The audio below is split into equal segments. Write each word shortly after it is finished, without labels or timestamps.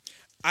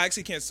I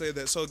actually can't say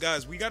that. So,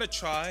 guys, we got to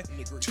try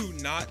to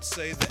not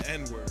say the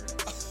N-word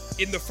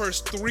in the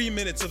first 3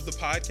 minutes of the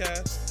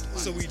podcast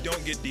so we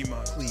don't get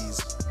demonetized. Please.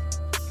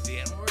 The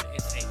N-word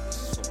is a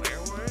swear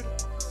word?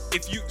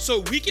 So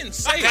we can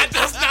say That it.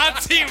 does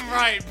not seem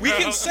right, bro. We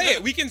can say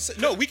it. We can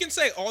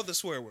say all the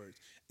swear words.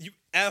 You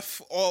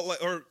F all,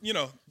 or,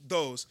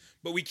 those.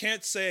 But we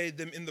can't say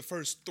them in the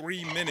first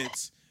 3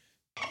 minutes.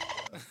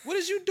 What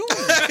is you doing?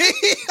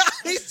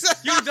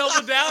 You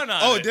double down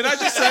on it. Oh, did I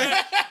just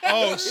say?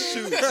 Oh,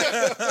 shoot.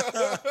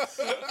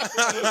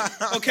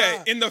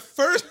 Okay, in the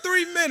first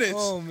 3 minutes,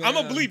 I'm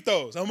going to bleep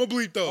those. Oh,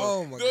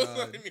 my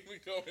God.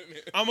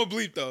 I'm going to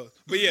bleep those.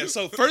 But yeah,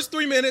 so first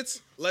 3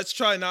 minutes, let's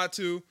try not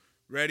to.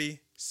 Ready,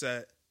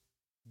 set,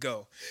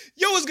 go.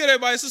 Yo, what's good,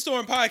 everybody? It's the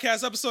Storm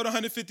Podcast, episode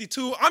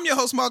 152. I'm your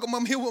host, Malcolm.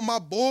 I'm here with my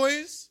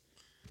boys.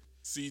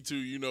 C2,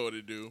 you know what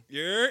to do.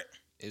 Yeah.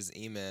 It's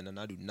E-Man, and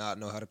I do not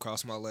know how to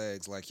cross my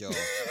legs like y'all.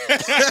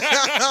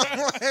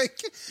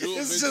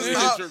 It's just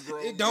not,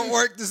 it don't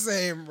work the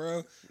same,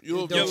 bro.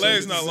 Your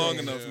leg's not long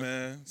enough,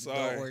 man.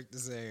 Sorry. Don't work the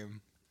same.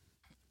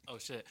 Oh,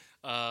 shit.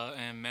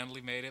 And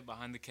Mentally made it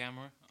behind the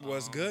camera.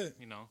 What's good?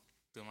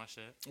 Doing my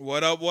shit.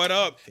 What up, what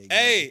up?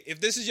 Hey,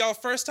 if this is y'all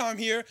first time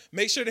here,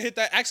 make sure to hit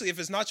that. Actually, if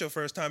it's not your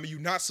first time and you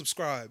not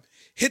subscribed,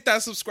 hit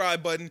that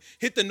subscribe button,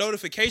 hit the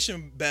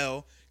notification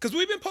bell, because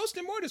we've been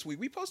posting more this week.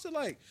 We posted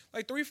like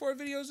 3-4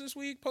 videos this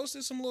week,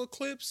 posted some little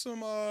clips,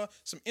 some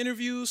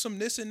interviews, some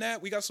this and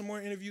that. We got some more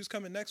interviews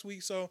coming next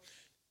week, so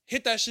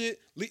hit that shit.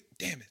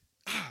 Damn it.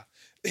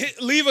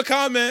 Leave a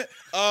comment,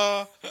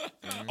 all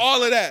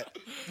of that.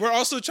 We're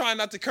also trying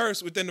not to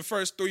curse within the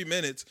first 3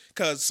 minutes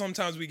because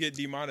sometimes we get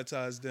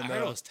demonetized. I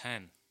heard it was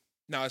 10.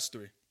 No, it's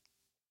 3.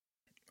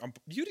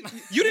 You didn't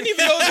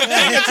even know it was a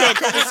thing until a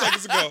couple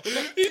seconds ago.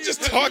 He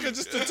just talking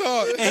just to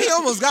talk. And he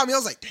almost got me. I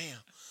was like, damn.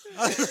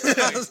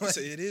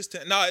 It is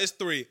 10. No, it's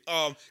 3.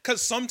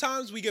 Because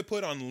sometimes we get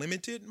put on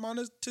limited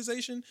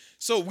monetization,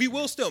 so we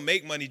will still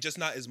make money, just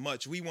not as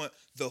much. We want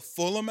the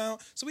full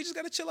amount, so we just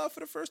gotta chill out for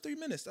the first 3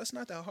 minutes. That's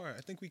not that hard.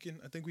 I think we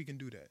can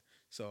do that.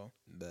 So,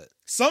 but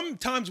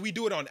sometimes we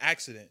do it on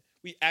accident.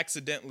 We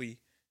accidentally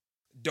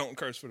don't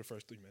curse for the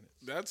first 3 minutes.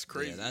 That's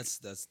crazy. Yeah,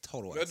 that's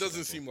total. That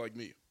doesn't seem like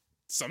me.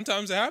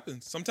 Sometimes it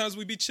happens. Sometimes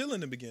we be chilling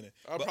in the beginning,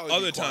 but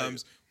other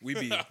times we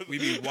be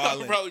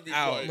wilding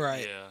out. Quiet.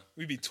 Right. Yeah.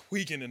 We be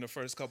tweaking in the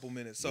first couple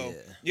minutes. So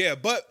yeah,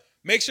 but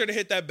make sure to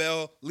hit that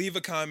bell, leave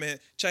a comment,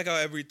 check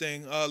out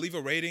everything, leave a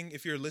rating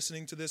if you're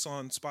listening to this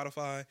on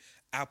Spotify,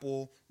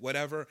 Apple,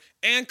 whatever,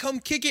 and come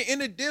kick it in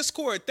the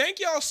Discord. Thank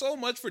y'all so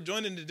much for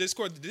joining the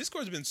Discord. The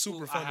Discord's been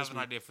super fun. I have this an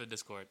week. idea for the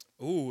Discord.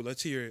 Ooh,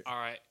 let's hear it. All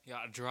right.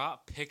 Y'all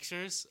drop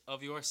pictures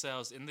of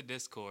yourselves in the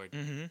Discord.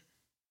 Mm-hmm.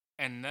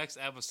 And next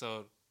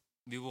episode,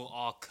 we will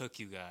all cook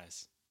you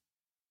guys.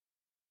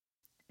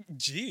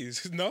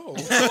 Jeez, no.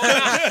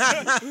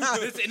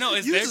 It's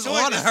You their just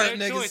choice. wanna It's hurt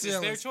their niggas' choice. It's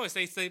their feelings. choice.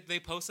 They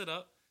post it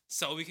up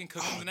so we can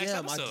cook them the next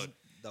damn, I episode. just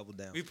doubled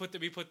down. We put their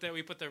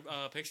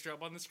picture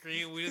up on the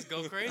screen. We just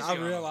go crazy. I on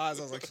 'em. realized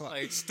I was like, fuck.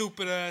 Like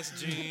stupid ass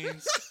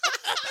jeans.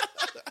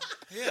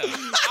 Yeah,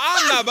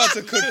 I'm not about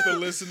to cook the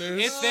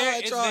listeners. it's their I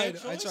choice. tried.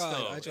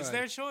 Though. It's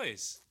their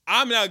choice.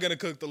 I'm not going to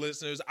cook the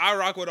listeners. I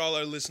rock with all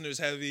our listeners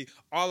heavy.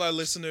 All our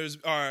listeners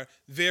are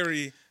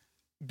very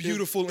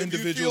beautiful If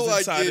individuals you feel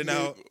inside like and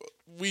out.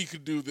 we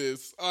could do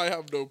this. I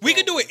have no problem. We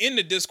could do it in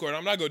the Discord.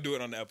 I'm not going to do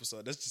it on the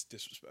episode. That's just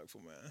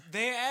disrespectful, man.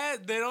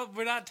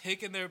 We're not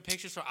taking their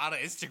pictures from out of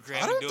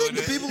Instagram. I don't and think doing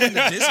the it. people in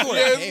the Discord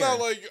Yeah, it's care. not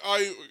like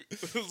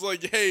it's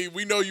like, hey,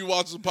 we know you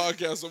watch the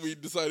podcast, so we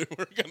decided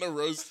we're gonna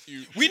roast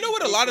you. We know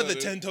what a That's lot of not the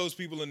it. 10 Toes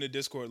people in the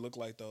Discord look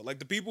like, though. Like,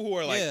 the people who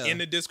are, like, Yeah. in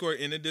the Discord,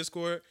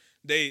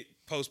 they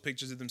post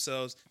pictures of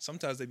themselves.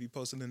 Sometimes they be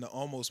posting in the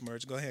Almost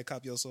merch. Go ahead and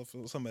copy yourself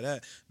some of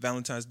that.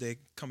 Valentine's Day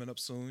coming up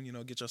soon.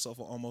 Get yourself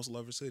an Almost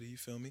Lovers hoodie. You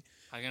feel me?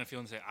 I got a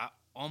feeling to say I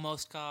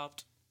almost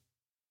copped,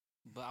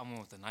 but I'm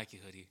with the Nike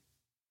hoodie.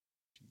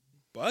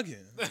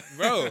 Bugging.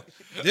 Bro,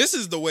 this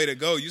is the way to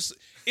go.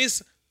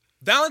 It's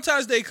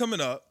Valentine's Day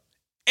coming up,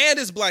 and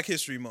it's Black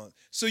History Month.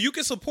 So you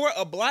can support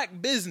a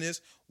black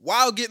business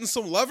while getting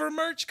some lover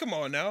merch? Come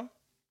on now.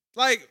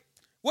 Like,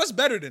 what's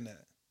better than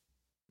that?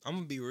 I'm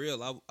gonna be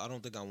real. I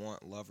don't think I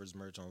want lovers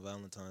merch on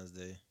Valentine's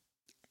Day.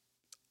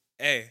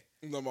 Hey.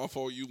 Not my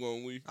fault. You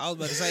lonely. I was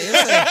about to say,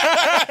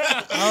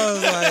 I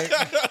was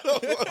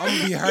like, I'm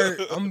gonna be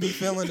hurt. I'm gonna be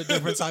feeling a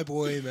different type of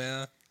way,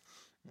 man.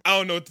 I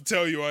don't know what to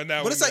tell you on that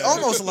But one. it's like man.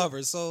 almost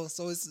lovers, so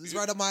it's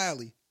right up my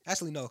alley.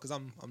 Actually, no, because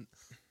I'm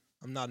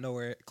not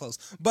nowhere close.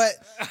 But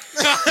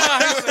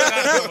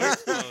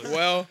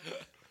Well,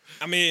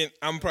 I mean,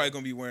 I'm probably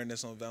going to be wearing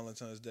this on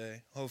Valentine's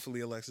Day.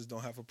 Hopefully, Alexis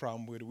don't have a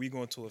problem with it. We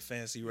going to a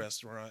fancy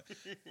restaurant.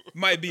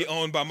 Might be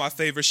owned by my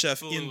favorite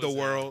chef in the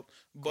world.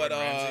 But,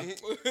 you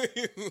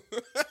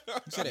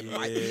said it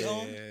might be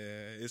on.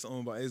 Yeah,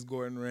 it's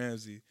Gordon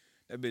Ramsay.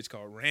 That bitch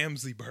called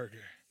Ramsay Burger.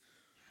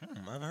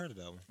 I've heard of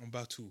that one. I'm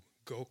about to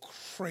go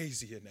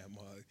crazy in that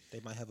mug. They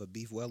might have a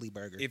beef welly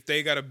burger. If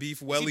they got a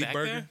beef welly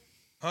burger. There?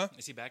 Huh?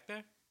 Is he back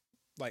there?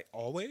 Like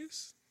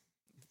always?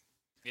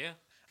 Yeah.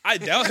 I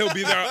doubt he'll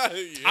be there.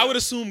 Yeah. I would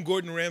assume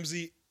Gordon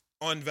Ramsay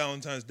on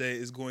Valentine's Day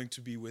is going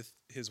to be with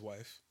his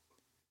wife.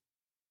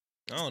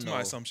 I don't It's know.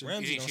 my assumption. You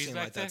Ramsey think don't she's seem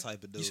back like that there?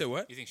 type of dude. You said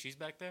what? You think she's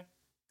back there?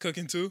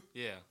 Cooking too?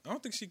 Yeah. I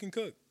don't think she can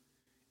cook.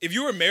 If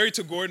you were married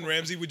to Gordon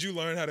Ramsay, would you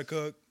learn how to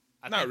cook?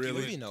 I Not think you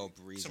really. Maybe would- no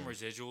reason. Some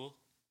residual.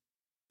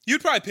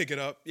 You'd probably pick it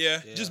up.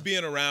 Yeah. Yeah. Just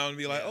being around,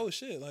 be like, Yeah. oh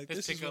shit, like Just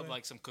this pick is up what I-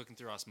 like some cooking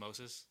through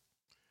osmosis.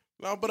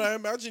 No, but I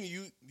imagine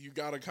you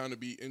gotta kind of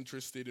be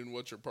interested in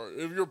what your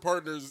partner. If your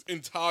partner's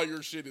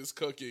entire shit is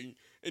cooking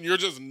and you're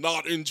just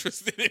not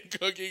interested in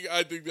cooking,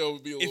 I think that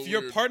would be a little If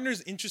your weird.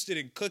 partner's interested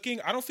in cooking,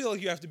 I don't feel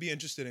like you have to be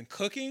interested in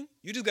cooking.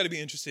 You just got to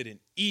be interested in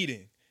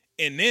eating,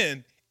 and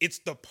then it's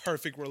the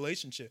perfect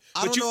relationship.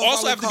 I But don't you know if I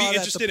also would have to call be that the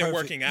interested in perfect-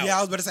 working out. Yeah,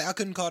 I was about to say I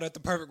couldn't call that the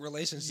perfect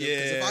relationship.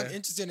 Because if I'm Yeah.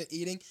 interested in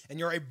eating and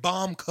you're a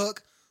bomb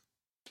cook,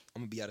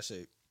 I'm gonna be out of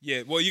shape.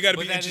 Yeah, well, you got to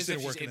But be that is interested if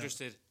in she's working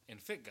interested in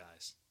fit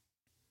guys.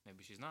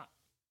 Maybe she's not.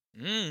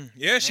 out.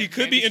 Yeah, she Maybe- could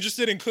maybe be she-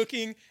 interested in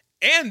cooking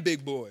and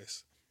big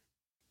boys.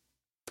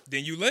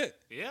 Then you lit.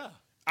 Yeah.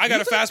 I got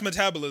You a fast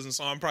metabolism,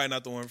 so I'm probably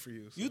not the one for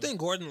you. so. You think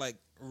Gordon like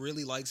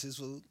really likes his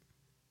food?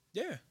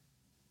 Yeah.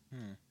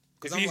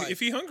 Because If, I'm he, like, if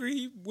he hungry,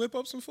 he whip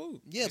up some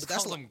food. yeah, Just but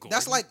that's call him like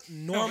that's Gordon. like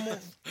normal.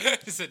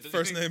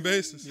 First name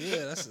basis.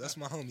 Yeah, that's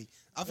my homie.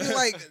 I feel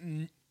like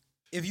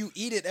if you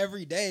eat it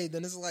every day,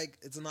 then it's like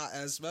it's not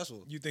as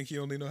special. You think he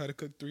only know how to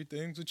cook 3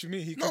 things? What you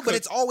mean? He No, could but cook-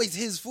 it's always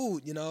his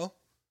food, you know.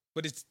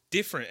 But it's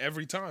different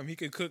every time. He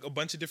could cook a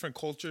bunch of different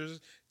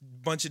cultures,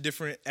 bunch of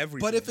different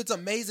everything. But if it's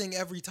amazing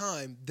every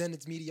time, then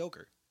it's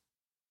mediocre.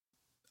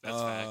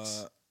 That's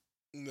facts.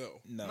 No.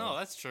 No,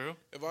 that's true.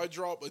 If I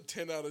drop a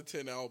 10 out of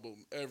 10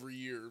 album every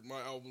year, my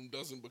album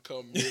doesn't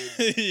become mid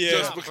yeah.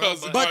 just Nah, bro,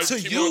 because but- But I to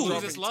keep you- on Lose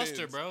dropping its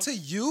luster, 10s. bro. To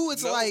you,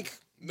 it's No, like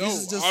No, this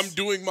is just I'm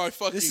doing my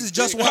fucking this is thing.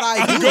 just what I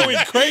I'm do. going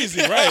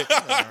crazy, right?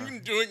 I'm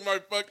doing my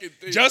fucking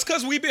thing. Just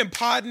because we've been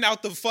podding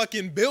out the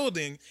fucking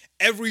building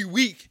every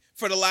week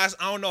for the last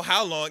I don't know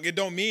how long, it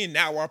don't mean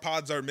now our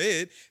pods are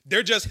mid.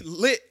 They're just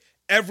lit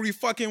every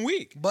fucking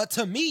week. But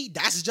to me,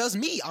 that's just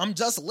me. I'm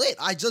just lit.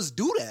 I just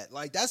do that.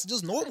 Like that's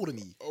just normal to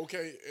me.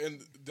 Okay,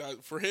 and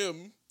that for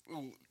him,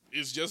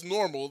 it's just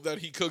normal that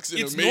he cooks an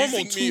It's amazing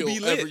normal to meal be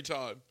lit. every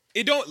time.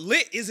 It don't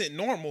lit isn't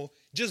normal.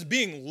 Just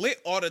being lit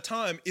all the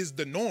time is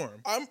the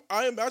norm.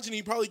 I imagine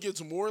he probably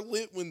gets more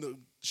lit when the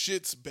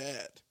shit's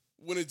bad.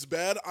 When it's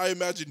bad, I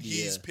imagine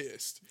he's Yeah.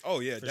 pissed. Oh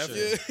yeah, For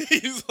definitely. sure. Yeah,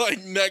 he's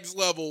like next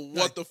level. What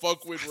Like, the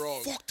fuck went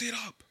wrong? Fucked it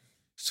up.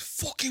 It's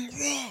fucking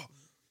raw.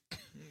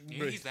 You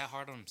think he's that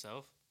hard on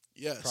himself?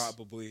 Yes,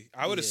 Probably.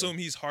 I would Yeah. assume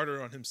he's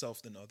harder on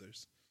himself than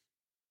others.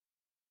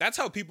 That's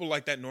how people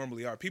like that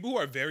normally are. People who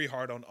are very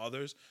hard on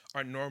others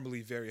are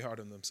normally very hard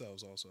on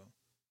themselves also.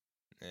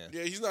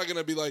 Yeah, he's not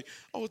gonna be like,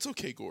 "Oh, it's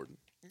okay, Gordon."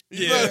 He's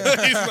Yeah.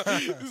 not,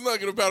 he's not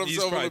gonna pat He's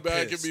himself on the probably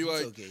back pissed. and be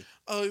It's like, okay.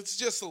 "Oh, it's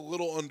just a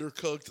little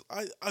undercooked.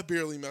 I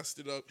barely messed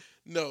it up."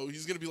 No,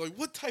 he's gonna be like,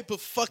 "What type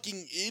of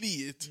fucking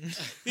idiot?"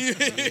 You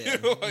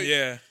know, like,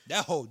 Yeah.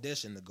 That whole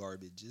dish in the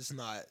garbage. It's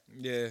not.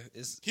 Yeah.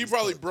 It's He it's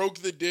probably cooked. broke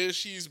the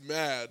dish. He's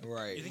mad.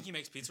 Right. You think he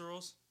makes pizza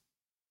rolls?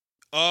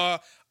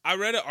 I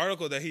read an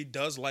article that he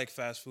does like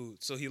fast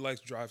food, so he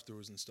likes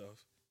drive-throughs and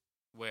stuff.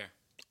 Where?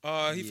 He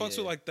fucks with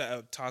Yeah. like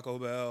the Taco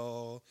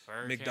Bell, Burger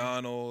King?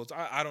 McDonald's.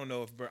 I don't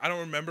know if I don't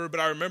remember, but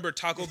I remember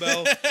Taco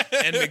Bell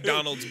and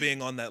McDonald's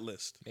being on that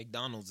list.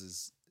 McDonald's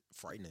is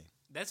frightening.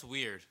 That's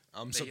weird.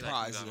 I'm that he likes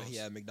surprised that McDonald's. he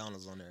had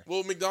McDonald's on there.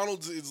 Well,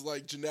 McDonald's is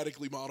like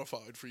genetically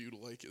modified for you to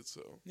like it,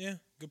 so Yeah,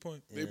 good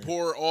point. they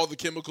pour all the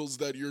chemicals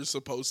that you're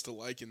supposed to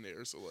like in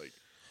there. So like,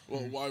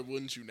 well, why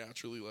wouldn't you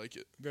naturally like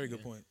it? Very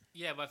good point.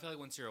 Yeah, but I feel like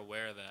once you're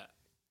aware of that,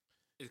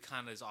 it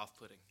kind of is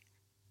off-putting.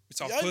 It's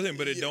off-putting,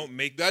 but it yeah, don't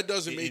make that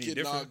doesn't make any it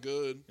different. not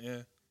good.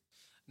 Yeah.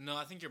 No,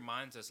 I think your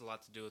mindset has a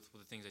lot to do with the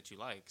things that you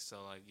like.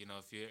 So like, you know,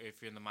 if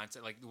you're in the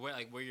mindset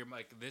where you're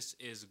like, this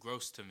is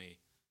gross to me.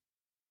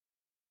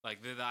 Like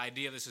the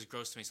idea of this is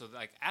gross to me. So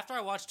like after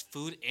I watched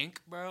Food Inc.,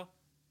 bro,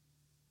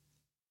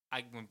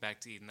 I went back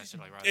to eating that shit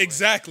like right away.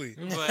 Exactly.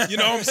 But, You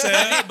know what I'm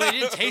saying? but it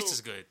didn't taste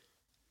as good.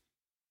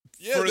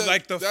 Yeah, For that-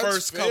 like the that's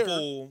first fair.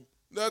 couple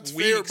That's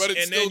weeks, fair, but it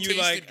and still then you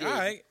tasted like, good. all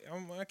right,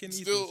 I can eat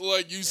Still, this.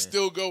 like you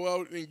still go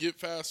out and get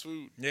fast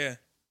food. Yeah.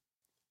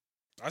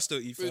 I still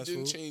eat It fast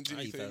didn't food. change I eat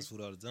anything. fast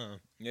food all the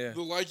time. Yeah.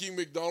 The liking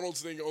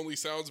McDonald's thing only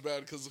sounds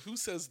bad because who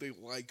says they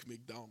like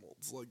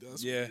McDonald's? Like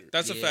that's Yeah, weird.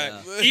 that's a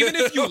Yeah. fact. Even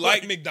if you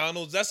like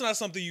McDonald's, that's not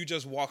something you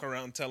just walk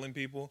around telling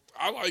people.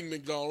 I like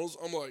McDonald's.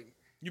 I'm like,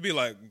 You be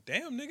like,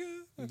 damn,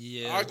 nigga.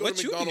 Yeah. I go What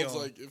to you be McDonald's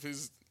on? like if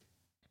his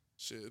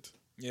shit.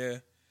 Yeah.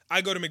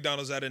 I go to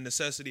McDonald's out of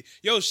necessity.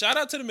 Yo, shout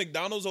out to the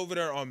McDonald's over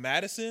there on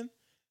Madison.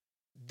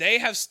 They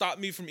have stopped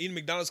me from eating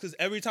McDonald's because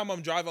every time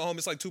I'm driving home,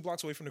 it's like 2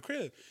 blocks away from the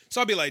crib.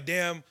 So I'll be like,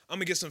 damn, I'm going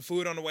to get some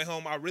food on the way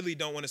home. I really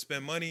don't want to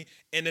spend money.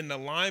 And then the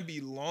line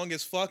be long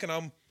as fuck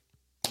and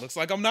looks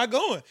like I'm not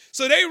going.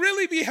 So they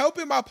really be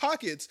helping my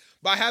pockets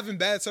by having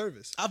bad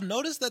service. I've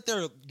noticed that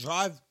their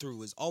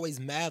drive-through is always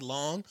mad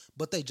long,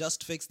 but they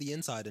just fix the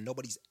inside and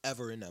nobody's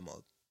ever in that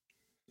mode.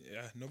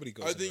 Yeah, nobody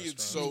goes I to think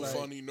it's so restaurants.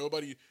 Like-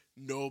 funny.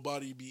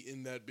 Nobody be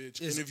in that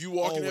bitch. It's And if you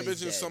walk in that always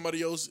bitch and dead.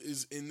 somebody else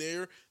is in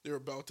there, they're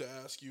about to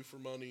ask you for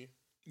money.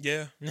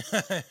 Yeah.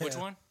 Which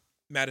one?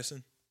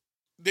 Madison.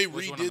 They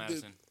Which one on redid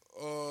Madison?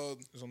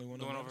 There's only one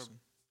The on one over. Madison.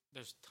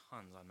 There's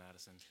tons on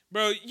Madison.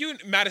 Bro,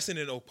 Madison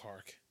and Oak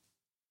Park.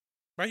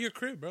 Right your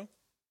crib, bro.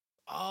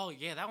 Oh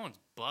yeah, that one's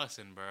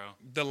bussin', bro.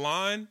 The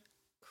line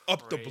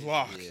up the Crazy.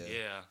 block.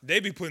 Yeah. They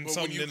be putting But when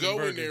something you in the go in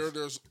burgers. there,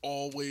 there's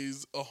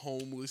always a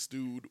homeless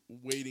dude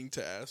waiting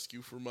to ask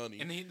you for money.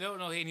 And he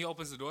he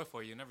opens the door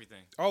for you and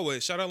everything.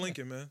 Always. Shout out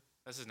Lincoln, man.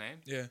 That's his name.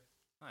 Yeah.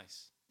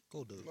 Nice.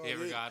 Cool dude. No, You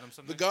ever they- got him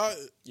something? The guy,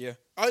 Yeah.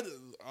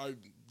 I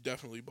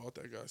definitely bought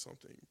that guy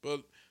something,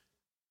 but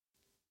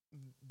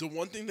the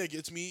one thing that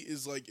gets me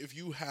is like if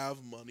you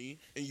have money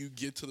and you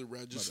get to the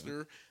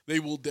register, they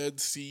will dead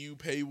see you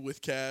pay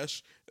with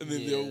cash, and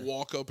then they'll Yeah.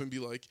 walk up and be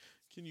like,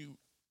 "Can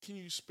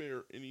you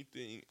spare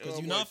anything?" And Because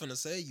I'm you're like, not finna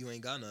say you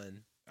ain't got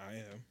nothing. I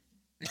am.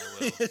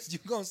 You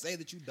gonna say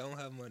that you don't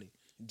have money.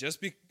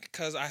 Just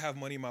because I have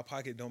money in my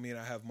pocket don't mean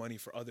I have money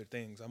for other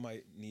things. I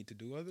might need to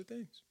do other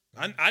things.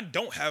 I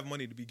don't have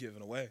money to be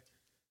giving away.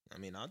 I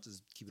mean, I'll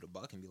just keep it a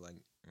buck and be like,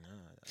 nah.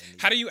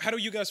 How do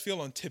you guys feel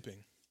on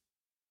tipping?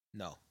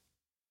 No.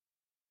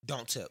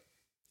 Don't tip.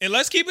 And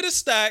let's keep it a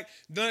stack.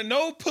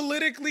 No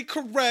politically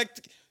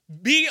correct.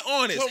 Be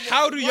honest. Well,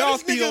 How do why y'all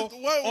this nigga-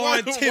 feel why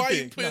on you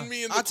tipping? putting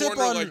me in the I tip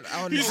corner? on- Like,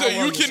 on he all said,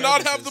 "You other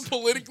cannot have the services."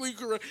 politically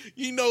correct."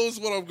 He knows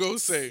what I'm gonna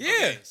say. Yeah.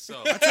 Okay,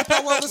 so Tip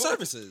on all the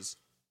services.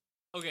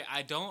 okay,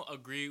 I don't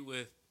agree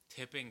with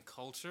tipping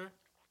culture.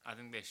 I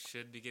think they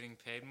should be getting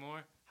paid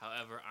more.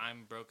 However,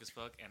 I'm broke as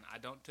fuck and I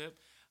don't tip.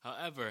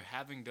 However,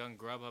 having done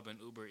Grubhub and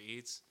Uber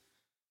Eats,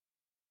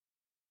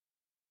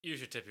 you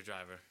should tip your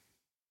driver.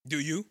 Do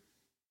you?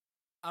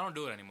 I don't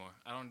do it anymore.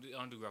 I don't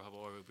do Grubhub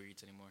or Uber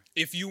Eats anymore.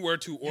 If you were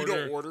to You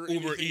order, don't order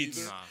Uber anything Eats,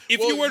 either? Nah. if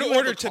Well, you were to have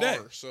order a today,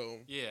 car, so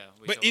Yeah,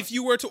 wait, but so if what?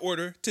 you were to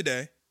order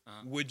today,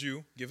 Uh-huh. would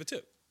you give a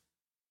tip?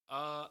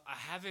 I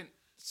haven't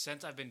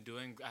since I've been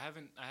doing. I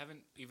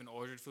haven't even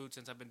ordered food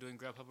since I've been doing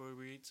Grubhub or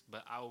Uber Eats.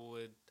 But I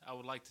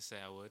would like to say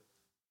I would.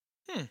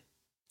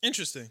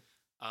 Interesting.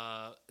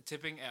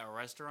 Tipping at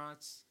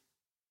restaurants,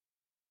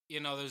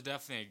 there's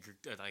definitely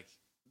like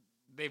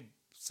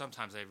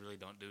sometimes they really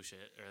don't do shit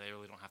or they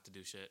really don't have to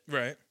do shit.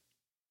 Right.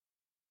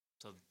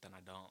 So then I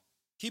don't.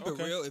 Keep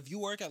Okay. it real. If you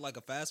work at like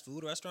a fast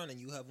food restaurant and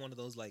you have one of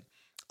those like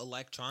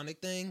electronic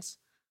things,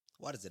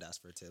 why does it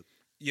ask for a tip?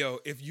 Yo,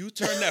 if you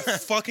turn that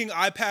fucking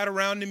iPad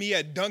around to me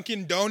at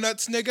Dunkin'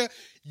 Donuts, nigga,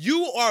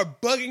 you are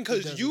bugging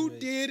because doesn't you make-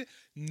 did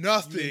You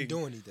nothing didn't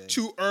do anything.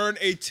 to earn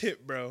a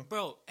tip, bro.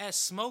 Bro, at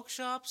smoke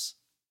shops,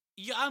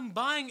 I'm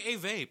buying a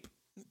vape.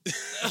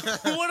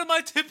 What am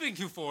I tipping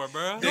you for,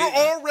 bro? you're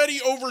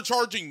already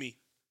overcharging me.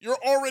 You're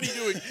already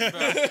doing.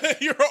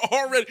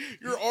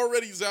 you're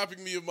already zapping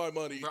me of my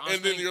money, Bro, I'm and then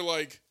spending- you're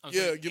like, I'm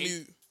 "Yeah, spending give me."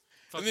 eight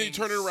And then you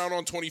turn it around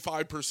on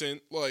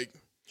 25%. Like,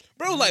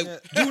 Bro, like,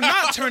 do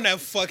not turn that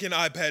fucking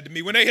iPad to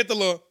me. When they hit the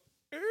little,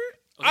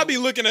 I be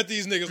looking at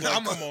these niggas like,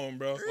 come on,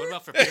 bro. What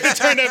about for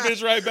Turn that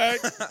bitch right back.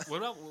 what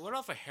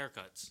about for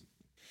haircuts?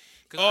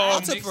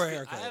 I'll tip for a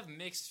haircut. I have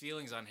mixed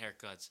feelings on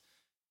haircuts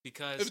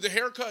because if the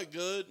haircut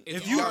good,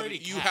 If you you got- already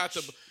you have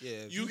to. cash. Yeah,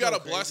 if You go gotta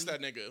bless crazy-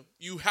 that nigga.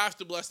 You have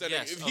to bless that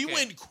Yes, nigga. If he okay.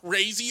 went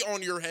crazy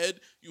on your head,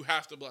 you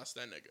have to bless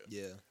that nigga.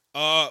 Yeah.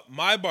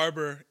 My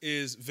barber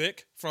is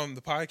Vic from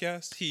the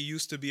podcast. He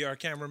used to be our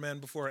cameraman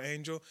before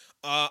Angel.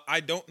 I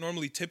don't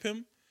normally tip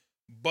him,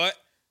 but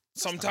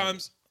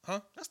sometimes,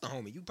 That's the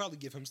homie. You probably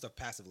give him stuff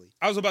passively.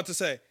 I was about to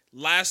say,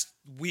 last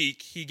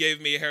week he gave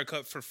me a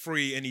haircut for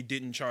free and he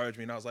didn't charge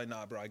me. And I was like,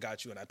 nah, bro, I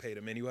got you. And I paid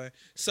him anyway.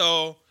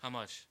 So, how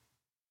much?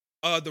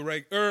 I'll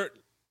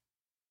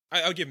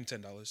give him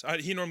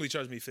 $10. He normally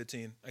charged me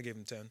 $15. I gave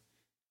him 10.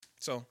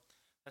 So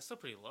That's still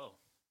pretty low.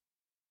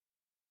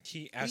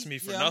 he asked me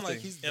for yeah, I'm like, nothing,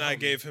 he's and I dumb.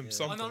 gave him Yeah. Oh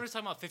something. no, we're just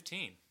talking about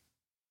 15.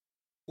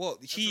 Well,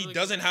 he really good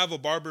doesn't rate. have a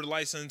barber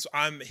license.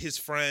 I'm his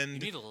You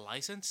friend. need a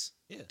license?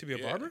 Yeah. To be a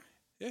Yeah. barber?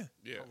 Yeah.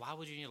 Yeah. But why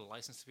would you need a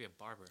license to be a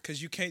barber?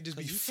 Because you can't just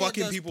be 'Cause you can't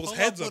fucking just people's pull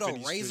heads up up with in a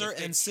these streets. razor If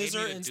they and pay scissor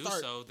me to and do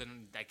start. so,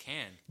 then I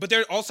can. But there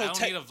are I also don't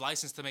need a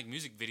license to make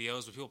music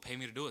videos, but people pay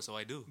me to do it, so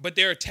I do. but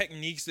there are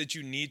techniques that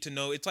you need to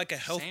know. It's like a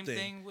health Same thing.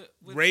 thing with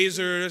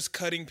Razors,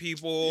 cutting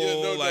people. Yeah,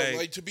 no, like,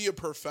 like to be a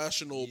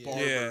professional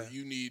barber, Yeah.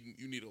 you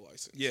need a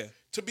license. yeah.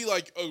 To be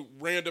like a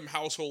random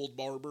household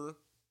barber,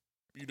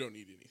 you don't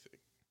need anything.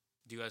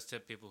 Do you guys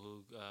tip people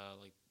who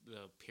like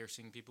the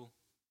piercing people?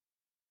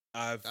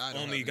 I've I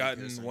don't only have any gotten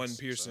piercings, one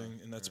so, piercing,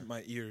 and that's yeah.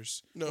 my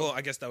ears. No. Well,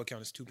 I guess that would count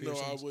as two piercings.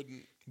 No, I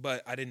wouldn't.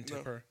 But I didn't tip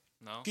No. her.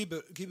 No. Keep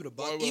it a Why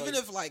buck. would Even I-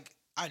 if like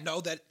I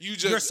know that You you're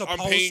just supposed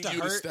I'm paying to you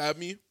to hurt. stab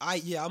me.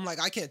 I'm like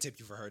I can't tip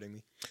you for hurting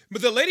me.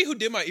 But the lady who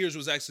did my ears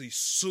was actually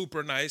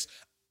super nice.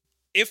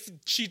 If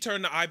she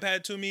turned the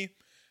iPad to me,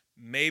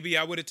 maybe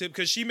I would have tipped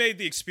because she made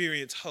the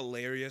experience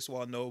hilarious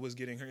while Noah was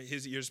getting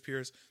his ears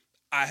pierced.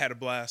 I had a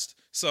blast.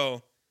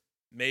 So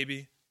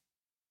maybe.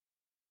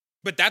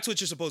 But that's what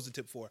you're supposed to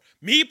tip for.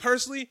 Me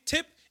personally,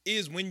 tip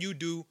is when you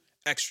do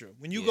extra.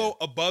 When you go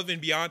above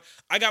and beyond.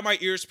 I got my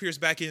ears pierced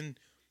back in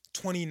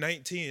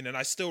 2019 and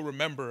I still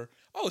remember,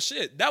 oh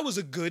shit, that was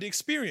a good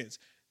experience.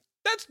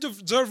 That's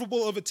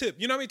deservable of a tip.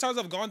 You know how many times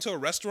I've gone to a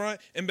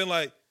restaurant and been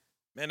like,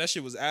 Man, that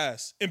shit was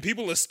ass. And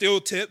people are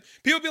still tip.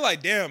 People be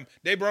like, damn,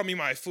 they brought me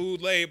my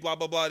food late, blah,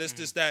 blah, blah, this,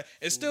 that.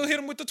 And still hit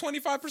them with the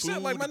 25%.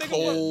 Like, my Food,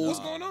 nigga, what's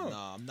going on?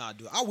 Nah, I'm not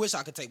doing. I wish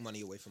I could take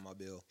money away from my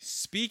bill,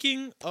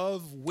 Speaking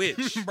of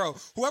which, bro.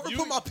 Whoever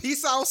put my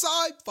pizza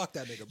outside, fuck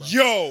that nigga, bro.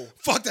 yo,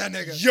 Fuck that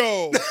nigga.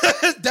 yo,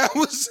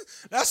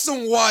 That's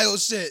some wild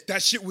shit.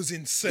 that shit was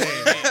insane.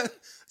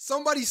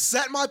 Somebody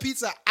set my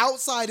pizza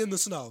outside in the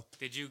snow.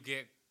 Did you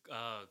get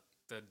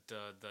the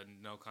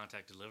no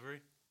contact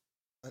delivery?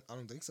 I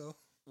don't think so.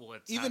 Well,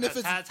 Even if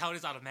it's- that's how it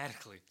is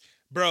automatically.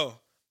 Bro,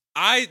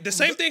 the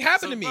same thing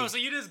happened to me. Bro, so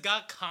you just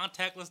got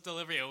contactless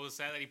delivery. It was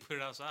sad that he put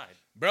it outside.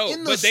 Bro,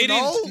 In the but they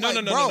snow? didn't.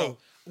 Like, No. bro.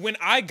 When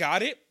I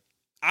got it,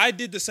 I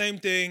did the same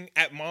thing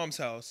at mom's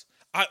house.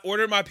 I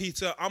ordered my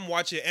pizza. I'm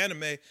watching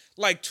anime.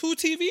 Like 2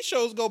 TV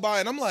shows go by,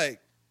 and I'm like,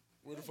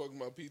 Where the fuck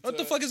my pizza? what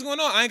the at? fuck is going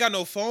on? I ain't got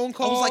no phone I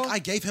call. was like, I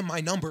gave him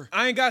my number.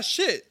 I ain't got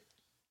shit.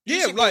 You're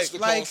Yeah, supposed to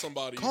call like,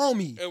 somebody. call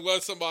me. and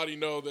let somebody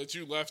know that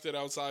you left it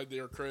outside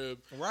their crib.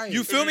 Right.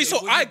 You feel me? So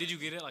Did you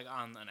get it like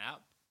on an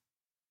app?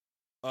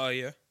 Oh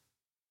yeah.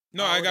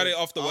 No, I got it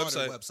off the ordered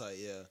website.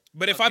 website, yeah.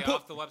 But if Okay, I put,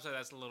 off the website,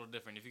 that's a little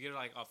different. If you get it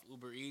like off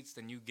Uber Eats,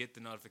 then you get the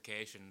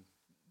notification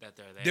that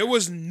they're there. there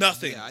was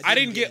nothing. Yeah, I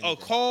didn't get a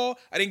anything. call.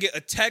 I didn't get a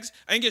text.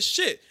 I didn't get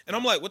shit. And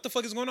I'm like, what the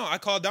fuck is going on? I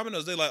called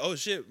Domino's. They're like, oh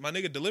shit, my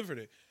nigga delivered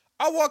it.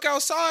 I walk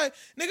outside,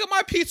 nigga,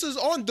 my pizza's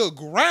on the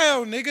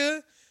ground,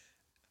 nigga.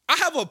 I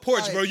have a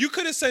porch, Like, bro. You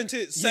could have set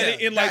it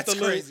yeah, in like the that's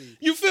little. crazy.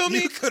 You feel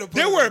me? You coulda put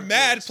There it were on the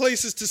mad porch.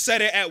 places to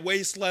set it at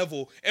waist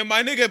level, and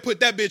my nigga put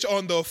that bitch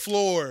on the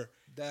floor.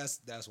 That's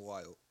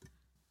wild.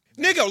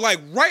 Nigga, like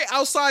right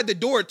outside the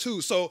door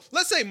too. So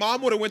let's say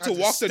mom would have went to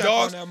walk the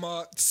dogs,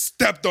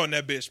 stepped on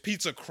that bitch,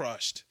 pizza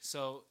crushed.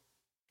 So,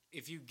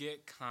 if you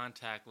get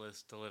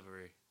contactless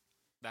delivery,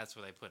 that's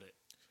where they put it.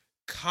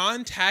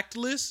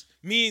 Contactless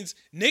means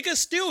nigga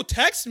still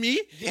text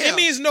me. Yeah. It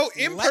means no Let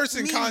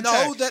in-person me contact.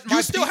 know that my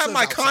You still have pizza's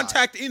my outside.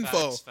 contact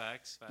info.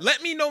 Facts.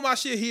 Let me know my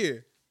shit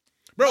here.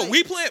 Bro, Right.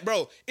 we playing,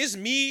 bro, it's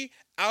me,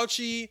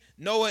 Ouchie,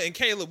 Noah, and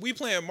Caleb. We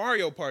playing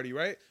Mario Party,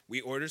 right? We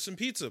ordered some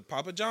pizza,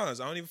 Papa John's.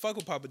 I don't even fuck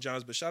with Papa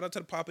John's, but shout out to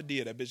the Papa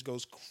Dia. That bitch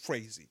goes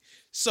crazy.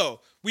 So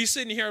we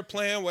sitting here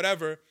playing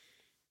whatever,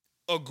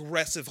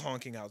 aggressive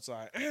honking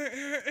outside.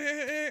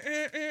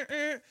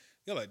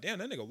 You're like, damn,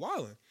 that nigga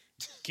wildin'.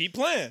 Keep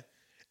playing.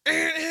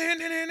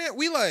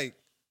 We like,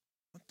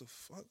 what the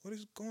fuck? What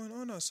is going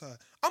on outside?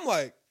 I'm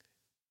like,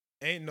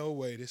 ain't no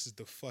way this is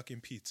the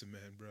fucking pizza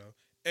man, bro.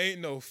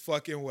 Ain't no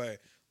fucking way.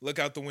 Look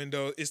out the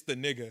window. It's the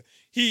nigga.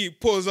 He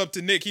pulls up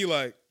to Nick. He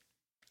like,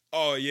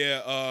 oh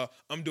yeah,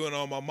 I'm doing it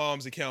on my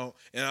mom's account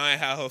and I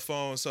ain't have her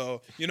phone.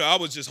 So, I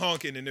was just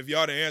honking. And if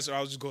y'all didn't answer,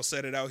 I was just going to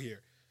set it out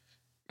here.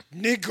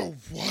 Nigga,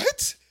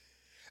 what?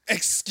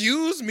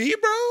 Excuse me,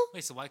 bro?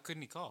 Wait, so why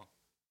couldn't he call?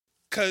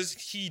 Because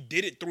he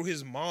did it through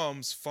his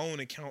mom's phone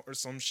account or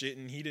some shit,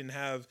 and he didn't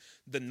have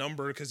the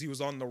number because he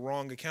was on the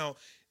wrong account.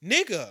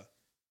 Nigga,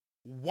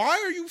 why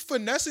are you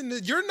finessing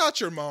this? You're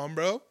not your mom,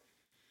 bro.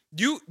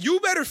 You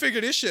better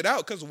figure this shit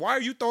out, because why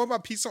are you throwing my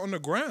pizza on the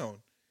ground?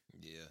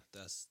 Yeah,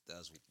 that's.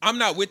 I'm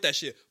not with that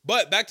shit.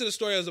 But back to the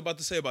story I was about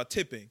to say about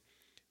tipping.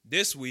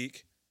 This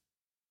week,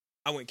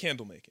 I went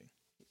candle making.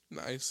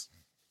 Nice.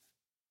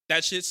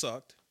 That shit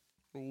sucked.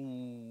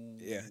 Ooh.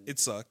 Yeah, it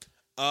sucked.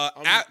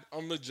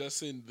 I'm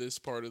adjusting this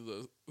part of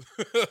the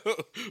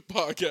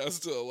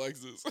podcast to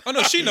Alexis. Oh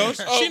no, she knows.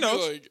 I'll She be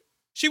knows. like,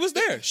 She was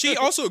there. She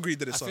also agreed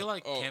that it I sucked. feel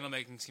like Oh. candle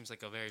making seems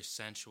like a very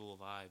sensual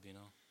vibe, you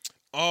know?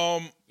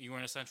 You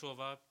weren't a sensual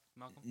vibe,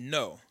 Malcolm?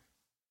 No.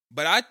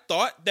 But I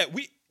thought that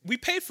we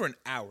paid for an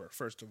hour,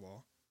 first of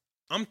all.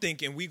 I'm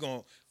thinking we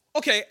gon'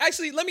 okay,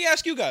 actually, let me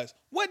ask you guys.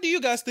 What do you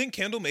guys think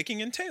candle making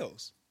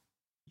entails?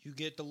 You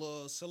get the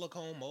little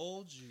silicone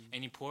molds. You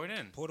And you pour it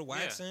in. pour the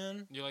wax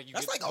in. You're like,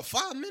 That's like a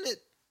 5-minute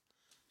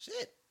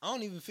shit. I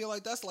don't even feel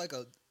like that's like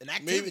an maybe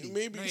activity.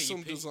 maybe No, you some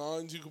pick-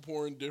 designs you could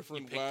pour in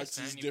different pick the waxes,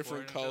 scent, you pour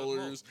different it into the mold.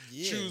 colors.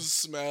 Yeah. Choose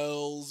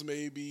smells,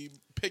 maybe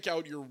pick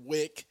out your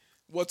wick.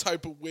 What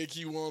type of wick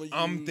you want to use?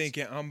 I'm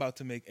thinking I'm about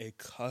to make a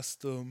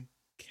custom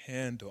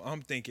candle.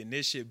 I'm thinking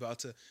this shit about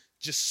to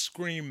just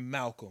scream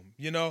Malcolm,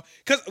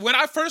 Because when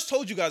I first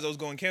told you guys I was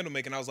going candle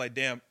making, I was like,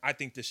 damn, I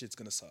think this shit's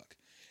gonna suck.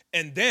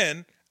 And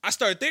then I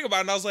started thinking about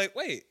it, and I was like,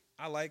 wait,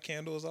 I like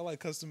candles, I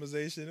like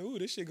customization. Ooh,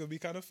 this shit gonna be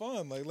kind of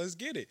fun. Like, let's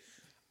get it.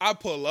 I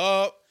pull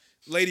up.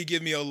 Lady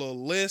give me a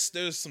little list.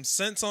 There's some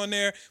scents on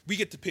there. We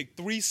get to pick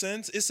 3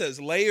 scents. It says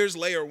layers,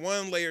 layer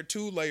 1, layer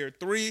 2, layer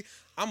 3.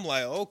 I'm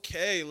like,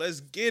 okay, let's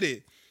get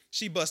it.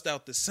 She bust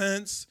out the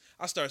scents.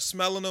 I start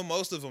smelling them.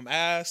 Most of them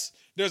ass.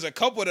 There's a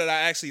couple that I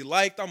actually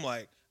liked. I'm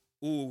like,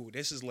 ooh,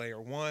 this is layer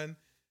 1.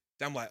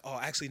 Then I'm like, oh,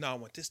 actually, no, I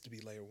want this to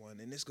be layer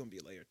 1. And this is going to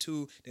be layer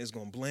 2. Then it's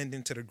going to blend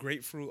into the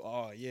grapefruit.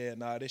 Oh, yeah,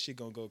 nah, this shit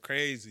going to go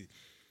crazy.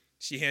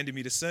 She handed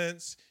me the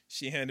scents.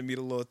 She handed me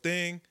the little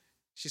thing.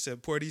 She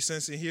said, pour these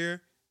scents in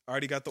here. I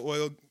already got the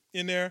oil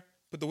in there.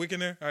 Put the wick in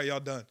there. All right, y'all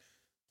done.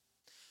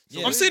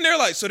 So I'm sitting there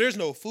like, so there's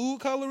no food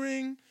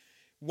coloring?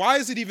 Why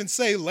does it even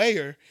say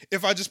layer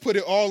if I just put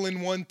it all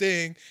in one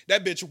thing?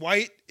 That bitch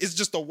white. It's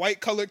just a white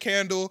colored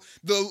candle.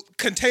 The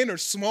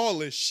container's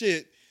small as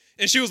shit.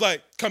 And she was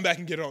like, come back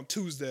and get it on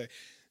Tuesday.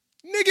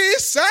 Nigga,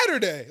 it's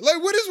Saturday.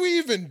 Like, what is we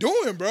even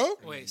doing, bro?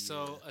 Wait,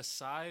 so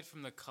aside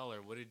from the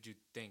color, what did you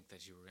think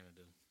that you were gonna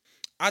do?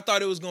 I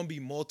thought it was going to be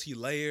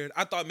multi-layered.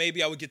 I thought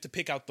maybe I would get to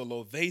pick out the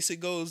little vase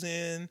it goes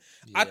in.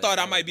 I thought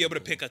I might be able to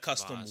pick a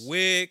custom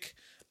wick.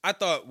 I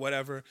thought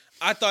whatever.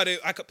 I thought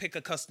I could pick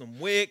a custom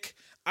wick.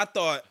 I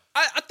thought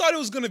it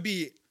was going to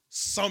be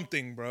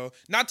something, bro.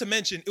 Not to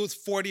mention, it was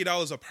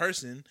 $40 a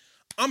person.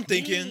 I'm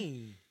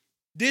thinking,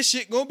 this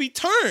shit going to be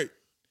turned.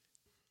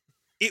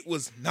 It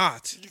was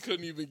not. You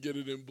couldn't even get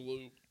it in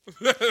blue.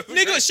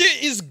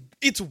 Nigga,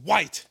 it's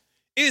white.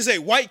 It is a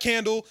white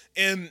candle,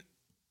 and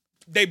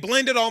they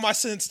blended all my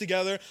scents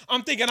together.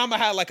 I'm thinking I'm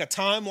gonna have like a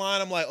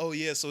timeline. I'm like, oh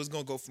yeah, so it's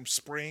gonna go from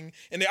spring,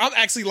 and then I'm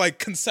actually like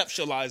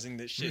conceptualizing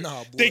this shit,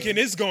 thinking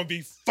it's gonna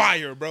be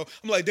fire, bro.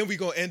 I'm like, then we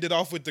gonna end it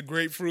off with the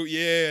grapefruit.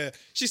 Yeah,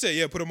 she said,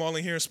 yeah, put them all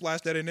in here and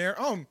splash that in there.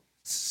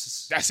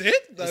 That's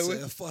it.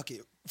 Like, fuck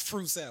it,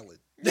 fruit salad.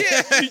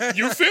 Yeah,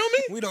 you feel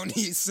me? We don't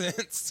need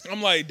scents.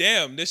 I'm like,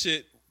 damn, this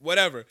shit,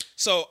 whatever.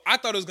 So I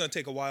thought it was gonna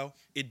take a while.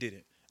 It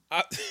didn't.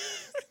 I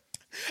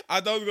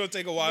thought it was gonna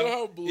take a while. You know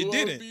how blue it I would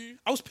didn't. be?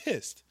 I was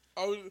pissed.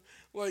 I was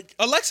like,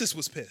 Alexis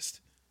was pissed.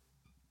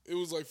 it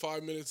was like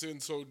 5 minutes in,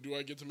 so do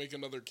I get to make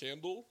another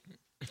candle?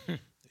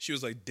 She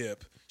was like,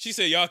 dip. She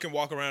said, y'all can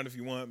walk around if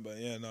you want, but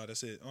yeah, no,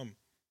 that's it.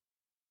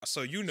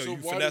 So you know, So you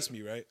why finesse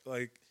me, right?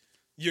 Like,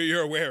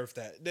 you're aware of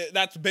that.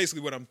 That's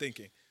basically what I'm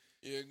thinking.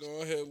 Yeah,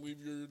 go ahead, leave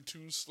your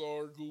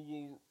 2-star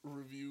Google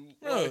review.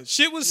 Bro,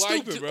 shit was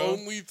stupid, bro.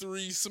 Only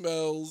 3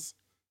 smells.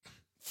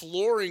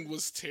 Flooring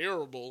was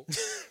terrible.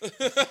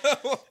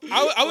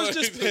 I was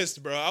just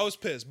pissed, bro. I was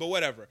pissed, but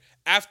whatever.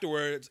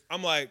 Afterwards,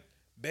 I'm like,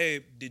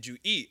 babe, did you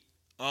eat?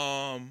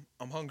 I'm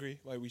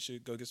hungry. Like, we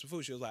should go get some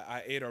food. She was like,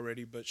 I ate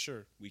already, but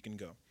sure, we can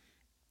go.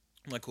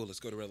 I'm like, cool, let's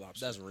go to Red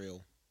Lobster. That's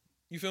real.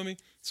 You feel me?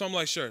 So I'm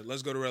like, sure,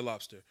 let's go to Red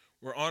Lobster.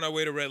 We're on our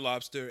way to Red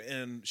Lobster,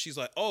 and she's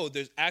like, oh,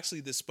 there's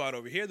actually this spot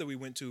over here that we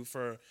went to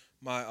for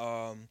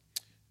my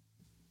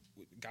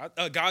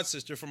god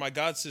sister, for my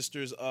god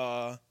sister's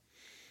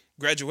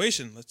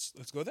graduation.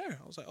 Let's go there.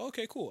 I was like,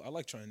 okay, cool. I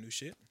like trying new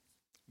shit.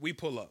 We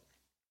pull up.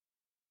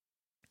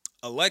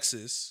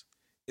 Alexis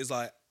is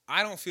like,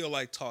 I don't feel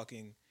like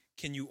talking.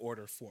 Can you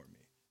order for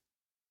me?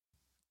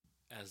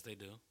 As they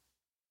do.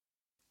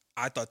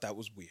 I thought that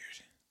was weird.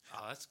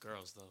 Oh, that's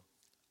girls though.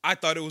 I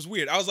thought it was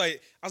weird. I was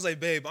like,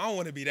 babe, I don't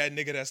want to be that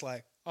nigga that's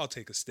like, I'll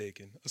take a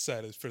steak and a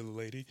side for the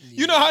lady.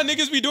 Yeah. You know how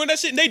niggas be doing that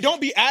shit and they don't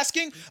be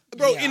asking?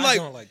 Bro, yeah, and I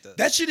don't like that.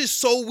 That shit is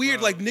so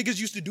weird. Bro, like, niggas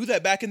used to do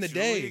that back in the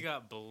Julie day.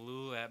 Got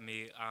blue at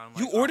me on,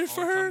 like, you ordered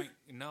for her?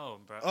 No,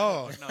 bro.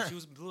 Oh. No, she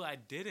was blue. I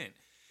didn't.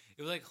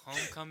 It was like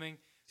homecoming,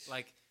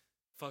 like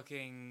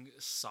fucking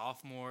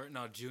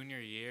junior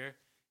year.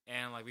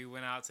 And like we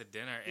went out to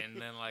dinner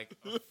and then like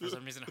for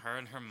some reason her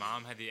and her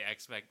mom had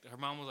her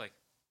mom was like,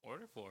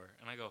 order for her.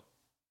 And I go,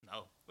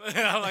 no.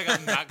 I'm like,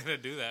 I'm not gonna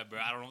do that, bro.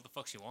 I don't know what the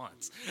fuck she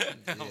wants. Yeah,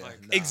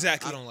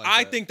 exactly. I don't like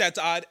I that. think that's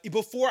odd.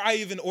 Before I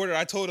even ordered,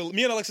 I told her,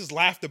 me and Alexis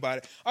laughed about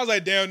it. I was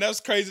like, damn, that's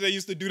crazy. They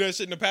used to do that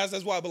shit in the past.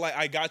 That's why. But like,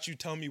 I got you.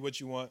 Tell me what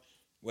you want.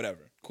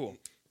 Whatever. Cool.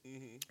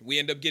 Mm-hmm. We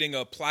end up getting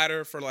a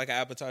platter for like an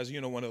appetizer.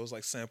 You know, one of those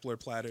like sampler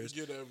platters.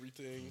 Get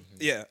everything. Mm-hmm.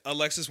 Yeah.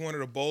 Alexis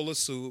wanted a bowl of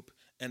soup,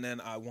 and then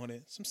I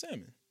wanted some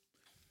salmon.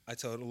 I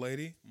told the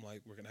lady, I'm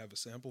like, we're gonna have a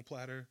sample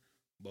platter,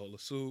 bowl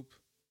of soup.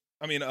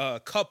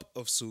 A cup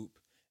of soup,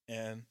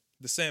 and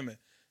the salmon.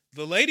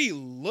 The lady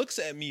looks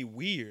at me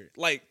weird,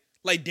 like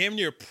damn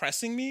near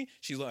pressing me.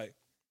 She's like,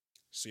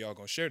 so y'all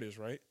gonna share this,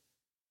 right?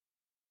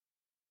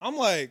 I'm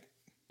like,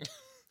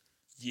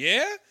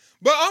 yeah.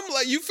 But I'm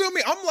like, you feel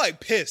me? I'm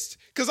like pissed.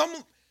 Cause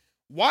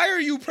why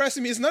are you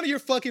pressing me? It's none of your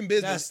fucking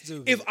business. That's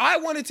stupid. If I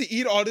wanted to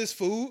eat all this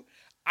food,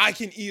 I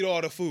can eat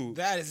all the food.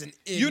 That is an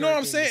you know what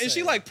I'm saying? And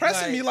she like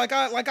pressing me like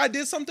I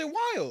did something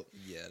wild.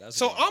 Yeah, that's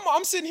so wild.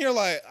 I'm sitting here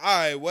like, all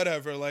right,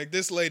 whatever. Like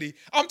this lady,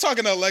 I'm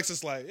talking to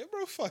Alexis like, yeah,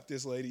 bro, fuck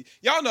this lady.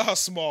 Y'all know how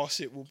small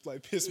shit will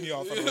like piss me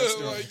off at a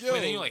restaurant. Like, yo.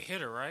 Wait, then you like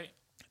hit her, right?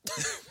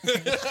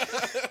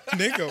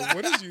 Nigga,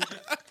 what is you?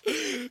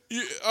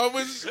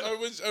 I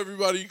wish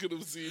everybody could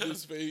have seen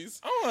his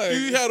face. I'm like,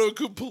 he had a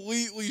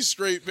completely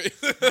straight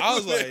face. I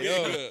was like,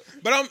 yo.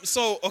 But I'm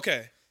so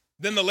okay.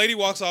 Then the lady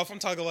walks off. I'm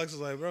talking to Alexis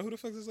like, bro, who the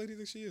fuck does this lady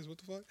think she is? What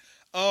the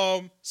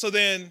fuck? So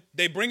then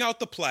they bring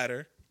out the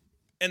platter,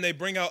 and they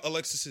bring out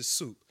Alexis's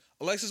soup.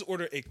 Alexis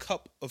ordered a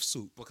cup of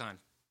soup. What kind?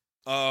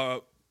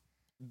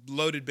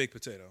 Loaded baked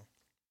potato.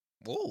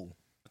 Whoa.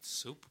 What's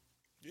soup?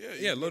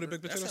 Yeah, loaded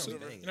baked potato sounds soup.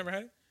 banging. You never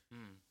had it?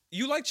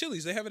 You like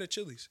Chili's. They have it at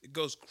Chili's. It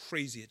goes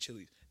crazy at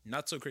Chili's.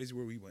 Not so crazy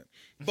where we went.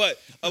 But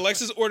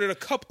Alexis ordered a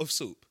cup of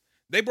soup.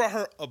 They brought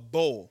her a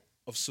bowl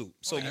of soup.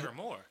 So Never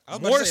more.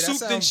 more soup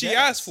than she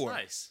asked for.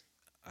 Nice.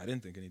 I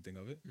didn't think anything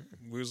of it.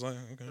 We was like,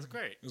 okay. That's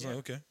great. It was Yeah. like,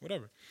 okay,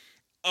 whatever.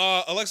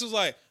 Alexa was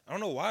like, I don't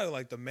know why,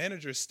 like the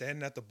manager's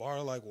standing at the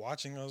bar, like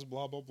watching us,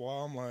 blah, blah,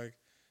 blah. I'm like,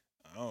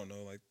 I don't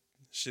know, like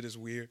shit is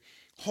weird.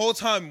 Whole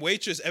time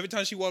waitress, every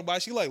time she walked by,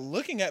 she like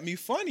looking at me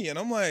funny. And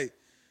I'm like,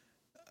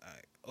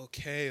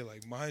 okay,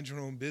 like mind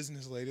your own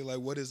business, lady. Like,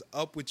 what is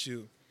up with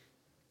you?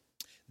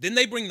 Then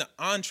they bring the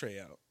entree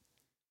out.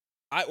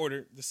 I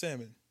ordered the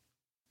salmon.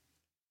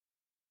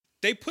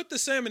 They put the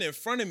salmon in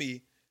front of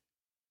me.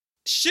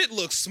 Shit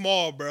looks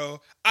small,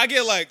 bro. I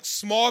get like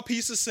small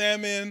piece of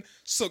salmon,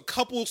 so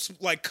couple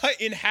like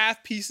cut in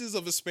half pieces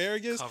of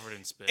asparagus, Covered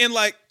in spit. and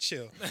like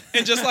chill,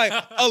 and just like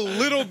a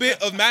little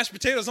bit of mashed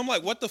potatoes. I'm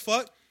like, what the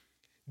fuck?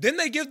 Then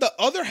they give the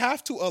other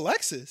half to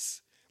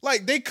Alexis.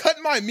 Like they cut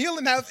my meal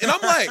in half, and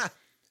I'm like,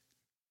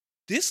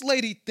 this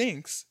lady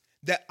thinks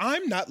that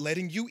I'm not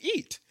letting you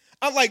eat.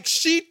 I'm like,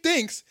 she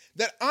thinks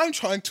that I'm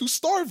trying to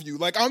starve you.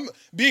 Like I'm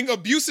being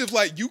abusive.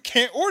 Like you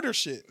can't order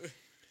shit.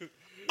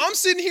 I'm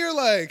sitting here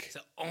like, It's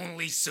the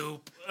only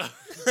soup.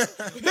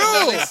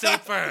 no, Only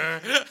soup for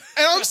her. and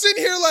I'm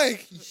sitting here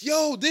like,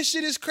 yo, this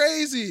shit is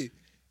crazy.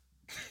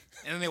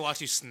 And then they watch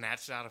you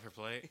snatch it out of her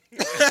plate.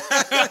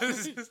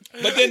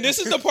 But then this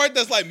is the part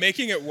that's like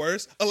making it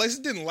worse. Alexis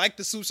didn't like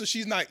the soup, so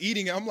she's not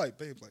eating it. I'm like,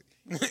 babe, like,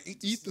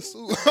 eat the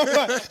soup.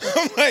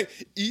 I'm like,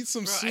 eat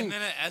some Bro, soup. and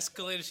then it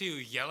escalated to you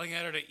yelling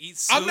at her to eat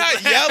soup. I'm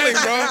not yelling,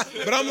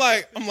 bro. But I'm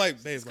like,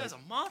 babe, This like, guy's a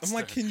monster. I'm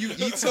like, can you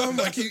eat some?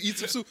 Like, can you eat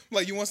some soup? I'm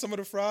like, you want some of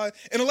the fries?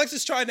 And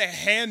Alexis trying to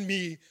hand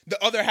me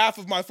the other half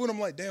of my food.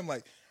 I'm like, damn,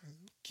 like,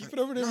 keep it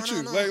over there with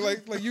you.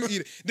 Like you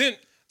eat it. Then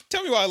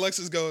tell me why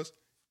Alexis goes,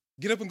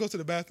 get up and go to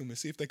the bathroom and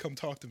see if they come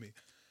talk to me.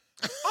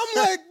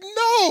 I'm like,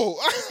 no,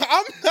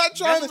 I'm not That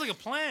trying sounds to. like a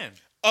plan.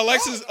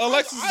 Alexis, I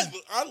like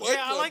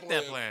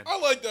that plan. I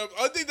like that.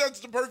 I think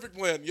that's the perfect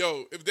plan.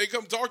 Yo, if they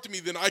come talk to me,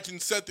 then I can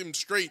set them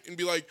straight and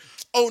be like,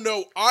 "Oh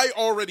no, I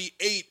already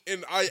ate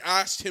and I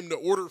asked him to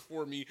order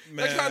for me."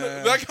 Man.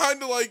 That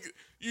kind of like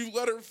you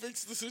let her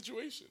fix the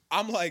situation.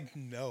 I'm like,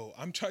 no,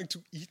 I'm trying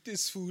to eat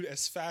this food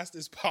as fast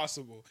as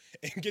possible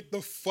and get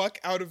the fuck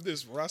out of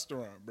this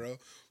restaurant, bro.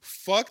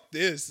 Fuck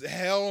this.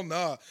 Hell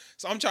nah.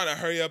 So I'm trying to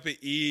hurry up and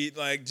eat,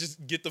 like,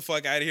 just get the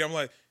fuck out of here. I'm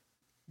like,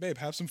 babe,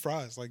 have some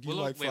fries. Like, you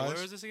like fries?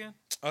 Where is this again?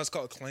 It's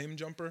called Claim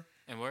Jumper.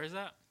 And where is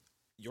that?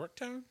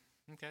 Yorktown?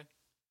 Okay.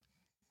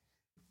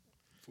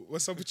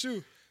 What's up with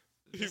you?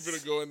 You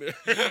better go in there.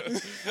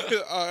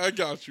 I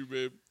got you,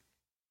 babe.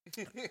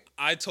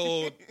 I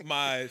told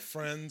my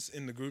friends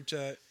in the group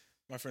chat,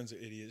 my friends are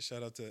idiots.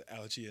 Shout out to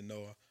Alchie and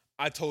Noah.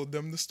 I told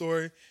them the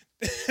story.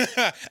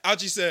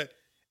 Alchie said,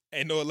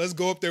 hey, Noah, let's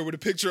go up there with a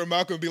picture of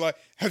Malcolm and be like,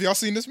 have y'all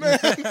seen this man?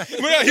 But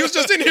yeah, he was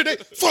just in here.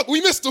 Fuck,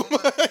 we missed him.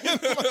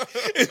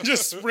 And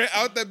just sprint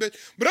out that bitch.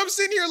 But I'm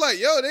sitting here like,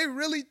 yo, they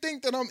really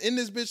think that I'm in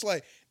this bitch,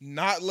 like,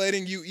 not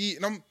letting you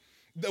eat. And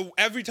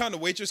every time the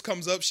waitress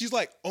comes up, she's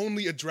like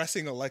only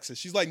addressing Alexis.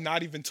 She's like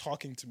not even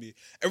talking to me.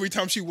 Every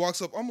time she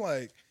walks up, I'm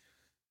like,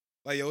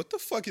 yo, what the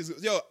fuck is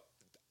it? Yo,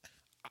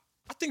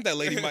 I think that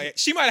lady might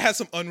have had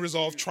some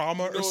unresolved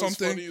trauma or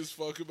something. What's funny as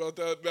fuck about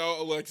that?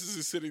 Now Alexis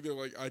is sitting there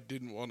like, I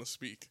didn't want to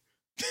speak.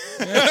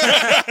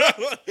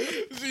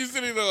 She's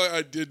sitting there like,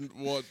 I didn't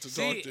want to talk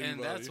to anybody.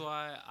 And that's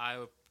why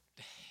I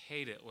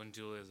hate it when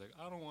Julia's like,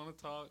 I don't want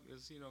to talk. Can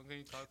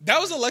you talk? That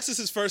was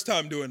Alexis's first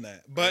time doing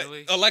that. But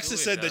Really?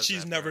 Alexis Julia said that does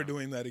she's that, never bro.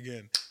 doing that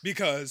again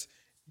because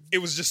it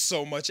was just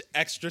so much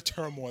extra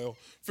turmoil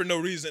for no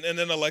reason. And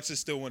then Alexis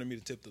still wanted me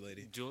to tip the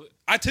lady.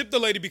 I tipped the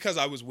lady because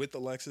I was with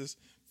Alexis.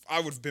 I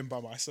would have been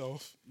by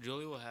myself.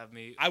 Julie will have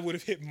me. I would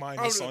have hit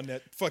minus on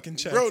that fucking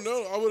check. Bro,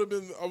 no, I would have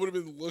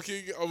been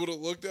looking. I would have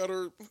looked at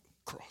her.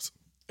 Cross.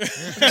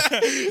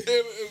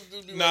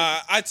 Nah,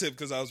 I tip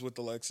because I was with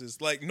Alexis.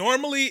 Like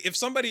normally,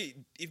 if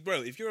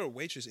you're a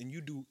waitress and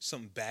you do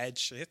some bad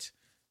shit,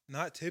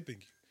 not tipping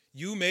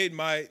you. You made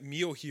my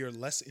meal here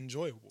less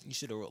enjoyable. You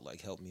should have wrote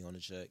like "help me" on the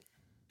check.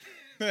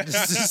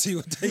 Just to see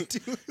what they do.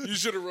 You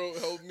should have wrote,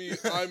 help me.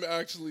 I'm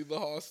actually the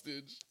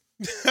hostage.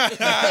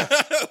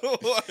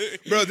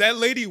 Bro, that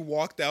lady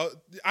walked out.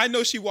 I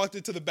know she walked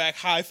into the back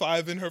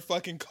high-fiving her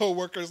fucking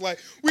coworkers like,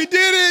 we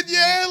did it,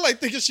 yeah, like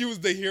thinking she was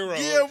the hero.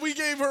 Yeah, we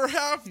gave her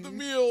half the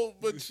meal,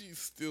 but she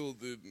still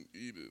didn't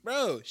eat it.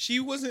 Bro, she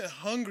wasn't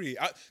hungry.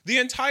 The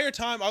entire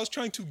time I was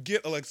trying to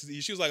get Alexis to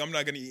eat. She was like, I'm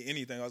not going to eat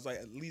anything. I was like,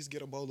 at least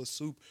get a bowl of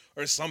soup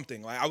or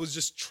something. Like, I was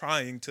just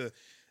trying to.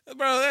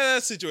 Bro,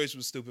 that situation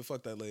was stupid.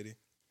 Fuck that lady.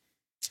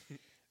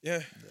 Yeah.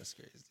 That's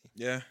crazy.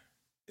 Yeah.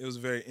 It was a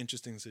very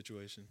interesting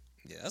situation.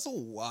 Yeah, that's a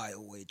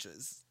wild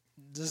waitress.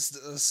 Just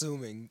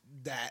assuming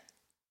that.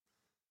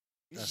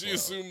 She wild.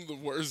 assumed the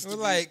worst. We're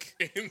like,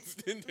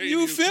 instantaneous.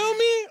 You feel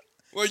me?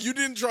 Like, you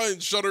didn't try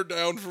and shut her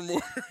down from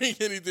ordering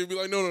anything. Be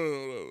like,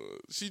 no.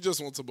 She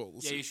just wants a bowl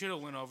of Yeah, soup. you should have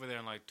went over there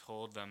and like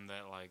told them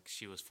that like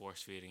she was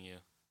force feeding you.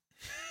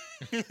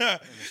 And just try to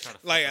fuck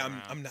Like,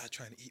 around. I'm not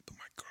trying to eat, but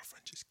my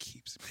girlfriend just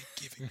keeps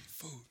giving me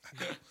food.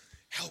 I know.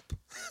 Help.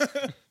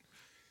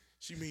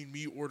 She made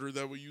me order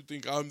that way. You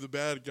think I'm the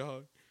bad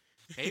guy.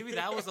 Maybe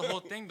that was the whole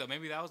thing, though.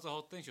 Maybe that was the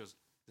whole thing. She was,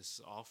 this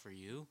is all for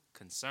you?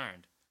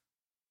 Concerned.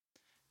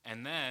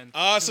 And then...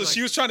 So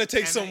she was trying to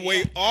take some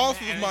weight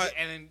off of my...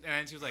 And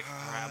then she was like,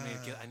 all right,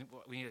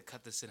 we need to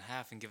cut this in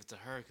half and give it to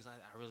her because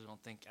I really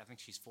don't think... I think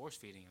she's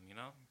force-feeding him, you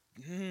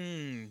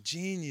know?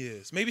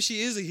 Genius. Maybe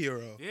she is a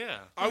hero. Yeah.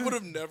 I would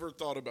have never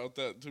thought about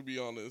that, to be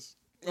honest.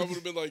 I would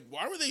have been like,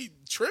 why were they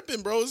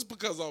tripping, bro? It's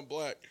because I'm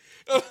black.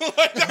 That's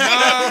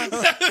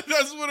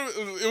what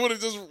it would have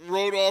just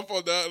rolled off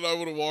on that, and I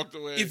would have walked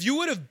away. If you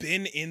would have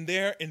been in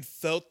there and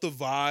felt the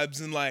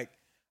vibes and like,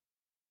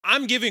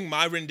 I'm giving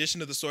my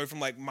rendition of the story from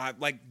like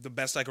the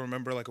best I can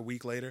remember like a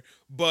week later,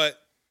 but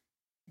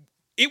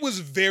it was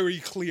very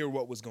clear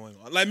what was going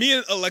on. Like me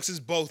and Alexis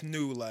both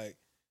knew like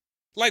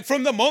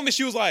from the moment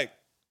she was like,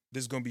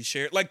 this is gonna be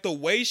shared. Like the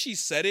way she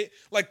said it,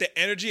 like the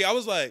energy, I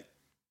was like,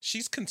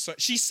 she's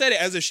concerned. She said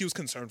it as if she was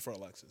concerned for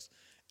Alexis.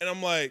 And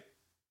I'm like,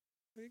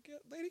 lady,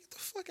 get the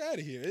fuck out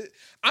of here.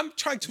 I'm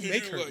trying to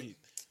make her eat.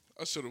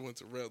 I should have went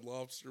to Red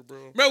Lobster,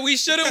 bro. Bro, we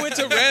should have went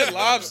to Red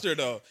Lobster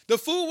though. The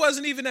food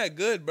wasn't even that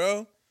good,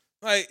 bro.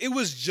 Like it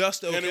was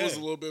just okay. And it was a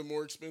little bit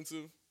more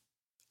expensive.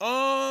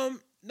 No,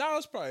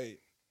 it's probably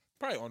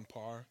on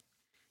par.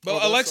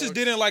 But Oh, Alexis sucks.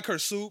 didn't like her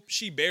soup.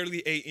 She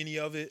barely ate any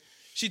of it.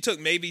 She took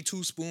maybe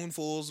 2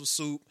 spoonfuls of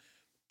soup.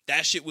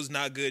 That shit was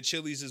not good.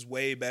 Chili's is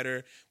way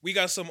better. We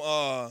got some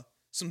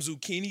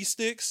zucchini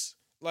sticks.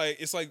 Like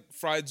it's like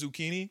fried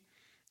zucchini.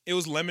 It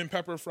was lemon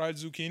pepper fried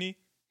zucchini.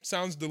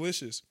 Sounds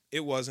delicious.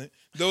 It wasn't.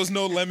 There was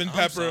no lemon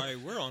pepper. I'm sorry,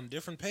 we're on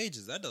different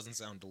pages. That doesn't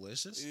sound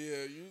delicious.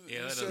 Yeah,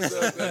 you that said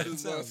does- that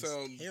does not sounds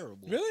sound.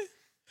 terrible. Really?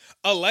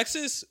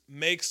 Alexis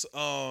makes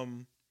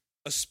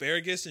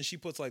asparagus and she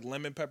puts like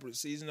lemon pepper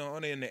seasoning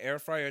on it in the air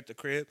fryer at the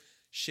crib.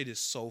 Shit is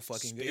so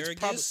fucking good.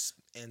 Asparagus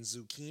and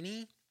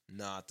zucchini,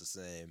 not the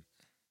same.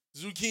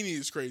 Zucchini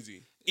is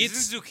crazy.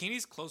 Isn't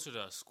zucchini's closer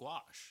to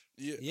squash?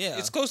 Yeah. Yeah,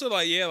 It's closer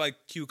to like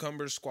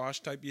cucumber,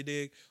 squash type, you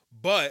dig?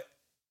 But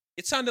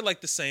it sounded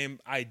like the same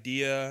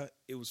idea.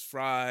 It was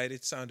fried.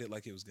 It sounded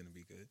like it was going to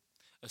be good.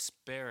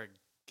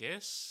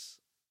 Asparagus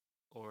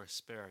or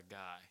asparagus?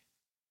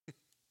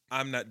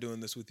 I'm not doing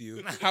this with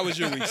you. How was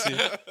your week, C?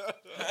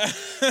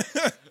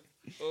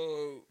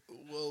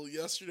 Well,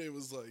 yesterday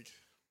was like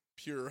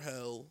pure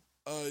hell.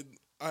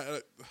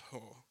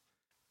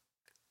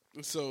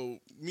 So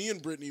me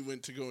and Brittany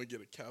went to go and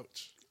get a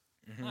couch.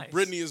 Nice.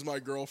 Brittany is my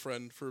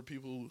girlfriend for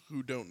people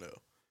who don't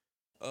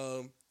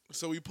know.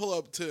 So we pull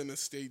up to an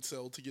estate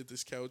sale to get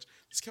this couch.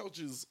 This couch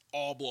is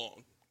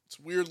oblong. It's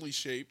weirdly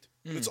shaped.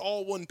 And it's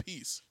all one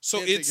piece. So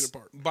Can't it's take it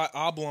apart. by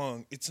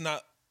oblong. It's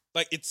not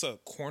like it's a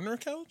corner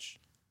couch?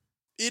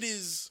 It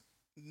is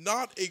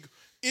not a.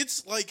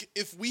 It's like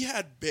if we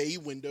had bay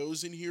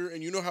windows in here,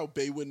 and you know how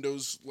bay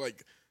windows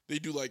like they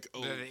do like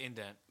The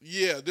indent.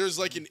 yeah, there's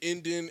like an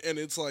indent, and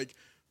it's like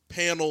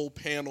panel.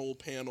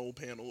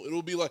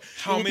 It'll be like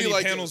How it'll be many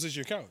like panels is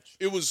your couch?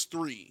 It was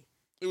 3.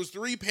 It was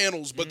 3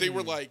 panels, but they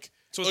were like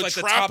So it's a like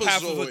the top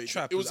half of a trapezoid.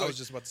 trapezoid. It was I like, was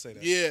just about to say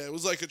that. yeah, it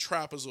was like a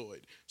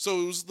trapezoid.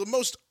 So it was the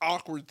most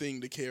awkward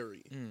thing to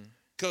carry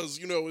because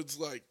it's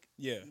like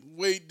Yeah.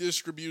 weight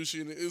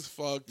distribution is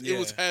fucked. It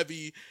was Yeah.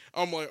 heavy.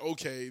 I'm like,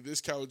 okay, this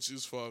couch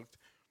is fucked.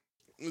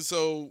 And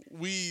so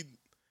we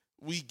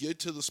get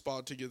to the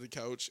spot to get the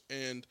couch,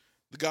 and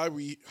the guy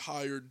we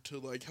hired to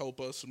like help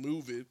us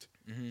move it,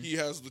 he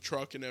has the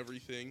truck and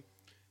everything.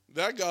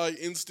 That guy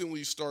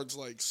instantly starts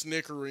like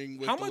snickering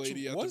with How the much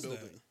lady at was the that?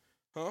 building.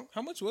 Huh?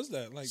 How much was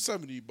that? Like,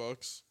 $70.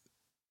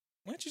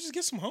 why don't you just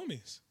get some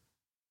homies?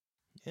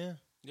 yeah.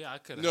 Yeah, I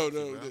could. No,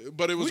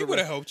 but it was We a would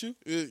have helped you.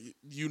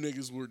 you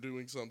niggas were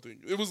doing something.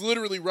 It was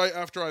literally right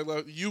after I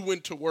left. You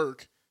went to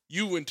work.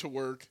 Yeah,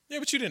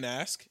 but you didn't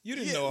ask. You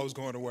didn't Yeah. know I was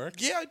going to work.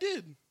 Yeah, I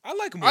did. I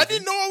like moving. I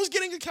didn't know I was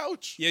getting a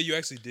couch. Yeah, you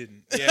actually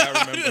didn't. Yeah,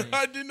 I remember.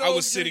 I didn't know I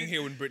was getting- sitting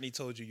here when Brittany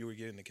told you were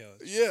getting the couch.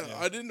 Yeah,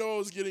 I didn't know I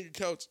was getting a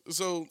couch.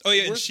 So Oh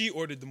yeah, and we're- she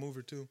ordered the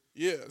mover too.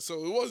 yeah,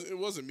 so it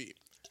wasn't me.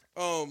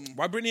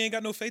 Why Brittany ain't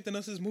got no faith in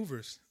us as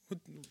movers? What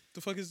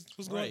the fuck is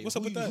what's going? Right. What's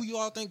up with that? Who you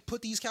all think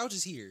put these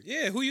couches here?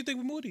 Yeah, who you think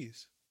would move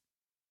these?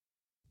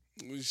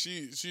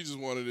 She just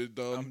wanted it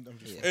done, I'm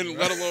just Yeah. fucking and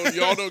around. let alone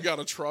y'all don't got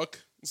a truck,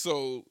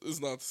 so it's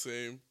not the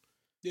same.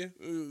 Yeah.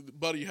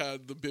 Buddy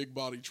had the big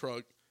body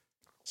truck,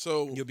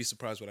 so You'll be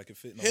surprised what I could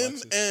fit in him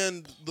Alexis.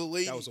 and the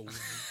lady. That was a.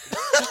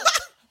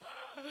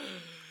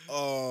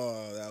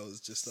 Oh, that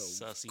was just a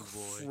Sussy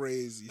boy.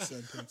 crazy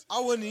sentence. I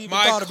wouldn't even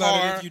My thought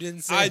about car. it if you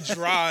didn't say I it.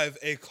 drive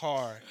a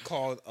car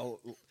called.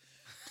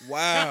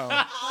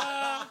 Wow.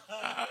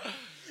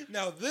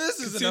 Now this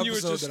is Continue an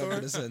with your episode that I'm story.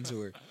 going to send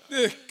to her.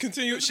 Yeah,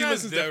 continue. This She guy's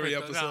listens to every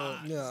different, though.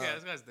 episode. Nah, Yeah. yeah,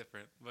 this guy's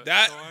different. But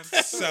That go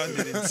on.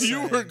 sounded insane.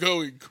 you were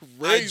going I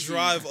crazy.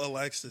 drive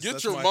Alexis. Get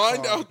That's your my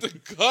mind car. out the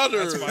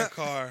gutter. That's my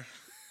car.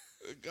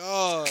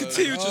 God.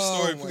 Continue with your Oh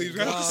story, my please. We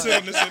don't have to God. sit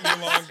on this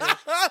any longer.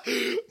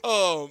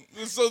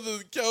 So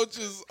the couch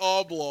is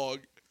oblong.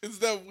 It's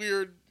that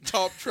weird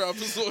top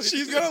trapezoid.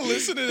 She's gonna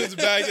listen to this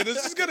back, and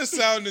this is gonna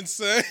sound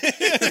insane.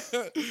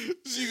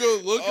 She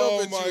gonna look Oh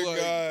up at my you like,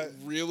 God.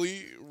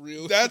 really?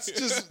 That's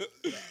just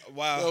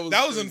wow. That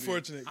That was was crazy.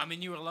 unfortunate. I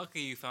mean, you were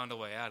lucky you found a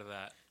way out of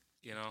that.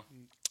 You know,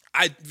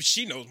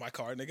 She knows my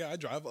car, nigga. I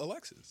drive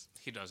Alexis.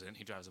 he doesn't.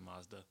 He drives a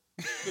Mazda.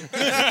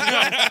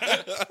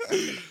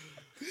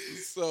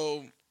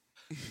 So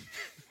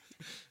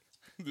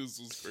this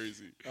was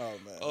crazy. Oh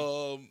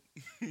man.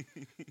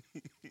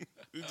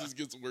 It just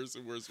gets worse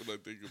and worse when I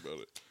think about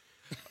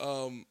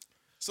it.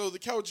 So the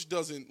couch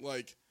doesn't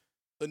like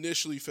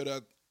initially fit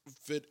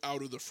fit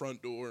out of the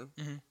front door.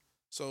 Mm-hmm.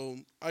 So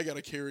I got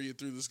to carry it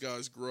through this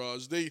guy's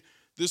garage.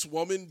 This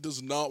woman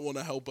does not want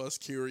to help us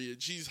carry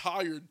it. She's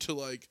hired to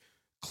like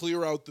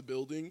clear out the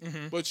building,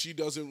 Mm-hmm. but she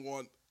doesn't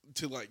want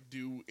to like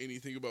do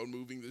anything about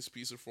moving this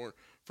piece of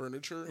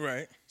furniture.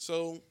 Right.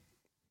 So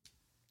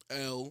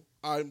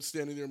I'm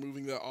standing there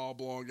moving that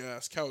oblong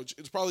ass couch.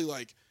 It's probably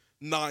like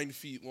 9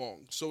 feet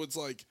long. So it's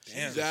like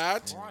Damn.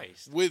 that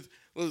Christ. with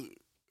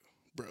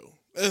bro.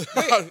 Wait,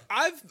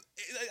 I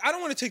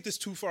don't want to take this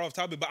too far off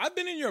topic, but I've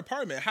been in your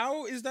apartment.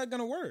 How is that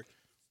gonna work?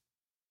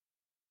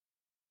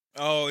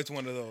 Oh, it's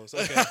one of those.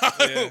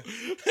 Okay.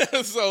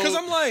 Yeah. So Because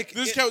I'm like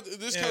this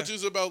yeah. couch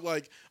is about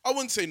like I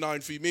wouldn't say 9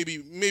 feet.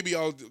 Maybe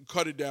I'll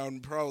cut it down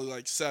probably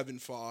like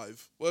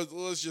 7'5".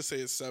 Let's just say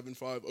it's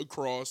 7'5"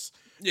 across.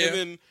 Yeah. And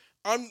then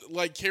I'm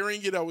like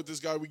carrying it out with this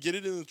guy. We get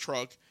it in the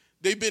truck.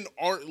 They've been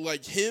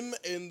like him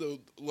and the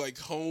like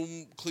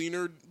home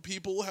cleaner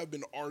people have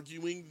been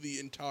arguing the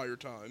entire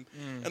time.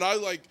 And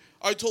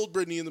I told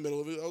Brittany in the middle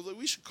of it, I was like,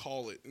 we should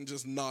call it and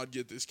just not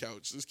get this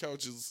couch. This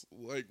couch is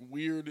like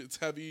weird. It's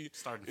heavy.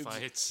 Starting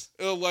fights.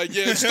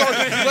 It's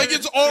starting like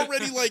it's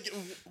already like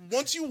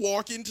once you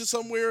walk into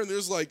somewhere and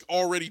there's like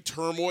already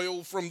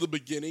turmoil from the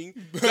beginning.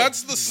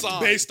 That's the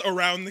sign. based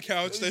around the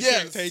couch that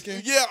Yes. she's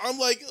taking. Yeah, I'm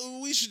like,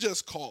 we should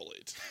just call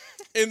it.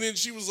 And then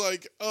she was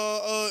like,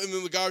 and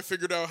then the guy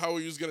figured out how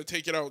he was gonna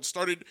take it out.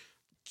 Started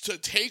to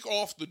take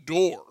off the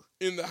door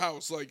in the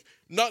house. Like,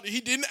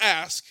 he didn't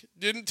ask,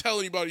 didn't tell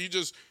anybody. He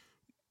just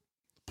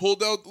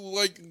pulled out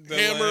like The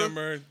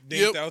hammer,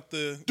 dinked out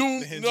the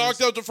hinges.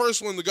 knocked out the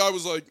first one. The guy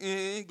was like,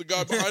 the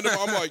guy behind him.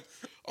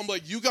 I'm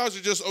like, you guys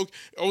are just okay.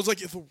 I was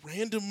like, if a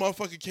random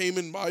motherfucker came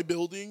in my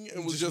building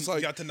and was just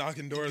like, got to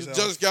knocking doors out.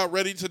 just got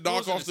ready to knock It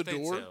was an off the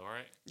estate door. sale,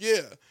 right?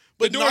 Yeah, The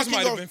but doors knocking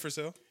might have off- been for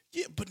sale.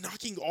 Yeah, but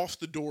knocking off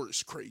the door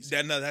is crazy.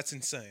 That's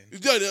insane.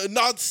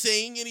 Not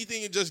saying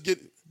anything and just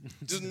knocking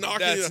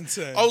That's it out.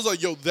 insane. I was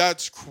like, yo,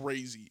 that's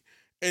crazy.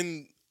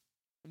 And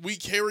we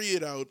carry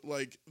it out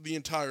like the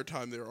entire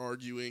time they're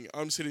arguing.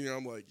 I'm sitting there,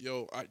 I'm like,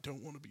 yo, I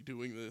don't want to be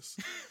doing this.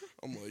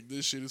 I'm like,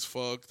 this shit is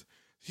fucked.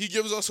 He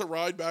gives us a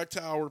ride back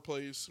to our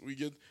place.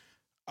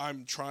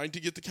 I'm trying to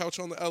get the couch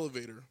on the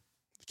elevator.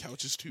 The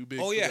couch is too big.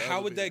 Oh for yeah, the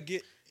how would elevator. that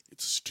get?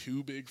 It's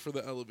too big for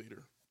the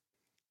elevator.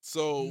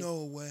 So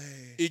No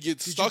way. it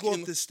gets Did stuck you go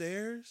in up the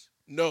stairs?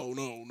 No.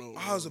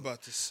 I was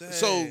about to say.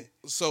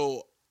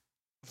 So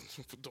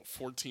the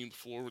 14th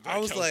floor. With that I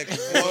was couch. like,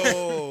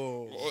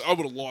 whoa. I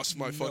would have lost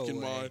my No fucking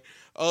way.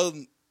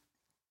 mind.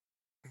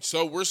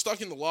 So we're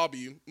stuck in the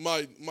lobby.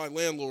 My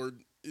landlord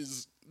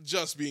is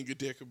just being a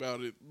dick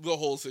about it. The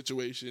whole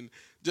situation,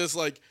 just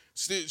like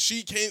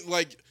she can't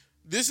like.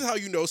 This is how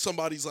you know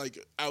somebody's like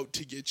out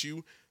to get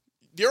you.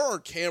 There are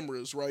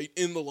cameras right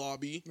in the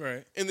lobby,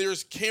 Right. and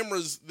there's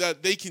cameras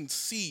that they can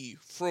see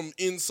from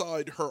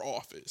inside her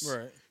office.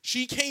 Right.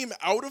 She came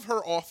out of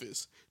her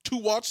office to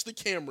watch the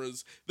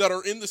cameras that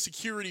are in the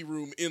security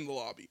room in the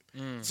lobby.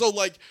 So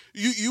like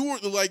you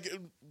were like,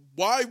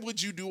 why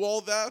would you do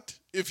all that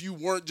if you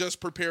weren't just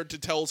prepared to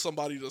tell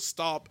somebody to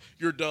stop,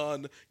 you're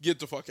done, get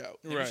the fuck out?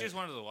 Maybe Right. she just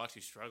wanted to watch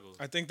you struggle.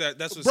 I think that's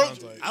what Bro, it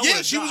sounds like.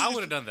 I would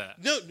have done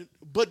that. No,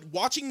 but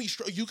watching me,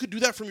 you could do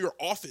that from your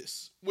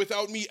office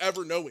without me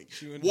ever knowing. wouldn't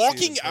see it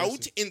Walking in out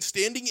person. and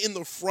standing in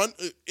the front,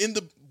 in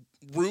the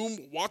room,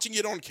 watching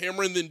it on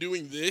camera and then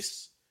doing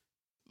this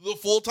the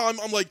full time,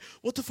 I'm like,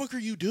 what the fuck are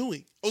you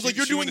doing? I was like,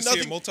 you're she doing wanted to see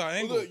nothing. it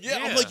multi-angle. Yeah,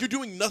 I'm Yeah. like, you're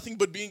doing nothing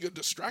but being a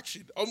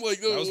distraction. I'm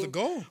like, That was the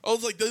goal. I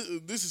was like,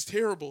 this is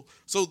terrible.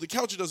 So the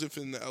couch doesn't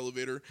fit in the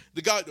elevator.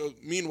 The guy,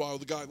 meanwhile,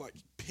 the guy like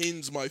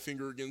pins my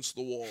finger against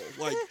the wall,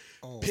 like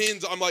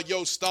pins. I'm like,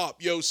 yo,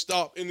 stop,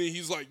 and then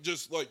he's like,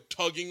 just like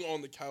tugging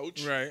on the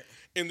couch, Right.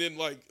 And then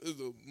like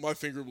my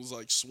finger was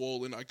like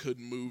swollen. I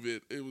couldn't move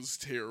it. It was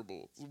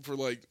terrible. For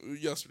like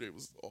yesterday, it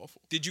was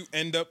awful. Did you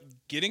end up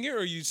getting it,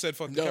 or you said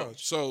fuck the No,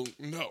 couch? so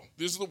no.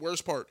 This is the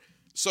worst part.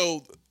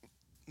 So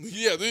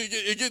yeah,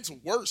 it gets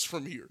worse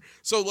from here.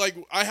 So like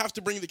I have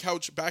to bring the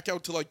couch back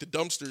out to like the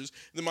dumpsters.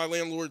 And then my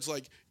landlord's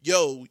like,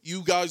 "Yo,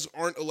 you guys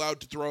aren't allowed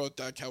to throw out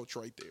that couch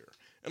right there."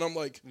 And I'm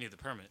like, You need the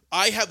permit.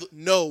 I have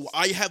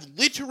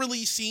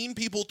literally seen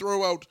people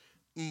throw out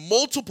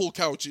multiple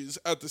couches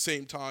at the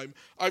same time.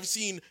 I've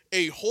seen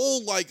a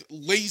whole like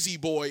lazy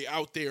boy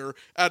out there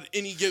at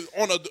any given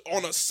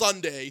on a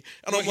Sunday,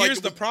 and Well, I'm like, here's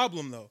the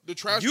problem though. the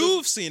trash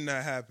You've seen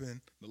that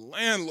happen. The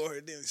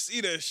landlord didn't see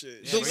that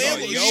shit. The bro,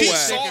 landlord- you she need the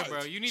saw sticker, it.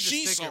 bro. You need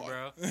She the sticker,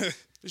 saw bro.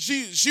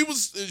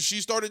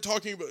 She started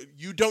talking about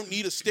you don't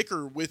need a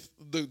sticker with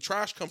the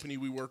trash company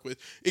we work with.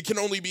 It can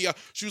only be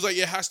she was like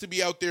it has to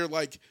be out there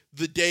like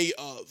the day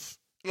of.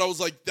 And I was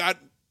like that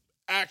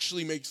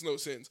actually makes no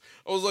sense.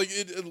 I was like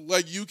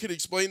like you can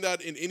explain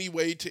that in any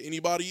way to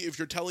anybody if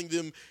you're telling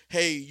them,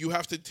 "Hey, you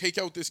have to take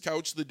out this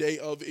couch the day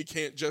of. It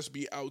can't just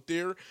be out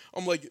there."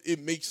 I'm like it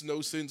makes no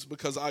sense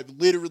because I've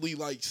literally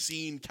like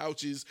seen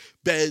couches,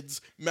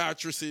 beds,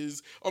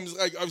 mattresses. I'm just,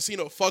 like I've seen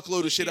a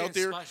fuckload of shit out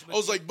there. I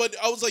was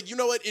like, you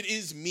know what? It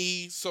is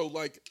me, so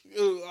like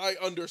I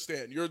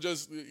understand.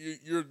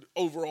 You're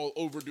overall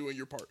overdoing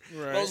your part.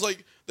 And I Right. was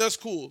like, that's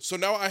cool. So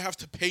now I have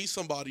to pay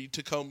somebody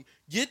to come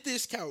get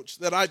this couch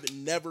that I've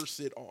never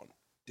sit on.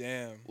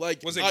 Damn.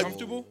 Like, was it I-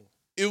 comfortable?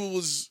 It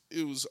was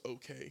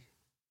okay.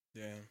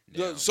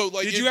 Damn. So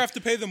like, Did you have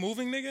to pay the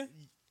moving nigga?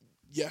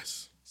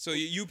 Yes. So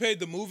you paid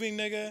the moving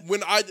nigga?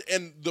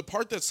 And the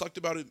part that sucked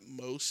about it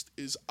most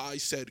is I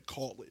said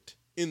call it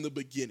in the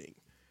beginning.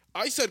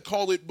 I said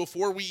call it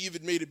before we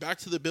even made it back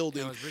to the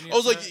building. was Brittany I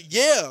was like, upset?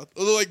 yeah,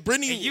 like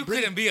Brittany. And you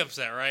Brittany- couldn't be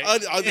upset, right?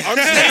 I'm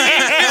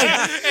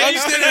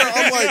standing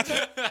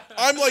there.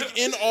 I'm like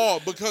in awe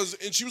because,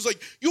 and she was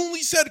like, "You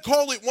only said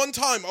call it one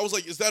time." I was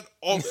like, "Is that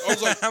all?" I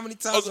was like, How many I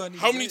times was do I like,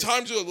 need how to many say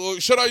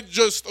times should I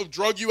just have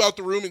drug you out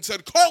the room and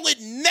said, "Call it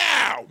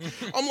now"?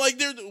 I'm like,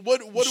 "There,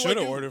 what do I Should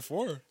have do?" ordered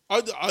 4.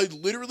 I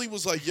literally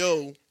was like,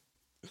 "Yo,"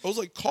 I was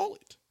like, "Call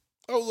it."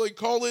 I was like,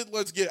 "Call it.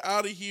 Let's get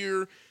out of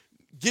here."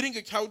 Getting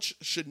a couch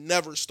should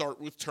never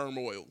start with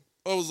turmoil.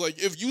 I was like,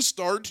 if you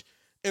start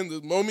and the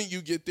moment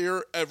you get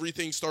there,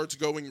 everything starts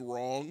going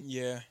wrong.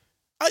 Yeah.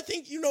 I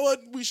think, you know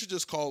what? We should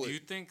just call Do you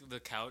it. think the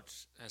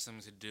couch has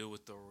something to do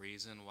with the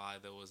reason why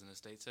there was an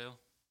estate sale?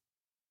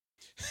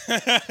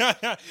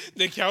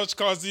 The couch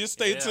caused the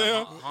estate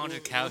sale.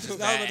 Haunted couch is I was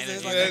bad gonna say,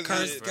 it's energy. like Yeah, a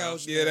cursed bro.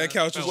 couch. Yeah, that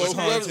couch was Well, just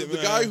Well, whoever, haunted. the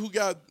man. guy who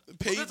got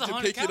paid that's a to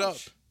haunted pick it up,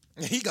 couch.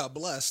 He got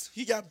blessed.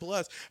 he got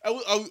blessed. I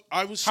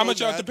was so How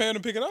much you have to mad. pay him to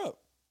pick it up?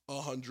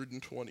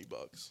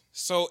 $120.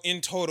 So in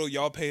total,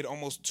 y'all paid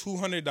almost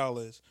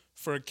 $200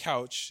 for a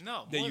couch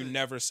No, that more you than-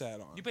 never sat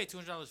on. You paid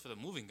 $200 for the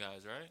moving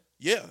guys, right?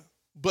 Yeah.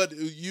 But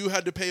you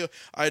had to pay,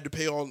 I had to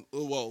pay all,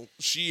 well,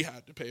 she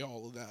had to pay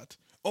all of that.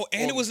 Oh,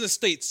 and it was an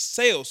estate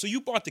sale, so you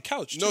bought the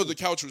couch. No, too. the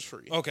couch was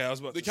free. Okay, I was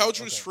about The to say, couch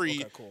was okay, free.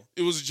 Okay, cool.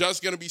 It was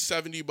just gonna be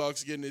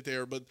 $70 getting it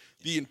there, but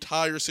the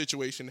entire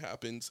situation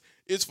happens.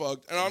 It's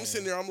fucked. And I'm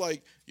sitting there, I'm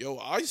like, yo,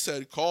 I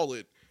said call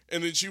it.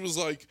 And then she was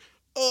like,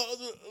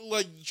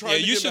 trying Yeah, to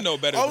you get should back. know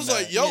better I than was that.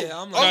 like, yo,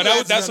 Yeah, I'm No,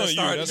 like, that's gonna on you.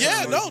 start That's it.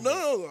 on yeah, you.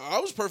 no. I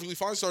was perfectly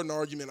fine starting an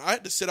argument. I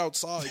had to sit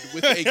outside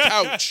with a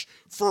couch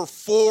for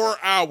 4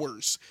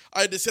 hours. I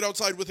had to sit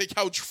outside with a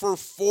couch for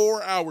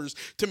 4 hours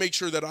to make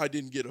sure that I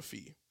didn't get a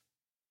fee.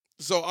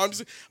 So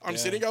I'm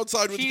sitting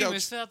outside with He the even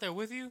couch. sit out there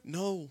with you?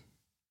 No.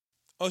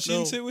 Oh, she No.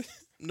 didn't sit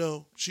with.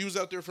 No, she was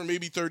out there for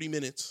maybe 30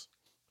 minutes.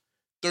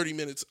 30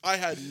 minutes. I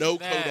had no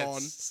coat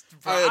on.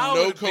 Bro, I had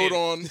no would've coat been-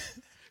 on.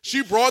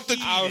 She brought the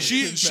I would've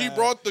she been she mad.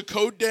 brought the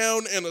coat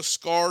down and a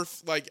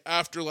scarf like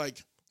after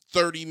like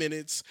 30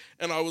 minutes,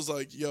 and I was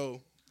like,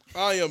 "Yo,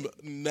 I am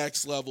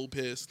next level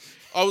pissed."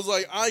 I was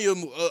like, I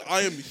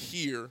am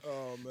here."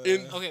 Oh man.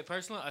 And- Okay,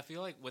 personally, I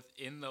feel like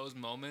within those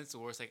moments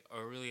where it's like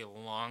a really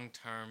long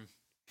term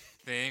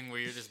thing where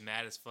you're just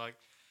mad as fuck,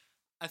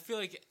 I feel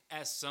like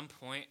at some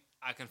point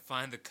I can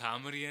find the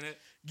comedy in it.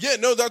 Yeah,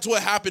 no, that's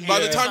what happened. By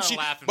the Yeah. time Start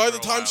laughing by for the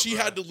a time while, she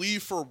bro. had to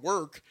leave for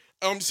work,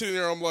 I'm sitting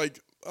there. I'm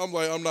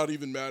not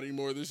even mad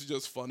anymore. This is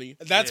just funny.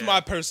 That's Yeah.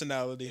 my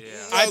personality.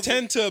 Yeah. I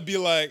tend to be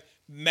like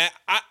mad.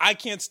 I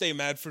can't stay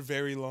mad for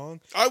very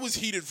long. I was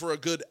heated for a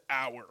good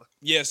hour,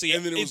 Yeah, see,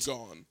 and then it was it's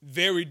gone.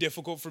 very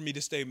difficult for me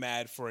to stay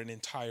mad for an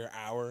entire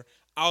hour.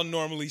 I'll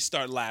normally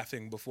start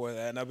laughing before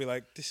that, and I'll be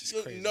like, "This is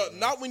crazy." No, man."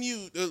 not when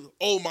you.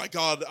 Oh my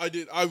god, I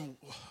did. I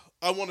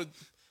want to.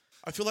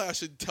 I feel like I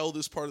should tell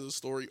this part of the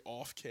story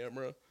off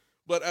camera,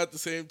 but at the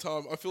same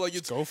time, I feel like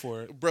it's Go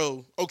for it.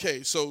 bro.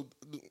 Okay, so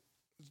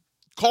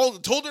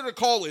told her to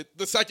call it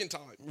the second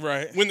time.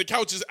 Right. When the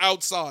couch is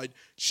outside,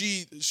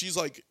 she's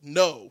like,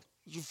 no.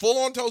 Full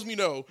on tells me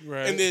no.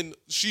 Right. And then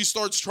she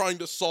starts trying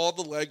to saw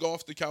the leg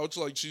off the couch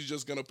like she's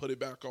just gonna put it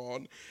back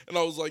on. And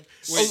I was like,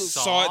 Wait, oh,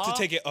 saw it to saw?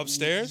 take it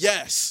upstairs?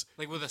 yes.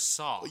 Like with a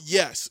saw.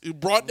 Yes, it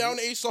brought down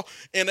a saw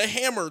and a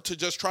hammer to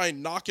just try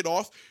and knock it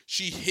off.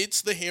 She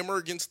hits the hammer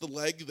against the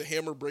leg. The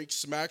hammer breaks,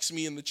 smacks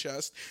me in the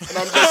chest, and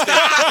I'm just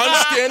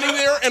I'm standing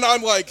there, and I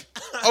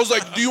was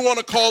like, "Do you want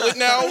to call it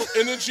now?"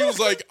 And then she was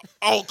like,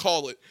 "I'll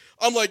call it."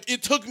 I'm like,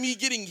 it took me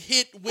getting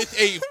hit with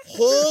a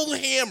whole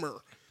hammer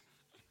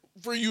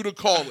for you to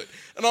call it,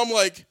 and I'm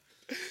like,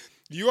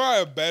 You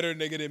are a better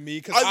nigga than me,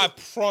 because I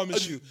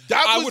promise you,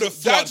 that I was- would have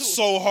flopped that's-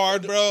 so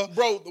hard, bro.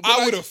 Bro, when I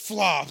I- would have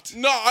flopped.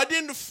 "No, I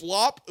didn't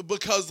flop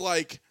because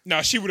like."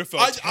 Nah, she would have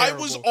felt I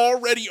terrible. was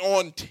already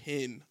on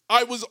 10.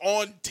 I was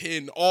on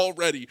 10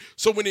 already.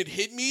 So when it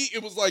hit me,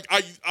 it was like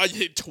I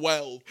hit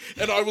 12.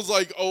 And I was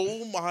like,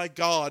 oh my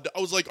God.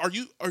 I was like, I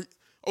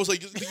was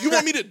like, you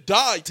want me to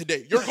die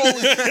today? Your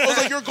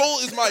goal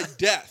is my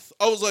death.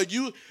 I was like,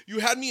 you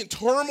had me in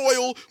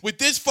turmoil with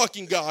this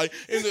fucking guy,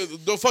 and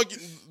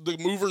the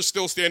mover's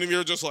still standing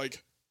there just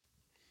like.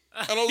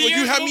 And I was like,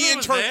 you had me in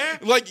turn.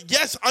 Like,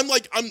 yes, I'm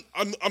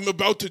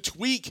about to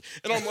tweak,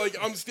 and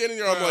I'm standing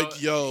there. I'm Bro,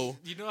 like, yo.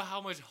 You know how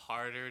much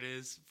harder it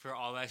is for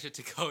all that shit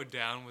to go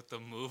down with the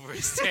mover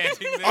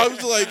standing there? I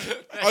was like,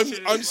 That shit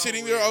is I'm so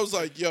sitting there. weird. I was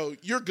like, yo,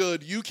 you're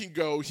good. You can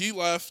go. He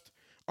left.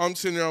 I'm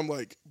sitting there. I'm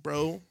like,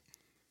 bro.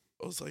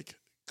 I was like,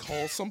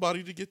 call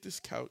somebody to get this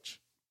couch.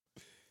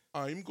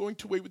 I'm going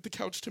to wait with the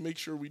couch to make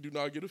sure we do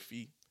not get a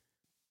fee.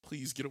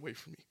 Please get away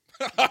from me.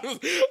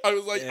 I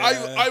was like,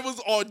 Yeah. I was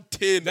on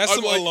 10. That's I'm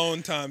some like,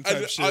 alone time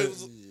type shit.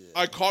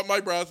 I caught my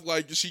breath.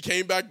 Like, she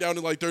came back down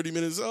in like 30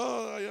 minutes.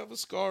 Oh, I have a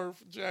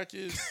scarf,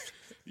 jacket.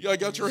 I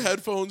got your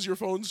headphones, your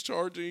phone's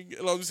charging,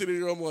 and I'm sitting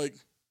here. I'm like,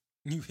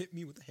 You hit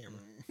me with a hammer.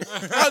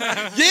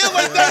 yeah,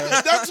 like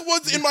that's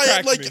what's in my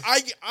head. cracked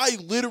Like me. I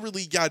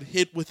literally got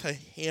hit with a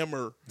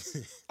hammer.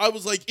 I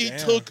was like, it Damn.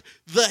 took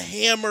the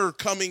hammer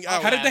coming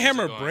out. How did the How's it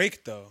hammer going?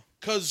 break though?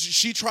 Because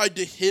she tried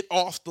to hit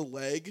off the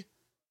leg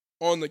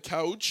on the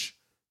couch.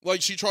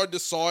 Like, she tried to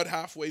saw it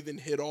halfway, then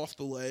hit off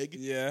the leg.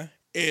 Yeah.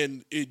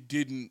 And it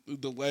didn't.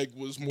 The leg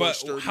was more But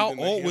sturdy how than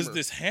the old was hammer.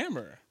 this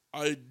hammer?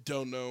 I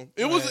don't know.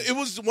 It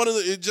was one of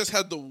the. It just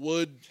had the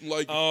wood,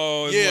 like.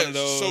 Oh, it's yeah, one of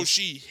those. so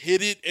she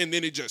hit it, and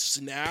then it just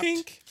snapped.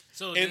 Pink.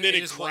 So And then it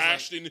just was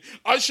crashed, like- and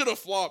I should have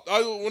flopped.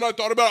 When I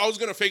thought about it, I was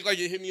gonna fake like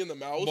it hit me in the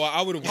mouth. Boy,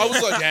 I would have. I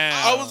was like,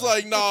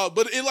 down. nah,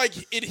 but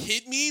it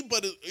hit me,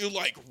 but it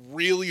like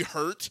really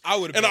hurt. I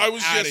would've and been I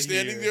was outta just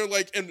standing here. there,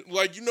 like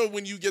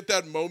when you get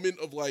that moment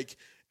of like,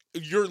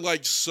 you're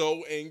like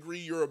so angry,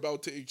 you're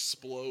about to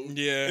explode,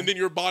 Yeah. and then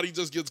your body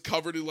just gets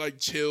covered in like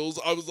chills.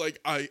 I was like,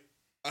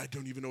 I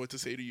don't even know what to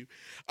say to you.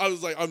 I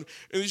was like, and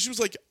then she was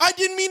like, I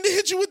didn't mean to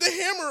hit you with the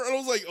hammer. And I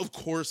was like, of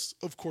course,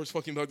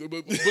 fucking not.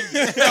 But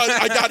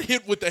I got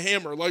hit with the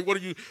hammer. Like, what are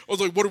you? I was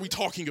like, what are we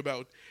talking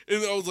about?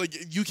 And I was like,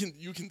 you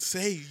can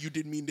say you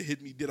didn't mean to hit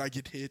me. Did I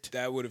get hit?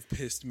 That would have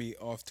pissed me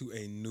off to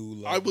a new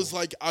level. I was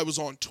like, I was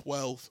on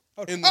 12.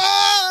 And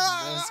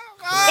I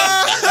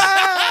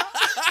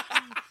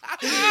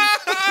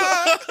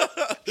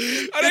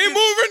ain't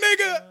moving,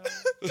 nigga.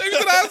 Take me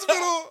to the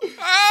hospital.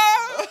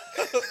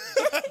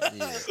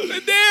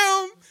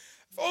 Damn.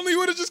 If only you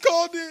would have just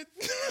called it.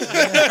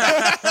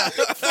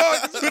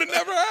 Fuck, this would have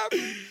never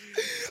happened.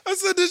 I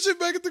said this shit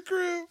back at the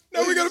crib.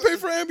 Now we gotta pay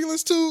for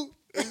ambulance too.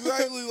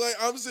 exactly, like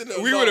I'm sitting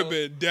there. We would have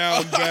been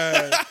down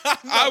bad.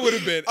 I would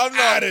have been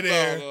out of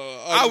there.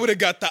 I would have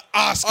got the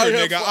Oscar,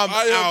 nigga. I'm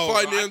I have out. I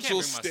can't financial bring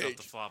myself stake.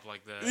 to flop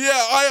like that. Yeah,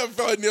 I have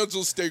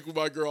financial stake with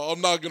my girl.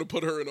 I'm not gonna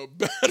put her in a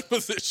bad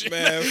position,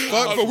 Man,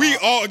 fuck, but we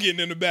all getting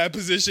in a bad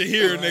position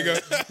here,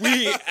 nigga.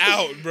 We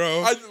out,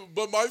 bro.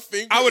 But my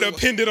finger. I would have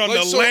pinned it on like,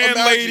 the so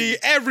landlady. imagine-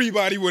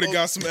 Everybody would have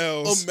got some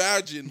L's.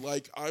 Imagine,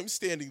 like, I'm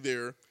standing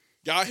there,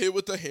 got hit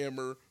with the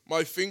hammer,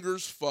 my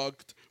finger's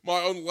fucked,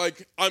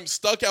 I'm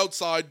stuck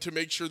outside to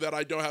make sure that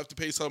I don't have to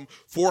pay some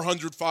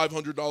 $400,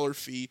 $500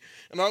 fee,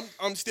 and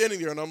I'm standing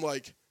there and I'm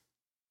like,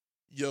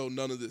 yo,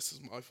 none of this is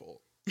my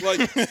fault. Like,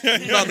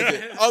 none of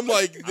it. I'm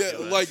like,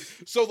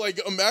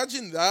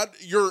 imagine that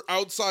you're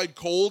outside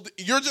cold,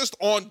 you're just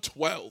on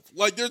 12.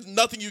 Like, there's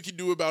nothing you can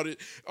do about it.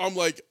 I'm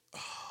like,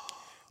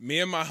 Me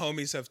and my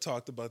homies have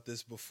talked about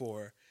this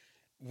before.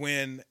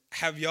 When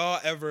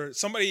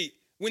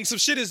some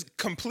shit is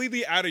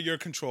completely out of your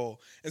control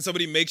and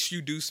somebody makes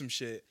you do some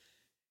shit,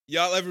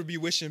 y'all ever be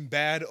wishing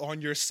bad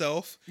on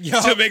yourself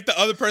to make the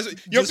other person?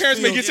 Your Just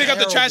parents make feel you take out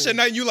the trash terrible. at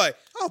night and you like,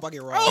 I hope I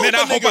get robbed. man, I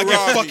hope I nigga get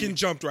robbed me. fucking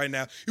jumped right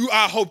now.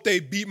 I hope they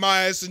beat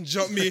my ass and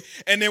jump me.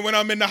 And then when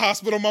I'm in the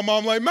hospital, my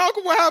mom like,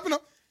 Malcolm, what happened?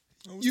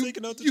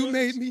 taking out the You trash.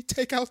 made me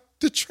take out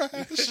the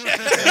trash.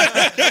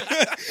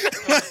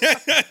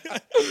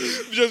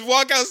 Just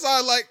walk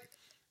outside like,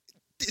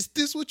 is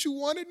this what you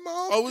wanted,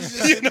 Mom? I was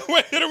just, You know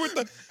what? Hit her with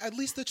the. At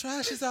least the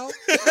trash is out.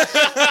 But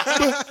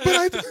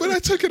I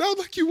took it out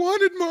like you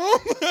wanted,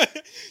 Mom.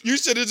 You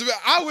should have.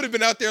 I would have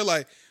been out there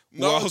like,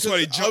 well, I hope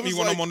somebody because jump I me was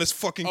when like- I'm on this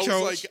fucking I was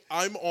couch. like,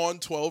 I'm on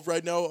 12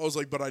 right now. I was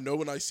like, but I know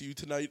when I see you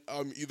tonight,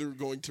 I'm either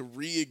going to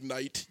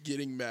reignite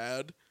getting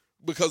mad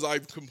because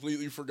I've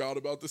completely forgot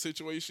about the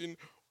situation,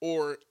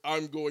 or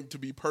I'm going to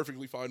be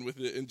perfectly fine with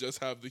it and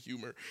just have the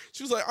humor.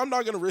 She was like, I'm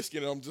not going to risk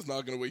it. I'm just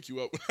not going to wake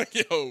you up when I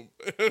get home.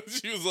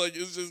 She was like,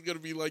 it's just going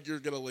to be like, you're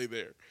going to lay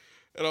there.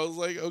 And I was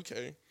like,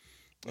 okay.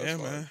 That's Yeah,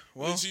 fine. man. And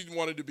Well, she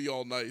wanted to be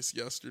all nice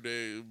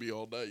yesterday. It would be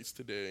all nice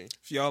today.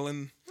 if y'all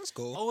in, That's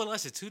cool. Oh, it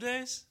lasted 2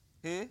 days?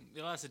 Hmm?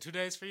 It lasted 2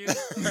 days for you?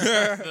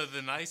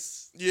 the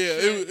nice. Yeah,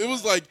 it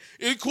was like,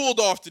 it cooled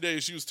off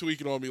today. She was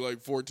tweaking on me like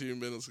 14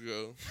 minutes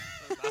ago.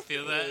 I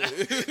feel that.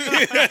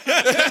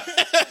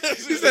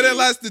 she said it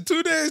lasted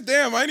 2 days.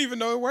 Damn, I didn't even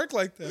know it worked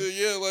like that.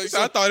 Yeah, like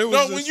I thought it was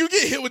no. just- When you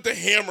get hit with the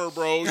hammer,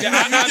 bro.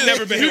 I've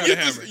never been hit with a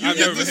hammer. You I've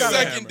get never the been hit with a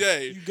second hammer.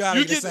 day. You got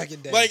it the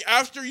second day. Like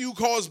after you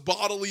cause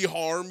bodily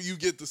harm, you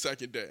get the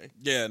second day.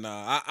 Yeah,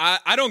 nah.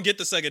 I don't get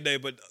the second day,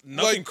 but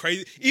nothing Like-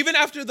 crazy. Even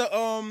after the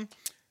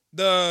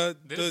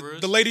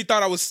Bruce? lady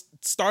thought I was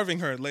starving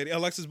her. Lady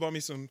Alexis bought me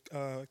some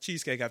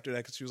cheesecake after that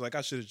because she was like,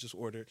 I should have just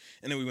ordered.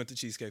 And then we went to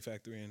Cheesecake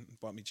Factory and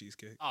bought me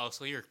cheesecake. Oh,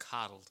 so you're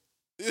coddled.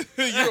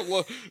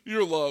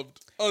 You're loved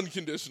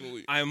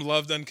unconditionally. I am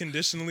loved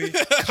unconditionally.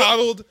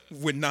 Coddled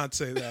would not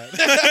say that.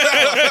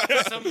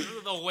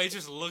 The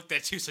waitress looked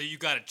at you, so you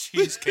got a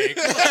cheesecake.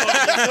 What the fuck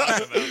are you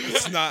talking about?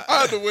 It's not.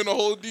 I had to win a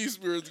whole D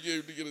Spirits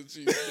game to get a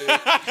cheesecake.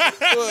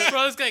 But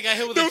Bro, this guy got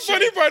hit with The a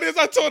funny check. part is,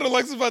 I told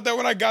Alexis about that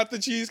when I got the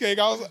cheesecake.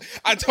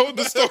 I told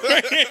the story.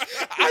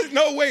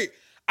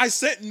 I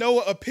sent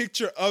Noah a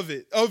picture of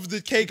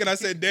the cake, and I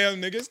said,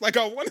 "Damn, niggas, like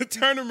I won a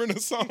tournament or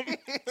something."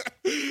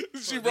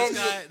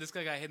 This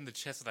guy got hit in the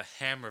chest with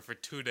a hammer for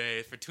 2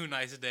 days, for 2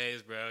 nice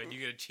days, bro. And you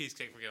get a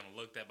cheesecake for getting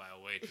looked at by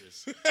a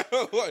waitress.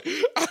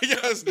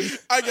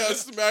 I got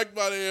smacked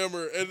by the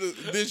hammer, and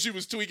then she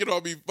was tweaking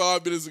on me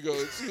 5 minutes ago.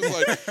 She was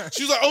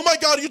like, "Oh my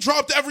god, you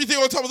dropped everything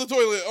on top of the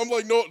toilet." I'm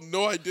like,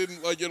 "No, I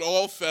didn't. Like it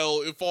all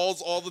fell. It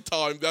falls all the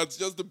time. That's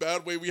just the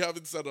bad way we have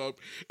it set up."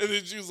 And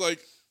then she was like,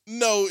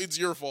 "No, it's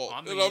your fault."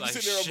 And I'm like,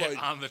 sitting there, shit I'm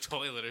like, on the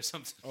toilet or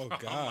something. Oh, I'm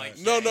God. like,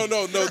 No.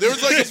 There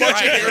was like a bunch of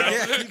hair.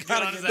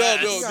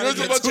 There was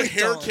a bunch of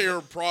hair on.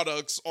 care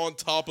products on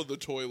top of the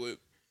toilet,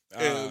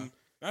 and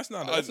That's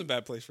a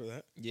bad place for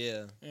that.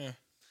 Yeah.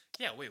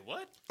 Yeah, wait,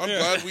 what? I'm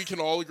glad we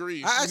can all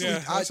agree. I actually,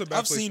 that's a bad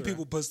I've place seen for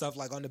people put stuff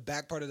like on the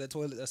back part of that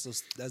toilet. That's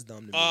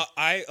dumb to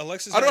me.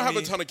 Alexis. I don't had have a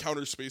me- ton of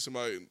counter space in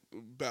my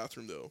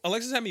bathroom though.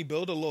 Alexis had me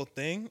build a little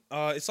thing.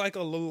 It's like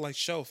a little like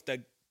shelf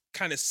that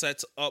kind of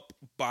sets up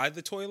by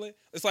the toilet.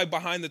 It's like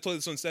behind the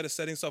toilet. So instead of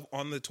setting stuff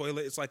on the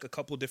toilet, it's like a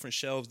couple different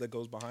shelves that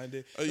goes behind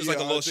it. There's like a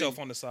Yeah, little I think- shelf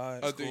on the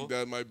side. I think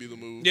that might be the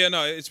move. Yeah,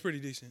 no, it's pretty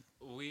decent.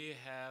 We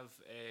have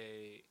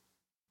a.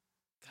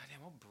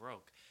 Goddamn, I'm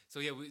broke. So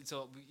yeah,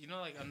 you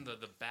know, like on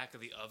the back of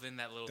the oven,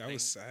 that little That thing.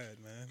 was sad,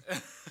 man.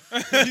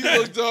 He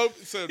looked up,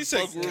 said, He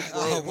said, "Fuck, we're broke."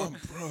 Oh,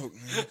 I'm broke,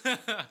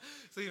 man.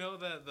 So you know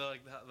the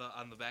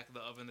on the back of the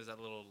oven, there's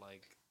that little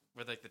like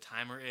where like the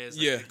timer is.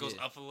 Yeah. it goes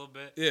up a little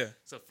bit. Yeah.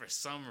 So for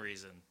some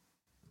reason,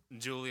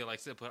 Julia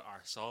likes to put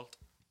our salt,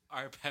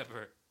 our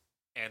pepper,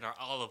 and our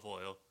olive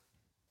oil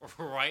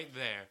right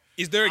there.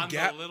 Is there a on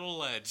gap? the little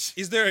ledge?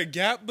 Is there a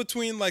gap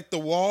between like the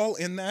wall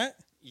and that?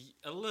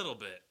 A little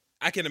bit.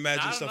 I can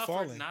imagine Not stuff enough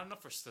falling. not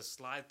enough for us to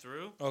slide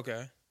through,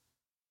 Okay.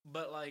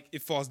 but like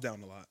It falls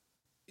down a lot.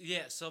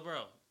 yeah. So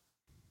bro,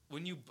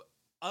 when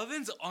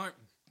ovens aren't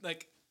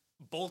like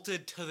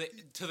bolted to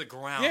the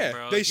ground, Yeah,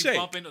 bro. they Like, shake. You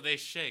bump into, they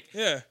shake.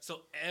 Yeah.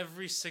 So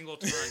every single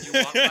turn you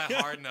walk by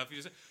hard enough, you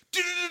just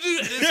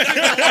and it's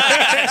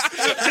glass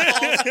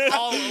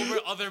all over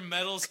other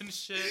metals and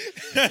shit.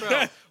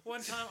 Bro,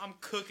 one time I'm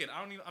cooking.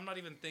 I'm not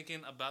even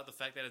thinking about the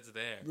fact that it's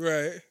there.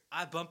 Right.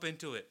 I bump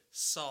into it.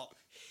 Salt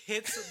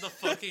hits the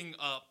fucking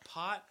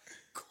pot,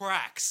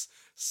 cracks.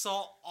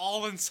 Salt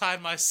all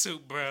inside my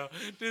soup, bro.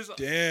 Just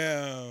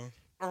Damn.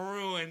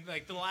 ruined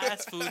like the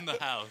last food in the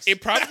house.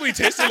 It probably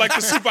tasted like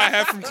the soup I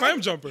had from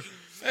Clam Jumper.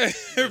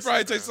 It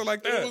probably tasted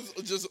like that. It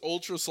was just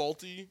ultra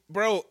salty.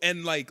 Bro,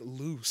 and like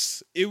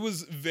loose. It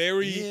was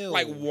very Ew.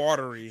 like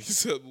watery. He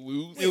said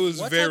loose. It was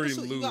What type very of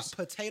soup? You got loose.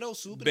 potato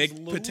soup. And Baked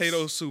it's loose?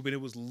 potato soup and it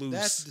was loose.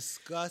 That's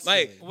disgusting.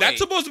 like Wait. that's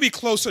supposed to be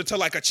closer to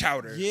like a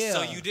chowder. yeah.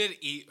 So you did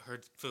eat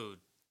her food.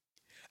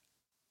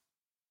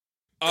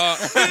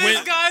 When,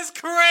 This guy's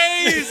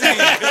crazy.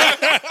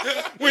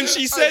 when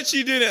she said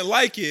she didn't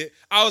like it,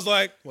 I was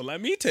like, well,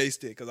 let me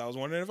taste it because I was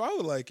wondering if I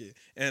would like it,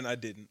 and I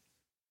didn't.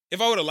 If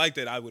I would have liked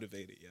it, I would have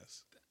ate it.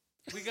 Yes.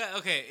 We got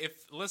okay. If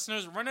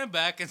listeners run it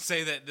back and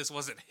say that this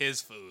wasn't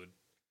his food,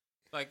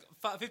 like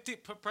 15,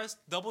 press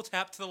double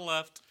tap to the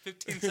left,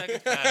 15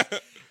 seconds pass,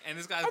 and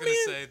this guy's gonna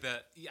say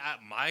that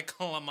my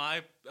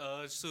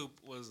soup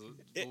was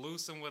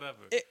loose and whatever.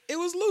 It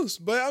was loose,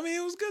 but I mean,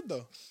 it was good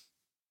though.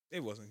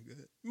 It wasn't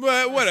good,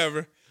 but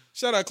whatever.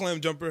 Shout out Clam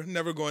Jumper.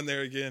 Never going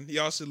there again.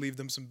 Y'all should leave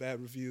them some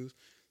bad reviews.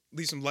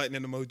 Leave some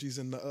lightning emojis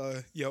in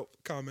the Yelp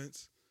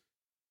comments.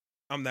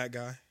 I'm that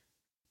guy.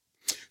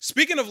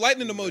 Speaking of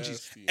lightning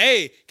emojis, Nasty.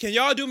 hey, can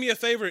y'all do me a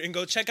favor and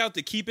go check out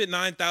the Keep It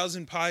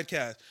 9000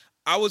 podcast?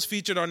 I was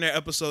featured on their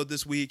episode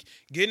this week.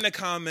 Get in the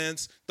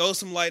comments, throw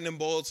some lightning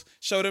bolts,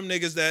 show them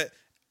niggas that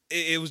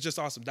it was just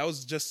awesome. That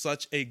was just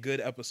such a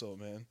good episode,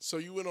 man. So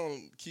you went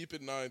on Keep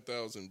It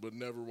 9000, but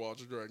never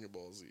watched Dragon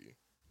Ball Z.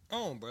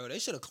 Oh, bro, they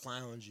should have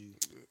clowned you.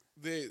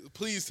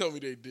 Please tell me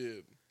they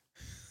did.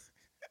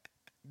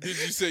 Did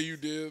you say you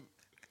did?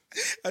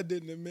 I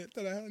didn't admit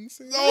that I hadn't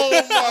seen it. Oh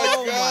my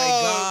Oh my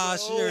god!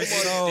 gosh, you're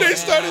so They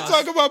started bad.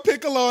 talking about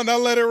Piccolo and I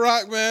let it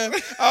rock, man.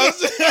 I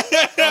was,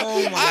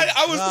 Oh my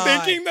I was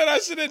God. thinking that I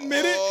should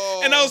admit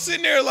it, and I was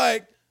sitting there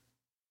like,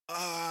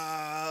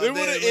 They would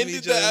have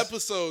ended the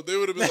episode. They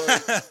would have been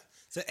like,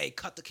 Say, hey,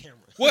 cut the camera.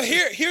 Well,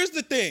 here's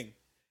the thing.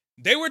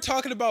 They were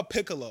talking about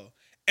Piccolo,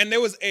 and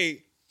there was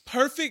a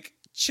perfect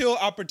chill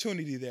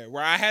opportunity there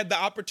where I had the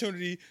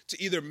opportunity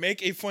to either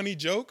make a funny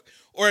joke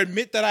or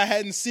admit that I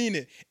hadn't seen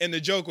it, and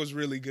the joke was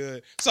really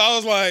good. So I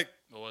was like,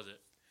 What was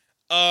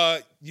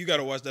it? you got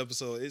to watch the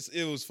episode.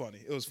 It was funny.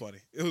 It was funny.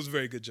 It was a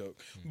very good joke.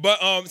 But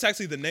it's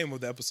actually the name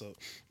of the episode.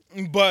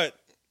 But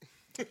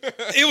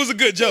it was a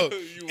good joke.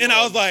 And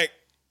I was like,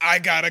 I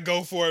got to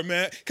go for it,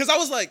 man. Because I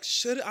was like,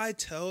 should I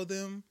tell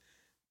them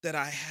that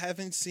I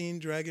haven't seen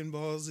Dragon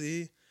Ball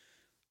Z?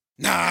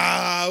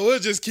 Nah, we'll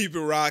just keep it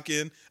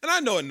rocking. And I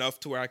know enough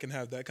to where I can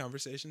have that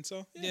conversation.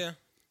 So, Yeah.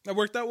 that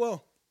worked out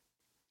well.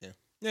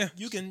 Yeah.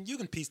 You can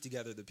piece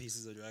together the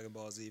pieces of Dragon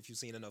Ball Z if you've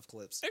seen enough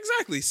clips.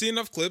 Exactly. See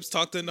enough clips,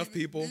 talk to enough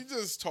people. you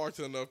just talk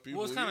to enough people.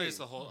 Well, it's kind of Yeah. just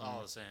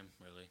all the same,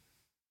 really.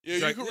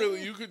 Yeah,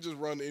 It's you could just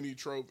run any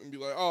trope and be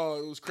like,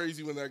 oh, it was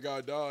crazy when that guy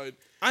died.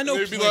 I know.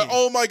 And they'd be like,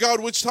 oh my god,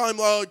 which time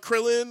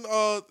Krillin?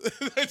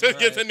 They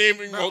get the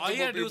naming Bro, all multiple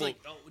you gotta do people. is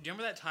do you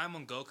remember that time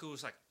when Goku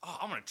was like, "Oh,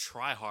 I'm gonna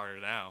try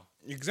harder now."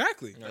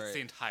 Exactly. That's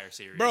the entire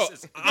series, Bro,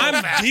 It's,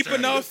 I'm faster, deep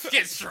enough-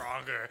 get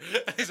stronger.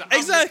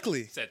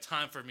 Exactly. It's that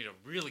time for me to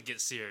really get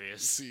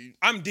serious. See,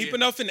 I'm deep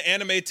enough in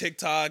anime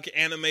TikTok,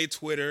 anime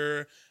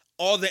Twitter,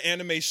 all the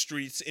anime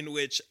streets in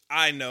which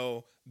I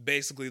know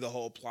basically the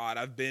whole plot.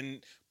 I've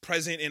been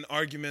present in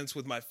arguments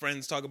with my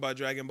friends, talk about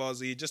Dragon Ball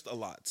Z, just a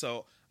lot.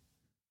 So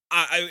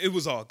it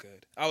was all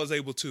good. I was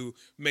able to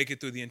make it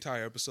through the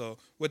entire episode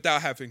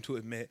without having to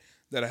admit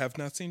that I have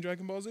not seen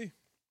Dragon Ball Z.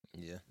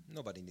 Yeah,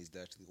 nobody needs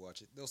to actually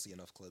watch it. They'll see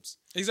enough clips.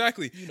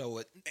 Exactly. You know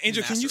what?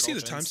 Angel, can you Master see the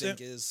Ultra timestamp?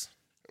 Instinct is?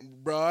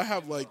 bro, I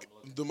have like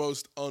the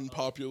most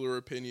unpopular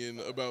opinion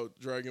about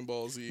Dragon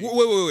Ball Z.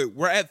 Wait.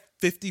 We're at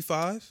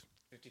 55?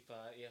 55,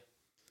 yeah.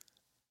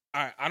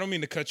 All right, I don't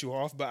mean to cut you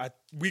off, but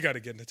we got to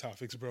get into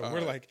topics, bro. All We're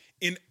right. like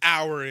an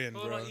hour in,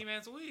 What bro. about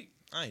E-Man's Week?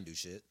 I ain't do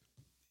shit.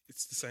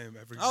 It's the same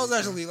every I was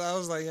week.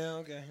 like, yeah,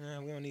 okay,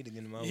 we don't need to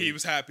get in my He week.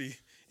 was happy.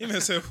 He man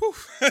said, whew.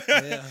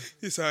 Yeah.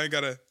 He said, I ain't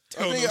got to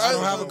tell think no I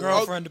don't I- have a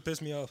girlfriend to piss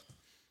me off.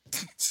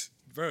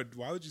 Bro,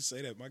 why would you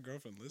say that? My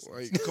girlfriend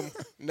listens. Like, come,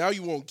 now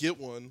you won't get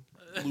one,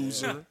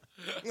 loser.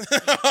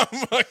 I'm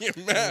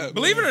fucking mad.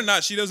 Believe it or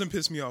not, she doesn't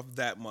piss me off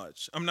that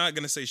much. I'm not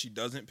going to say she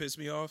doesn't piss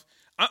me off.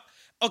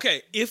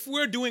 Okay, if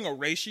we're doing a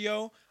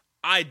ratio,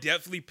 I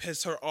definitely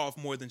piss her off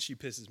more than she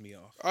pisses me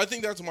off. I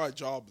think that's my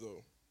job,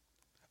 though.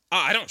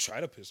 I don't try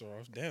to piss her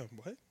off. Damn,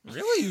 what?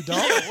 Really, you don't?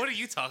 Yeah, what are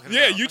you talking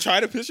Yeah, about? you try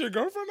to piss your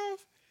girlfriend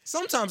off?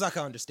 Sometimes I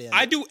can understand.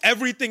 I it. do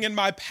everything in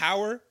my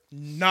power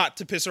not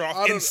to piss her off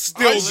I don't- and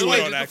still I do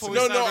slightly- it on Before accident. we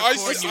No, started no, I-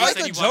 recording, it's you like said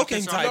a you wanted to joking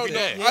piss her type off No, every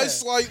thing. day. no, Yeah.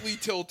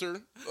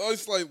 I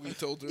slightly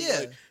tilt her. Yeah.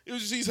 Like,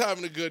 she's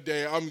having a good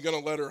day. I'm gonna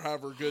let her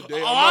have her good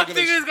day. Oh, I'm I'm not gonna.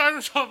 thinking this guy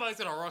was talking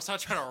about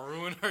start trying to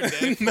ruin her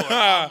day for her.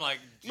 Nah. I'm like,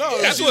 No,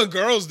 geez. That's what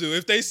girls do.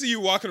 If they see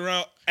you walking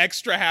around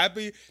extra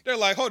happy, they're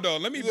like, hold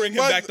on, let me bring him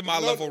back to my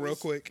level real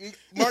quick.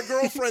 My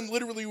girlfriend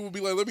literally will be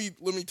like, let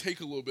me take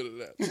a little bit of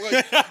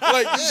that.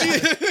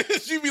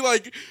 Like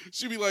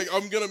she'd be like,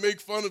 I'm gonna make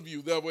fun of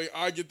you. That way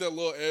I get that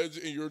little edge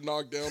and you're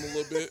knocked down a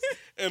little bit.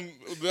 And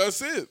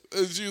that's it.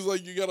 And she was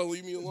like, you gotta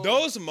leave me alone.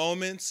 Those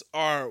moments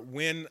are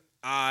when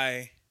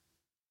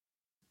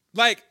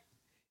like,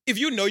 if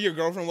you know your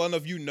girlfriend well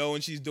enough, you know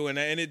when she's doing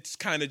that, and it's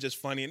kind of just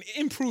funny and it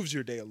improves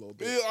your day a little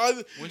bit.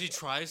 When she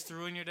tries to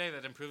ruin your day,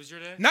 that improves your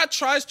day? Not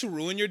tries to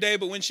ruin your day,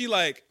 but when she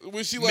like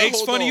when she like, makes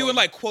hold fun of you on. and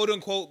like quote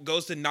unquote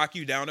goes to knock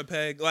you down a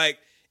peg, like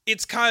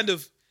it's kind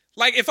of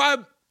like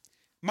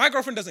my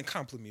girlfriend doesn't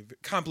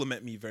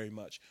compliment me very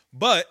much,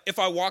 but if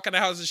I walk in the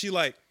house and she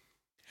like,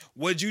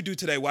 what'd you do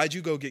today? Why'd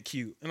you go get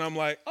cute? And I'm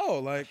like, oh,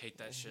 I like hate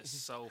that shit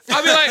so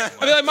I'll be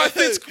like my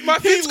fit's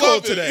He cold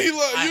loved it. today.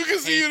 I You can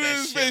see hate it in that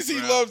his shit, face. He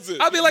bro. loves it.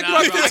 I'll be like, Nah,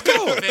 my bro, I fit's get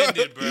cold.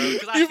 offended, bro.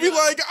 'cause I You'd be feel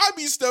like, I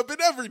be stepping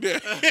every day.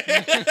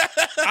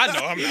 I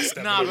know I'm not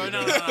stepping. nah, on bro, you,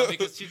 no,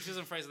 because she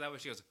doesn't phrase it that way.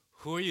 She goes,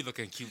 "Who are you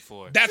looking cute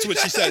for?" That's what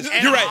she says.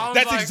 And You're right. I'm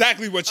That's like-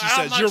 exactly what she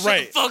I'm says. like, You're shut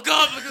right. The fuck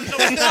up, because no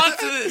one wants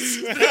to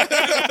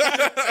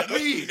this.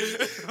 Me.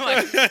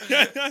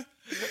 Like,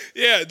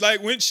 Yeah,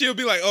 like when she'll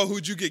be like, "Oh,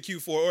 who'd you get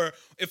cute for?" Or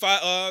if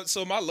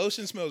so my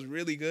lotion smells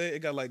really good. It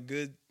got like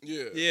good.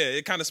 Yeah. Yeah,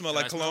 it kind of smelled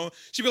like I smell? cologne.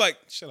 She'd be like,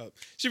 "Shut up."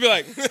 She'd be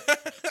like,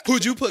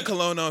 "Who'd you put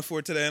cologne on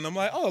for today?" And I'm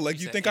like, "Oh, like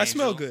you said think I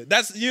smell Angel. good?"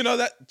 That's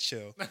that.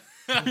 Chill.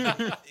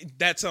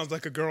 That sounds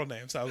like a girl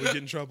name, so I would get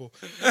in trouble.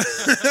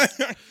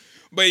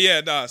 But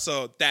yeah, nah.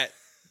 So that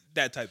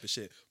type of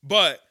shit.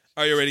 But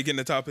are you ready to get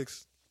into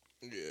topics?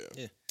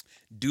 Yeah.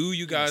 Do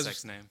you Give me a guys?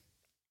 sex name.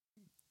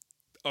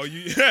 Oh, you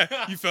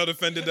you felt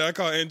offended that I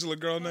called Angela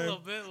girl A name? little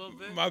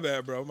bit. My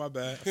bad, bro. My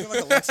bad. I feel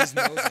like Alexis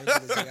knows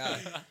Angela's a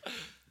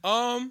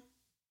guy.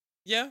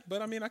 Yeah,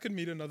 but I mean, I could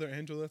meet another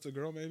angel that's a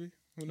girl, maybe.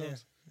 Who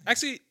knows? Yeah.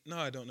 Actually, no,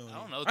 I don't know. I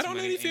don't know. I don't too know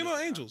many any female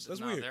angels. That's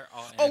No, weird. they're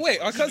all Oh wait,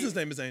 our angels. cousin's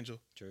name is Angel.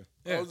 True.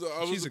 Yeah, I was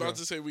she's a about girl.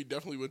 to say we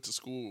definitely went to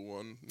school with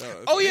one.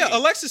 No, Oh yeah,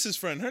 Alexis's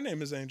friend. Her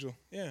name is Angel.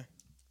 Yeah.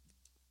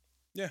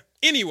 Yeah.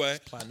 Anyway,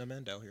 Platinum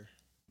End out here.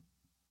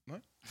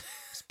 What?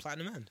 It's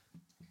Platinum End.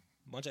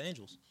 Bunch of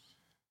angels.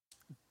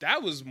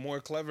 that was more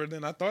clever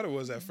than I thought it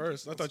was at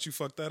first. I thought you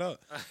fucked that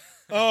up.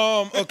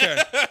 Okay.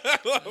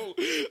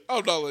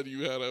 I'm not letting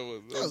you have that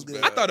one. That was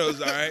good. I thought it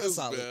was all right. That was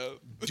Solid.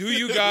 bad. Do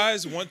you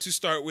guys want to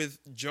start with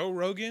Joe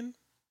Rogan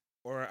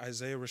or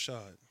Isaiah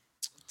Rashad?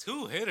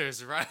 Two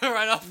hitters right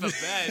off the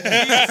bat.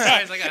 Jesus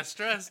Christ, I got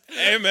stressed.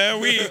 Hey man,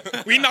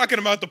 we knocking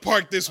them out the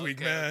park this week,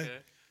 Okay, man. okay.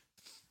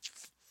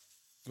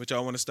 What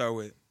y'all want to start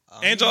with?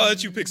 Angel, I'll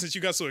let you pick since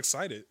you got so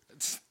excited.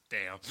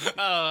 Damn.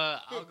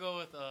 I'll go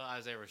with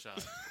Isaiah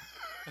Rashad.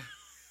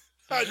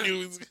 I knew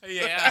he was,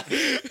 Yeah.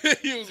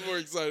 he was more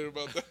excited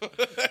about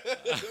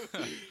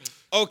that.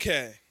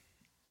 Okay,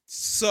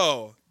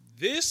 so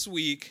this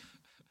week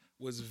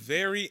was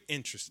very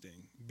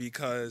interesting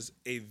because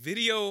a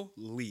video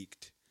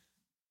leaked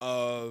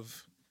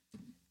of.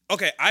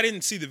 Okay, I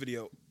didn't see the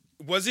video.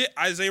 Was it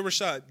Isaiah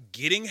Rashad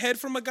getting head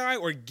from a guy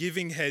or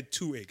giving head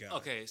to a guy?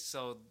 Okay,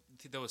 so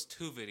there was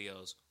two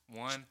videos.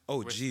 One,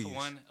 Oh, jeez.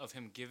 one of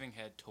him giving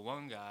head to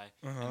one guy,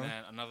 and then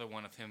another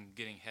one of him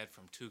getting head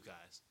from two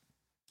guys.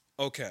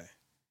 Okay.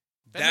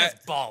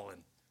 That's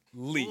balling.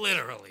 leaked.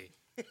 Literally.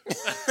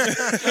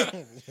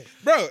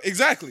 Bro,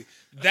 exactly.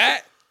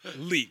 That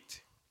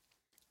leaked.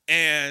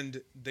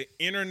 And the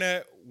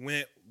internet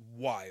went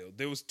wild.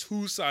 There was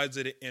two sides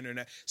of the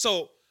internet.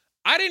 So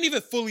I didn't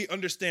even fully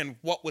understand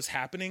what was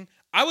happening.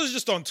 I was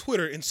just on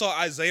Twitter and saw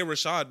Isaiah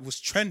Rashad was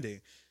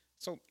trending.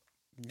 So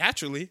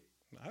naturally,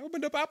 I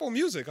opened up Apple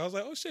Music. I was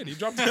like, oh shit, he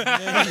dropped he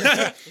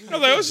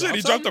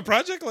dropped a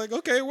project? Like,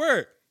 okay,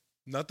 word.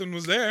 Nothing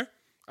was there.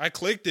 I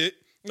clicked it.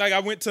 Like I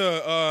went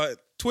to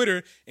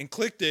Twitter and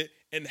clicked it,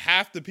 and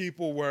half the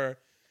people were,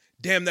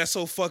 damn, that's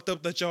so fucked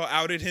up that y'all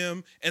outed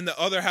him. And the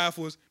other half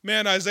was,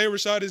 man, Isaiah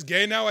Rashad is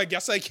gay now. I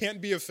guess I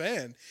can't be a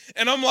fan.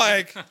 And I'm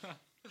like,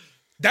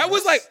 that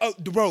was like,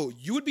 bro,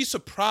 you would be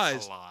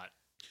surprised. A lot.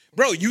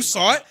 Bro, you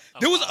saw it?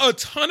 There was a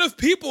ton of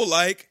people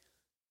like,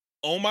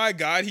 oh my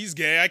God, he's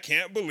gay. I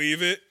can't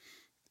believe it.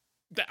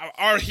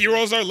 Our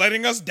heroes are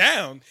letting us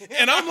down.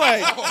 And I'm like,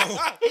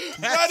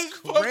 That is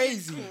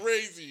crazy.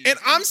 Crazy. and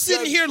I'm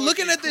sitting That's here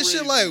looking fucking at this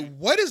shit crazy. like,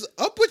 what is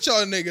up with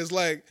y'all niggas?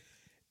 Like,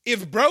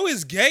 if bro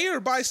is gay or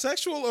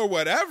bisexual or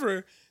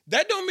whatever,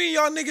 that don't mean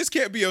y'all niggas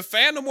can't be a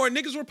fan no more.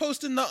 Niggas were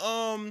posting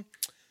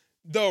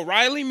the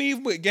Riley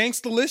meme with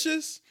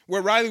Gangstalicious,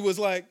 where Riley was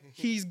like,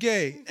 he's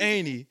gay,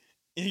 ain't he?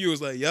 And he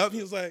was like, yup.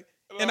 He was like,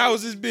 and I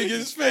was his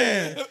biggest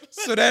fan.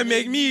 So that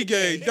make me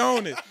gay,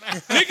 don't it?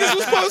 Niggas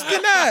was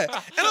posting that.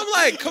 And I'm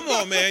like, come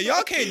on, man.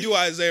 Y'all can't do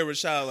Isaiah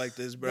Rashad like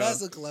this, bro.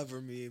 That's a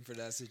clever meme for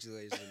that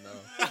situation,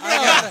 though.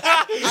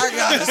 I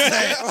gotta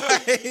say,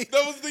 like,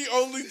 That was the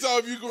only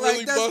time you could like,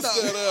 really that's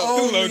bust the that out.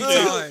 only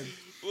Low-key. time.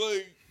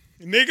 Like,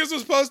 Niggas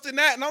was posting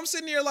that, and I'm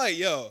sitting here like,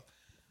 yo,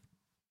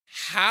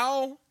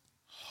 how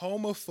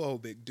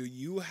homophobic do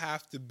you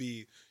have to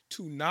be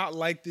to not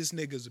like this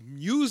nigga's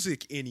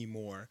music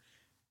anymore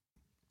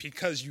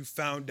because you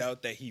found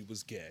out that he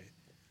was gay?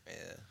 Yeah.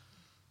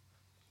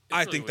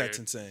 I really think that's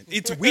weird. insane.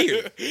 It's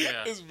weird.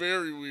 Yeah. it's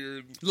very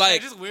weird.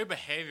 Like, just weird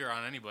behavior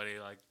on anybody.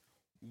 Like,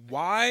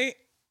 why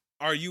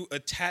are you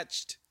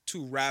attached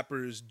to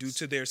rappers due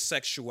to their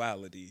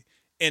sexuality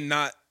and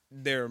not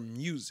their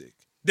music?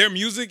 Their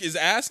music is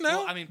ass now?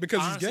 well, I mean,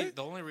 because honestly, he's gay?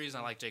 the only reason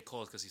I like J.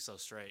 Cole is because he's so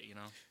straight, you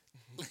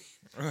know?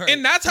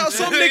 And that's how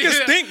some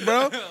niggas think,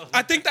 bro.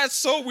 I think that's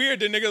so weird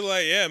that niggas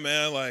like, yeah,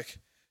 man, like,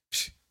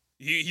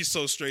 he's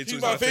so straight. So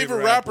He's my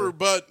favorite rapper,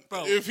 but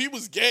Bro. if he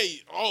was gay,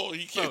 he Bro,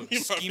 can't be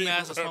my ski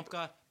mask, a favorite swamp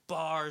rapper. guy,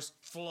 bars,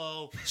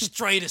 flow,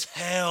 straight as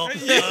hell.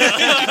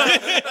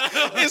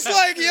 It's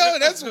like, yo,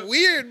 that's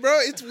weird, bro.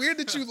 It's weird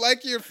that you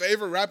like your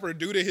favorite rapper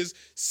due to his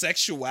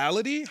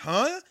sexuality,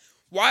 huh?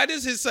 Why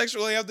does his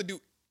sexuality have to do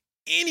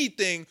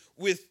anything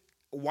with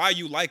why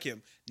you like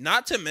him?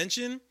 Not to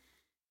mention,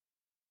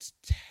 it's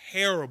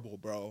terrible,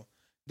 bro,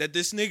 that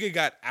this nigga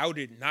got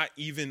outed not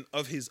even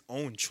of his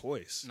own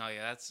choice. No,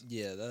 yeah, that's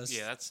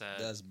that's sad.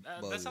 that's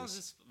that bogus. sounds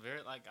just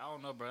very like I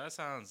don't know, bro. That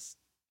sounds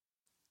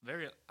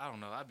very I don't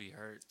know. I'd be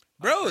hurt,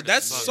 I'd Bro, hurt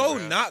that's as fuck, so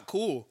bro. not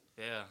cool.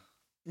 Yeah,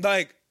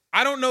 Like,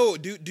 I don't know.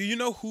 Do you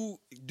know who?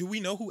 Do we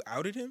know who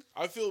outed him?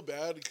 I feel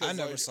bad because I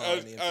never like, saw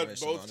any at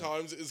information both on it.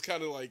 times it's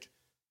kind of like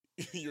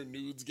your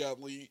nudes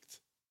got leaked,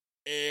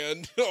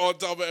 and on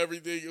top of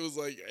everything, it was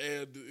like,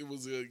 and it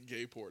was a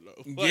gay porno.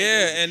 Like,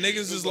 Yeah, and it niggas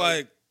was is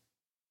like,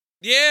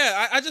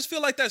 yeah, I just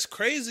feel like that's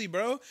crazy,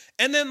 bro.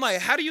 And then, like,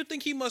 how do you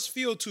think he must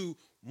feel to,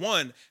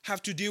 one,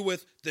 have to deal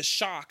with the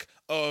shock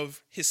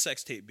of his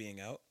sex tape being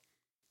out,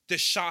 the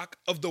shock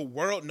of the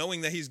world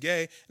knowing that he's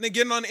gay, and then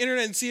getting on the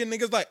internet and seeing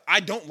niggas like, I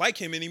don't like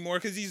him anymore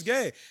because he's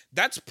gay.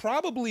 That's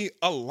probably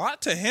a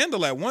lot to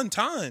handle at one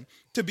time,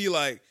 to be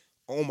like,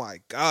 oh my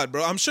God,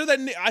 bro. I'm sure that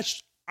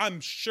I'm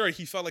sure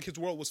he felt like his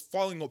world was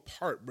falling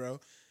apart, bro.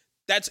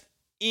 That's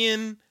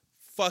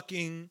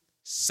fucking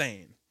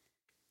sane.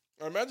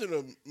 I imagine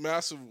a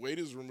massive weight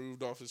is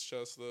removed off his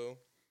chest, though.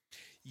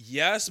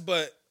 Yes,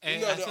 but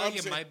and No, I no, feel I'm like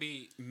it saying- might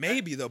be.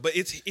 maybe though. But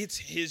it's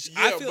his. Yeah,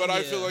 I feel,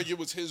 I feel like it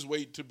was his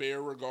weight to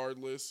bear,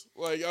 regardless.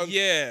 Like,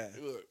 yeah.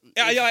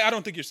 I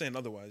don't think you're saying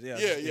otherwise. Yeah,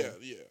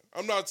 yeah.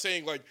 I'm not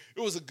saying like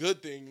it was a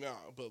good thing, nah,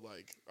 but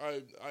like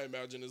I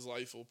imagine his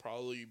life will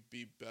probably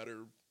be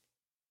better.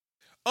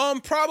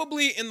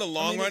 Probably in the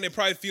long run, it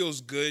probably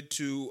feels good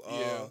to.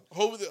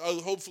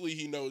 Hopefully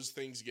he knows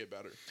things get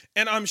better.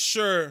 And I'm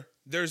sure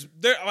there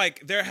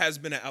has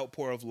been an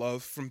outpour of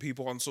love from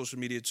people on social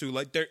media too.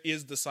 Like there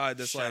is the side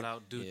that's Shout like,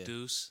 out Duke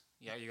Deuce.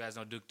 Yeah, you guys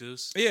know Duke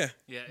Deuce. yeah,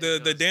 Yeah,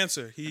 the he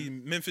dancer. He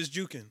Memphis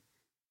Jukin.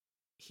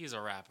 He's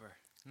a rapper,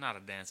 not a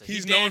dancer.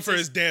 He's He known for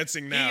dances- his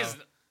dancing now. He is,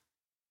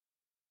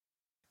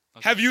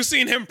 Okay. Have you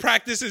seen him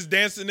practice his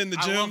dancing in the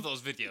gym? I love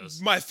those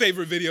videos. My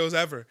favorite videos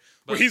ever.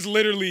 Where But- he's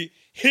literally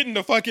hitting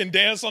the fucking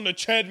dance on the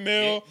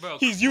treadmill. Yeah, bro,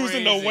 he's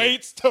using the crazy.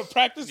 weights to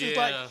practice his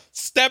like Yeah.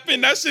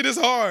 stepping. That shit is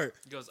hard.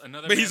 He goes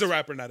another. But he's a man's-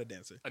 rapper, not a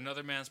dancer.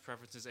 Another man's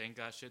preferences ain't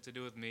got shit to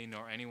do with me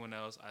nor anyone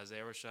else.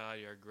 Isaiah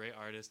Rashad, you're a great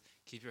artist.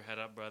 Keep your head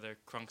up, brother.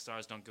 Crunk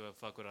stars don't give a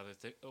fuck what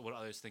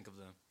others think of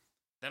them.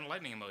 Then a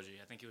lightning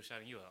emoji. I think he was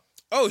shouting you out.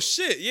 Oh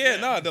shit, yeah,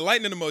 Yeah. nah, the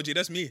lightning emoji,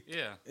 that's me.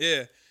 Yeah.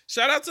 Yeah.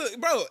 Shout out to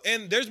bro,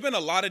 and there's been a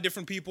lot of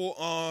different people.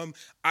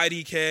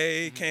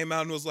 IDK came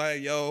out and was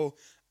like, "Yo,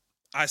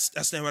 I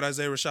stand with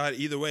Isaiah Rashad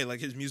either way. Like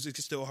his music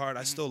is still hard.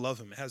 I still love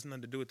him. It has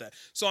nothing to do with that.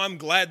 So I'm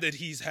glad that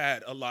he's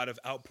had a lot of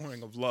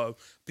outpouring of love.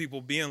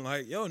 People being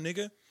like, "Yo,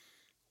 nigga,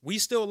 we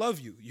still love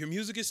you. Your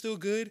music is still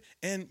good,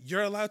 and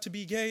you're allowed to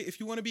be gay if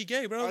you want to be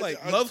gay, bro.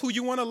 Love who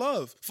you want to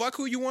love. Fuck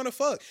who you want to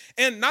fuck.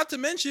 And not to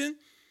mention,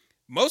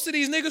 most of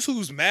these niggas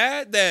who's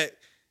mad that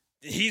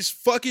he's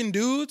fucking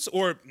dudes,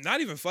 or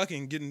not even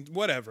fucking, getting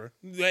whatever,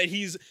 that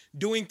he's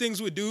doing things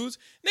with dudes.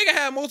 Nigga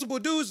had multiple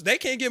dudes. They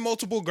can't get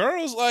multiple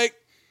girls. Like,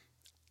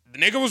 the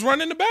nigga was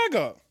running the bag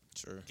up.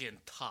 True. Getting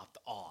topped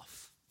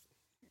off.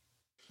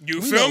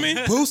 You feel me?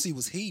 Boosie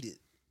was heated.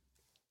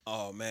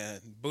 Oh, man.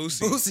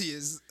 Boosie. Boosie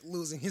is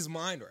losing his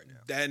mind right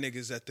now. That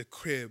nigga's at the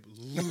crib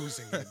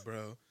losing it,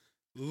 bro.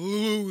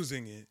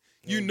 Losing it.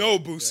 You know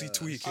Boosie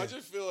tweaking. I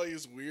just feel like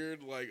it's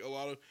weird. Like a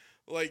lot of,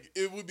 like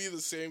it would be the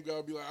same guy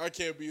be like, I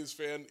can't be his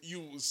fan.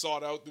 You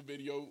sought out the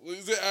video.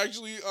 Is it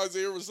actually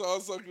Isaiah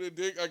Rashad sucking a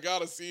dick? I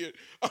gotta see it.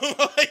 I'm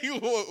like,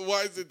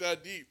 why is it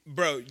that deep?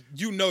 Bro,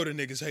 you know the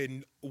niggas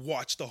hating.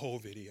 Watch the whole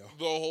video.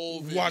 The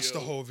whole video. Watch the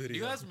whole video. Do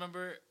you guys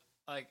remember,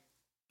 like,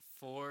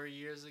 4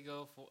 years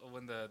ago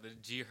when the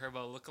G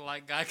Herbo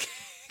lookalike guy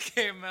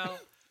came out?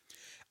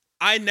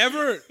 I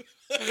never.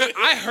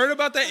 I heard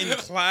about that in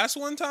class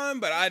one time,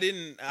 but I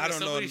didn't. I don't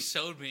know. Somebody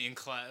showed me in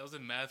class. It was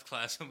in math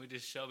class, and we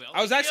just showed me.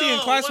 I was actually in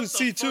class with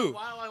C C2.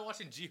 Why am I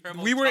watching G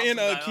Herbo? We were in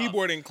a toss some guy off?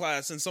 keyboarding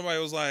class, and somebody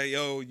was like,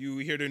 "Yo, you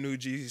hear the new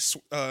G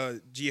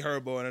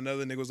Herbo?" And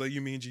another nigga was like,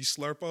 "You mean G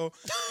Slurpo?"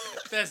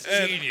 That's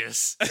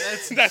genius.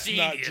 That's That's genius.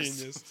 not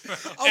genius. I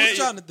was And-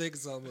 trying to think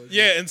of something.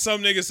 Yeah, and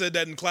some nigga said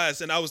that in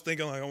class, and I was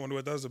thinking like, I wonder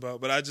what that was about.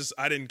 But I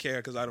didn't care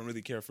because I don't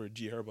really care for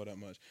G Herbo that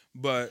much.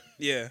 But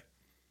yeah,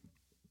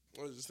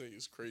 I just think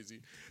it's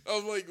crazy. I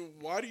was like,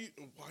 why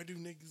do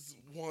niggas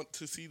want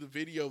to see the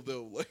video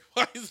though? Like,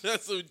 why is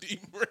that so deep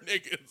for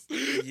niggas?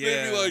 They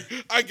Yeah. be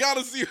like, I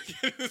gotta see him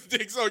get his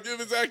dick sucked if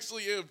it's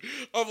actually him.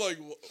 I'm like,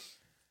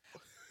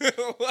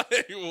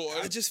 like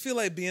what? I just feel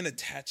like being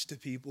attached to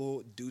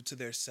people due to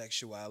their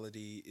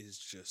sexuality is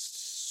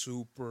just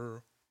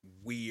super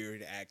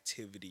weird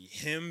activity.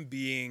 Him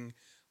being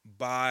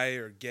bi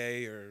or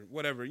gay or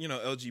whatever,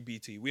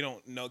 LGBT. We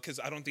don't know because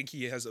I don't think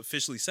he has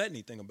officially said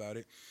anything about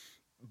it.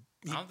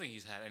 I don't think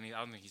he's had any. I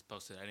don't think he's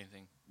posted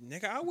anything.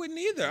 Nigga, I wouldn't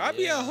either. I'd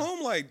be Yeah. at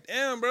home like,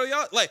 damn, bro,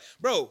 y'all like,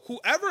 bro,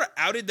 whoever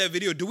outed that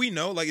video, do we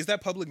know? Like, is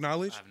that public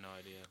knowledge? I have no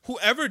idea.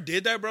 Whoever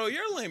did that, bro,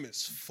 you're lame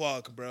as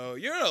fuck, bro.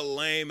 You're a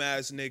lame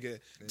ass nigga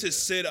to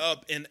sit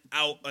up and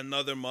out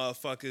another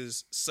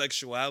motherfucker's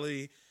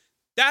sexuality.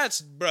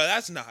 That's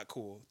not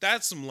cool.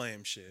 That's some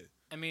lame shit.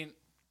 I mean,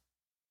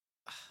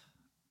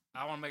 I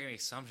don't want to make any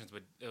assumptions,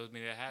 but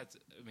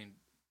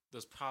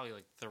there's probably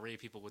like 3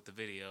 people with the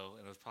video,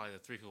 and it was probably the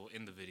 3 people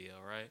in the video,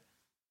 right?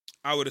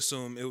 I would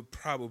assume it would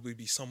probably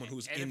be someone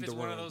who's And in if it's the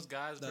one room. of those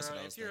guys, That's bro,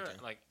 what I was if you're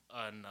thinking. like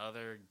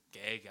another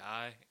gay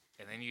guy,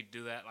 and then you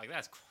do that, like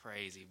that's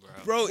crazy, bro.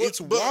 Bro, it's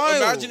But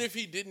wild. imagine if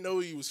he didn't know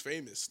he was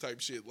famous type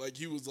shit. Like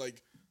he was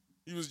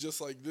just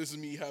like, this is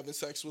me having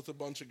sex with a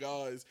bunch of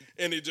guys,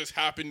 and it just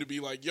happened to be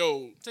like,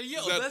 yo, So yo,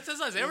 is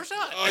that's Isaiah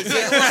Rashad.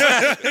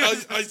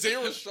 Isaiah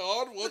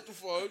Rashad? What the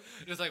fuck?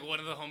 Just like one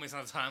of the homies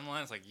on the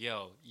timeline is like,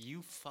 yo,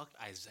 you fucked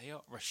Isaiah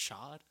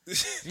Rashad?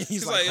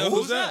 He's like, yo, who?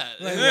 who's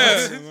that? Like,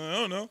 Yeah, what? I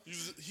don't know.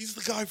 He's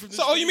the guy from this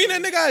So, oh, you mean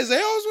video. that nigga Isaiah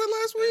was with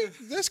last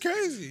week? That's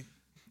crazy.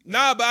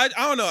 Nah, but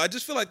I don't know. I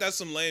just feel like that's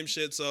some lame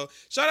shit. So,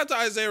 shout out to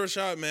Isaiah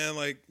Rashad, man.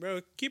 Like,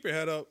 bro, keep your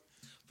head up.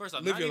 First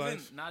off, Live your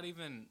life. not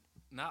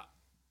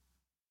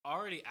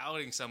already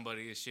outing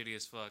somebody is shitty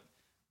as fuck,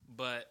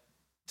 but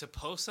to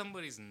post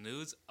somebody's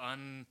nudes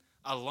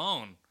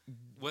alone,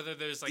 whether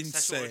there's like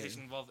sexual Insane.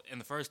 orientation involved in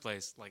the first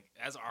place, like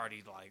that's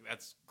already like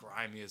that's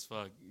grimy as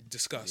fuck.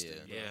 Disgusting.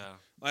 Yeah.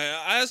 Bro. Yeah,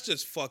 Like, that's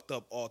just fucked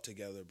up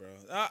altogether, bro.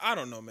 I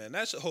don't know, man.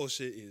 That whole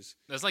shit is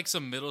that's like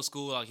some middle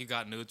school like you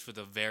got nudes for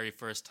the very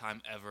first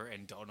time ever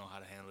and don't know how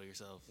to handle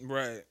yourself.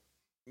 right.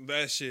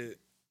 That shit.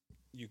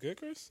 You good,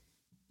 Chris?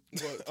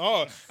 What?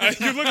 Oh,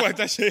 you look like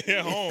that shit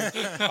at home.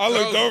 I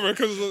looked over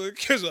because the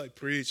kids were like,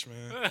 preach,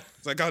 man.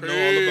 It's like, I know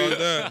all about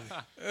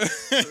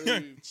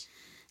that.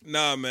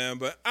 Nah, man,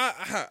 but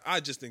I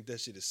just think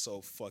that shit is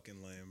so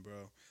fucking lame,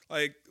 bro.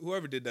 Like,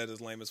 whoever did that is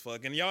lame as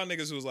fuck. And y'all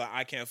niggas who's like,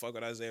 I can't fuck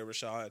with Isaiah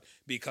Rashad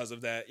because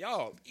of that,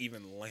 y'all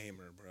even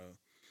lamer, bro.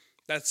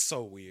 That's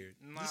so weird.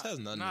 Not, has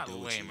nothing to not do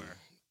with you. lamer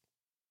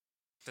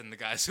than the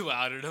guys who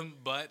outed him,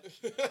 but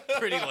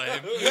pretty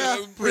lame.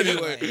 Yeah, pretty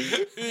lame.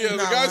 Yeah, the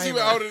Nah, guys who lamer.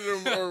 outed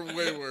him are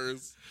way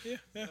worse.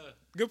 Yeah.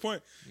 Good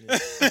point.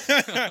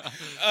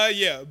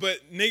 Yeah,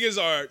 but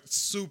niggas are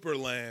super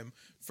lame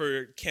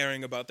for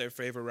caring about their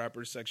favorite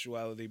rapper's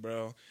sexuality,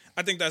 bro.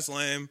 I think that's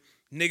lame.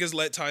 Niggas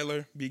let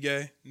Tyler be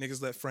gay.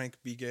 Niggas let Frank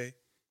be gay.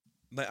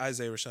 Let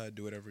Isaiah Rashad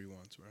do whatever he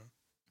wants, bro.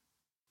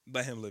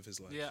 Let him live his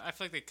life. Yeah, I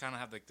feel like they kind of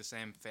have like the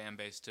same fan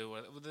base too.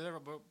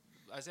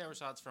 Isaiah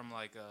Rashad's from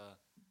like,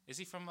 is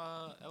he from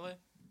LA?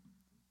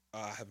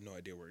 I have no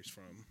idea where he's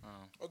from. Oh.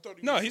 I thought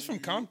he No, was he's from New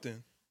York.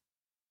 Compton.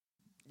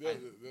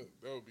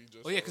 That would be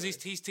just. Oh yeah, because LA.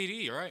 he's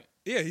TDE, right?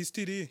 Yeah, he's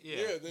TD.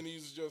 Yeah, then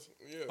he's just.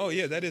 Yeah. Oh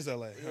yeah, that is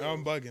LA.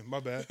 I'm bugging. My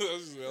bad.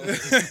 That's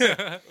just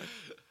LA.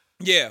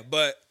 Yeah,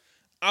 but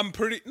I'm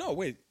pretty. No,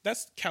 wait,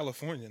 that's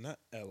California, not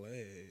LA.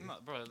 No,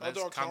 bro, I that's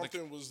thought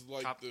Compton was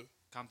like the.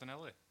 Compton,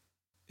 LA.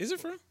 Is it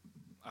from?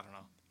 I don't know.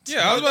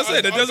 Yeah, I was about to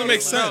say that doesn't make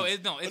No, sense.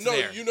 it's No,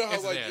 there. you know how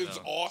It's like there, it's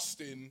though.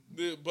 Austin,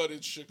 but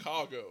it's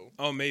Chicago.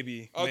 Oh,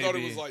 maybe. I thought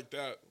it was like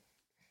that.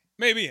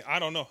 Maybe. I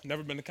don't know.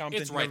 Never been to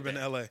Compton. It's right never been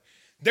there. to LA.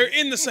 They're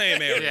in the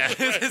same area. Yeah,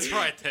 it's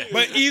right there.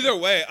 But either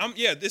way,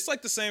 it's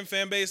like the same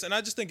fan base, and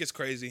I just think it's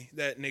crazy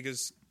that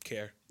niggas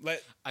care.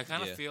 I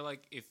kind of Yeah. feel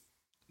like if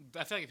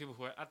people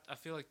who I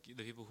feel like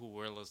the people who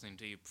were listening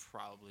to you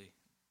probably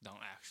don't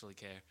actually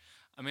care.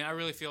 I mean, I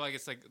really feel like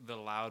it's like the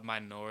loud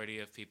minority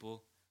of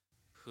people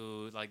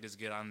who like just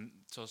get on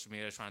social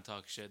media trying to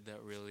talk shit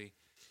that really,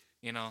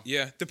 you know.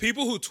 Yeah, the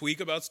people who tweak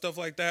about stuff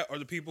like that are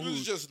the people who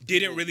It's just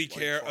didn't people, really like,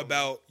 care following.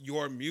 about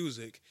your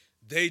music.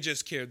 They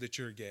just cared that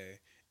you're gay.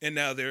 And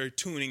now they're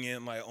tuning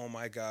in like, oh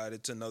my God,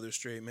 it's another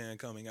straight man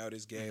coming out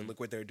as gay. Look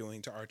what they're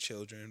doing to our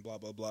children, blah,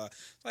 blah, blah.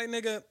 Like,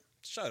 nigga,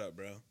 shut up,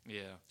 bro.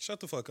 Yeah.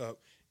 Shut the fuck up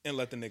and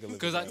let the nigga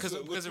live his life.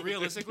 Because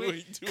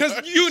realistically,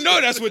 Because you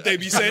know that's what they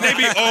be saying. They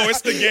be, oh,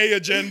 it's the gay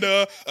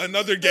agenda.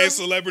 Another gay That's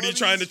celebrity funny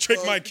trying to as trick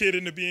fuck. my kid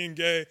into being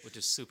gay. which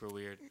is super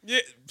weird. Yeah,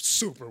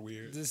 super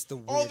weird. This is the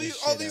All weirdest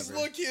these shit ever.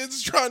 little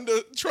kids trying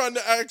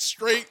to act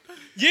straight.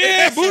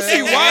 Yeah,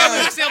 Boosie Yeah.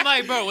 Wild. See, I'm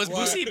like, bro, was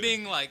What? Boosie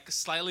being like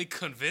slightly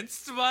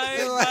convinced by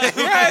it? Like,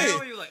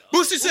 right. He was like,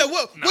 Boosie said,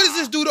 what does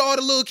this do to all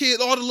the little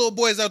kids, all the little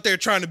boys out there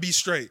trying to be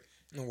straight?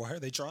 Why are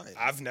they trying?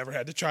 I've never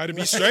had to try to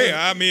be straight.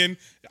 I mean,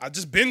 I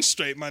just been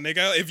straight, my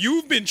nigga. If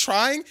you've been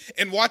trying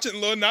and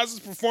watching Lil Nas'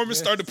 performance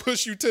start to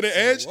push you to the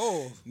edge,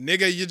 Whoa.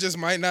 nigga, you just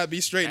might not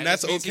be straight, and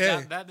that's just means he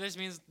okay. got- that just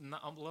means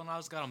Lil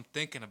Nas got him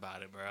thinking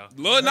about it, bro.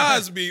 Lil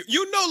Nas be,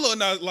 you know,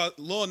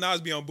 Lil Nas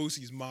be on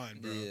Boosie's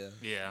mind, bro. Yeah.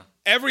 Yeah.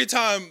 Every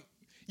time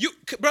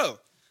bro,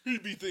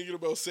 He'd be thinking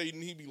about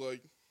Satan. He'd be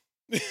like,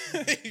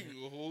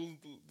 "Oh,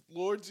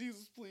 Lord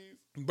Jesus, please."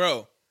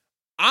 Bro,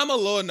 I'm a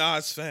Lil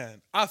Nas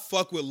fan. I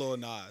fuck with Lil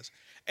Nas.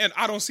 And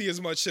I don't see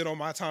as much shit on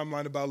my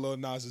timeline about Lil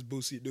Nas as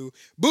Boosie do.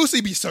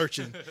 Boosie be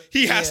searching.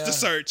 He has Yeah. to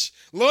search.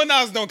 Lil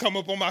Nas don't come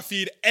up on my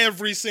feed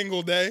every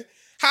single day.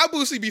 How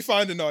Boosie be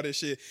finding all this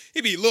shit?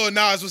 He be, Lil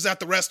Nas was at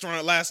the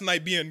restaurant last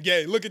night being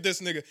gay. Look at this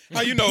nigga.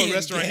 How you know what Being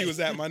restaurant he gay. was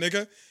at, my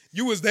nigga?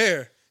 You was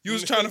there. You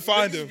was trying to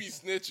find him.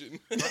 Niggas be snitching.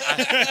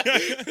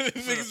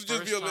 Niggas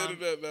just be on the first time-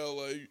 internet now,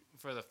 like.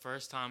 For the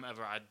first time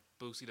ever,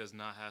 Boosie does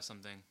not have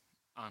something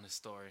on his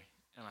story.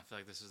 And I feel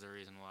like this is the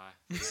reason why.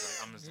 He's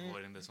like, I'm just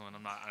avoiding this one.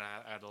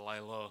 I had to lie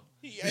low.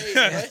 Hey,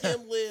 let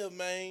him live,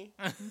 man.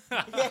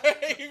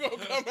 He gonna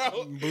come out.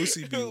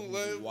 Boosie be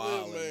Let him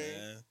wild, live,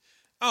 man.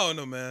 I don't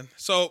know, man.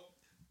 So,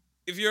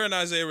 if you're an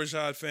Isaiah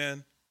Rashad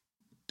fan,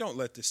 don't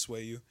let this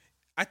sway you.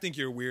 I think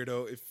you're a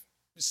weirdo if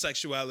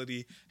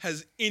sexuality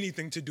has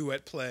anything to do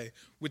at play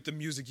with the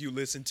music you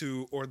listen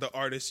to or the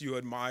artists you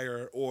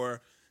admire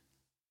or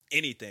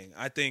anything.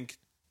 I think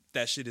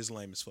that shit is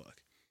lame as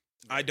fuck.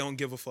 I don't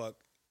give a fuck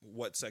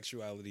what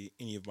sexuality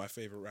any of my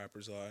favorite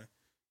rappers are.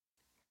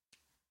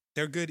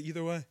 They're good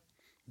either way.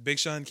 Big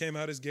Sean came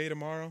out as gay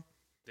tomorrow.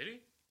 Did he?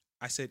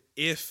 I said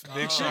if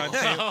Big Sean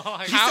came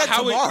He said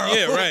tomorrow.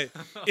 yeah, right.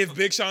 If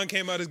Big Sean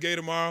came out as gay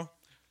tomorrow,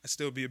 I'd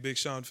still be a Big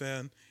Sean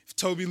fan. If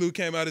Toby Lou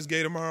came out as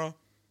gay tomorrow,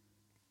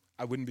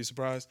 I wouldn't be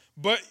surprised.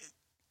 But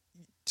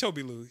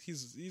Toby Lou,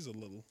 he's a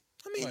little.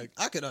 I mean, Like-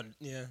 I could,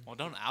 yeah. Well,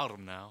 don't out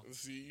him now.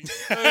 See,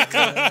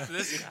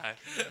 This guy.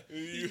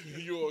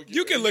 you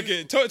You can look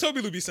at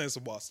Toby Lou be saying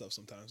some wild stuff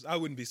sometimes. I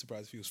wouldn't be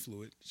surprised if he was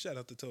fluid. Shout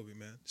out to Toby,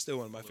 man. Still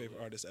one of my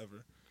favorite artists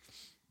ever.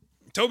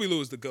 Toby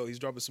Lou is the GOAT. He's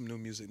dropping some new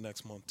music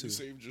next month too. You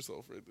saved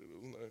yourself right there.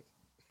 That was nice.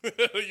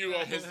 You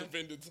almost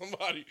offended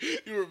somebody.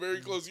 You were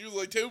very close. You was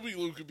like, Toby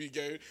Lou could be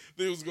gay.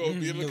 They was going to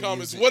be in the No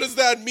comments. music. What does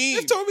that mean?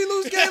 If Toby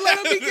Lou's gay, let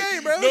him be gay,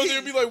 bro. No,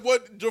 they'd be like,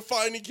 what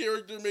defining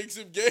character makes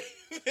him gay?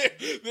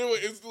 They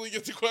would instantly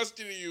get to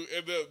questioning you.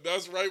 And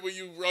that's right when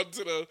you run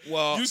to the...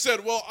 Well- you said,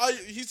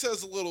 he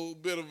says a little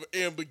bit of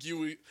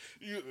ambiguity.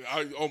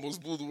 I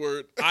almost blew the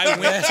word.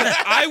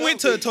 I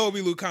went to a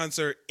Toby Lou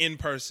concert in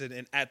person,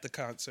 and at the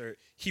concert,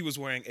 he was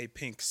wearing a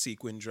pink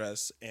sequin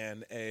dress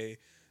and a.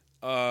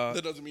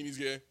 That doesn't mean he's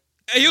gay.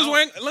 He was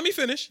wearing. Let me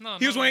finish.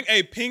 He was No. wearing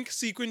a pink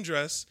sequin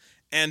dress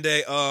and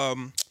a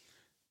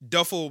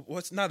duffel.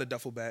 What's not a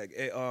duffel bag?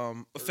 A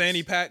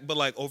fanny pack, but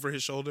like over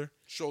his shoulder.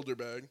 Shoulder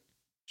bag.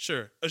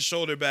 Sure, a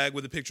shoulder bag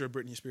with a picture of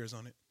Britney Spears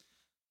on it.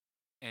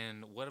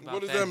 And what about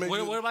What does that? that make What,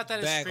 you- what about that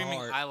is Bag screaming,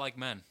 hard. I like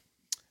men?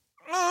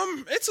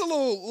 It's a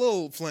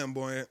little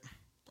flamboyant.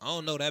 I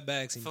don't know. That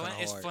bag seems kind of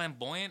It's hard.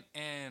 flamboyant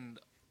and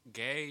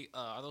gay.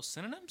 Are those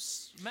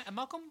synonyms,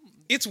 Malcolm?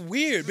 It's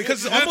weird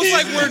because it's almost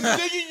like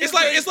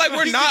it's like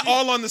we're not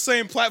all on the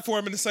same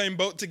platform in the same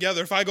boat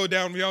together. If I go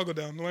down, we all go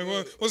down. Like,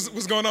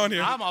 what's going on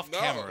here? I'm off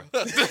camera.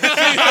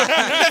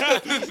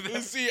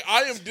 See,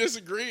 I am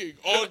disagreeing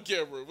on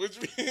camera,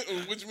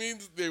 which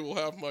means they will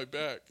have my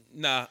back.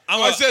 Nah,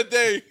 I said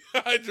they.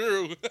 I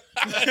drew.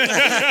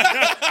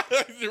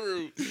 I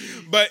drew.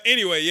 But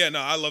anyway, yeah, no,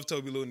 I love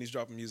Toby Lou and he's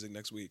dropping music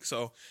next week.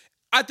 So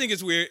I think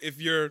it's weird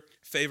if your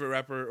favorite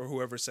rapper or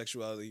whoever's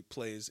sexuality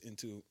plays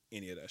into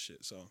any of that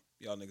shit. So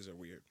y'all niggas are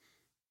weird.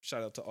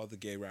 Shout out to all the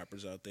gay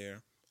rappers out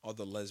there, all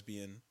the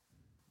lesbian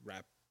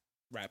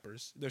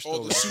rappers. They're still All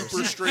the rappers.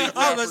 super straight rappers.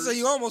 I was about to say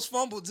you almost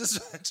fumbled just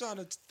trying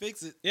to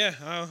fix it. Yeah,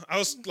 I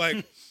was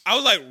like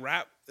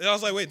rap. I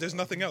was like, wait, there's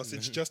nothing else.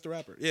 It's just a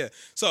rapper. Yeah.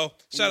 So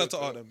shout out to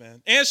all them,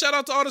 man. And shout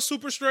out to all the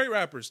super straight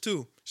rappers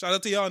too. Shout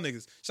out to y'all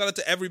niggas. Shout out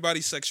to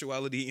everybody's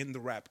sexuality in the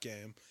rap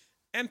game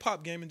and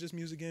pop game and just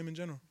music game in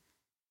general.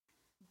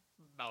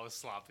 That was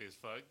sloppy as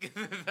fuck.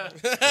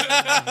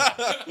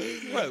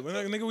 What?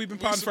 Nigga, we've been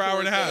We podding for an hour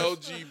and a half.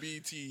 support the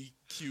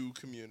LGBTQ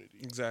community.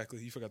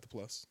 Exactly. You forgot the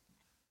plus.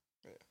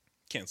 Yeah.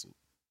 Canceled.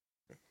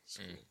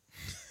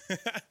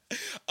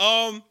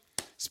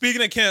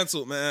 Speaking of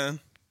canceled, man.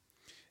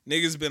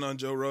 Niggas been on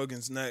Joe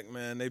Rogan's neck,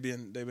 man. They've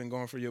been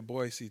going for your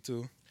boy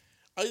C2.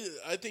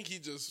 I think he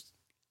just.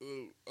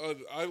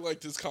 I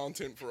liked his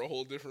content for a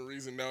whole different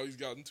reason. Now he's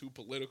gotten too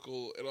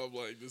political, and I'm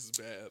like, this is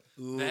bad.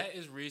 That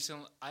is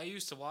recent. I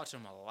used to watch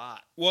him a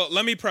lot. Well,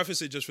 let me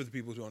preface it just for the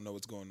people who don't know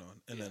what's going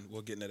on, and then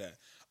we'll get into that.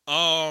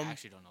 I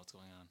actually don't know what's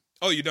going on.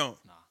 Oh, you don't?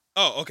 Nah.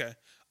 Oh, okay.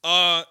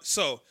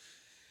 So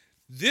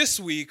this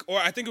week, or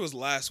I think it was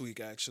last week,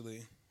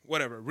 actually.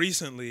 Whatever.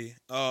 Recently,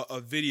 a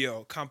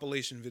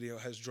compilation video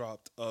has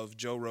dropped of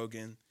Joe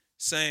Rogan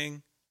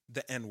saying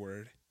the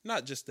N-word,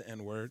 not just the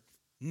N-word,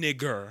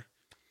 nigger.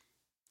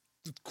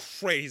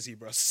 Crazy,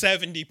 bro.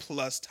 70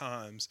 plus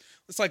times.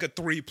 It's like a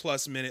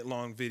 3+ minute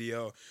long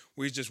video.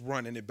 We're just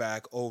running it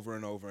back over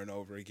and over and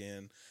over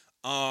again.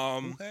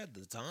 Who had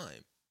the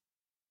time?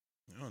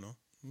 I don't know.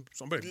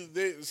 Somebody.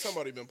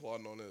 Somebody been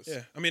plotting on this.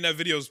 Yeah. I mean, that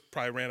video's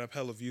probably ran up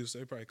hella views. So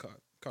they probably caught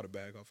a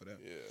bag off of that.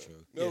 Yeah.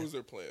 True. That was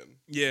their plan.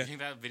 Yeah. You think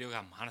that video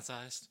got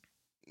monetized?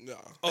 Nah.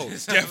 Oh,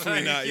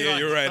 definitely not. Yeah,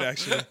 you're right,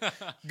 actually.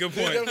 Good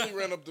They point. definitely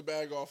ran up the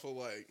bag off of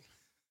like.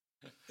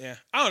 Yeah.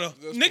 I don't know.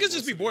 That's Niggas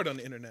just be publicity. bored on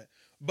the internet.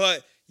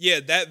 But yeah,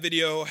 that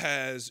video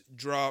has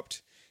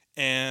dropped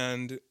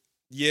and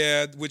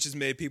which has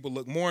made people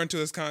look more into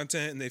his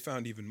content and they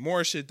found even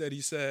more shit that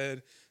he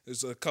said.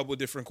 There's a couple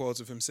different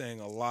quotes of him saying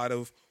a lot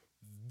of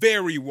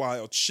very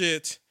wild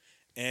shit.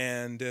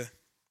 And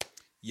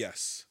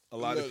yes, a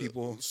lot of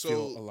people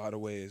feel a lot of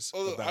ways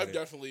about I've it.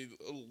 definitely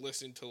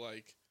listened to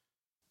like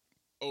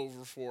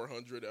over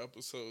 400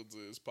 episodes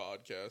of his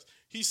podcast.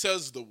 He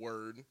says the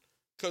word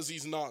because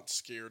he's not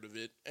scared of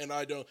it, and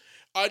I don't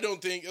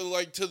think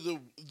like to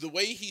the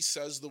way he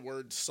says the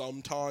word.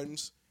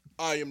 Sometimes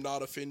I am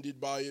not offended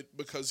by it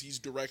because he's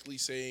directly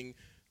saying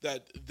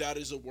that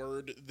is a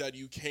word that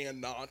you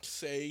cannot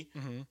say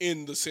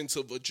in the sense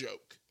of a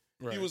joke.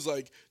 Right. He was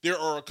like, there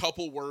are a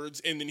couple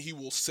words, and then he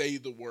will say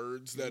the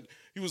words that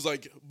he was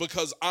like,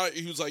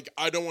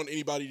 I don't want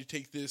anybody to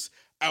take this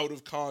out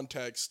of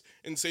context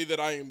and say that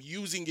I am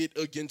using it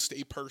against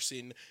a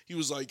person. He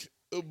was like,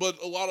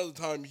 but a lot of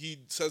the time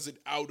he says it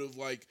out of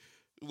like,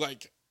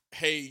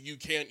 hey, you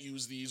can't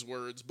use these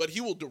words, but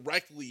he will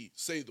directly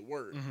say the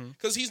word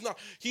because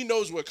he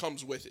knows what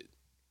comes with it.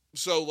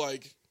 So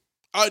like,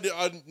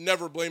 I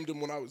never blamed him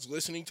when I was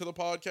listening to the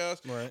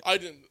podcast. Right.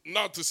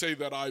 Not to say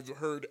that I've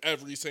heard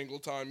every single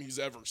time he's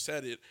ever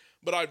said it,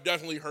 but I've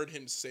definitely heard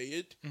him say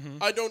it.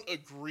 I don't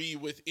agree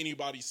with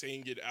anybody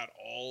saying it at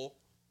all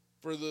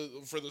for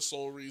the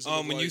sole reason.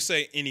 When you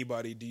say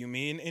anybody, do you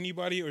mean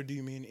anybody or do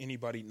you mean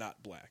anybody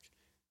not black?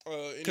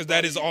 Because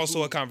that anybody is also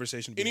who- a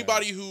conversation. to be had.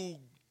 Anybody who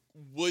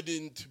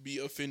wouldn't be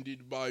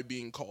offended by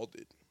being called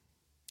it.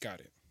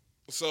 Got it.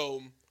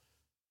 So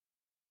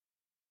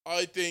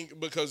I think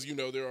because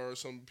there are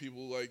some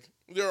people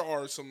there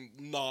are some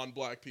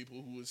non-black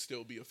people who would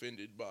still be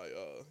offended by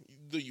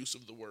the use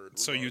of the word.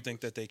 So you think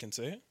that they can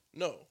say it?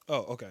 No.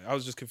 Oh, okay. I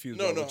was just confused.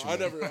 No, about what you I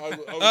meant. never.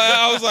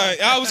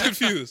 I was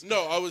confused.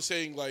 No, I was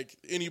saying like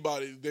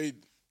anybody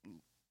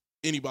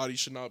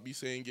should not be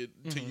saying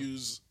it to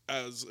use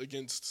as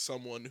against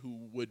someone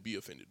who would be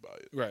offended by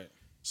it. Right.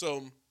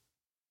 So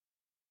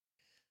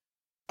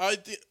I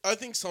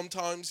think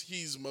sometimes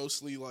he's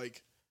mostly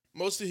like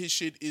most of his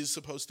shit is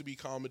supposed to be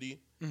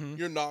comedy.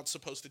 You're not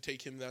supposed to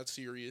take him that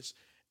serious.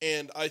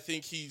 And I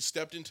think he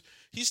stepped into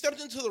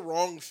the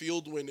wrong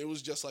field when it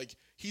was just like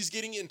he's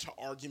getting into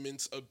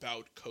arguments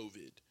about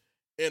COVID.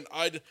 And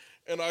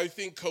I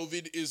think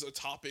COVID is a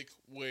topic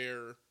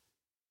where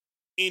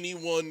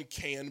anyone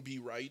can be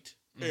right.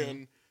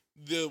 And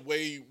the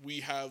way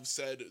we have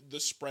said the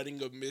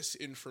spreading of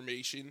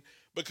misinformation,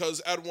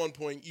 because at one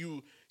point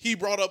he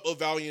brought up a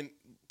valiant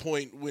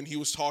point when he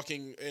was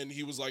talking and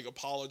he was like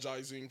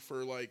apologizing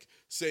for like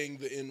saying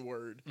the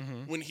N-word.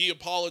 When he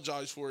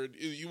apologized for it,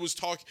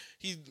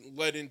 he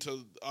led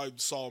into, I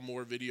saw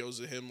more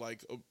videos of him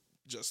like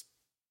just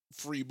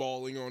free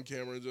balling on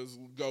camera, just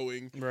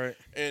going. Right.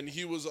 And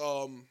he was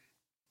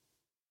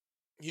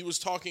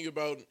talking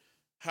about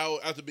how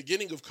at the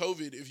beginning of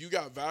COVID, if you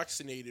got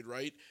vaccinated,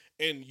 right,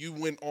 and you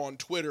went on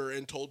Twitter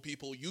and told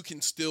people you can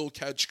still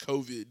catch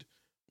COVID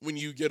when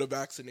you get a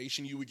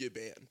vaccination, you would get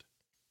banned.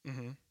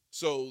 Mm-hmm.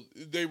 So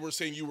they were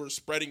saying you were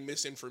spreading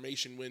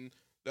misinformation when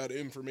that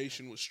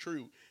information was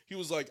true. He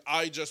was like,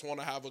 I just want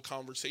to have a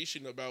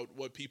conversation about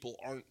what people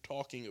aren't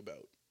talking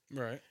about.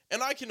 Right.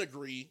 And I can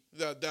agree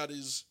that that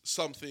is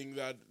something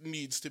that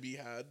needs to be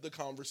had, the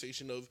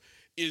conversation of,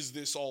 is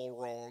this all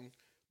wrong?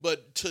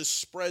 But to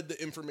spread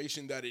the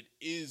information that it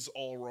is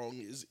all wrong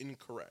is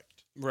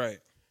incorrect. Right.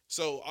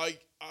 So I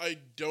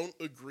don't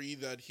agree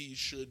that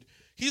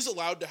he's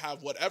allowed to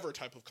have whatever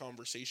type of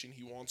conversation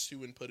he wants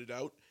to and put it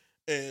out.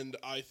 And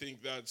I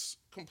think that's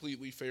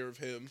completely fair of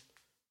him.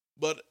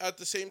 But at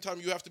the same time,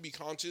 you have to be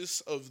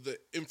conscious of the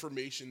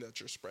information that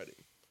you're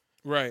spreading.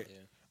 Right. Yeah.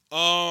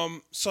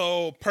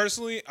 So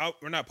personally, I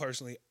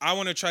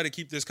want to try to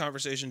keep this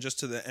conversation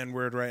just to the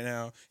N-word right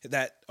now,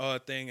 that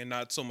thing, and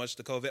not so much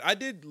the COVID. I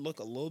did look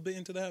a little bit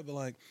into that, but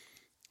like,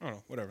 I don't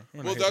know, whatever.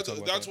 Well,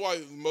 that's why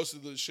most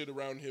of the shit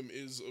around him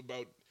is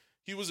about.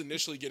 He was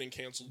initially getting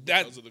canceled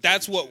because of the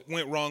that's COVID what shit.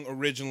 went wrong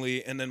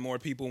originally, and then more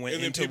people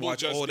went in to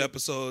watch old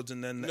episodes,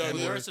 and then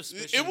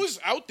it was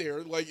out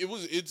there. Like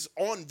it's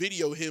on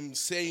video. Him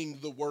saying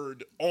the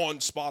word on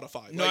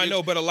Spotify. No, like, I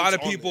know, but a lot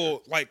of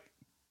people like.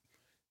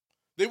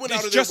 They went out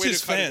It's of their just way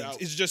his to cut it fans.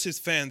 out. It's just his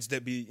fans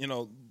that be,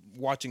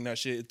 watching that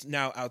shit. It's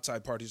now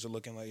outside parties are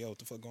looking like, yo, what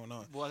the fuck going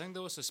on? Well, I think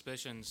there was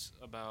suspicions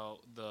about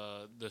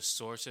the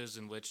sources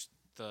in which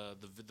the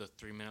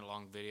 3-minute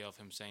long video of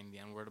him saying the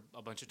N-word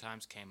a bunch of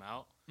times came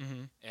out,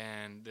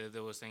 and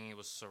there was thinking it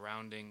was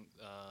surrounding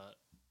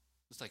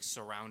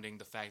surrounding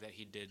the fact that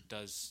he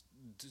does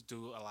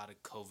do a lot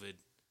of COVID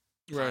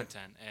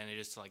content, and it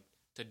is like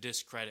to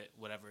discredit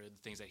whatever the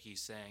things that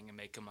he's saying and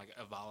make him like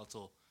a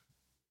volatile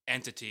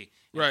entity,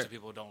 so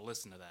people don't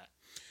listen to that.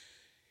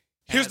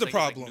 Here's the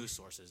problem: news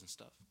sources and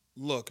stuff.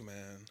 Look,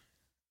 man,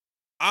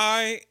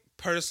 I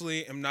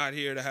personally am not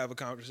here to have a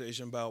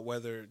conversation about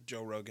whether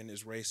Joe Rogan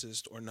is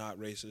racist or not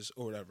racist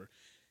or whatever,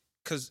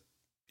 because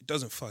it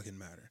doesn't fucking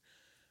matter.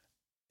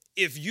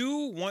 If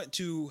you want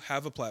to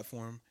have a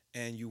platform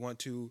and you want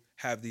to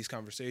have these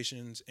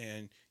conversations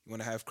and you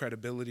want to have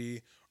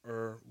credibility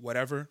or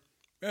whatever,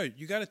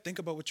 you got to think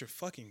about what you're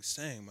fucking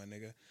saying, my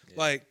nigga. Yeah.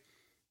 Like,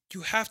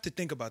 you have to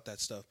think about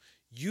that stuff.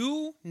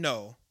 You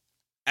know,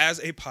 as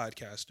a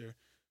podcaster,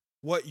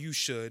 what you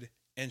should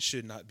and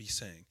should not be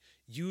saying.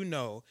 You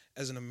know,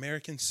 as an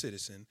American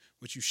citizen,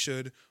 what you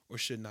should or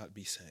should not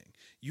be saying.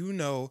 You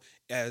know,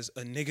 as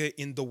a nigga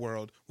in the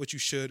world, what you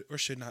should or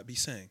should not be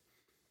saying.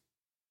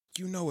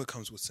 You know what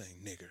comes with saying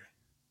nigger.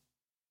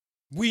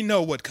 We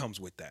know what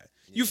comes with that.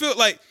 Yeah. You feel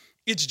like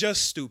it's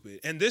just stupid.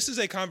 And this is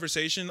a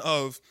conversation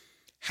of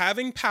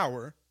having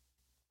power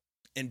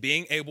and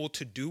being able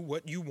to do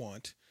what you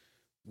want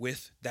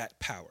with that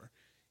power.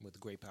 With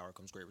great power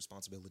comes great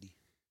responsibility.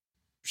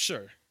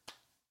 Sure.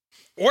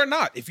 Or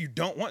not, if you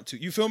don't want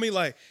to. You feel me?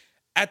 Like,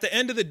 at the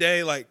end of the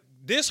day, like,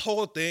 this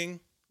whole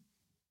thing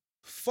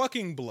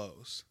fucking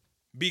blows.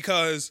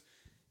 Because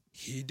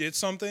he did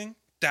something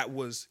that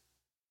was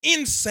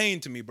insane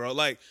to me, bro.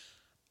 Like,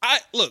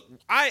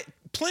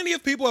 plenty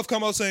of people have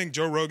come out saying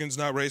Joe Rogan's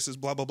not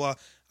racist, blah, blah, blah.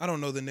 I don't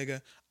know the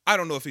nigga. I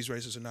don't know if he's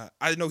racist or not.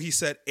 I know he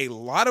said a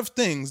lot of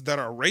things that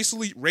are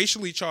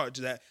racially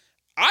charged that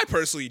I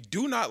personally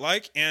do not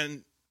like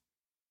and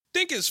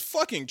think is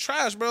fucking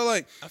trash, bro.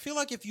 Like, I feel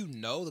like if you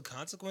know the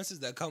consequences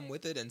that come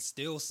with it and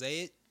still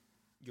say it,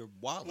 you're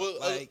wild. Well,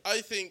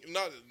 I think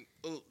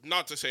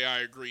not to say I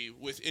agree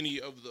with any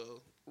of the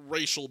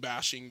racial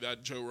bashing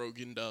that Joe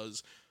Rogan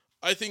does.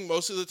 I think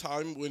most of the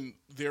time when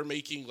they're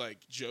making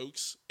like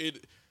jokes,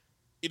 it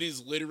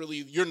is literally,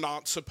 you're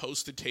not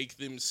supposed to take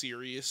them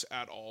serious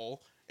at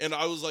all. And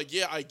I was like,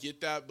 yeah, I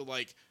get that, but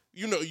like,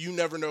 you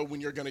never know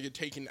when you're gonna get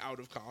taken out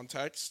of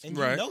context. And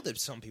you know that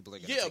some people are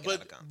gonna take it out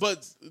of context.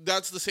 But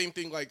that's the same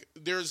thing. Like,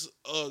 there's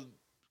a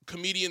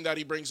comedian that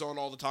he brings on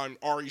all the time,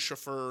 Ari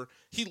Shaffir.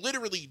 He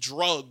literally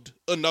drugged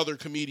another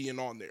comedian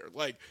on there.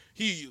 Like,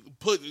 he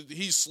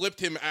slipped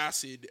him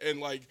acid, and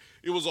like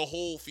it was a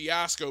whole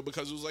fiasco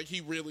because it was like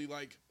he really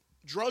like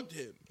drugged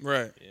him.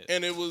 Right. Yeah.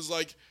 And it was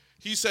like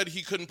he said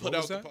he couldn't put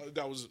out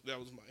that was my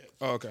head.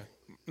 Oh, okay.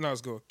 No, it's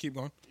good. Keep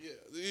going.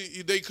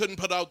 Yeah, they couldn't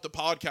put out the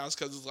podcast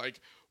because it's like,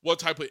 what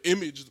type of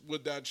image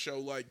would that show?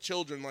 Like,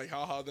 children, like,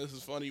 haha, this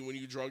is funny when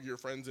you drug your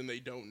friends and they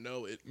don't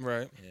know it.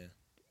 Right.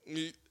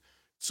 Yeah.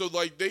 So,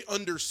 like, they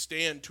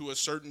understand to a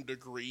certain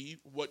degree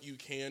what you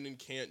can and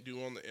can't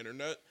do on the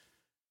internet.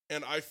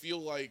 And I feel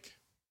like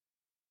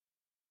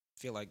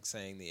feel like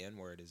saying the N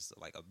word is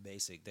like a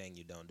basic thing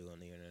you don't do on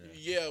the internet.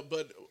 Yeah,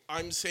 but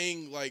I'm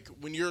saying like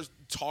when you're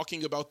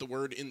talking about the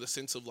word in the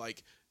sense of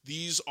like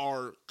these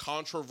are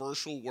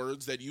controversial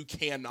words that you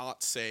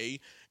cannot say,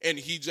 and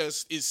he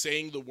just is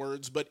saying the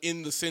words, but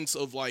in the sense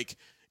of like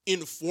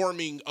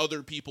informing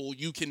other people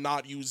you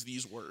cannot use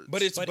these words.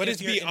 But it's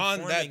if you're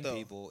beyond that informing though.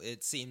 people,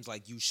 it seems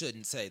like you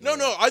shouldn't say that.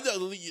 No,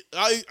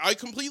 I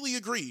completely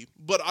agree,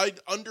 but I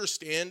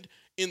understand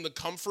in the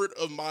comfort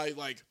of my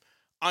like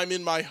I'm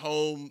in my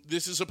home.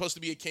 This is supposed to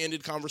be a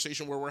candid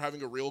conversation where we're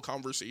having a real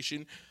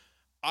conversation.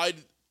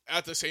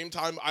 At the same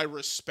time, I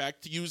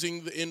respect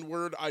using the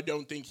N-word. I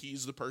don't think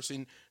he's the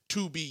person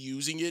to be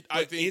using it. But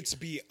I think it's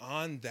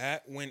beyond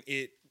that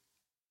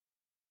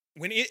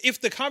if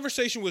the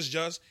conversation was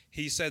just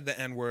he said the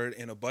N-word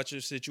in a bunch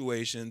of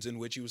situations in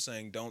which he was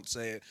saying don't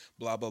say it,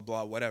 blah, blah,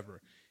 blah, whatever.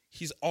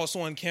 He's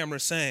also on camera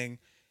saying,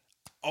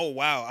 oh,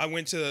 wow, I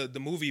went to the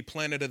movie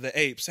Planet of the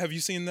Apes. Have you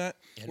seen that?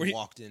 And Where he,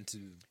 walked into...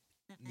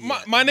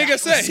 my Yeah, nigga that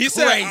said was he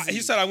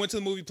crazy. said I went to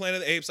the movie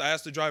Planet of the Apes. I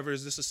asked the driver,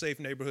 "Is this a safe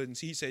neighborhood?" And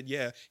he said,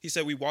 "Yeah." He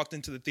said we walked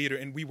into the theater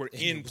and we were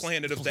in it was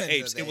Planet of the Planet of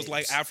Apes. the It was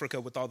like Apes. Africa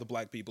with all the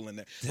black people in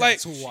there.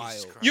 That's like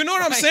wild. you know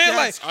what I'm Like, saying?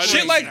 Like that's shit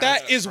crazy. like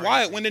that That's is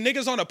wild. crazy. When the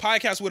nigga's on a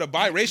podcast with a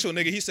biracial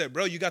nigga, he said,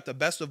 "Bro, you got the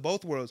best of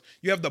both worlds.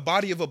 You have the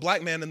body of a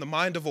black man and the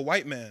mind of a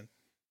white man."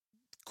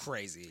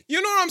 Crazy.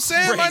 You know what I'm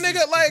saying, my Crazy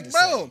nigga? Like, thing to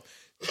bro,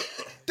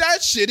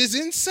 that shit is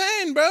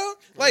insane, bro.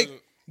 Like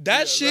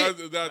that shit.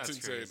 That's That's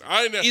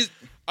insane. crazy.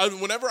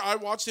 Whenever I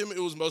watched him, it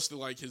was mostly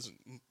like his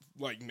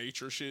like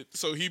nature shit.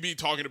 So he'd be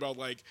talking about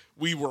like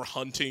we were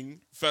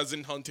hunting,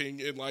 pheasant hunting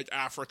in like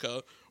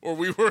Africa, or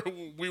we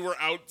were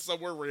out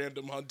somewhere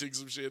random hunting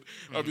some shit.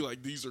 I'd be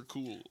like, these are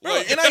cool, Bro,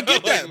 like, and I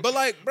get that, like, but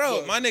like, bro,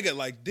 but- my nigga,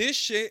 like this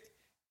shit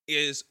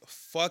is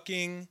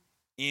fucking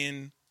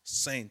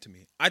insane to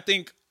me. I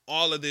think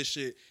all of this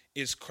shit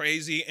is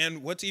crazy,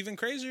 and what's even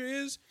crazier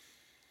is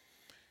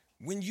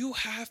when you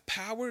have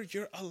power,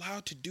 you're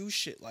allowed to do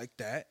shit like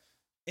that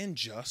and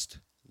just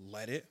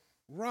let it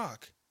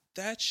rock.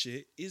 That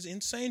shit is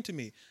insane to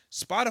me.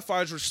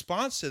 Spotify's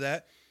response to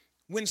that,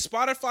 when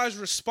Spotify's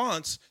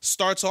response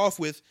starts off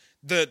with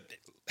the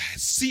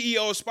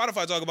CEO of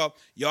Spotify talk about,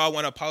 y'all, I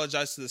want to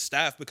apologize to the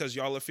staff because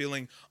y'all are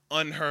feeling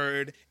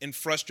unheard and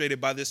frustrated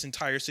by this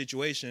entire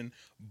situation,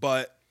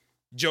 but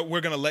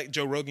we're going to let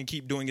Joe Rogan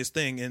keep doing his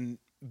thing and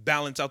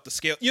balance out the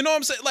scale. You know what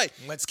I'm saying? Like,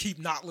 Let's keep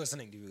not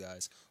listening to you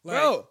guys. Like,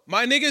 bro,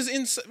 my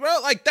niggas bro,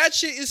 like that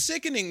shit is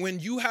sickening when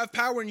you have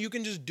power and you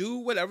can just do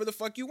whatever the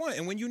fuck you want.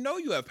 And when you know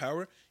you have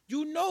power,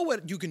 you know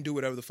what you can do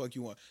whatever the fuck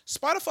you want.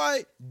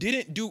 Spotify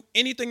didn't do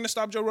anything to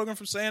stop Joe Rogan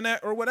from saying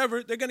that or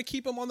whatever. They're gonna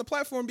keep him on the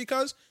platform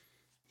because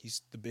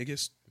he's the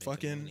biggest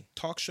fucking money.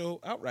 talk show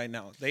out right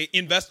now. They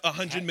invest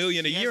 $100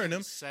 million a He year in hasn't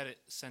him. Said it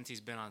since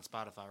he's been on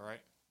Spotify, right?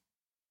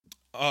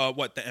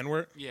 What, the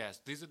N-word? Yes,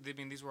 these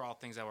were all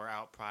things that were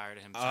out prior to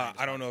him.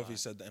 I don't know if he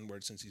said the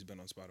N-word since he's been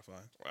on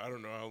Spotify. I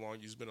don't know how long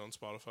he's been on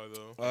Spotify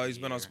though. He's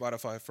been on year.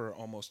 Spotify for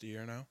almost a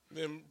year now.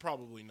 Then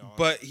probably not.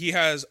 But he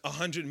has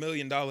 $100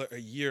 million a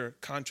year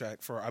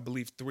contract for, I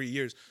believe, 3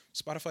 years.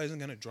 Spotify isn't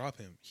going to drop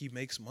him. He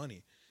makes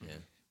money. Yeah.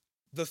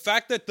 The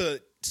fact that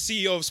the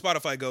CEO of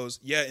Spotify goes,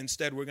 yeah,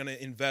 instead we're going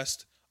to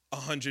invest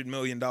 $100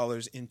 million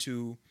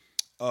into,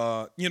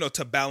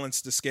 to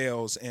balance the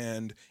scales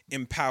and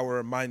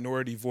empower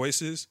minority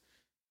voices.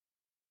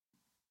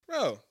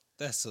 Bro,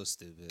 That's so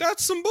stupid.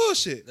 that's some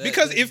bullshit.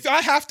 Because if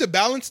I have to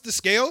balance the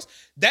scales,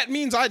 that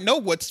means I know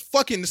what's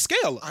fucking the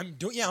scale up.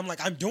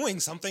 I'm doing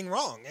something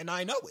wrong, and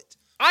I know it.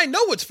 I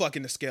know what's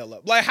fucking the scale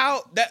up. Like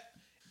how that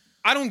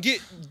I don't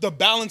get the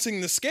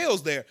balancing the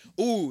scales there.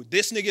 Ooh,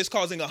 this nigga is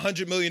causing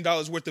 $100 million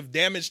worth of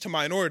damage to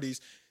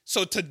minorities.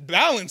 So to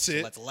balance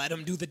it, Let's let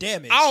him do the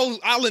damage.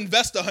 I'll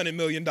invest $100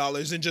 million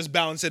and just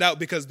balance it out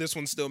because this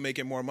one's still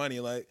making more money.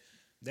 Like,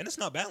 Then it's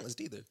not balanced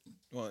either.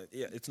 well,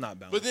 yeah, it's not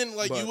balanced. But then,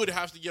 like, you would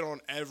have to get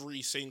on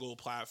every single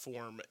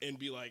platform and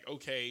be like,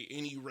 okay,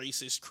 any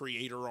racist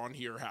creator on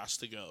here has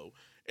to go.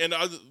 And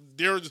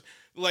there's,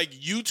 like,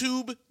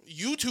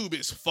 YouTube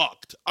is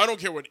fucked. I don't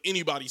care what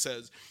anybody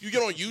says. You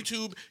get on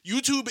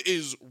YouTube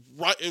is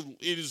right. It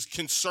is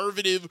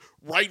conservative,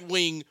 right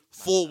wing,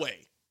 full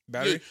way.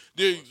 Battery?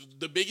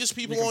 The biggest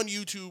people on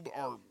YouTube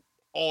are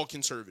all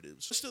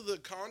conservatives. Most of the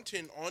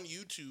content on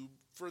YouTube,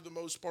 for the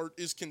most part,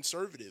 is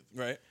conservative.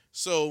 right.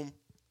 So,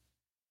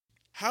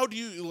 how do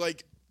you,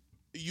 like,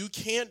 you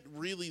can't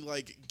really,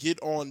 like, get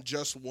on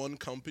just one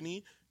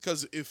company,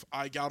 because if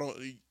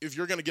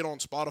you're going to get on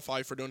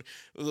Spotify for doing,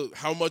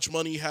 how much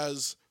money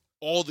has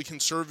all the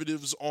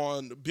conservatives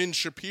on Ben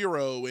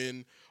Shapiro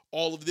and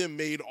all of them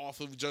made off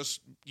of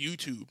just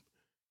YouTube?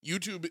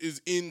 YouTube is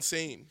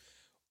insane.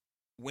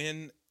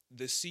 When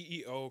the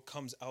CEO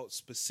comes out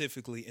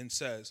specifically and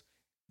says,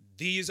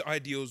 these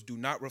ideals do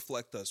not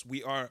reflect us.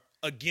 We are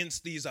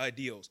against these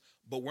ideals,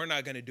 but we're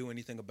not going to do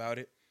anything about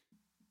it.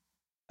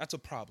 That's a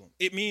problem.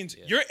 It means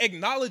you're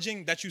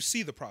acknowledging that you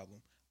see the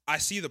problem. I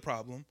see the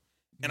problem,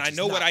 and I Just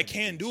know not what I gonna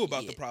can do do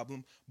about the shit.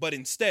 problem, but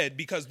instead,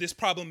 because this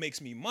problem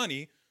makes me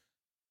money,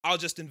 I'll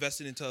just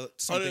invest it into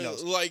something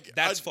else. Like,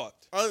 That's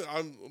fucked.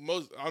 I'm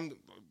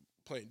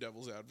playing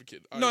devil's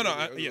advocate.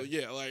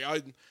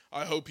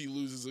 I hope he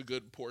loses a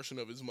good portion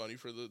of his money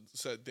for the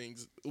said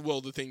things.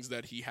 Well, the things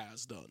that he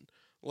has done,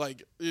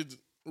 like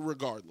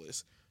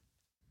regardless.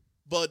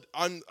 But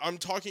I'm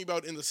talking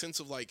about in the sense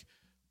of like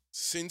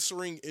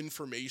censoring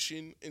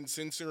information and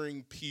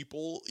censoring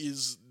people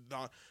is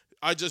not.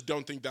 I just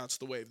don't think that's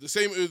the way. The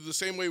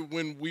same way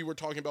when we were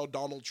talking about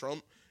Donald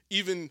Trump,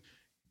 even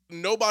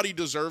nobody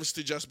deserves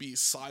to just be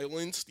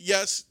silenced.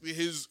 Yes,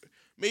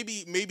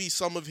 maybe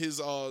some of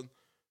his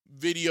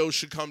videos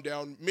should come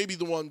down. Maybe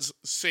the ones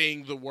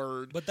saying the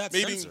word. But that's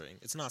censoring.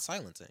 It's not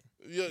silencing.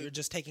 Yeah. You're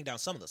just taking down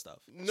some of the stuff.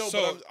 No,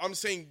 but I'm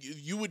saying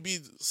you would be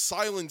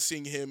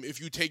silencing him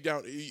if you take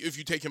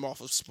him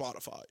off of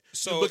Spotify.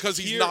 So because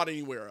he's not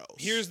anywhere else.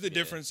 Here's the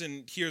difference,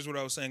 and here's what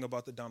I was saying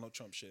about the Donald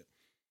Trump shit.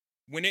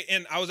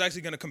 And I was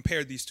actually going to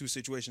compare these two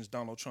situations,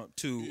 Donald Trump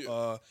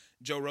to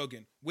Joe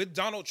Rogan. With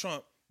Donald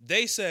Trump,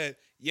 they said,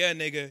 yeah,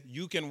 nigga,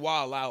 you can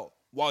wild out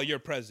while you're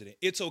president.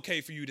 It's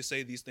okay for you to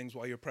say these things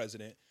while you're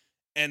president.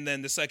 And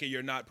then the second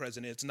you're not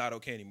president, it's not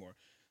okay anymore.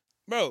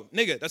 Bro,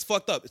 nigga, that's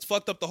fucked up. It's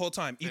fucked up the whole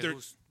time.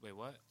 Wait,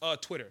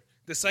 what? Twitter.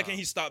 The second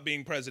he stopped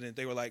being president,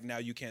 they were like, now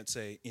you can't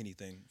say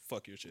anything.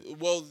 Fuck your shit.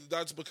 Well,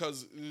 that's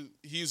because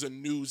he's a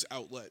news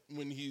outlet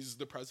when he's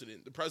the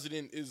president. The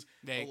president is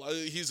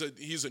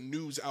he's a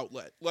news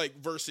outlet. Like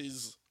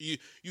versus you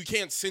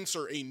can't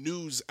censor a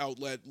news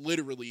outlet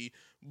literally,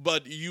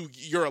 but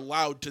you're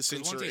allowed to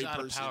censor once he's a out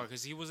person. Of power,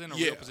 because he was in a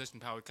real position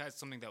of power. It's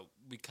something that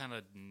we kind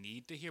of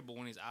need to hear, but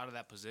when he's out of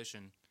that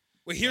position.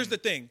 Well, here's the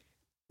thing.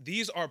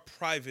 These are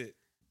private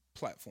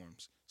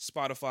platforms.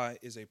 Spotify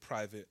is a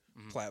private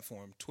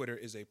platform. Twitter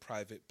is a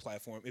private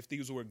platform. If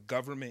these were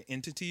government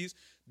entities,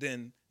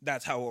 then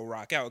that's how it will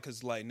rock out.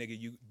 Because, like,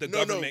 nigga, the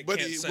government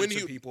can't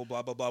censor people,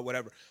 blah, blah, blah,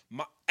 whatever.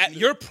 At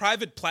your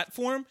private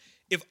platform,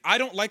 if I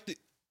don't like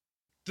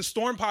the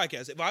Storm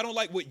podcast, if I don't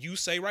like what you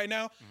say right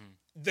now,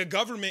 the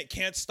government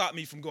can't stop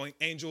me from going,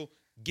 Angel,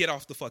 get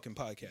off the fucking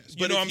podcast.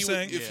 You know what I'm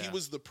saying? If he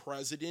was the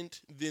president,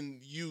 then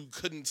you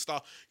couldn't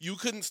stop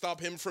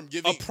him from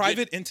giving. A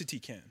private entity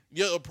can.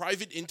 Yeah, a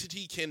private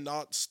entity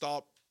cannot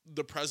stop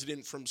the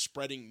president from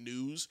spreading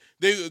news.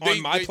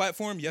 On my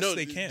platform, yes,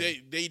 they can.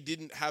 They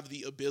didn't have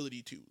the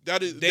ability to.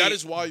 That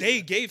is why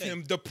they gave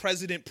him the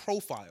president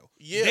profile.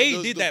 Yeah,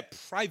 they did that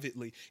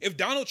privately. If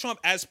Donald Trump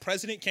as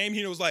president came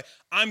here and was like,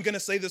 I'm gonna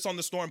say this on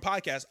the Storm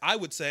podcast, I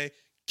would say,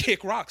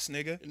 kick rocks,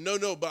 nigga.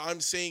 No, but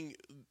I'm saying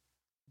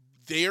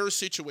their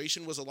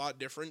situation was a lot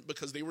different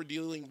because they were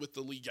dealing with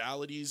the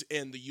legalities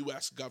and the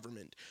U.S.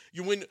 government.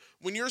 When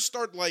you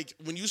start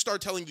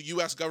telling the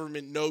U.S.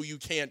 government, no, you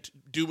can't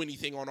do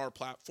anything on our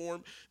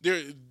platform,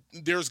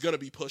 there's going to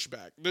be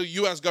pushback. The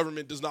U.S.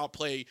 government does not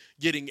play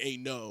getting a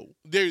no.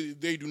 They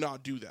do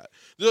not do that.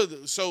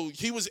 So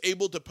he was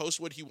able to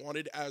post what he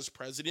wanted as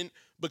president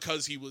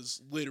because he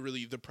was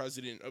literally the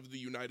president of the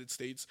United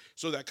States.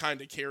 So that kind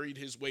of carried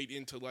his weight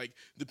into like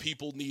the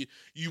people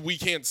we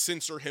can't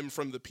censor him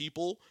from the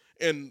people.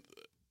 And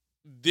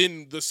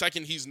then the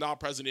second he's not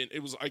president,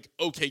 it was like,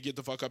 okay, get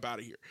the fuck up out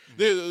of here.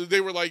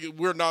 They were like,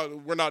 we're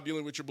not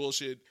dealing with your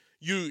bullshit.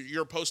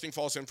 You're posting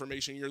false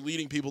information. You're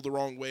leading people the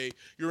wrong way.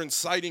 You're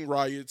inciting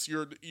riots.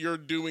 You're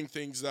doing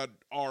things that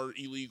are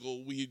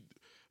illegal.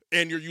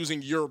 And you're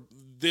using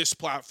this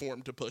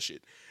platform to push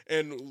it.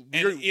 And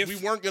we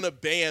weren't gonna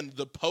ban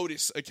the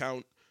POTUS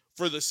account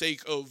for the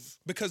sake of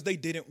because they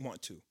didn't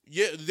want to.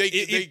 Yeah,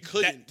 they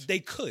couldn't. They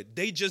could.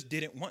 They just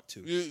didn't want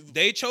to.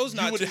 They chose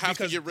not to. You would have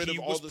to because get rid of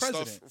all the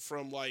stuff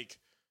from like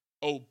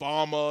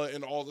Obama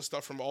and all the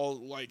stuff from all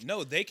like.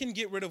 No, they can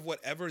get rid of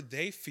whatever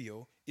they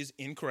feel is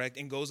incorrect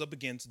and goes up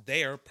against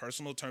their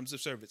personal terms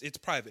of service. It's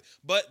private,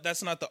 but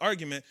that's not the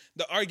argument.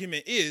 The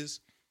argument is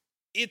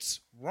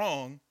it's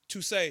wrong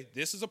to say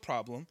this is a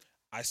problem.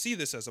 I see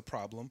this as a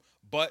problem,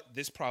 but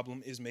this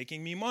problem is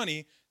making me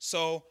money,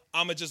 so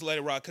I'm going to just let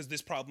it rock because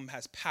this problem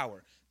has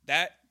power.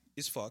 That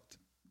is fucked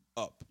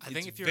up. I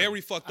think if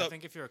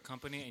you're a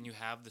company and you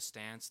have the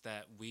stance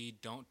that we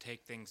don't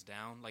take things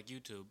down, like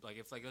YouTube,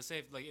 let's say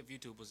if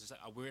YouTube was just,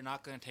 we're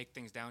not going to take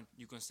things down,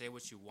 you can say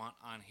what you want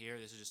on here.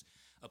 This is just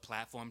a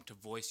platform to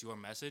voice your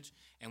message,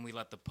 and we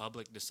let the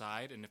public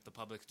decide. And if the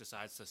public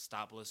decides to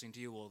stop listening to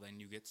you, well, then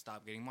you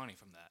stop getting money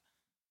from that.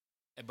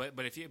 But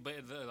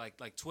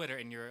like Twitter,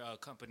 and you're a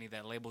company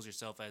that labels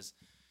yourself as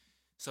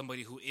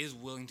somebody who is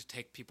willing to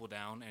take people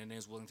down and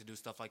is willing to do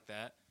stuff like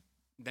that,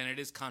 then it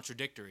is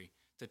contradictory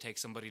to take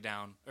somebody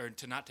down or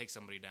to not take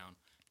somebody down.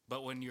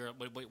 But when you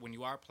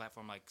are a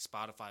platform like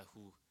Spotify,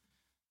 who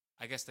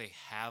I guess they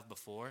have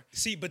before.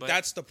 See, but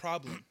that's the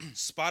problem.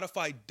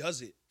 Spotify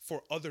does it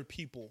for other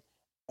people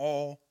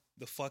all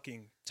the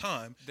fucking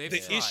time.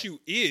 The issue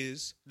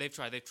is they've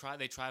tried. They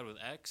tried with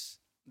X.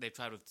 They've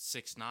tried with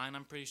 6ix9ine,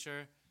 I'm pretty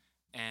sure.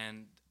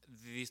 And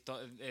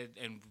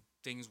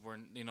things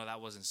weren't, that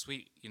wasn't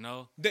sweet,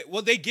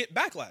 They get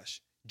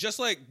backlash. Just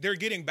like they're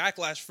getting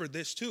backlash for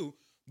this too,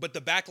 but the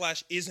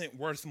backlash isn't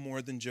worth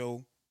more than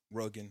Joe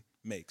Rogan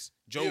makes.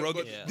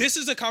 Rogan. This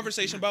is a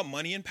conversation about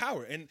money and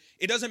power, and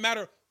it doesn't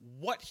matter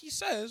what he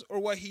says or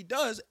what he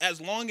does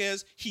as long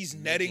as he's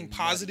netting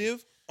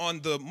positive on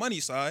the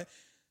money side.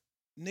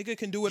 nigga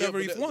can do whatever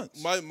Yeah, he but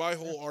wants. My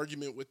whole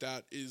argument with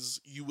that is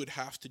you would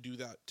have to do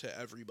that to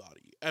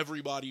everybody.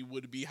 Everybody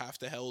would have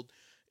to held.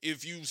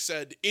 If you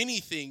said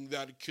anything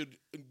that could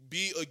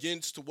be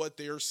against what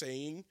they're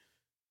saying,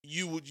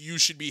 you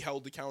should be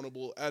held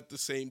accountable at the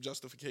same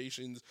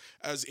justifications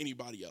as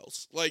anybody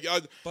else. Like,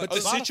 But the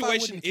Spotify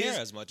situation wouldn't care is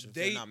as much if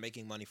they- they're not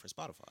making money for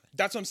Spotify.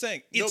 That's what I'm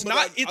saying. No, It's but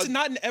not. I- It's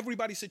not in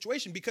everybody's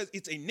situation because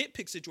it's a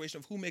nitpick situation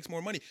of who makes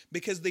more money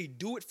because they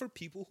do it for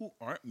people who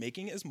aren't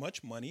making as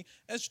much money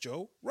as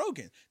Joe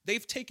Rogan.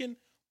 They've taken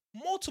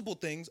multiple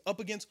things up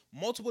against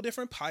multiple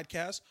different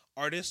podcasts,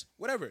 artists,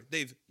 whatever.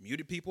 They've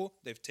muted people.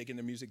 They've taken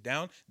their music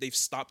down. They've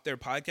stopped their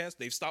podcast.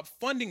 They've stopped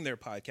funding their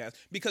podcast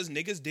because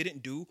niggas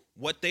didn't do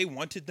what they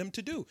wanted them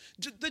to do.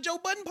 The Joe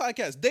Budden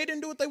podcast, they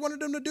didn't do what they wanted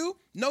them to do.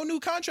 No new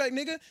contract,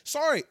 nigga.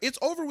 Sorry, it's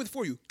over with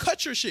for you.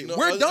 Cut your shit. No,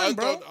 We're done,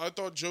 bro. I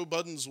thought Joe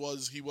Budden's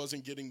he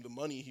wasn't getting the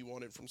money he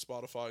wanted from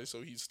Spotify,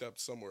 so he stepped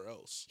somewhere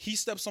else. He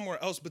stepped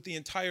somewhere else, but the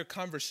entire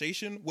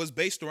conversation was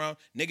based around,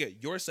 nigga,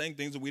 you're saying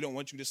things that we don't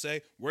want you to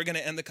say. We're going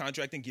to end the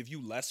contract and give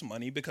you less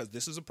money because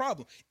this is a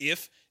problem.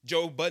 If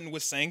Joe Budden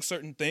was saying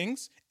certain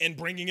things and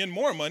bringing in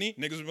more money,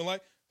 niggas would be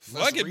like,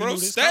 fuck Let's it, bro, renew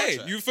this stay.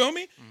 contract. You feel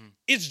me?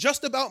 It's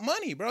just about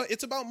money, bro.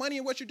 It's about money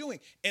and what you're doing.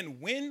 And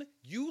when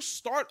you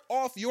start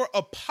off your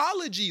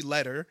apology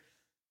letter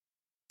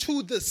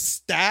to the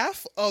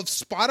staff of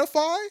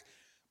Spotify,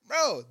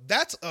 bro,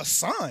 that's a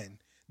sign.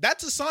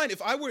 That's a sign.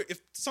 If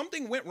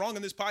something went wrong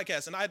in this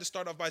podcast and I had to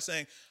start off by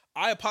saying,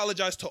 I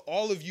apologize to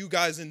all of you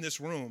guys in this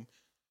room,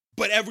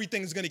 but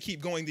everything's gonna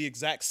keep going the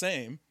exact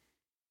same,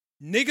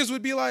 niggas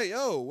would be like,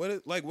 yo,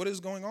 what is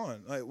going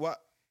on? Like,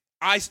 what?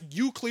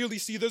 You clearly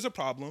see there's a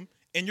problem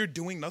and you're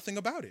doing nothing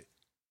about it.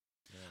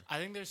 I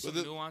think there's some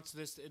But nuance to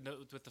this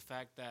with the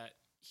fact that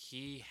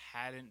he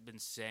hadn't been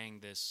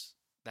saying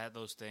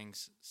those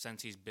things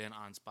since he's been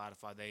on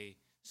Spotify. They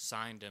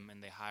signed him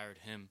and they hired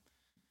him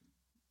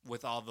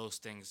with all those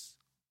things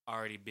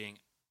already being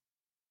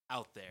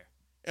out there.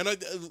 And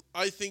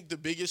I think the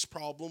biggest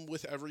problem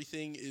with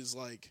everything is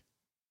like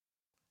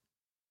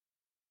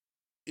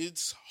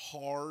it's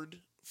hard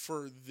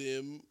for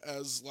them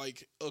as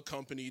like a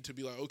company to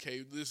be like,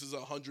 okay, this is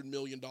 $100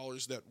 million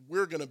that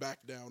we're gonna back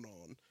down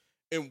on,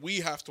 and we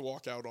have to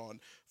walk out on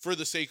for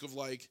the sake of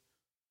like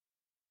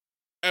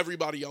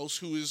everybody else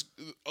who is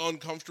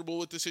uncomfortable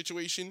with the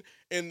situation.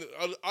 And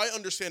I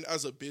understand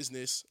as a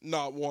business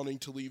not wanting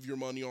to leave your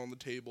money on the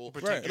table.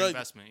 Protect Right. your And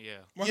investment, yeah.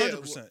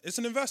 100%. It's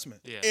an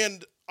investment. Yeah.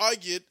 And I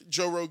get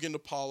Joe Rogan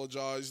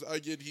apologized. I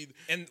get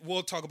And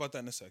we'll talk about that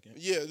in a second.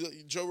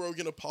 Joe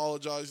Rogan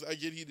apologized. I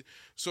get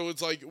so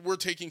it's like we're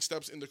taking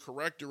steps in the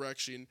correct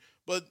direction.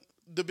 But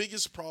the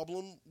biggest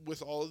problem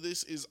with all of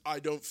this is I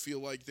don't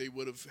feel like they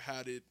would have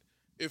had it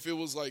if it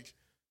was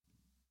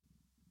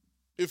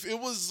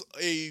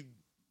a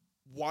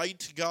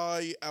white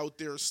guy out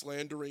there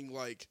slandering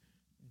like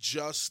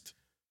just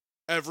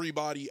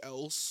everybody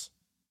else.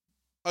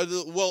 I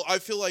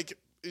feel like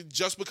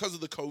just because of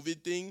the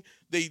COVID thing,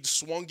 they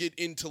swung it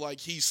into like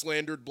he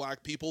slandered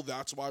black people.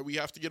 That's why we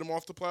have to get him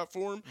off the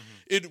platform.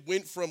 Mm-hmm. It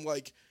went from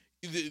like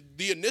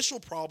the initial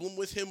problem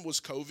with him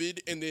was COVID,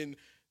 and then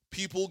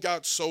people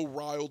got so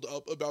riled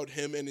up about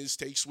him and his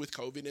takes with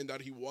COVID and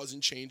that he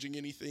wasn't changing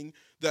anything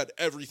that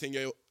everything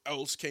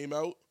else came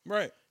out.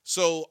 Right.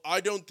 So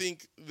I don't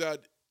think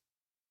that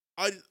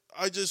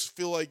I just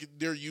feel like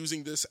they're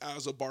using this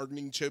as a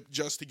bargaining chip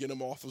just to get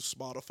him off of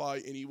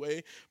Spotify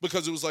anyway,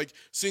 because it was like,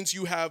 since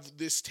you have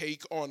this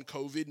take on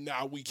COVID,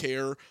 now we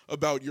care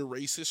about your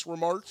racist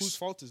remarks. Whose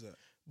fault is that?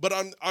 But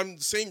I'm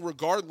saying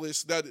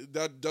regardless,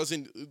 that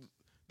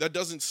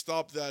doesn't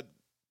stop that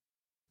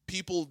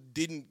people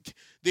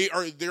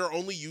they're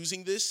only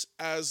using this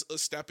as a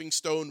stepping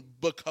stone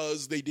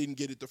because they didn't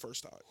get it the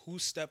first time. Who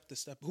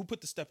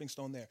put the stepping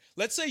stone there?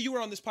 Let's say you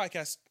were on this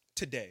podcast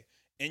today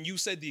and you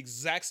said the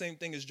exact same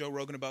thing as Joe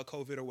Rogan about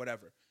COVID or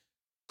whatever.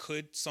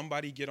 Could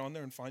somebody get on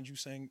there and find you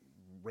saying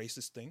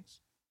racist things?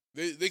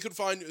 They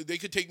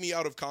could take me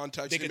out of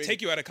context. They could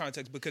take you out of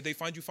context, but could they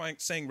find you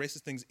saying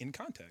racist things in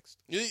context?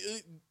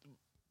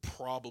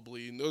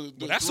 Probably. Well,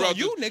 that's on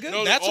you,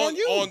 nigga. That's on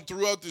you.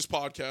 Throughout this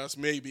podcast,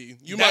 maybe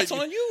That's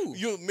on you.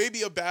 You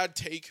maybe a bad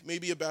take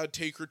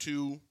or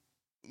two,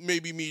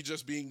 maybe me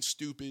just being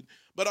stupid.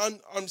 But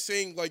I'm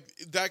saying like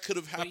that could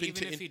have happened. But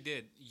even to if he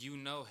did, you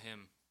know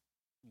him.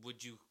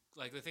 Would you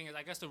like the thing is?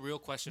 I guess the real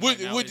question would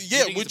right now would is, do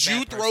you think would he's a you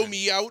bad throw person?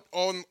 me out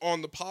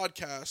on the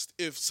podcast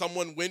if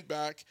someone went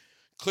back,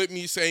 clipped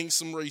me saying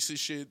some racist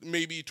shit,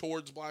 maybe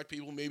towards black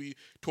people, maybe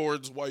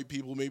towards white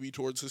people, maybe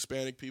towards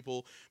Hispanic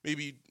people,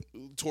 maybe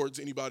towards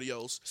anybody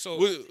else? So-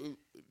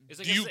 It's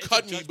do you it's a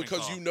cut me judgment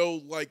because call.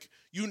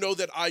 you know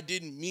that I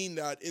didn't mean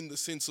that in the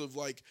sense of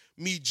like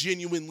me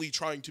genuinely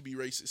trying to be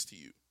racist to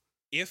you?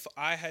 If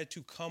I had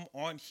to come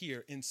on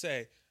here and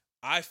say,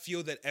 I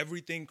feel that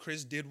everything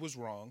Chris did was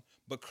wrong,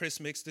 but Chris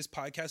makes this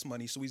podcast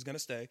money, so he's going to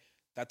stay,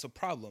 that's a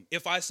problem.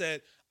 If I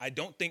said, I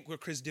don't think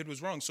what Chris did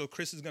was wrong, so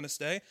Chris is going to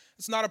stay,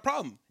 it's not a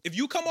problem. If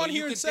you come But on you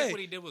here can and think say,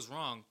 what he did was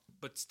wrong,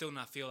 but still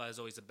not feel as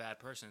though he's a bad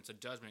person. It's a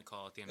judgment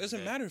call at the end It of the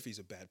day. doesn't matter if he's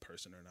a bad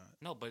person or not.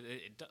 No, but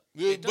it does.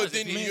 But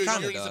then if you- you kinda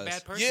think he's a does.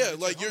 bad person, Yeah,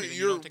 it's like your homie, then you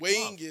you're don't take him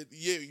weighing off. it.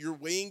 Yeah, you're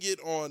weighing it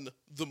on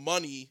the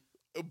money,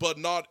 but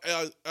not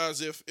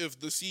as if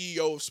the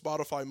CEO of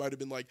Spotify might have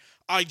been like,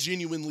 I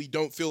genuinely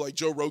don't feel like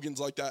Joe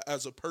Rogan's like that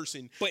as a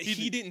person. But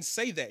he didn't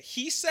say that.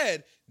 He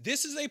said,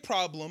 this is a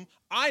problem.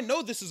 I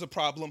know this is a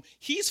problem.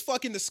 He's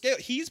fucking the scale.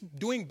 He's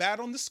doing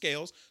bad on the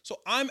scales.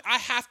 So I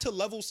have to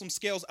level some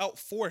scales out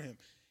for him.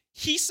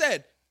 He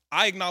said,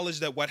 I acknowledge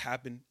that what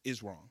happened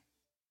is wrong.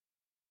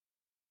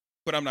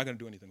 But I'm not going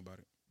to do anything about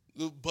it.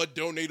 But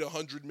donate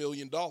 $100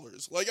 million.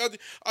 Like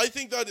I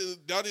think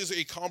that is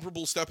a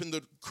comparable step in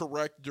the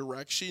correct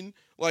direction.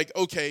 Like,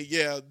 okay,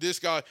 yeah, this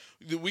guy,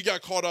 we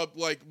got caught up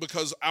like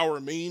because our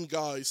main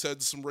guy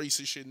said some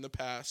racist shit in the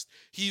past.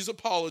 He's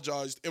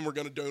apologized, and we're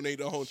gonna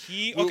donate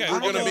Okay, we're I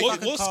don't gonna know make if I it-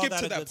 could we'll call skip that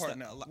to a that good part step.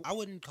 now. I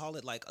wouldn't call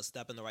it like a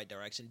step in the right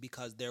direction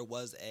because there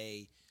was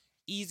a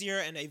easier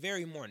and a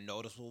very more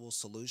noticeable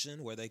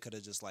solution where they could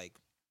have just like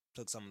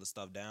took some of the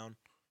stuff down.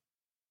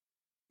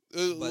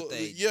 But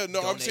they I'm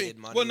donated saying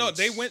money, Well, no, which-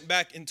 they went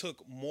back and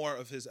took more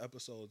of his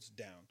episodes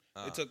down.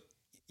 They took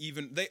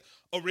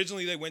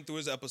originally they went through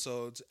his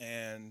episodes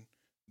and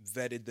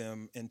vetted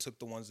them and took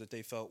the ones that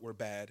they felt were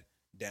bad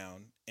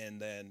down,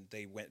 and then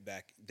they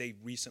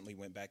recently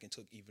went back and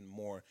took even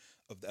more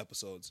of the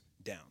episodes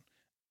down.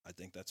 I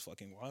think that's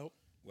fucking wild.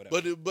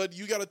 Whatever. But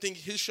you got to think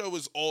his show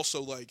is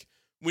also like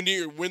when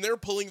they're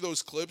pulling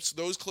those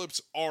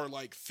clips are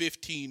like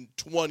 15,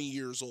 20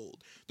 years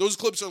old. Those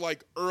clips are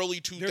like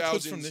early 2000s. They're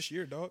clips from this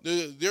year, dog.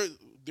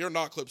 They're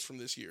not clips from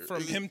this year.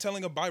 From him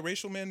telling a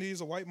biracial man that he's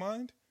a white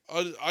mind.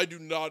 I do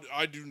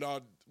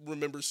not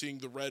remember seeing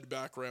the red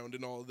background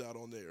and all of that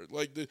on there.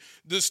 Like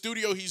the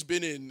studio he's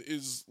been in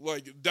is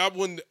like that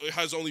one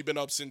has only been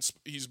up since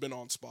he's been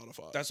on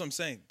Spotify. That's what I'm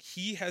saying.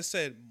 He has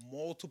said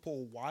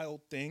multiple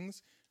wild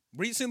things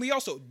recently.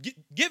 Also,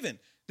 given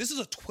this is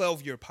a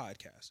 12-year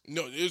podcast,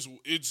 No, it's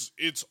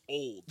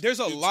old. there's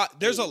a It's lot.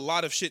 There's a old.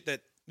 lot of shit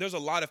there's a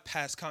lot of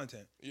past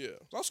content. Yeah.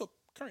 There's also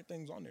current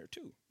things on there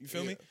too. You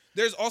feel me? Yeah.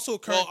 There's also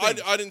current. Well,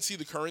 things. I didn't see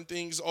the current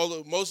things.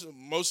 Although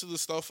most of the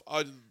stuff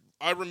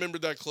I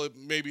remembered that clip.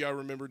 Maybe I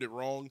remembered it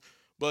wrong,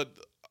 but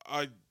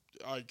I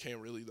can't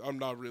really. I'm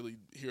not really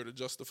here to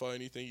justify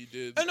anything he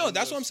did. I know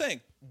that's what I'm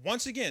saying.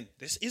 Once again,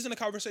 this isn't a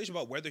conversation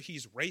about whether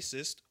he's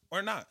racist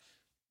or not.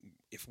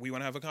 If we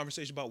want to have a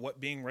conversation about what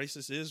being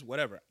racist is,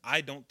 whatever.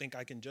 I don't think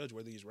I can judge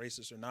whether he's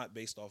racist or not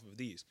based off of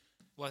these.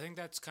 Well, I think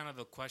that's kind of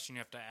the question you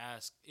have to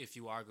ask if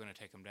you are going to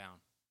take him down.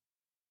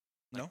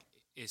 No?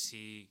 Is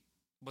he?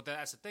 But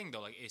that's the thing,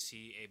 though. Like, is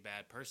he a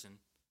bad person?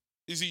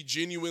 Is he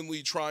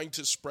genuinely trying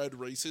to spread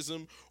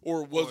racism,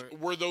 or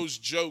were those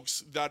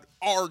jokes that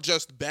are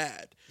just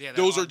bad? Yeah,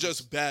 those are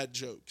just bad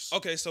jokes.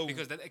 Okay, so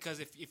Because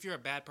if you're a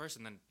bad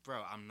person, then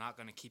bro, I'm not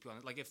gonna keep you on.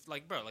 Like if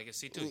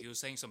C2, he was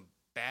saying some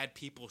bad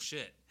people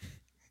shit.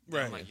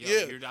 right. I'm like, yo,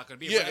 Yeah. you're not gonna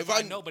be. Yeah,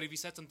 But if he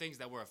said some things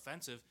that were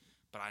offensive,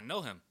 but I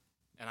know him,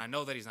 and I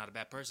know that he's not a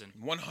bad person.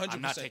 100%.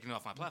 I'm not taking him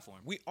off my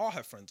platform. We all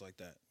have friends like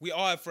that. We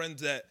all have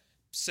friends that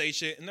say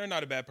shit and they're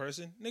not a bad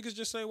person. Niggas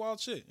just say wild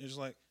shit. You're just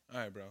like, all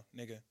right, bro,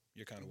 nigga,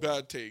 you're kind of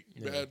Bad take.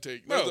 Bad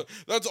take. Bro,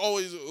 that's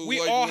always. We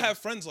like, all have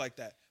friends like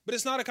that, but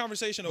it's not a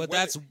conversation of. But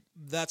whether-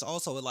 that's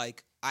also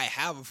like I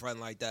have a friend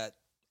like that.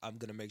 I'm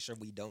gonna make sure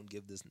we don't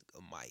give this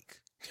a mic.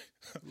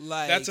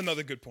 Like that's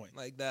another good point.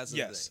 Like that's the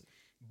yes, thing.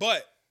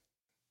 but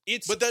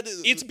it's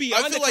it's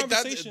beyond I feel the like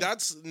conversation.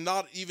 that's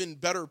not even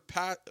better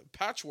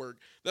patchwork.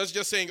 That's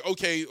just saying,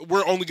 okay,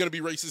 we're only going to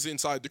be racist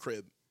inside the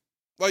crib.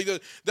 Like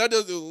that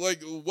does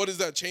like what does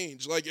that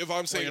change? Like if I'm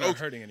Well, saying you're not okay,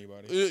 hurting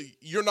anybody.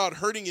 you're not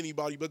hurting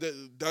anybody, but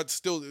that's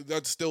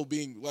still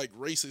being like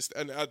racist.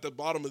 And at the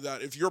bottom of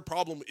that, if your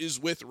problem is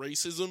with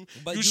racism,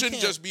 But you you shouldn't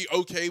can't- just be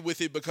okay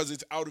with it because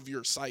it's out of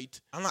your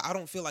sight. I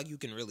don't feel like you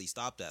can really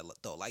stop that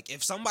though. Like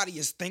if somebody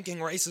is thinking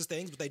racist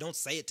things but they don't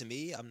say it to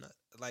me, I'm not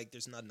like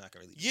there's nothing I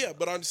can really do. Yeah,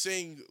 but I'm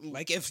saying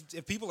Like if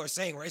people are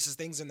saying racist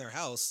things in their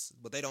house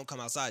but they don't come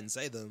outside and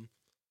say them,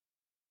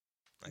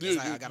 I guess Dude,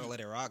 I gotta let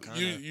it rock. Kinda.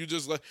 you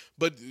just like,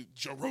 but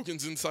Joe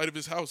Rogan's inside of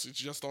his house. It's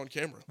just on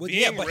camera. Well,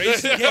 being yeah, but,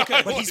 racist- yeah,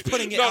 but he's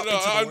putting it out into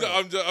the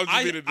world. I'm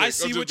just being a dick. I I'm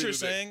see just what being you're a dick.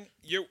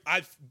 saying.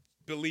 I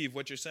believe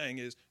what you're saying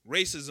is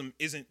racism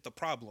isn't the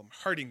problem.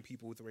 Hurting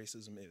people with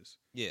racism is,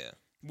 Yeah.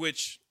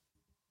 which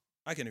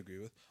I can agree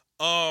with.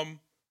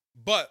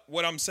 But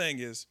what I'm saying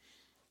is,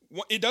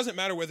 it doesn't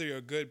matter whether you're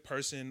a good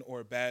person or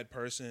a bad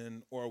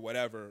person or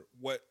whatever.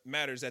 What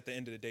matters at the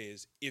end of the day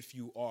is if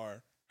you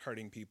are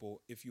hurting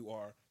people, if you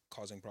are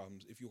causing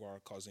problems, if you are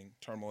causing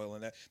turmoil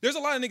and that. There's a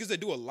lot of niggas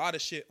that do a lot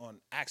of shit on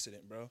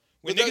accident, bro.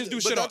 When But niggas do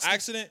shit on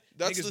accident,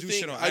 That's niggas the do thing.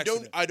 shit on I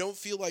accident. don't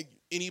feel like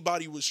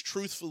anybody was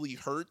truthfully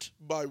hurt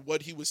by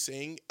what he was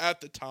saying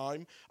at the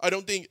time. I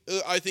don't think.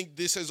 I think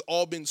this has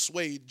all been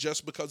swayed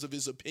just because of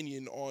his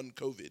opinion on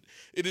COVID.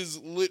 It is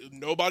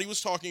nobody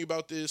was talking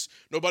about this.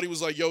 Nobody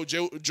was like, "Yo,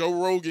 Joe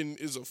Rogan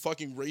is a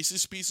fucking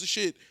racist piece of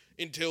shit,"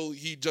 until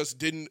he just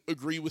didn't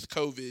agree with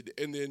COVID,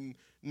 and then.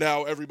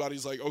 Now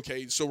everybody's like,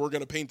 okay, so we're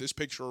gonna paint this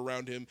picture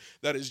around him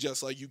that is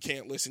just like, you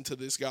can't listen to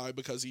this guy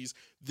because he's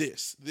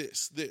this,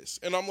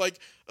 and I'm like,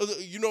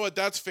 you know what?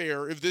 That's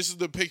fair. If this is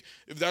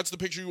if that's the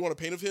picture you want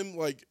to paint of him,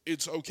 like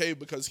it's okay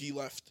because he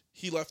left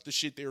the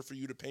shit there for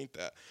you to paint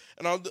that.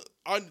 And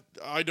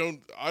I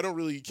don't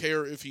really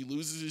care if he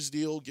loses his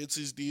deal, gets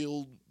his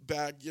deal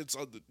back, gets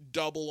a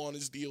double on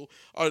his deal.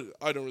 I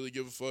don't really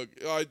give a fuck.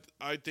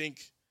 I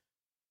think.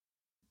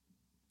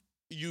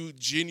 You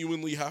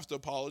genuinely have to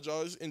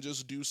apologize and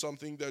just do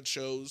something that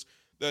shows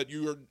that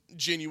you are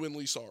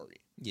genuinely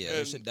sorry. Yeah,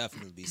 there should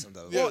definitely be some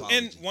type of Well, apology.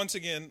 and once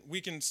again, we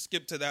can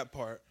skip to that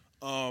part.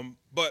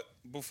 But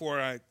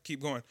before I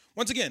keep going,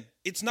 once again,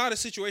 it's not a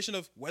situation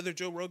of whether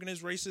Joe Rogan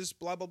is racist,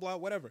 blah blah blah,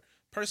 whatever.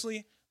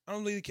 Personally,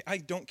 I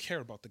don't care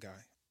about the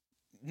guy,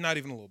 not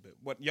even a little bit.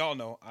 What y'all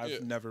know,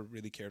 I've never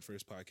really cared for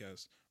his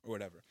podcast or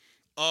whatever.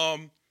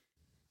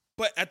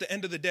 But at the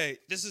end of the day,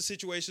 this is a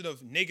situation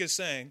of niggas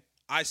saying,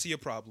 I see a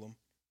problem,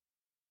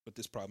 but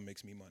this problem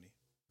makes me money.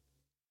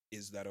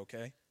 Is that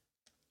okay?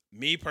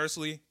 Me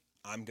personally,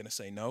 I'm going to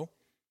say no.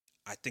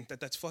 I think that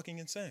that's fucking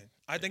insane.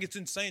 I think it's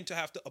insane to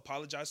have to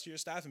apologize to your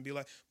staff and be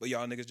like, but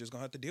y'all niggas just going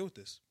to have to deal with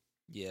this.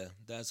 Yeah,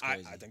 that's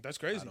crazy. I think that's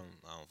crazy. I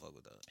don't fuck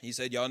with that. He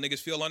said, y'all niggas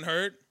feel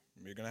unheard.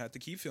 You're going to have to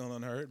keep feeling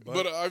unheard.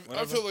 But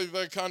I feel like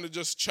that kind of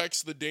just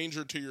checks the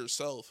danger to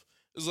yourself.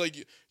 It's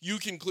like you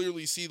can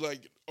clearly see,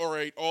 like, all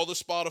right, all the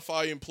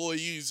Spotify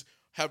employees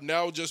have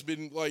now just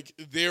been, like,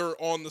 they're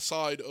on the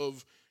side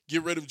of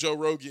get rid of Joe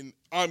Rogan.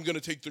 I'm going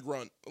to take the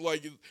grunt.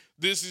 Like,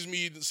 this is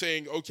me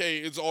saying, okay,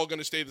 it's all going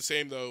to stay the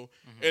same, though.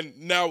 Mm-hmm.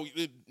 And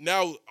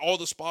now all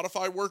the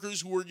Spotify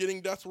workers who were getting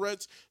death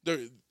threats,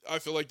 I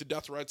feel like the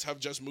death threats have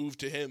just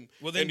moved to him.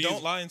 Well, then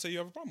don't lie and say you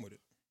have a problem with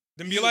it.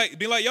 Then be like,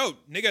 yo,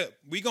 nigga,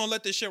 we going to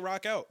let this shit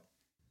rock out.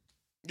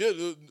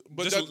 Yeah,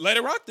 but just let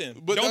it rock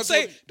then. But don't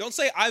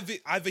say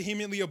I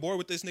vehemently abhor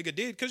what this nigga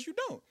did, because you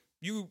don't.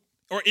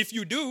 Or if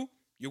you do,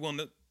 you're willing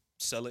to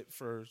sell it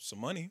for some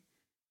money.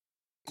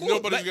 Cool.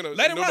 Nobody's gonna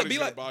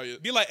buy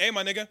it. Be like, hey,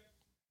 my nigga,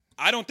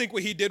 I don't think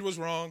what he did was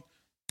wrong.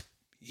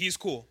 He's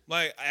cool.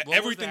 Like, what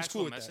everything's was the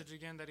cool with message that.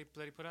 again that he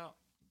put out?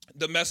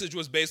 The message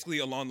was basically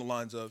along the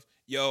lines of,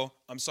 yo,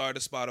 I'm sorry to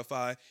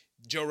Spotify.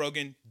 Joe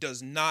Rogan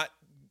does not.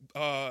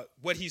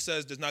 What he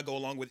says does not go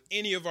along with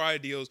any of our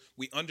ideals.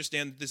 We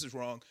understand that this is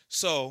wrong.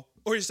 So,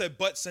 or he said,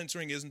 but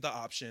censoring isn't the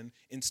option.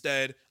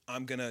 Instead,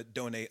 I'm going to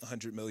donate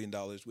 $100 million,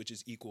 which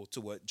is equal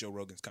to what Joe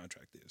Rogan's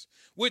contract is.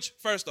 Which,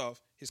 first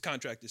off, his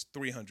contract is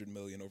 $300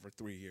 million over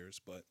 3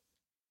 years, but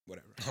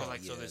whatever.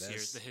 So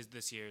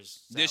this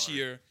year's salary. This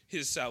year,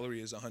 his salary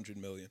is $100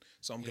 million.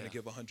 So I'm going to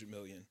give $100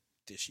 million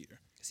this year.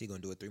 Is he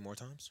going to do it 3 more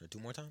times or 2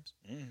 more times?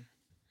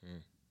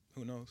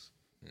 Who knows?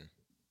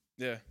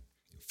 Yeah.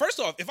 First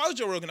off, if I was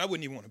Joe Rogan, I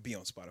wouldn't even want to be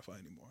on Spotify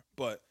anymore.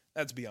 But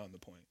that's beyond the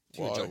point. If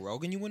you were Joe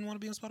Rogan, you wouldn't want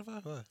to be on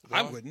Spotify? Why?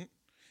 I wouldn't.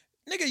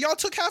 Nigga, y'all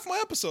took half my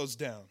episodes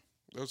down.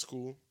 That's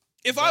cool.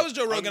 If I was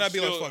Joe Rogan, I'd be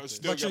like, fuck this.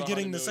 But you're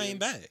getting the same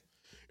bag.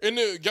 And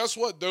guess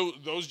what?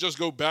 Those just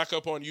go back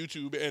up on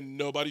YouTube, and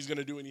nobody's going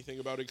to do anything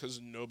about it because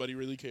nobody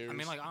really cares. I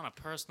mean, like, on a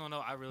personal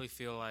note, I really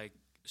feel like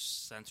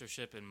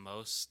censorship in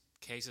most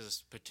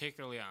cases,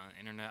 particularly on the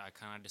internet, I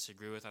kind of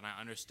disagree with. And I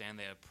understand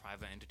they have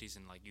private entities,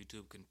 and, like,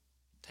 YouTube can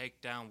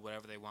take down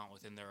whatever they want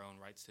within their own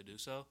rights to do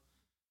so.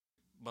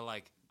 But,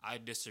 like, I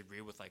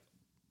disagree with, like,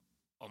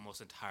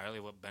 almost entirely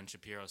what Ben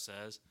Shapiro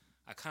says.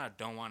 I kind of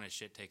don't want his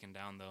shit taken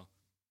down, though.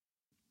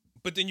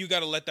 But then you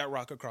got to let that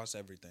rock across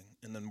everything,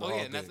 and then we're all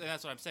and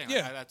that's what I'm saying.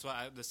 Yeah, like, that's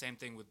why the same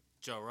thing with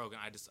Joe Rogan.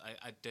 I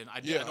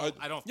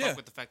don't fuck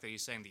with the fact that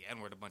he's saying the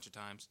N-word a bunch of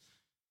times.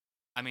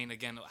 I mean,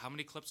 again, how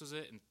many clips was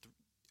it?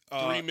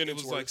 3 minutes. It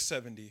was worth. like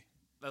 70.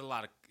 That's a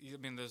lot of. I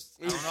mean,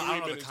 I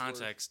don't know the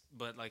context,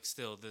 but like,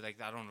 still, like,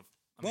 I don't know.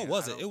 What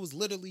was it? It was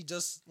literally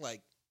just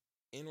like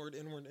N-word.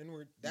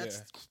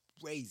 That's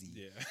crazy.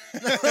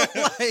 Yeah.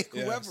 Like,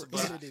 whoever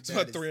edited it's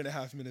about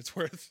 3.5 minutes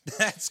worth.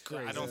 That's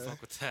crazy. I don't fuck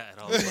with that at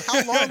all.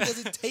 How long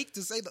does it take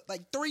to say that?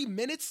 Like 3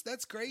 minutes?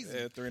 That's crazy.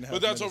 Yeah, 3.5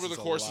 But that's minutes over the is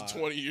a course lot. of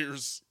 20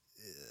 years.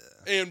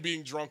 And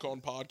being drunk on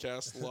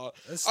podcasts a lot.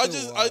 That's I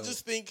still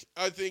think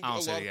I don't a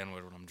lot. say the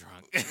N-word when I'm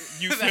drunk.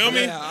 You feel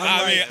me? Yeah,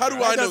 I mean, how do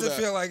I know doesn't that?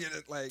 feel like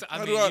it. Like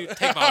I mean, you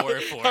take my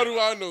word for it. How do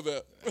I know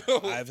that?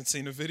 I haven't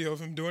seen a video of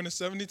him doing it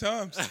 70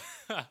 times.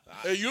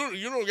 Hey, you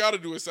don't got to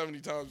do it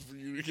 70 times for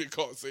you to get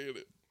caught saying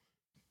it.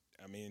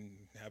 I mean,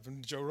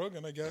 happened to Joe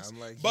Rogan, I guess. I'm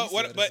like, but he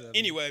what? said But 70.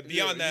 anyway,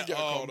 beyond Yeah, that, you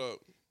got caught up.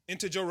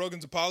 into Joe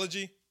Rogan's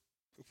apology,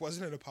 it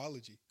wasn't an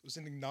apology. It was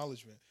an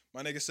acknowledgement.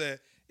 My nigga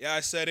said, "Yeah, I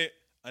said it.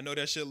 I know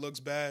that shit looks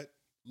bad.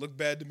 Looked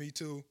bad to me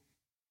too."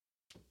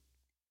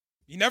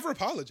 He never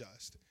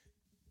apologized.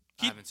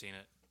 I haven't seen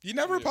it. You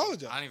never I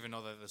apologize. don't even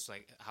know that this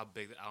like how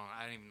big.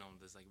 I don't even know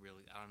this like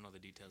really. I don't know the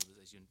details of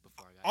this issue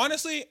before I got.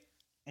 Honestly,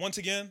 once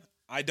again,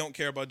 I don't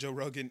care about Joe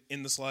Rogan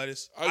in the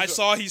slightest. I I don't-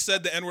 saw he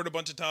said the N-word a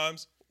bunch of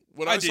times.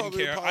 When I saw didn't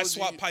the care. I apology-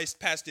 swapped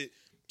past it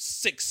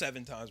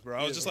 6-7 times, bro.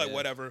 I was just like, Yeah.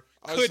 whatever.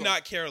 I Could saw-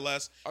 not care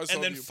less. I saw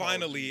And then the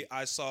finally,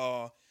 I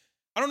saw.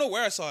 I don't know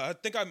where I saw it. I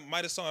think I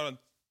might have saw it on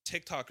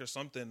TikTok or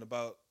something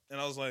about. And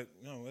I was like,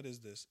 no, what is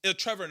this?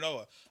 Trevor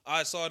Noah.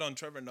 I saw it on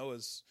Trevor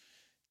Noah's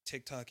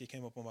TikTok. He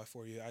came up on my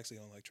For You. I actually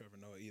don't like Trevor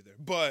Noah either.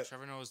 But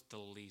Trevor Noah's the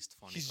least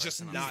funny. he's just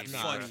person on not TV,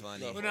 funny. bro.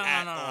 funny. No. No,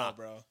 at no, no, all, no.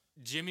 bro.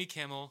 Jimmy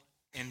Kimmel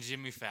and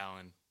Jimmy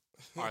Fallon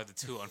are the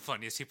two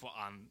unfunniest people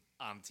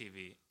on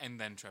TV, and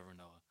then Trevor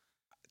Noah.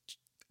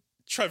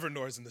 Trevor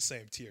Noah's in the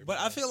same tier. But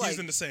bro. I feel he's like-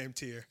 in the same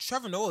tier.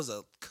 Trevor Noah's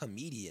a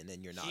comedian,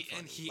 and you're not funny.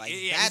 And he, like,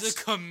 yeah, he's a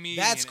comedian.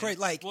 That's great.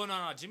 Like, well,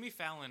 no, Jimmy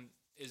Fallon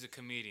is a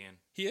comedian.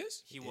 He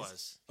is? He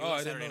was. He Oh, was I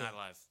didn't Saturday know Night that.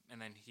 Live,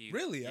 and then he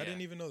Really? I yeah.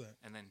 didn't even know that.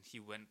 And then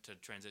he went to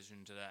transition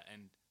to that,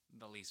 and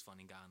the least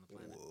funny guy on the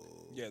planet.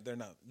 whoa. Yeah, they're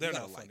not. You They're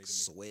gotta, not funny like to me.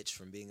 switch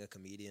from being a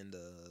comedian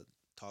to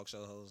talk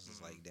show host. It's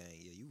Mhm. like, dang,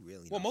 yeah, you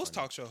really. Well, not most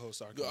funny. talk show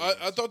hosts are. I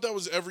comedians. thought that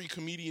was every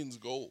comedian's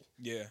goal.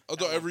 Yeah. I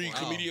thought one every point.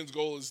 comedian's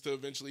goal is to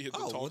eventually hit the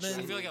Oh, well talk then-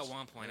 show. I feel like host. at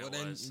one point Well, it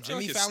then was. I feel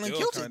Jimmy like it Fallon still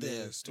killed it kinda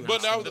then. is, too.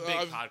 But now the big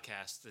I've-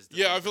 podcast is.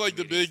 Yeah, I feel like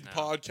the big comedians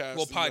now. podcast.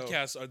 Well, you know.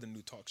 podcasts are the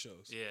new talk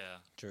shows. Yeah.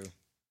 True.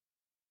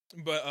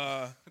 But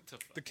What the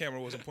fuck? the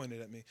camera wasn't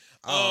pointed at me.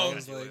 Oh, Um, I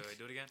was like, wait,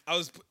 do it again. I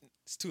was.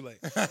 It's too late.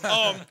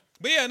 But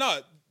yeah,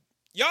 no.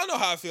 Y'all know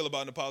how I feel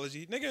about an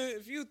apology, nigga.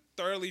 If you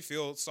thoroughly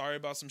feel sorry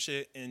about some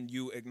shit and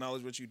you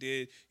acknowledge what you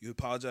did, you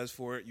apologize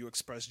for it, you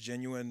express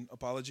genuine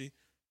apology, I'm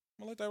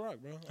gonna let that rock,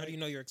 bro. how do you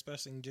know you're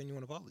expressing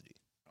genuine apology?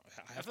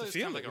 I have feel to it's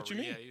feel kinda it. like What you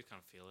mean? Yeah, you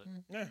kind of feel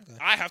it. Yeah.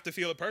 I have to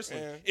feel it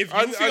personally. Yeah. If you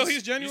I- feel I-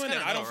 he's genuine you and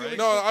just I don't gotta feel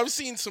know, it, right? No, I've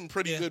seen some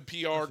pretty Yeah. good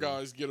PR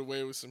guys get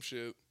away with some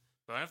shit.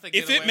 But if they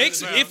if get it away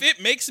makes with if it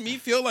makes me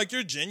feel like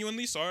you're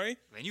genuinely sorry,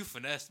 then you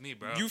finessed me,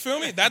 bro. you feel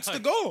me? That's the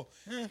goal.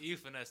 You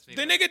finessed me.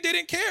 The bro. nigga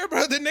didn't care,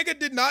 bro. The nigga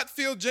did not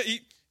feel.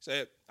 He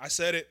said, "I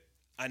said it.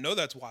 I know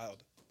that's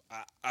wild.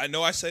 I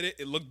know I said it.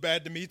 It looked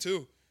bad to me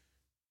too."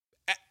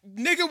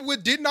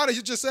 Nigga did not.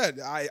 He just said,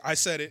 "I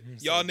said it.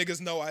 Y'all niggas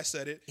know I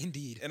said it,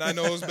 Indeed. and I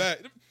know it was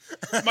bad."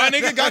 My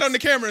nigga got on the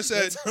camera and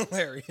said, That's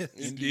hilarious.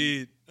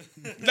 "Indeed."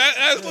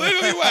 That's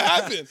literally what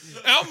happened.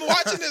 And I'm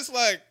watching this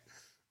like,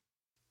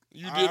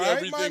 You All did right,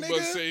 everything my but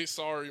nigga. say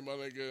sorry, my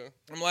nigga.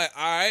 I'm like,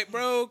 "All right,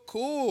 bro,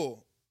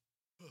 cool."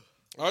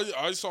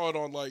 I saw it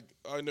on like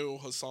I know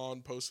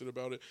Hassan posted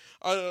about it.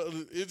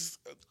 It's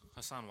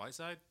Hassan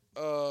Whiteside.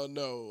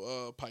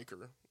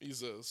 Piker.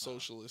 He's a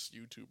socialist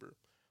YouTuber.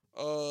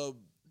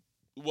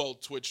 Well,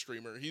 Twitch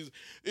streamer.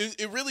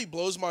 It really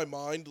blows my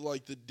mind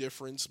like the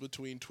difference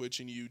between Twitch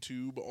and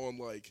YouTube on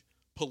like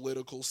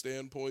political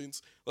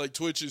standpoints. Like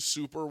Twitch is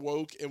super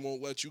woke and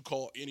won't let you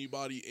call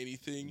anybody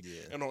anything.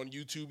 Yeah. And on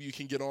YouTube you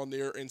can get on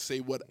there and say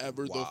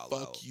whatever the Wild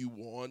fuck out. you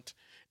want.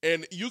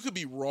 And you could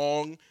be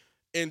wrong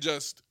and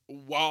just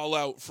wild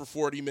out for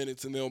 40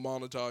 minutes and they'll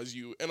monetize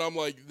you. And I'm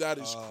like, that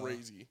is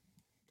crazy.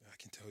 I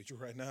can tell you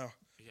right now,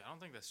 Yeah, I don't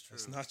think that's true.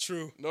 it's not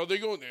true. No, they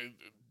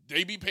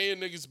be paying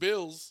niggas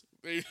bills.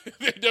 They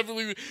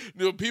definitely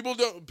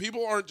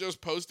people aren't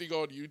just posting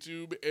on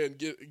YouTube and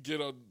get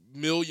a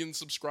million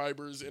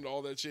subscribers and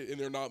all that shit and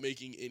they're not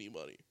making any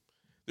money.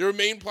 Their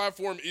main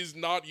platform is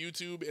not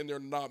YouTube and they're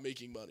not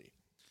making money.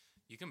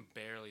 You can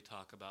barely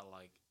talk about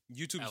like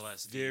YouTube's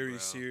LSD, very bro,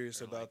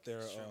 serious or, about like,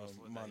 their struggle for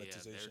that. Yeah,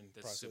 monetization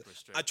they're process. super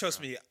strict, Trust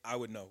bro. me, I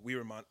would know. We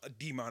were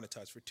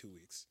demonetized for 2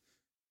 weeks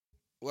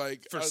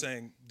Like for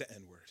saying the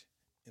N word,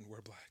 and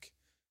we're black.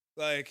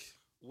 Like,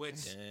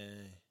 Which, Dang.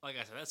 like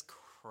I said, that's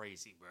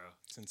crazy, bro.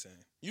 it's insane.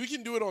 you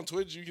can do it on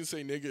Twitch. You can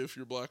say nigga if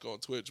you're black on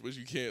Twitch, but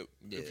you can't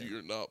if Yeah.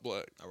 you're not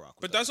black. I rock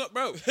with But that. that's what,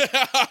 bro.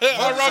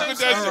 I rock with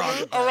that I rock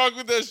shit. with I rock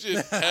with that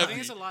shit. I Heavy. think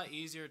it's a lot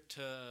easier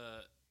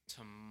to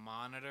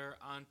monitor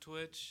on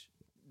Twitch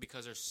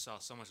because there's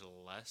so much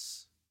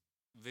less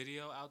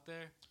video out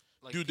there.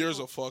 Like Dude, there's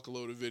a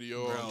fuckload of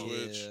video Bro, on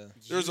Twitch. yeah.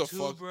 There's a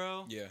YouTube, fuck.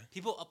 bro. Yeah,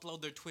 People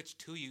upload their Twitch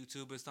to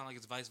YouTube, but it's not like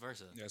it's vice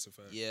versa. that's a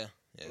fact. Yeah.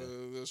 Yeah.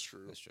 That's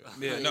true. That's true.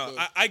 Yeah, no,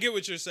 but- I get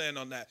what you're saying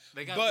on that.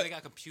 They got But- they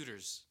got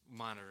computers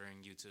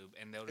monitoring YouTube,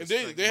 and they'll And just,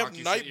 they, like, they have mark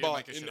your shit- Nightbot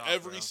mark your in shit off,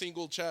 every bro.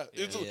 single chat.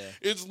 Yeah.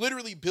 It's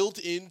literally built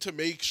in to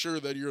make sure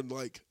that you're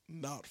like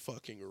not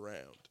fucking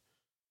around.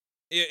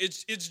 Yeah,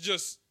 it's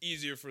just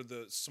easier for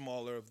the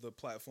smaller of the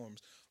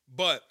platforms.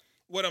 But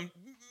what I'm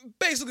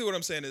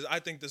saying is I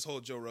think this whole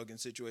Joe Rogan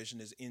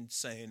situation is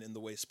insane in the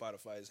way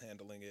Spotify is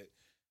handling it.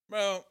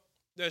 Bro,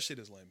 that shit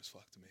is lame as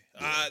fuck to me.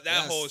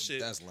 That whole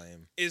shit That's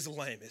lame. is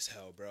lame as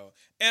hell, bro.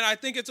 And I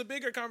think it's a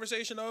bigger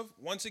conversation of,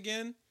 once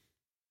again,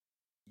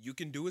 you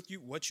can do with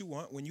what you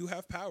want when you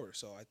have power.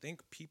 So I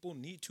think people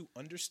need to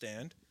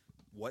understand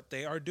what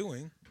they are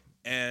doing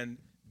and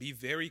be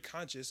very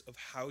conscious of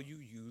how you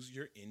use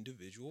your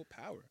individual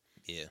power.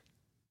 Yeah.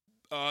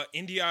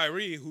 India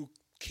Irie, who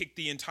kicked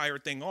the entire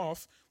thing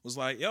off, was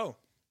like, yo,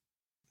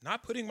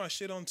 not putting my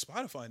shit on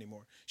Spotify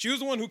anymore. She was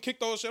the one who kicked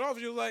the whole shit off.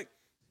 She was like,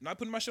 not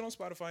putting my shit on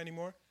Spotify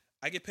anymore.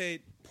 I get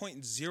paid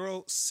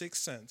 0.06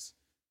 cents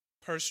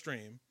per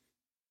stream,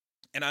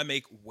 and I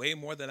make way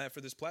more than that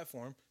for this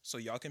platform, so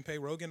y'all can pay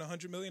Rogan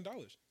 $100 million.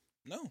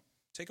 No,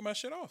 taking my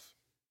shit off.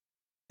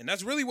 And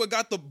that's really what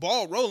got the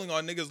ball rolling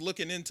on niggas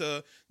looking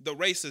into the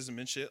racism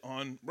and shit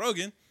on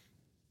Rogan.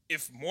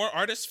 If more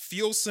artists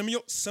feel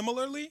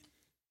similarly,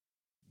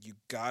 you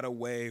gotta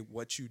weigh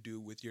what you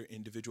do with your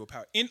individual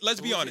power. Let's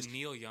be honest.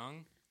 Neil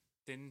Young,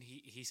 didn't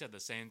he said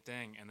the same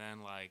thing, and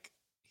then like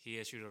he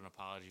issued an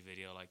apology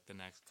video like the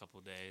next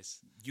couple days.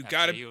 You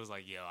gotta. He was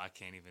like, "Yo, I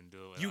can't even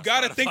do it." You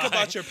gotta think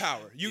about your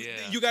power.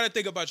 You gotta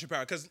think about your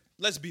power, because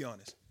let's be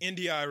honest,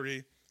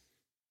 India.Arie,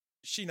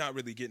 she not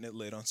really getting it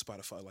lit on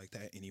Spotify like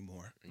that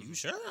anymore. You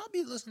sure? I'll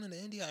be listening to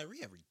India.Arie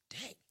every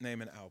day.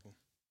 Name an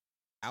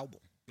album.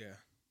 Yeah.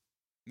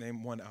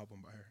 Name one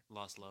album by her.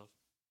 Lost Love.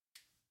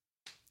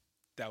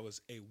 That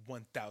was a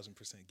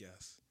 1,000%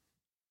 guess.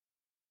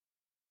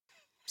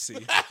 See?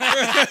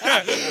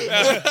 I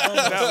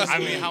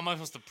mean, how am I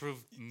supposed to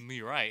prove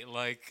me right?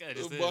 Like, I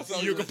just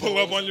did. You can pull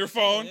up on your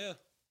phone. Yeah.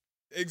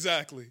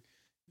 Exactly.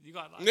 You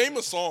got Name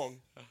a song.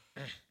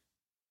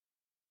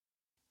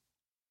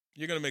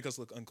 You're gonna make us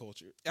look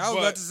uncultured. I was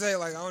about to say,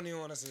 like, I don't even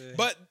want to say.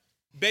 But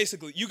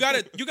basically, you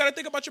gotta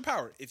think about your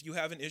power. If you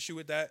have an issue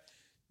with that,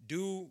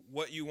 do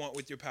what you want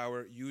with your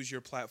power. Use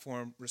your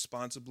platform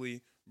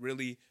responsibly.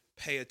 Really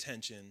pay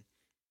attention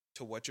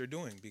to what you're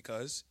doing,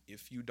 because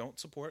if you don't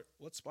support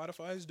what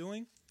Spotify is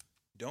doing,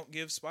 don't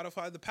give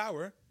Spotify the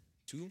power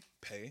to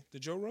pay the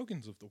Joe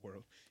Rogans of the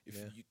world.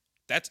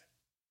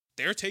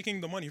 They're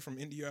taking the money from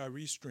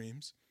India.Arie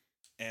streams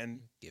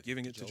and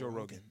giving it to Joe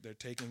Rogan. They're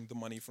taking the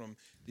money from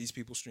these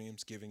people's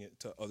streams, giving it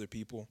to other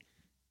people.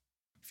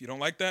 If you don't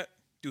like that,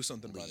 do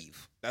something about it.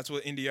 That's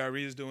what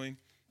India.Arie is doing.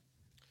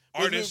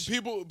 Artists,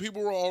 people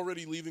were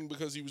already leaving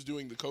because he was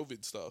doing the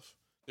COVID stuff.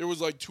 There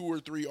was like 2 or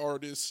 3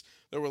 artists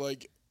that were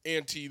like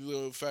anti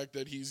the fact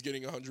that he's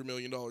getting $100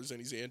 million and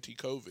he's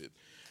anti-COVID.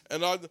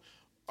 And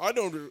I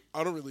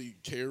don't really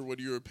care what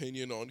your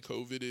opinion on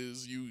COVID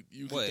is. You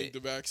can think the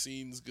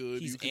vaccine's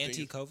good. He's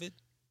anti-COVID?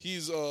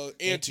 He's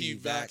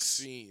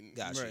anti-vaccine.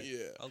 Gotcha. Right.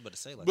 Yeah. I was about to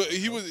say, like, but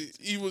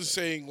he was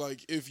saying,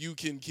 like, if you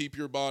can keep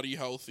your body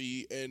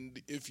healthy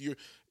and if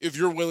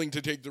you're willing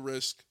to take the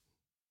risk,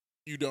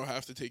 you don't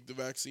have to take the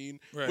vaccine.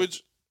 Right.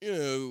 Which,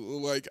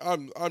 like,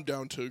 I'm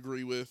down to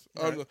agree with.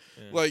 Right.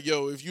 Like,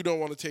 yo, if you don't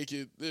want to take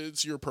it,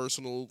 it's your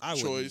personal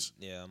choice.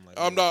 Yeah,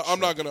 I'm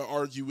not gonna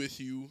argue with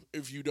you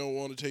if you don't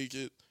want to take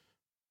it.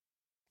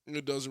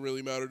 It doesn't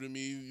really matter to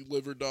me.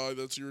 Live or die,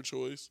 that's your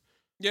choice.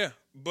 Yeah,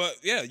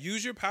 but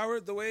use your power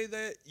the way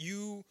that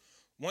you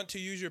want to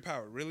use your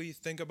power. Really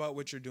think about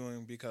what you're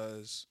doing,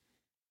 because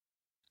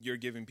you're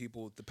giving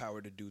people the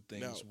power to do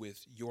things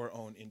with your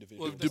own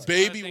individual. Well, if the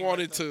baby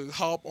wanted to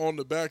hop on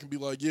the back and be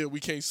like, "Yeah, we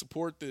can't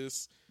support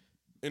this,"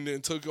 and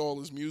then took all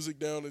his music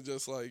down and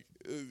just like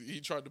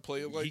he tried to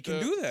play it like that. He can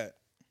do that.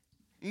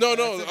 No,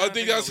 I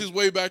think that's his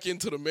way back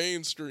into the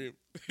mainstream.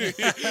 He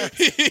gotta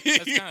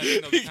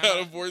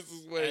force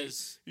his way.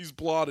 He's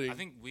plotting. I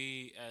think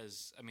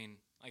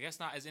I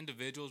guess not as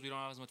individuals, we don't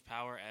have as much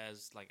power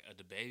as like a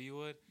DaBaby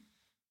would,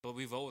 but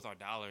we vote with our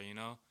dollar, you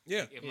know?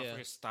 Yeah.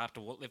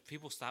 If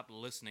people stop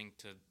listening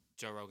to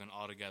Joe Rogan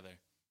altogether,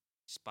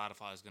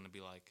 Spotify is gonna be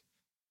like,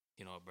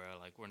 you know, bro,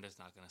 like we're just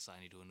not gonna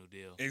sign you to a new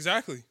deal.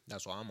 Exactly.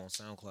 That's why I'm on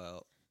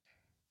SoundCloud.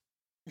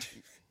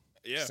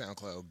 Yeah.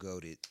 SoundCloud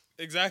goated.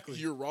 Exactly.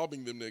 You're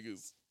robbing them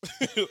niggas.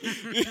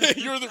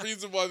 You're the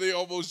reason why they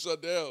almost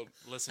shut down.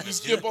 Listen, you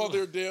skip all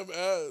their damn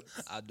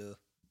ads. I do.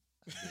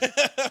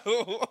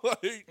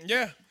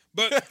 Yeah,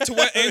 but to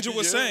what Angel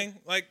was saying,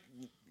 like,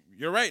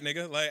 you're right,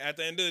 nigga. Like, at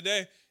the end of the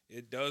day,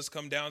 it does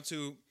come down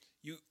to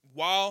you.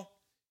 While,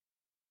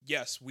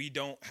 yes, we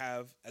don't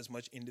have as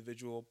much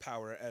individual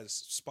power as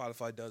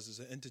Spotify does as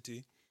an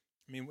entity.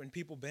 I mean, when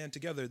people band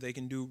together, they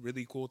can do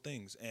really cool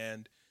things,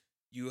 and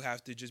you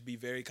have to just be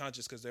very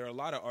conscious, because there are a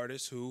lot of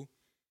artists who,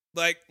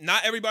 like,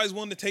 not everybody's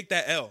willing to take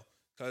that L,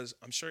 because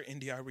I'm sure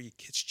India.Arie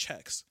gets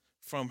checks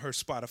from her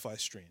Spotify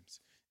streams,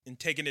 and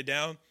taking it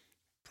down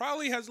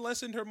probably has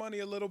lessened her money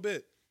a little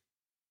bit.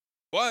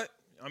 But,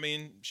 I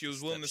mean, she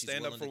was willing to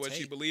stand up for what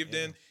she believed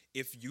in.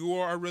 If you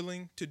are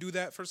willing to do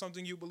that for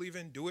something you believe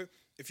in, do it.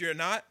 If you're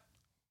not,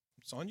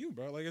 it's on you,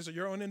 bro. Like, it's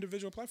your own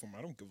individual platform.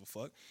 I don't give a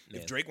fuck. Man.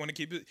 If Drake want to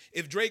keep it,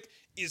 if Drake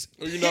is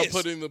Are you not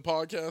putting the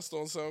podcast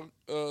on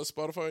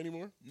Spotify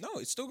anymore? No,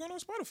 it's still going on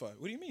Spotify.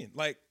 What do you mean?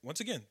 Like, once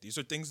again, these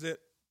are things that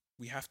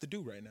we have to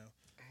do right now.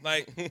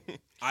 Like,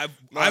 I've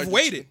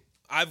waited.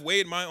 I've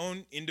weighed my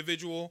own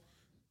individual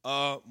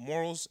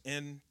morals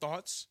and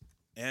thoughts,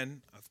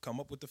 and I've come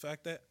up with the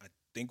fact that I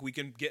think we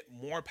can get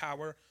more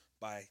power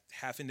by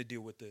having to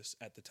deal with this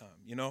at the time,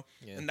 you know?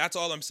 Yeah. And that's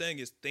all I'm saying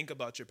is think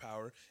about your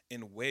power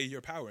and weigh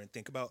your power and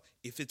think about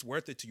if it's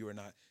worth it to you or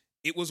not.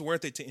 It was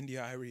worth it to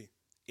India.Arie.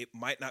 It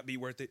might not be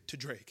worth it to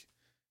Drake.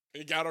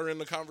 It got her in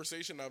the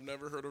conversation. I've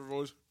never heard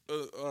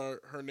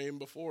her name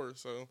before,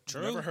 so.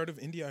 True. Never heard of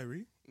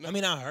India.Arie? No. I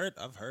mean,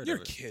 I've heard You're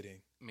of it.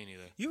 Kidding. Me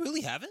neither. You really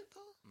haven't,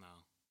 though? No.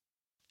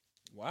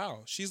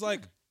 Wow. She's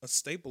like a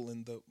staple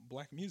in the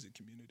black music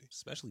community.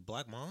 Especially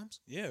black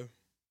moms? Yeah.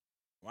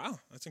 Wow.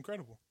 That's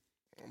incredible.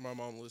 My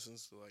mom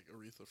listens to like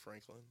Aretha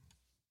Franklin.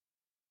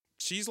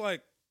 She's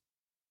like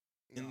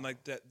in No.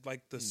 like that,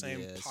 like the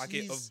same Yeah, pocket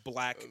she's- of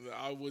black.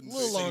 I wouldn't A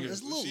little say lower, singer.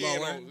 it's a little She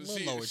ain't lower, on- a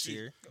little lower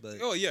tier. But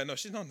Oh yeah, no,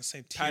 she's not in the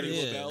same tier Patti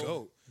as LaBelle.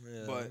 Goat,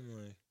 yeah, but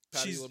I'm like,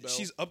 Patti LaBelle.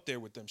 she's up there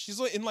with them. She's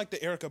like in like the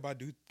Erykah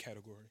Badu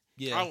category.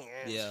 yeah,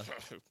 yeah.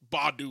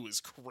 Badu is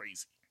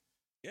crazy.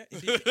 Yeah,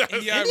 India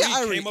India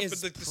Irie came up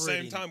is at the same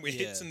pretty- time with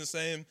hits yeah. in the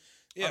same.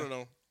 I Yeah, don't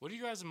know. What do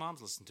you guys'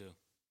 moms listen to?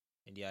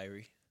 And the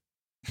Irie.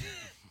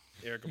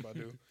 Erykah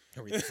Badu.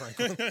 Aretha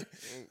Franklin.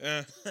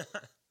 Yeah,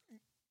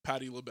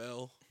 Patti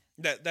LaBelle.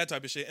 that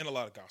type of shit, and a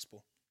lot of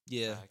gospel.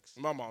 Yeah. Facts.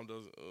 My mom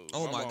does.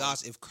 Oh my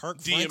gosh, if Kirk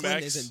DMX.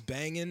 Franklin isn't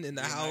banging in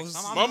the DMX. house,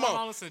 My My mom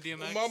mom- listens to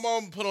DMX. My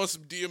mom put on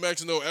some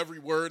DMX and know every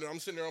word, and I'm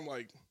sitting there. I'm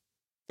like,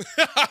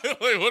 like,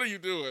 what are you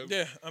doing?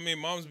 Yeah, I mean,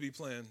 moms be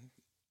playing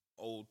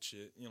old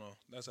shit. You know,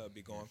 that's how it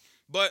be going.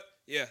 But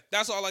yeah,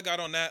 that's all I got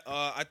on that.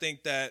 I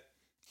think that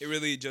it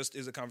really just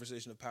is a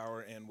conversation of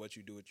power and what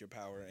you do with your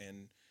power,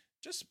 and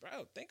just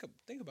bro, think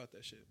about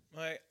that shit.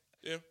 Like,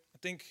 Yeah. I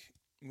think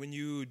when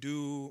you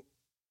do,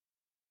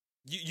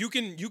 you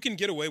can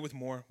get away with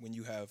more when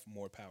you have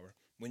more power.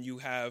 When you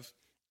have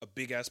a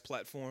big ass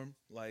platform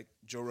like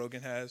Joe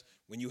Rogan has,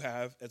 when you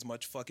have as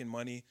much fucking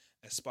money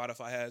as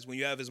Spotify has, when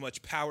you have as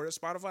much power as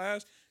Spotify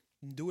has,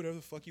 do whatever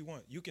the fuck you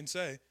want. You can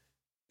say,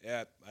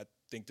 yeah, I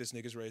think this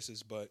nigga's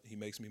racist, but he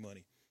makes me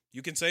money.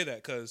 You can say that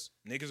because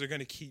niggas are going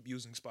to keep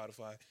using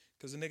Spotify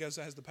because the nigga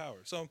has the power.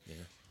 So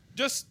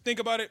just think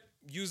about it.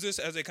 Use this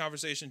as a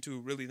conversation to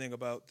really think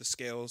about the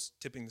scales,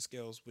 tipping the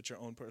scales, what your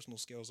own personal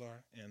scales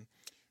are. And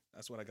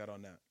that's what I got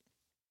on that.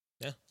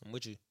 yeah, I'm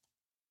with you.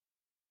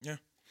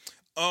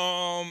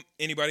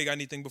 Anybody got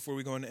anything before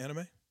we go into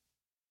anime?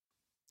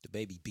 The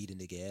baby beat a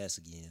nigga ass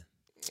again.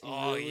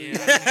 Oh Really?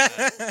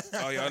 yeah,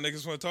 Oh, y'all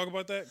niggas want to talk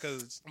about that?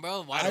 Because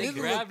bro. Why I they didn't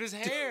grabbed look- his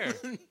hair?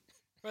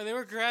 Bro, they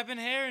were grabbing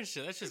hair and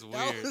shit. That's just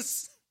weird.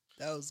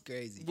 That was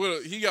crazy. Well,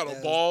 he got a That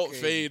was bald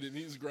crazy. fade and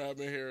he's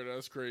grabbing hair.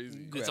 That's crazy.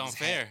 It's grab his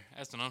unfair. hat.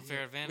 That's an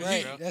unfair advantage,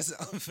 Right, bro. that's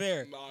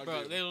unfair. Nah,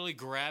 Bro, dude. they literally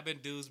grabbing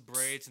dudes'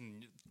 braids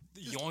and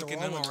yoinking them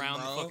throwing them, around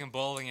the bro. fucking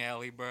bowling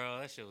alley, bro.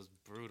 That shit was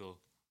brutal.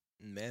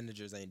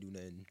 Managers ain't do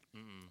nothing.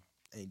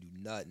 Mm-mm. Ain't do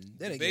nothing.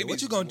 Then The again, what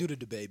baby's you gonna wo- do to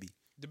the baby?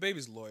 the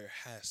baby's lawyer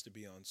has to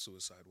be on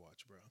suicide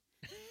watch, bro.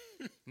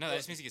 No, that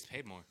just means he gets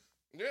paid more.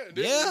 Yeah,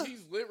 dude, Yeah.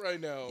 he's lit right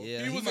now. Yeah,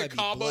 he he was might in be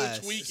Cabo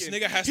blessed. tweaking.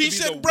 This nigga has he to be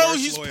said, the "Bro, worst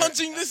he's lawyer."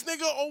 punching this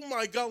nigga. Oh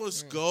my god,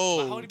 let's But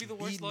go." how would he be the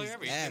worst Beating lawyer his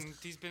ever? ass.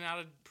 He's been out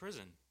of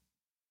prison.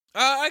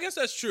 I guess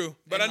that's true.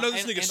 But And- I know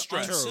this and- nigga's and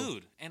stressed.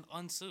 unsued and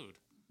unsued.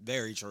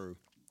 Very true.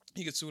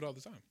 He gets sued all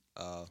the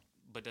time.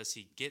 But does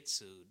he get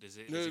sued? Does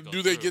it?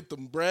 Do they get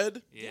them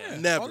bread? Yeah.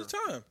 Never. All the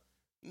time.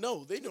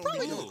 No, they don't.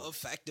 Probably Be don't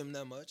affect him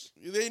that much.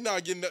 They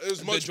not getting as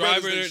The much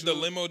driver, bread as they the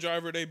should. limo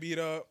driver, they beat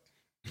up.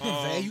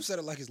 Man, you said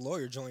it like his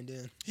lawyer joined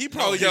in. He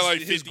probably No, got like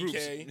his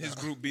 50K. His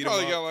group beat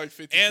Probably him got up. like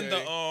 50K.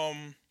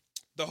 And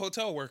the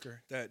hotel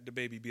worker that the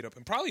baby beat up,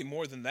 and probably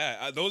more than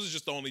that. Those are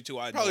just the only two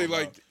I probably know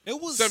like about.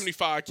 It was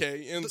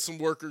 75K and some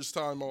workers'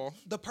 time off.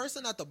 the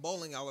person at the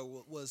bowling alley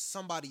was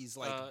somebody's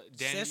like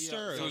Danny-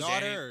 sister so or Danny-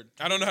 daughter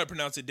I don't know how to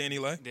pronounce it. Danny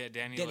Lay. Yeah,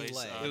 Danny Danny Lay's,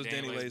 Lay. It was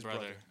Danny Lay's brother.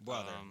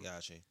 brother. or brother.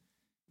 Gotcha.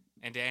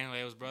 And Danny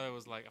Lay's brother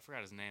was like, I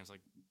forgot his name. It's like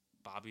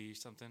Bobby or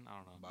something. I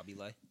don't know. Bobby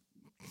Lay.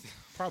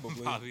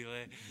 Probably. Bobby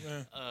Lay.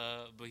 Yeah.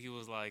 But he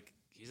was like,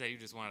 he said you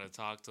just wanted to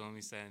talk to him.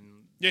 He said,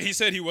 Yeah, he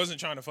said he wasn't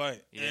trying to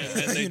fight. Yeah. And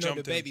then they You know,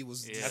 jumped the him baby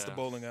was Yeah. at the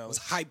bowling alley. was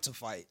hyped to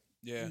fight.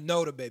 Yeah. You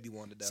know the baby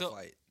wanted that So-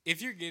 fight.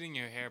 if you're getting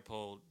your hair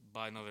pulled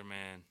by another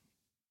man,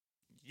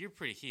 you're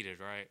pretty heated,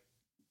 right?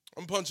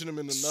 I'm punching him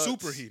in the nuts.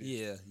 Super heated.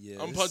 Yeah,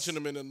 yeah. I'm punching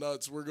him in the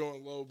nuts. We're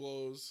going low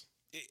blows.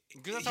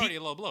 Because that's already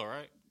a low blow,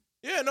 right?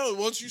 Yeah, no.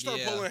 Once you start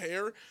Yeah. pulling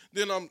hair,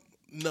 then I'm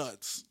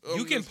nuts.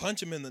 You can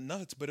punch him in the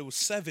nuts, but it was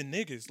 7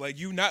 niggas. Like,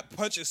 you not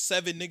punching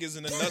 7 niggas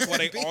in the nuts while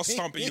they all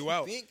stomping you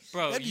out.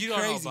 Bro, That'd be you don't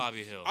know crazy.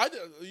 Bobby Hill.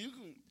 You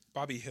can.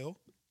 Bobby Hill?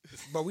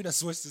 But we done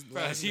switched his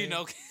Bro, last you name.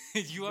 know,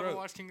 you ever Bro.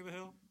 watch King of the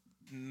Hill?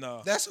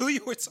 No. That's who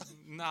you were talking.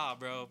 Nah,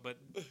 bro, but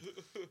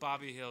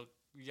Bobby Hill,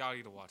 y'all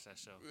need to watch that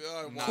show.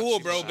 Yeah, Knock Cool, you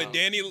bro, out.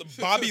 but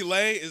Bobby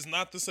Lay is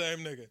not the same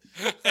nigga.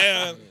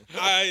 And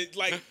I,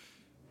 like,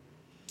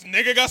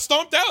 nigga got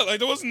stomped out. Like,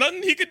 there was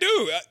nothing he could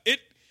do.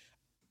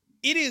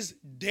 It is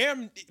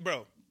damn,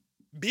 bro,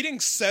 beating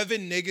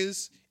 7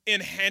 niggas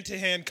in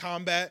hand-to-hand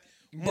combat,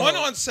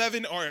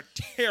 1-on-7 are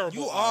terrible.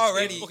 You odds.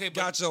 already Okay, but-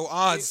 got your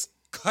odds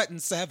cut in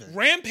 7.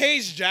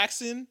 Rampage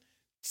Jackson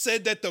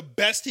said that the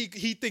best he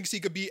thinks he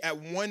could be at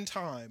one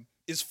time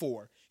is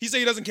 4. He said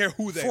he doesn't care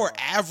who they For are.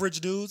 average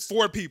dudes.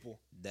 4 people.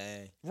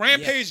 Dang.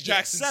 Rampage Yeah,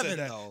 Jackson 7 said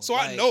that. though. So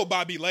I Like, know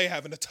Bobby Lay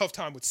having a tough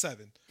time with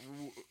 7.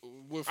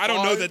 With I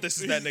don't know 5, that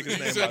this is that nigga's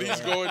he name, said by the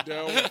he's way. going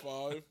down with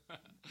 5.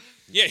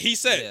 Yeah, he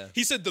said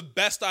Yeah. the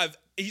best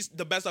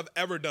I've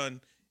ever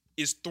done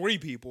is 3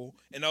 people,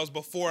 and that was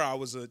before I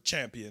was a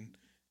champion.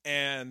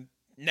 And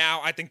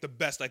now I think the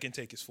best I can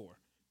take is 4.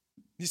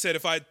 He said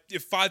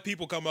if 5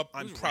 people come up,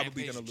 I'm Who's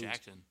probably Rampage gonna lose.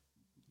 Jackson?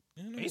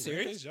 Are you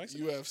serious?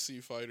 Jackson?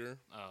 UFC fighter.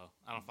 Oh,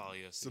 I don't follow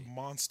It's UFC. a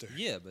monster.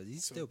 Yeah, but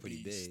he's still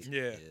pretty beast. big.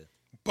 Yeah.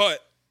 But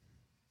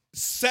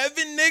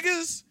 7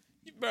 niggas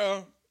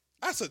Bro,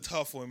 that's a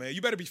tough one, man.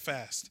 You better be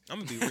fast. I'm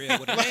gonna be real.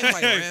 With a name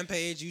like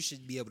Rampage, you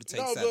should be able to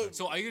take No, 7. but-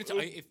 So are you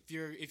gonna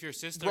if your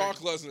sister Brock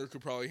Lesnar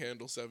could probably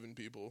handle 7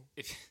 people.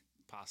 if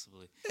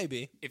possibly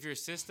Maybe. if your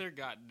sister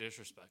got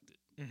disrespected,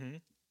 Mm-hmm.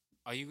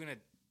 are you gonna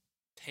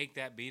take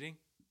that beating?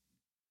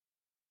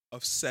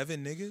 Of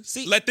 7 niggas?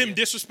 See, let them yeah.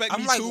 disrespect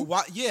I'm me like, too?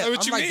 why, yeah. Like, what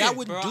I'm you like, mean? that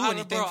wouldn't Bro, do out of-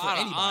 anything bro, for out of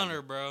anybody.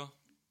 honor, bro.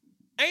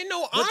 Ain't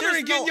no But honor there's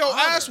in getting no your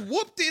ass honor.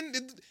 whooped in.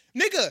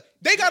 Nigga,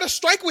 they got to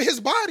strike with his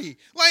body.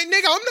 Like,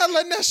 nigga, I'm not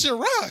letting that shit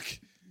rock.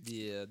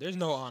 Yeah, there's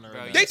no honor.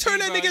 Bro, in you They that. see, turn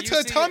that bro, nigga you into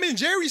a see Tom it. and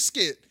Jerry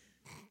skit.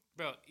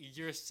 Bro,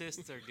 your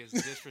sister gets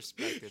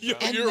disrespected, Yo,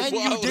 bro. And you're then you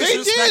wild.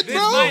 disrespect They did, me.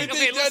 bro. Might, They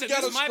okay, did listen,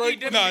 gotta this might be strike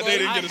different. Nah, because they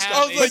didn't I get a have strike.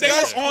 I was a like, They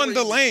that's were on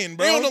the lane,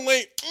 bro. They on the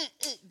lane.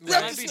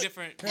 That might be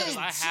different because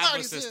I have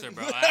a sister,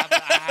 bro. I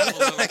have a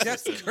little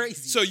That's sister.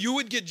 crazy. So you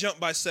would get jumped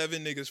by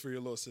 7 niggas for your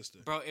little sister.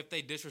 Bro, if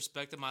they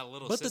disrespected my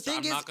little But the sister, thing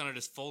I'm is- not gonna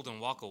just fold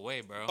and walk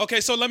away, bro.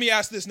 Okay, so let me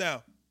ask this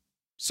now.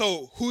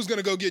 So who's going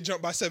to go get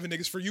jumped by 7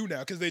 niggas for you now?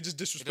 Because they just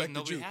disrespected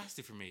Nobody you. has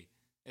to for me.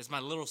 It's my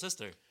little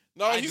sister.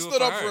 No, I he do it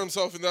stood up her. for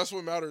himself, and that's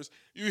what matters.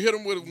 You hit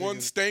him with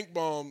one stank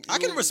bomb. I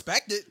can You-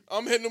 respect it.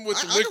 I'm hitting him with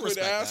I the can liquid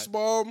respect ass that.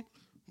 bomb.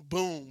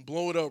 Boom,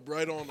 blow it up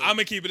right on him. I'm going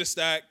to keep it a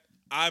stack.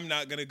 I'm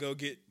not going to go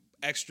get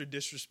extra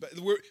disrespect.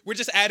 We're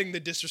just adding the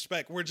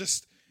disrespect. We're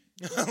just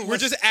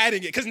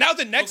adding it. Because now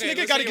the next Okay, nigga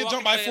let's got say to you're get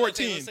jumped walking- by okay,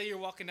 14. let's say you're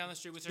walking down the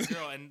street with your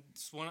girl, and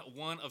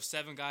one of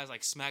 7 guys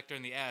like smacked her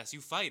in the ass.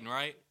 You fighting,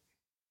 right?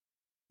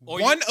 Or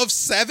One of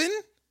 7?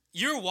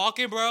 you're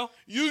walking, bro.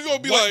 You gonna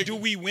be What like, do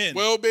we win?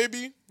 Well,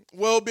 baby.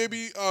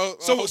 So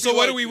hope so you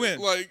what like do we it." win?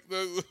 Like,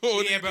 what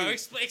do Yeah, you bro.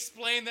 do?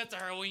 Explain that to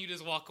her when you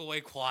just walk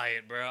away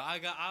quiet, bro.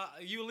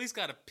 You at least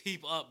gotta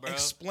peep up, bro.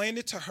 Explain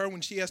it to her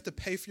when she has to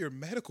pay for your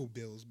medical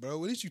bills, bro.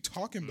 What is you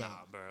talking about?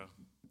 Nah, bro.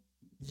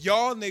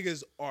 Y'all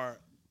niggas are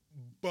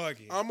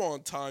bugging. I'm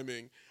on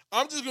timing.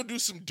 I'm just gonna do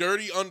some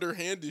dirty,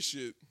 underhanded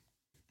shit.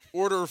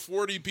 Order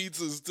 40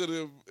 pizzas to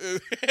them.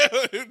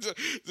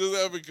 just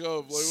have it come.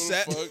 Like, what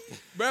Set- the fuck?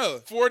 Bro,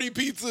 40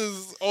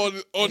 pizzas on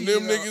them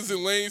Yeah. niggas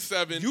in lane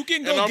 7. you can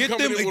and go I'm get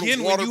coming them in with a again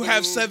when water you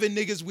have balloon. 7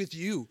 niggas with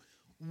you.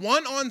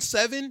 1 on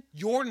 7,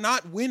 you're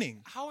not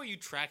winning. How are you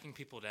tracking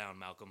people down,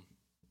 Malcolm?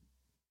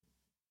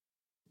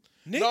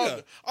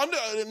 Nigga.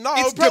 No, I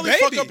It's would probably the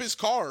fuck baby. up his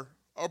car.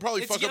 I'll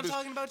probably It's- fuck yeah, up I'm his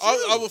talking about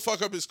I you. would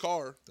fuck up his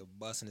car. The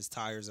busting his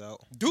tires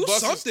out. Do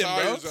Bust his something,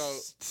 bro. tires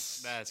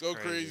out. That's Go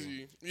crazy.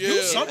 crazy. Yeah.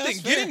 Do something.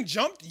 that's fair. Getting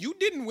jumped, you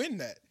didn't win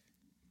that.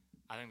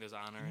 I think there's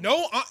honor. In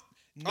No,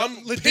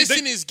 I'm the-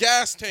 pissing the- his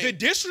gas tank. The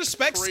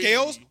disrespect Crazy.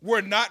 scales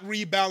were not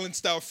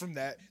rebalanced out from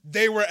that.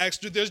 They were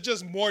extra. There's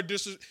just more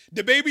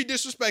The baby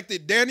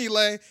disrespected Danny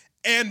Lay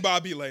and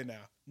Bobby Lay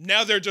now.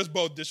 Now they're just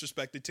both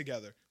disrespected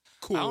together.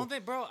 Cool. I don't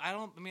think, bro. I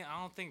don't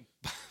think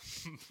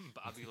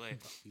Bobby Lay.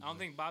 I don't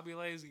think Bobby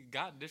Lay's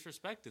got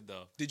disrespected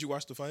though. Did you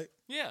watch the fight?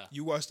 Yeah,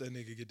 You watched that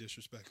nigga get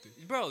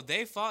disrespected. bro.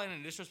 They fought in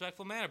a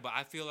disrespectful manner, but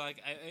I feel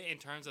like in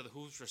terms of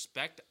whose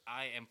respect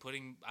I am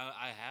putting,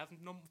 I have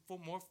no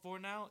more for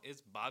now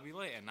is Bobby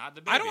Lay and not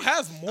the baby. I don't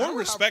have more have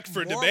respect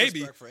for the more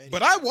baby, respect for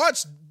but anybody. I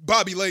watched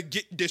Bobby Lay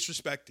get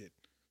disrespected.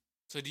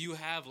 So do you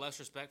have less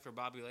respect for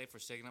Bobby Lay for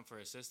sticking up for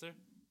his sister?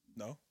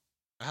 No.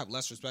 I have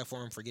less respect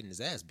for him for getting his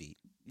ass beat.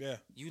 Yeah.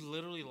 You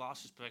literally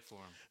lost respect for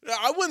him.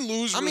 I wouldn't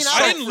lose. I mean,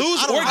 respect I didn't for- lose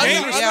I don't- or I gain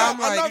mean, respect. yeah, I'm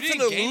not You didn't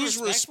gonna gain lose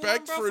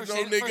respect bro, for no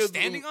for nigga.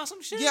 standing on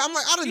some shit. Yeah, I'm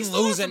like, I He didn't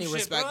still lose got any some shit,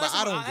 respect, bro. but I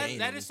That's don't some- gain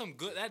That any. is some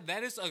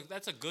good.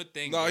 That's a good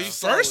thing. No, bro. he's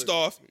First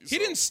solid. off, He's he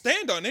didn't solid.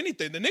 stand on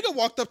anything. The nigga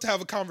walked up to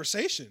have a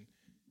conversation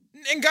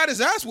and got his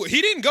ass whooped.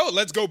 He didn't go,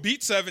 let's go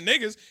beat 7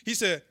 niggas. He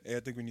said, hey, I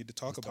think we need to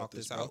talk about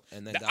this, bro. out,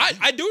 and then got I,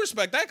 beat. I do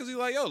respect that because he's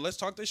like, yo, let's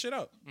talk this shit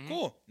out.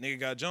 Cool. Nigga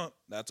got jumped.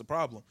 That's a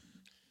problem.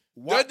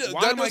 Why, That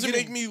why am I doesn't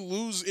getting- make me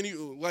lose any.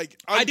 Like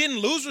I didn't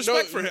lose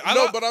respect for him.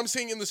 No, but I'm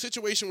saying in the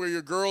situation where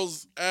your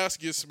girl's ass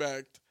gets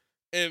smacked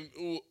and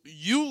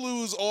you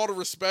lose all the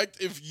respect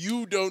if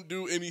you don't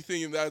do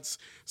anything in that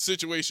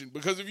situation.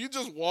 Because if you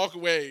just walk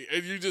away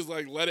and you just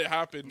like let it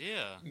happen,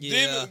 Yeah.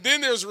 Yeah.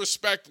 then there's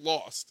respect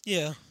lost.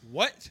 Yeah.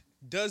 What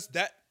does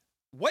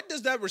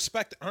that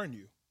respect earn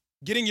you?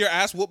 Getting your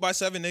ass whooped by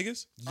 7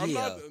 niggas? I'm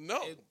not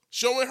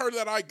showing her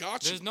that I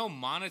got you. There's no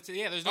monetary.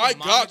 Yeah, there's no. I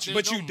got you.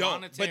 there's But no you don't.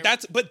 monetary-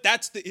 But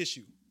that's the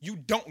issue. You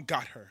don't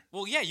got her.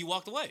 Well, yeah, you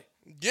walked away.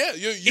 Yeah,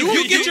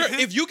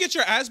 If you get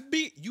your ass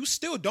beat, you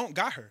still don't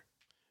got her.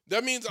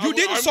 that means You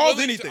didn't solve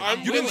willing anything. I'm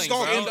You didn't willing,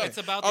 solve bro. anything. It's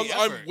about I'm, the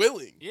I'm effort.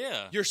 willing.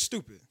 Yeah. You're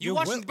stupid. You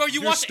watch, wi- bro. You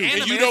you're watch stupid.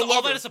 anime. And you That's don't all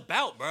love that her. it's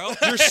about, bro. You're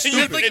That's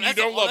stupid. like- And you that's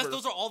don't all- love that's- her.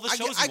 Those are all the I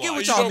shows get, I get you what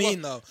watch. You y'all don't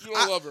mean, love- though. You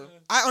don't love her.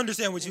 I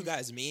understand what you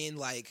guys mean.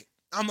 Like,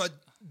 I'm going to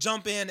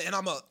jump in and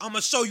I'm going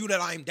to show you that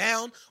I'm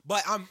down,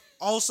 but I'm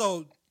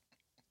also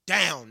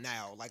down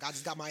now. Like, I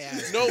just got my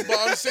ass. No, but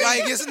I'm saying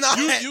Like, it's not-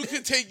 You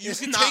can take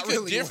it's not a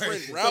really different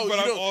worth it. route. But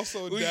You I'm know,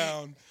 also we-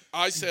 down.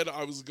 I said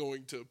I was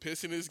going to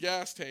piss in his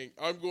gas tank.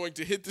 I'm going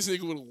to hit this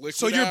nigga with a liquid.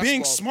 So you're ass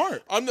being bomb.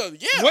 smart. I'm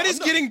not. Yeah. What I'm is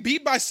not- getting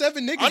beat by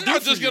 7 niggas? I'm do not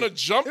for just you? gonna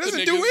jump. It the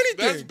doesn't niggas. do anything.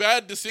 That's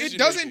bad decision. It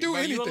doesn't making. do Bro,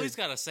 you anything. at least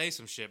gotta say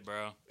some shit,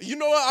 bro. You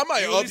know what? I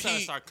might You at least gotta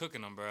upheat. start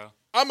cooking them, bro.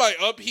 I might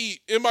upheat.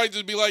 It might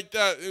just be like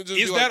that. It just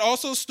Is be that like,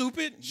 also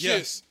stupid?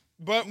 Yes.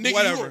 But nigga,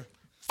 whatever.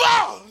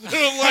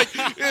 Like,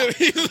 yeah,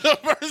 he's the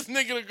first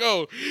nigga to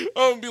go.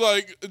 I'm gonna be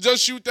like,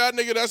 just shoot that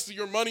nigga. That's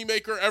your money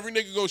maker. Every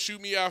nigga go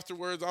shoot me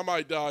afterwards. I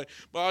might die,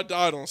 but I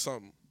died on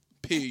something.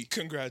 P.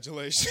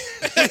 Congratulations.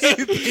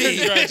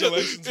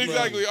 Congratulations, bro.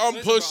 Exactly. I'm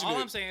Listen, bro, pushing all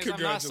it. I'm saying is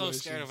I'm not so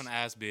scared of an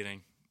ass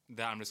beating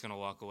that I'm just gonna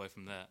walk away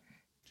from that.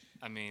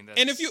 I mean, that's,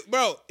 And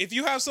if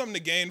you have something to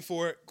gain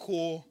for it,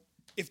 cool.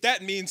 If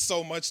that means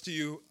so much to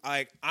you,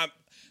 like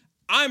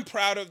I'm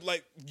proud of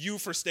like you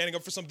for standing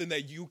up for something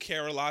that you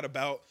care a lot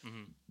about.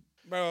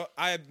 Bro,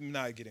 I'm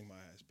not getting my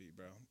ass beat,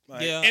 bro.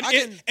 Like, Yeah, and I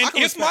can if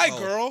respect my both.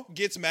 girl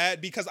gets mad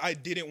because I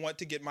didn't want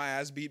to get my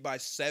ass beat by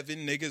 7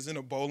 niggas in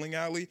a bowling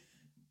alley,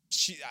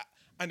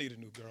 I need a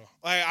new girl.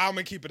 Like, I'm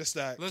gonna keep it a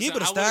stack. listen, Keep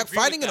it a I would stack. agree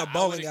with Fighting in a that. I would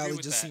bowling agree alley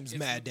with just that. seems It's-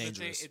 mad the thing-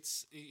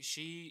 dangerous.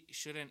 She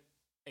shouldn't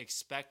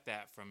expect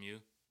that from you.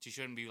 She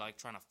shouldn't be like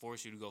trying to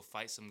force you to go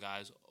fight some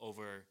guys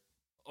over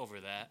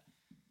that.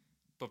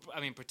 But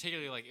I mean,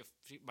 particularly like if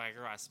my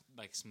girl is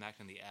like smacked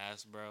in the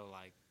ass, bro.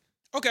 Like,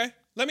 Okay,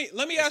 let me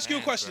ask you a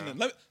hands, question bro.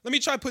 then. Let me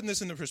try putting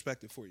this into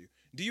perspective for you.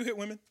 Do you hit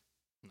women?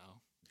 no.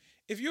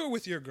 If you were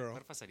with your girl,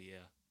 What if I said yeah?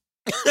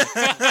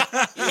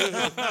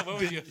 What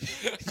would you?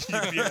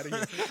 you'd be out of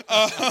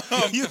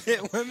here. You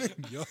hit women?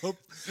 Yup.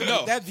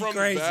 No, That'd be from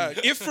crazy. back.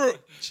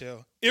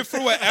 If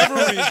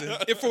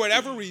for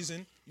whatever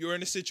reason you're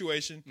in a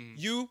situation,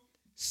 you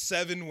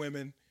 7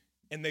 women,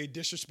 and they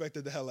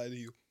disrespected the hell out of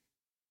you,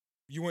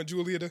 you want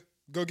Julia to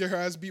go get her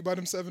ass beat by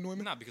them 7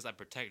 women? Not because I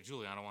protect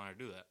Julie. I don't want her to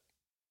do that.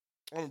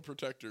 I'm a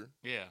protector.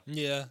 Yeah.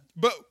 Yeah.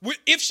 But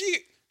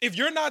if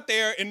you're not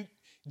there and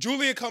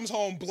Julia comes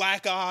home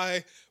black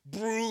eye,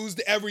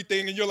 bruised,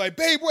 everything, and you're like,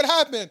 babe, what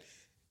happened?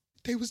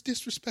 They was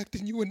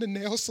disrespecting you in the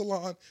nail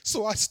salon,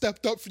 so I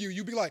stepped up for you.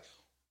 You'd be like,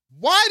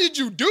 why did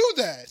you do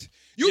that?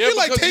 You'd Yeah, be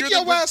like, because take you're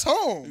your the ass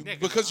home. Yeah, 'cause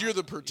Because you're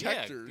the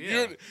protector.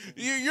 yeah.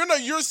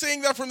 You're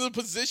saying that from the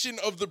position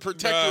of the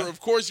protector. Bruh. Of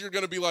course you're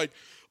gonna be like,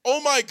 oh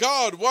my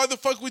God, why the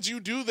fuck would you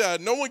do that?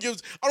 I don't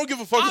give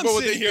a fuck I'm about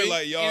what they sitting here think.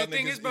 like, y'all And the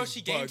thing niggas is, bro, is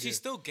she bugging.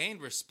 still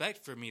gained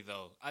respect for me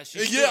though. She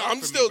Yeah, stood up I'm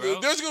for still me,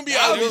 bro. there's gonna be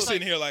I'll be hours.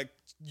 sitting here like,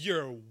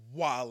 you're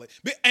wildin'.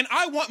 And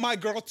I want my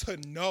girl to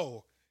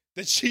know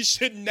that she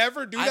should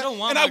never do that. I don't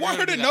want and I my want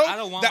girl her to to do know that. I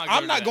don't want that my girl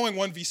I'm to not do going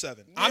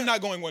 1v7. I'm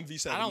not going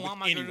 1v7. I don't want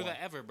my girl to do anyone.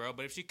 that ever, bro.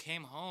 But if she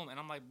came home and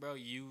I'm like, bro,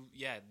 you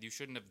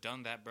shouldn't have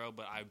done that, bro.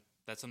 But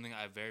that's something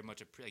I very much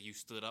appreciate. Like, you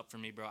stood up for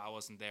me, bro. I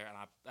wasn't there, and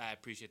I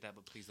appreciate that.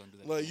 But please don't do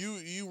that. Like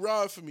you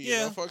ride for me.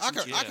 Yeah, and fucks I with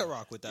could, you. I could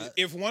rock with that.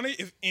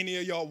 If any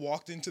of y'all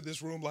walked into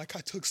this room like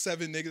I took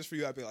 7 niggas for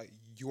you, I'd be like,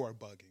 you are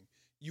bugging.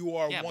 You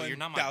are Yeah, but you're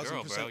not my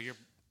girl, 1,000%. bro. You're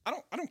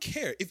I don't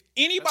care. If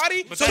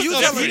anybody But so that's you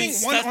the defeating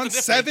difference. 1 That's on the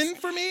 7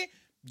 for me,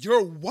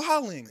 you're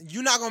wilding.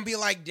 You're not gonna be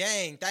like,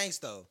 dang, thanks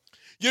though.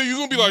 Yeah, you're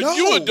gonna be like, No.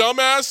 you a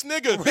dumbass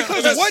nigga.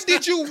 Because what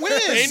did you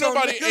win? Ain't So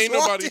nobody- niggas ain't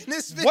walked nobody- in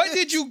this bitch, What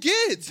did you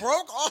get?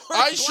 broke arm?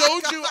 I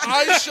showed you.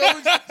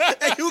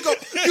 And you go,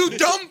 you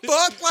dumb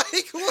fuck.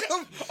 Like,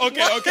 what?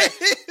 Okay.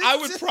 I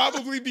would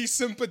probably be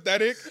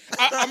sympathetic.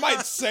 I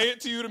might say it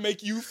to you to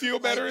make you feel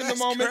better in the that's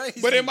moment.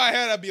 crazy. But in my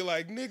head, I'd be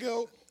like,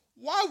 nigga,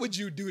 why would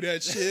you do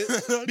that shit?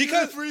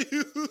 Because for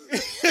you,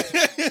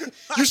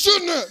 you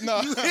shouldn't have.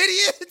 Nah. you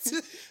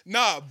idiot.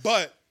 Nah,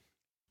 but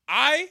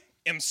I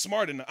am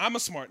smart enough. I'm a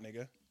smart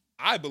nigga.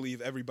 I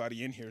believe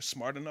everybody in here is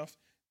smart enough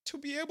to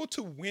be able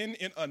to win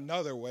in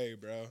another way,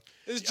 bro.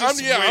 It's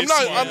just way I'm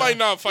not. smart. I might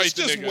not fight It's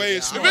the just nigga. way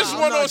If smart. it's I'm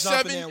not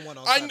 107, jumping in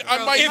 107.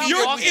 I might. If I'm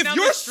you're- walking if down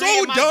you're the street so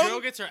and my dumb- girl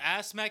gets her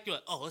ass smacked. You're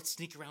like, oh, let's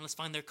sneak around. Let's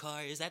find their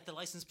car. Is that the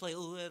license plate?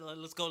 Ooh,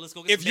 let's go. Let's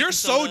go. Get If some you're baking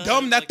so soda.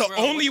 dumb that Like, the bro,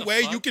 what only the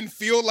way fuck? you can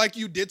feel like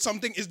you did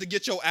something is to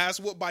get your ass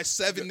whooped by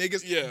 7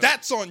 niggas, Yeah.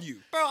 that's on you.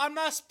 Bro, I'm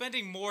not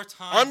spending more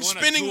time. I'm going to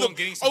spending Jewel the- and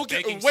getting some okay,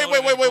 baking wait, soda wait,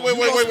 than wait, going wait, to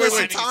wait, finding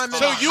wait. his Time in car.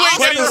 the So you ain't But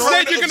never instead,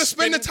 heard you're of gonna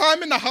spend the spinning-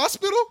 time in the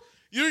hospital?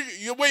 You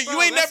Bro,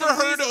 ain't that's never some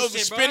heard weasel of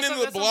shit, bro. spinning That's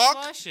the some block?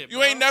 fly shit, You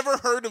bro. ain't never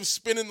heard of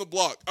spinning the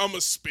block. I'ma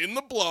spin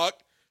the block,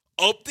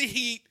 up the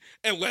heat,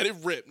 and let it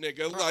rip,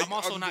 nigga. Bro, Like I'm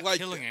also not like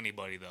killing that.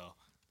 anybody though.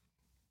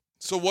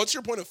 So what's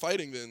your point of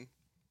fighting then?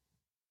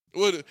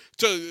 What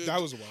to?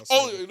 That was a wild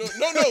Oh statement.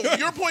 no!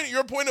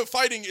 Your point of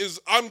fighting is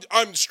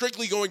I'm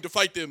strictly going to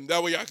fight them.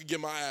 That way I could get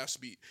my ass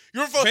beat.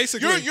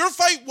 Basically, your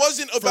fight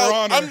wasn't about.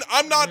 honor.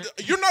 I'm not.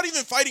 You're not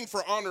even fighting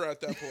for honor at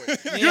that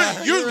point.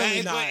 Yeah, you're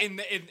really But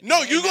not.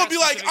 no, you're in gonna that be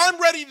like, specific-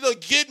 I'm ready to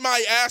get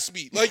my ass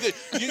beat. Like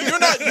you're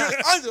not.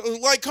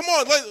 Like, come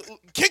on,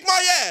 kick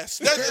my ass.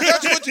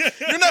 That's what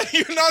you're not.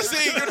 You're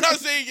not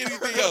saying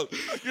anything else.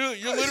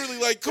 You're literally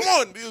like, come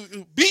on,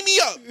 beat me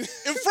up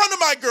in front of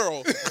my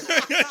girl.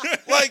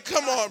 Like,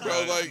 come on,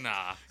 bro. Like,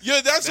 nah.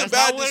 yeah, that's a That's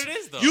bad. not what it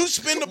is, though. You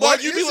spin the block.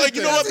 What You be is like, it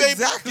you know then? what, babe?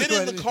 That's exactly Get in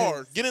what the it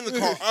car. is. Get in the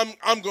car.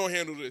 I'm gonna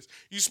handle this.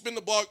 You spin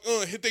the block.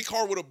 Hit their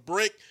car with a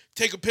brick.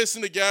 Take a piss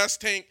in the gas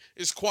tank.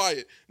 It's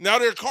quiet. Now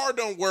their car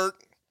don't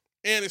work,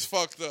 and it's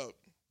fucked up.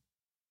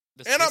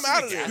 Does And I'm piss in out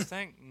the of there. gas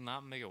tank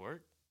not make it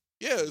work?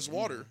 Yeah, it's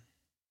water.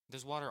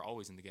 There's water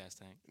always in the gas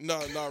tank.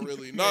 No, not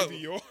really. Not.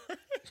 Maybe you're.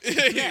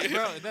 Yeah,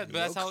 bro.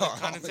 That's how car.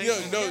 the condensation Yeah,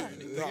 is in no,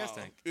 the nah. gas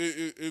tank.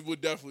 It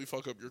would definitely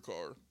fuck up your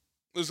car.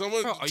 If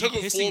someone Bro, are you took a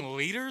pissing full.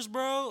 liters,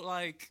 bro?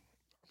 Like,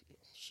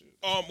 Shit.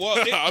 Well,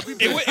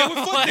 it would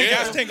fuck the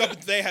gas tank up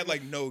if they had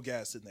like no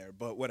gas in there,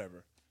 but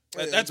whatever.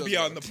 That's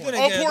beyond the point.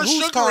 I'll pour whose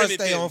sugar cars in it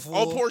stay then. on full?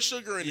 I'll pour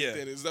sugar in Yeah. it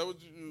then. Is that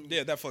what you...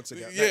 Yeah, that fucks a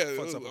gas. Yeah, that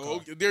fucks up a car.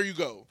 okay, there you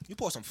go. You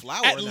pour some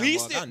flour At in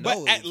least, that mug, I but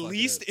know at it would fuck it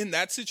least up. in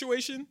that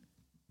situation,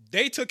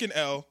 they took an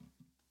L,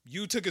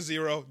 you took a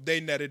 0, they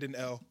netted an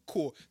L.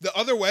 Cool. The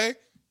other way,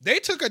 they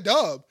took a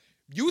dub,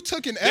 you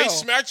took an L. They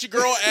smacked your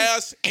girl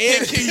ass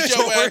and kicked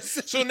your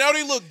ass. So now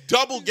they look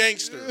double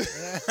gangster.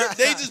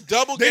 They just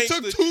double They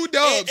gangster. took 2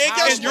 dubs, And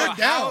guess and you're what?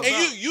 down.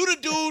 And you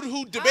the dude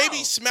who the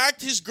baby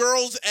smacked his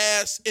girl's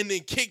ass and then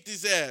kicked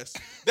his ass.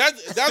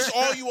 That's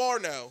all you are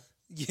now.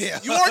 Yeah.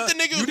 You aren't the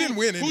nigga You didn't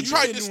win who it.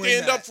 tried You to didn't win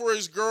stand that. up for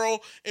his girl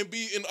and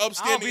be an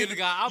upstanding. I'll be the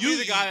guy. I'll You-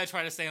 be the guy that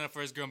tried to stand up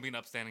for his girl and be an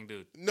upstanding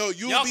dude. No,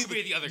 you'll Y'all be could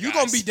be the other guys. You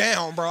gonna be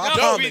down, bro. I Y'all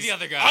promise. could be the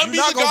other guy. I'm You're be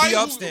not the gonna guy be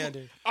who-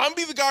 upstanding. I'm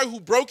be the guy who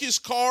broke his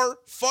car,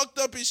 fucked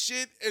up his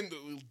shit, and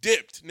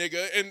dipped,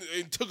 nigga,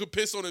 and took a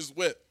piss on his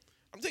whip.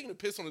 I'm taking a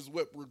piss on his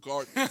whip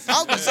regardless. I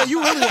was gonna say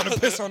you really want to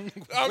piss on.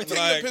 I'm taking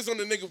Like- a piss on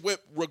the nigga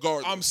whip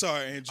regardless. I'm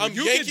sorry, Andrew. I'm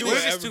you yanking can do his What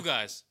if whatever. it's 2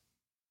 guys?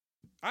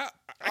 I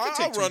I'll can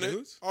take 2 run it.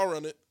 dudes. I'll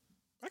run it.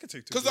 I can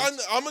take 2 Because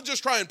dudes. I'm going to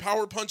just try and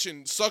power punch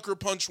and sucker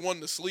punch one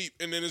to sleep,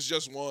 and then it's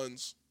just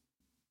ones.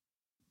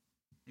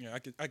 Yeah, I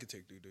could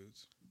take 2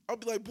 dudes. I'll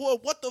be like, boy,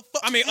 what the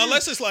fuck? I mean,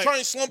 unless it's like try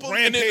and slump him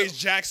and then- Rampage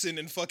Jackson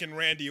and fucking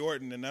Randy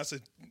Orton, and it's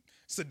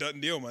a done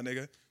deal, my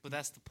nigga. But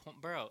that's the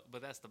point, bro.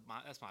 But that's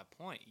my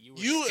point. You, were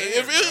You, scared,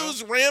 if it bro.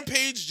 was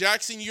Rampage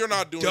Jackson, you're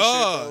not doing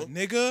Duh, shit,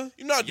 bro. nigga.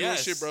 You're not doing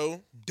Yes. shit,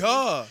 bro.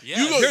 Duh.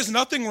 Yeah. There's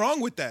nothing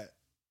wrong with that.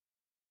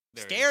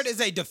 There it Scared is.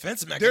 is a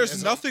defense mechanism.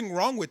 There's nothing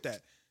wrong with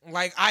that.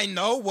 Like I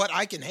know what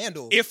I can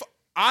handle. If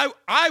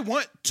I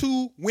want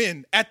to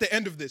win at the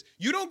end of this,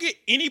 you don't get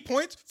any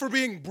points for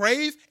being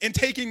brave and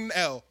taking an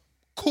L.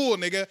 Cool,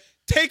 nigga.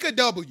 Take a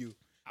W.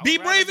 I Be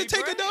would brave rather and be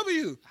take a brave.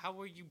 W. How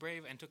were you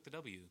brave and took the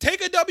W?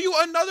 Take a W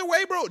another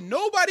way, bro.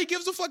 Nobody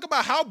gives a fuck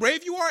about how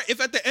brave you are if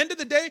at the end of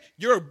the day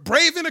you're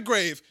brave in a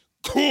grave.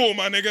 Cool,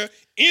 my nigga.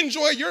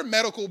 Enjoy your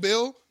medical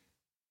bill.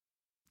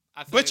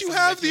 I feel But like you something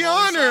have that the you hold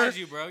honor. inside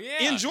you, bro.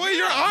 Yeah. Enjoy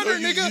your honor,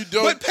 No, nigga. you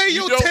don't- but pay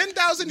you your don't-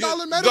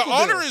 $10,000 medical The bill.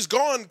 honor is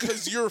gone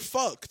because you're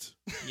fucked.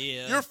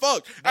 yeah, You're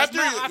fucked. That's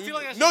not- I feel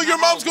like that's no, not your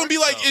how mom's it gonna be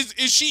works, like,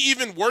 though. is she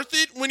even worth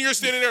it when you're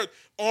standing there,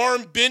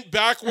 arm bent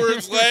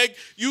backwards, leg,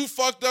 you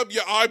fucked up,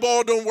 your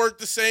eyeball don't work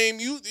the same.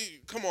 You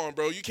come on,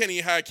 bro. You can't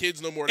even have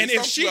kids no more. And This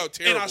if stuff she, out and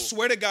terrible. I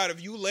swear to God,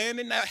 if you land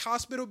in that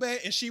hospital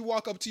bed and she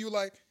walk up to you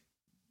like,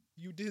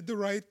 you did the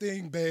right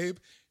thing, babe,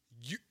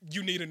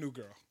 you need a new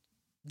girl.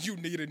 You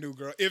need a new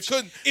girl.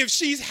 If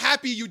she's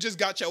happy you just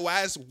got your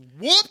ass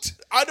whooped,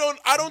 I don't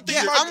think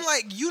yeah. my- I'm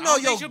like, you I know,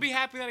 don't yo, think she'll be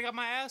happy that I got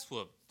my ass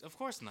whooped. Of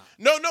course not.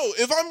 No,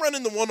 if I'm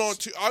running the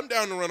 1-on-2, I'm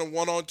down to run a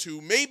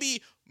 1-on-2,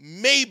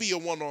 maybe a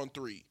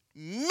 1-on-3.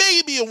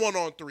 Maybe a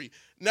 1-on-3.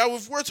 Now,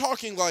 if we're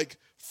talking like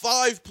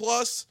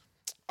 5+,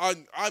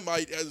 I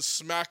might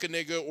smack a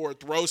nigga or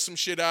throw some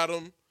shit at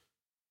him.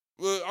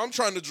 Well, I'm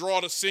trying to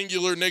draw the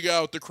singular nigga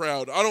out the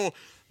crowd.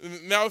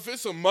 Now, if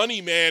it's a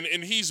money man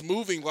and he's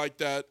moving like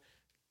that,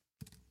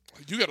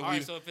 you gotta All right,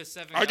 leave. so if it's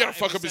 7 I gotta guys-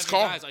 fuck if up it's his 7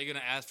 car. guys, are you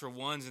going to ask for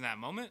ones in that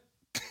moment?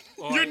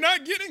 Or- you're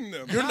not getting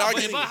them. You're not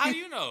but, getting. but how do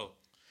you know?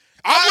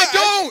 I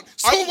don't.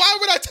 So I- why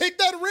would I take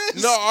that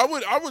risk? No,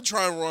 I would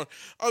try and run.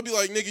 I'd be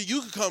like, nigga,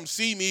 you could come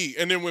see me,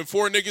 and then when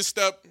 4 niggas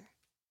step,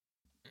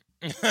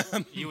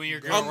 You and your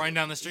girl running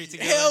down the street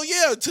together? hell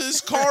yeah, to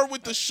his car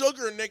with the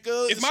sugar,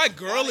 nigga. If It's my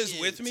girl is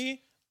quiet. with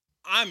me,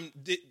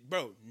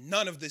 bro,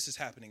 none of this is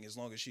happening as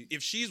long as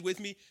if she's with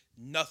me,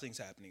 nothing's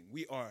happening.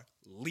 We are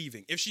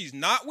leaving. If she's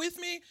not with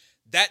me,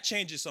 that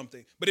changes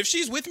something. But if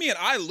she's with me and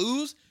I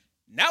lose,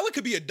 now it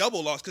could be a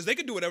double loss because they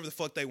could do whatever the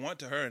fuck they want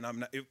to her, and I'm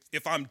not.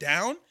 If I'm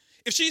down,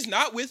 if she's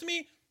not with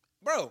me,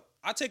 bro,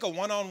 I take a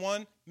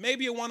 1-on-1,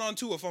 maybe a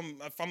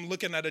 1-on-2 if I'm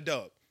looking at a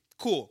dub.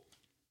 Cool.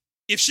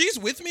 If she's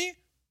with me,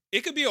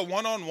 it could be a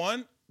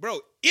 1-on-1, bro.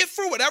 If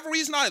for whatever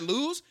reason I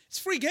lose, it's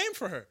free game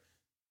for her.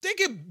 They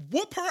can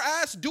whoop her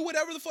ass, do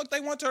whatever the fuck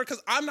they want to her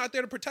because I'm not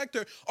there to protect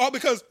her. All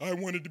because I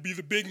wanted to be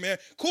the big man.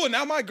 Cool,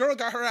 now my girl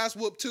got her ass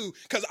whooped too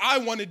because I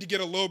wanted to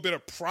get a little bit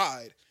of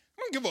pride.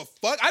 I don't give a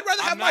fuck. I'd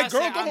rather have my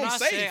girl go home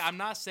safe. I'm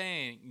not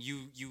saying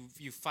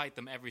you fight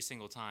them every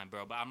single time,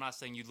 bro. But I'm not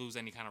saying you lose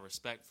any kind of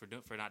respect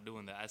for not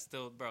doing that. I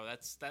still, bro.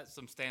 That's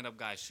some stand up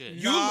guy shit.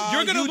 You're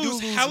gonna you do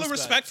lose lose hella respect.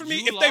 respect for me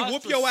You if they lost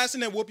whoop your ass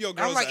and then whoop your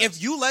girl's I'm like, ass.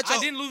 if you let your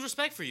I didn't lose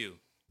respect for you.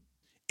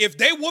 If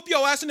they whoop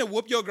your ass and then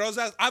whoop your girl's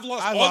ass, I've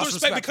lost I all lost the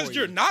respect respect because for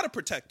you're you. not a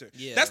protector.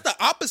 Yeah. That's the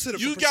opposite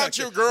of You a got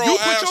protector. your girl You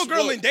put ass your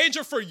girl whooped. in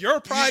danger for your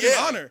pride and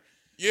Yeah. honor.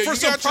 Yeah, For you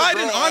some got your pride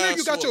and girl honor, ass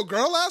you got your whooped.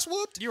 girl ass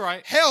whooped? You're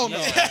right. Hell no.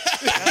 Yeah,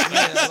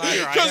 like,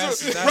 You're right. Because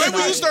that's right when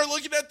not you it. start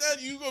looking at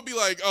that, you gonna be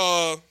like,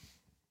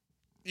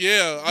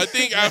 yeah, I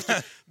think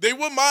after they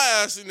whoop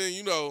my ass, and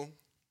then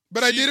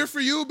But I She- did it for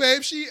you,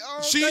 babe. She's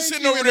She's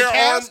sitting over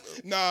there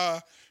Nah,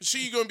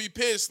 she gonna be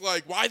pissed.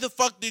 Like, why the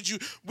fuck did you?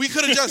 We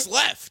could have just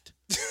left.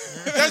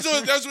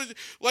 That's what.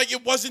 Like,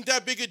 it wasn't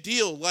that big a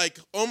deal. Like,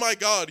 oh my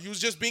god, he was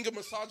just being a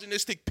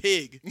misogynistic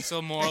pig.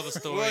 So moral of the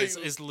story Like-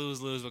 is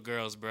lose-lose with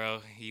girls,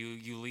 bro.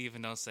 You leave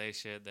and don't say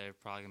shit. They're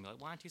probably gonna be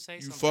like, why don't you say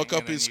You something? fuck up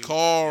And then his you-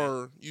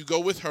 car. You go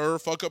with her.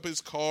 Fuck up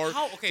his car.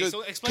 How? Okay,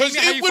 so explain to because me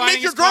how it you would finding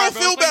make your his car, girl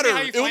bro. feel Explain to me better.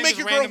 how you It would find make this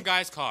your random girl.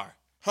 guy's car.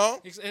 Huh?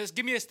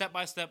 Give me a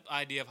step-by-step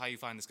idea of how you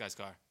find this guy's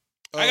car.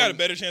 I got a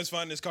better chance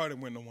finding this car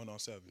than winning the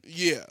 1-on-7.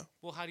 Yeah.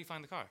 Well, how do you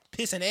find the car?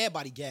 Pissing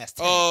everybody gas.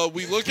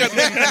 We look at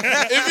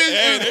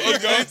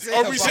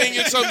are we saying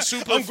it's some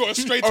super? I'm going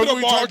straight Are to the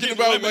we bar. talking getting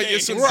about lemonade. like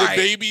it's some Right.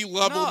 baby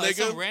level No, it's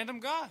nigga? some random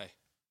guy.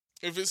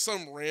 If it's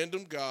some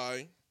random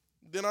guy,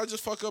 then I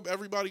just fuck up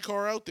everybody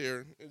car out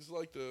there. It's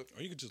like the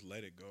Or you could just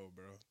let it go,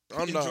 bro.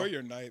 I'm Enjoy not.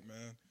 your night,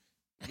 man.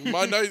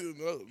 My night.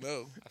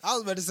 No. I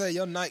was about to say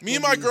your night. Me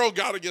and gonna my be- girl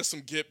gotta get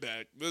some get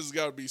back. There's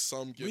gotta be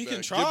some get We back.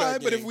 can Get try,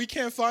 back but if game. we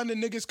can't find the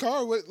nigga's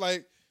car, what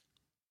like?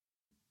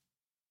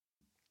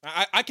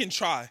 I can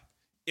try.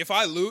 If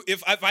I lose,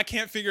 if I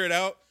can't figure it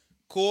out,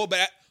 cool.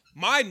 But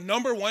my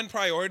number one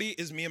priority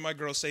is me and my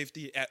girl's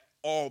safety at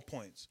all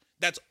points.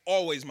 That's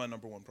always my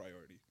number one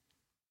priority.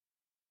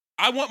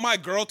 I want my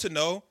girl to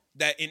know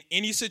that in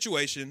any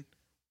situation,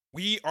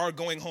 we are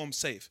going home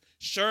safe.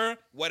 Sure,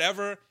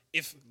 whatever.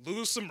 If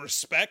lose some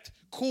respect,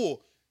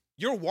 cool.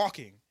 You're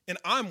walking and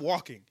I'm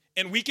walking,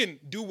 and we can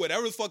do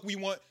whatever the fuck we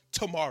want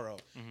tomorrow.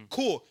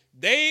 Cool.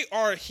 They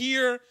are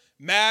here,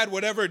 mad,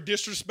 whatever,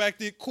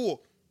 disrespected.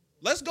 Cool.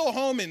 Let's go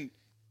home and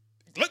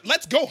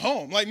let's go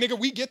home. Like, nigga,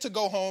 we get to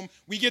go home.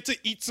 We get to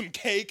eat some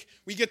cake.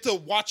 We get to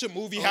watch a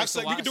movie, have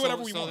sex. We can do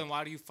whatever we So want. then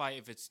why do you fight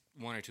if it's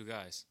one or two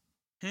guys?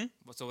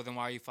 So then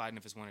why are you fighting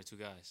if it's one or two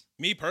guys?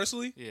 Me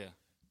personally, Yeah.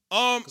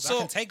 Cause I so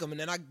can take them, and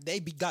then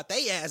got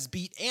they ass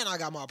beat, and I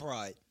got my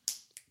pride.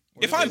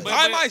 if I'm But-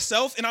 by but-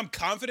 myself and I'm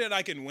confident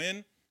I can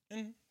win,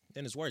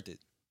 Then it's worth it.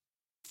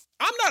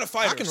 I'm not a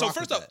fighter. can So rock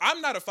first with off, that.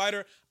 I'm not a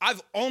fighter.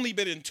 I've only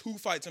been in 2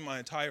 fights in my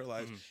entire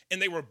life, and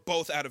they were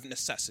both out of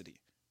necessity.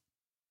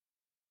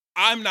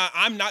 I'm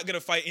not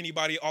gonna fight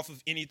anybody off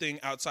of anything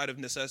outside of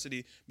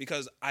necessity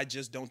because I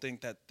just don't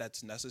think that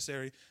that's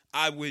necessary.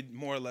 I would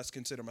more or less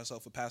consider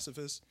myself a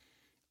pacifist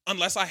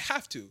unless I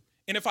have to.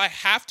 And if I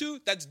have to,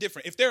 that's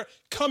different. If they're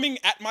coming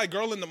at my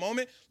girl in the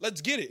moment,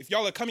 let's get it. If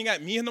y'all are coming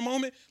at me in the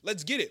moment,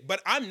 let's get it.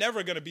 But I'm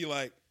never gonna be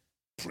like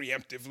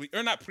preemptively,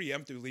 or not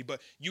preemptively,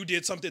 but you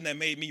did something that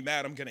made me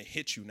mad, I'm gonna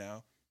hit you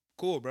now.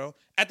 Cool, bro.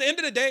 At the end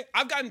of the day,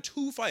 I've gotten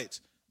 2 fights.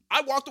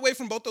 I walked away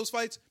from both those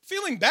fights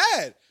feeling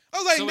bad. I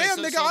was like, So wait, damn,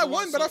 so- nigga, so I the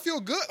won, one- but so- I feel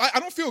good. I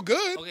don't feel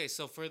good. Okay,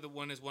 so for the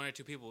one is one or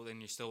two people, then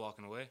you're still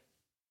walking away.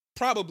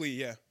 Probably,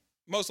 yeah.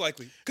 Most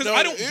likely. Because No,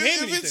 I don't if, gain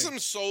if anything. it's some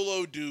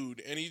solo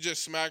dude and he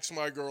just smacks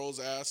my girl's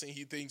ass and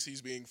he thinks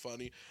he's being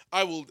funny,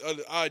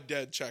 I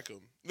dead check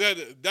him.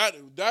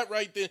 That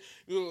right then,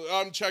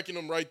 I'm checking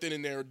him right then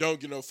and there. Don't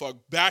give no fuck.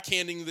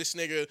 Backhanding this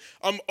nigga.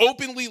 I'm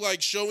openly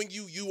like showing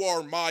you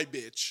are my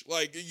bitch.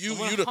 Like you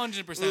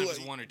 100% if it's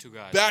one or two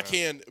guys.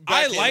 backhand.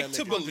 I backhand like that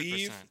to nigga.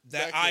 believe 100%.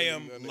 that I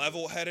am Backhanding that nigga.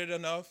 level-headed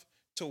enough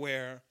to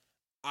where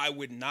I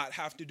would not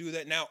have to do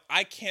that. Now,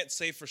 I can't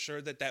say for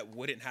sure that that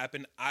wouldn't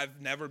happen.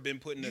 I've never been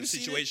put in a You seen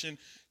it? situation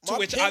to My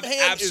which pimp I've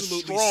hand is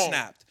absolutely strong.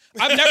 snapped.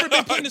 I've never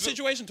been put in a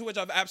situation to which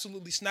I've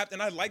absolutely snapped,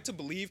 and I'd like to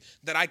believe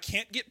that I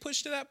can't get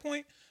pushed to that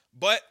point.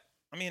 But,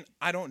 I mean,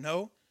 I don't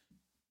know.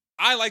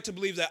 I like to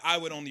believe that I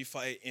would only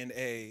fight in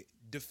a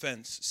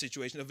defense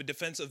situation, of a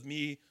defense of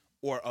me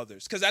or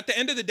others. Because at the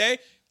end of the day,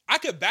 I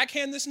could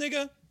backhand this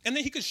nigga, and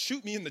then he could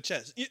shoot me in the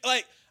chest.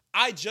 Like,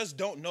 I just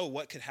don't know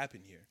what could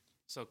happen here.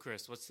 So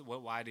Chris,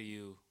 why do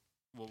you?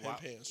 Well, Pimp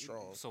hand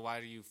strong. So why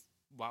do you?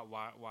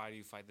 Why do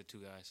you fight the two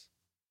guys?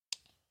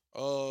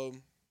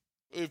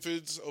 If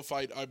it's a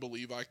fight I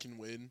believe I can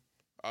win,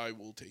 I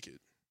will take it.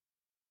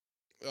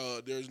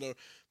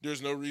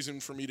 There's no reason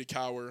for me to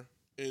cower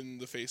in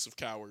the face of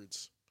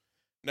cowards.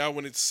 Now,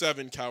 when it's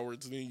 7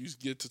 cowards, then you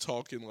get to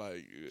talking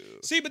like.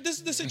 See, but this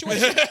is the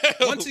situation.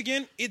 Once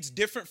again, it's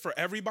different for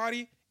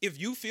everybody. If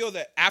you feel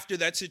that after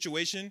that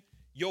situation,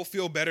 you'll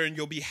feel better and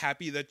you'll be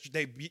happy that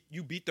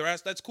you beat their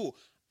ass, that's cool.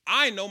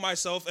 I know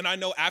myself, and I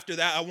know after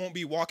that, I won't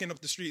be walking up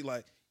the street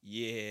like,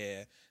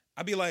 yeah.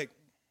 I'd be like,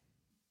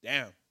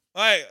 damn.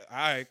 Like, all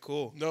right,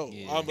 cool. No,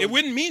 Yeah. It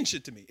wouldn't mean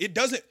shit to me.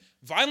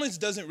 Violence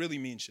doesn't really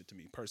mean shit to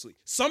me, personally.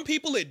 Some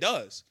people it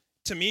does.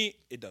 To me,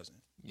 it doesn't.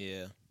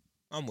 Yeah,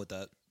 I'm with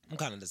that. I'm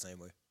kind of the same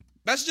way.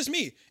 That's just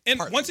me. And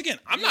Partly. once again,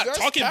 I'm not That's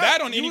talking cap.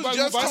 bad on You was anybody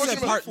who just violence talking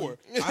is about- for.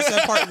 I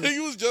said partly. He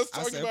was just I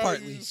talking said about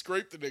partly. you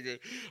scraped the nigga.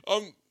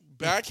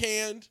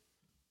 Backhand,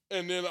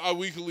 and then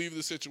we can leave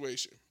the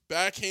situation.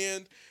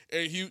 Backhand,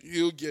 and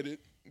he'll get it.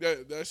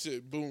 That's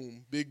it.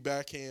 Boom, big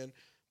backhand,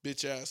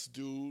 bitch ass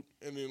dude,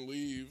 and then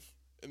leave.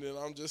 And then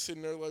I'm just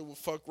sitting there like, what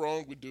fuck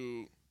wrong with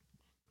dude?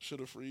 Should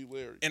have freed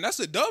Larry. And that's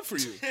a dub for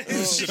you.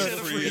 Should've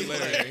freed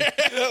Larry.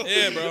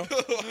 Yeah, bro.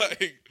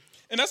 like,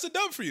 And that's a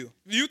dub for you.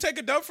 If you take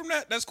a dub from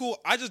that, that's cool.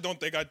 I just don't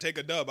think I'd take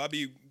a dub. I'd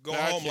be going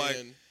home like,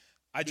 backhand,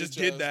 I just bitch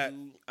did ass that.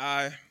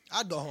 dude.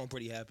 I'd go home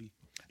pretty happy.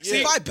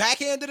 See, If I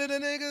backhanded it, a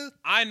nigga,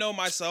 I know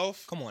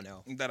myself come on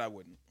now. that I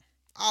wouldn't.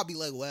 I'll be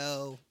like,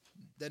 well,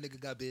 that nigga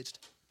got bitched.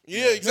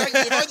 Yeah, exactly.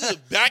 If I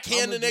just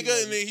backhand the I'ma be nigga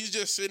like- and then he's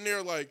just sitting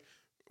there like,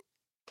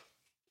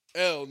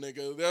 L,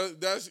 nigga.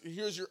 That's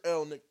here's your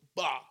L, nigga.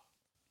 Bah.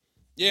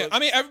 Yeah, But- I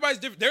mean, everybody's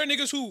different. There are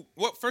niggas who,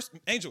 first,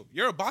 Angel,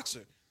 you're a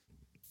boxer.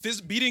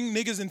 Beating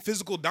niggas in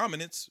physical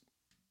dominance,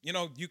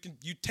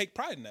 you take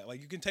pride in that. Like,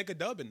 you can take a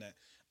dub in that.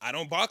 I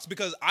don't box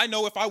because I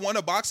know if I won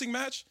a boxing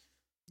match,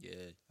 Yeah.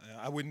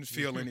 I wouldn't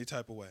feel any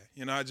type of way.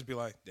 I'd just be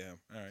like, damn,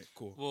 all right,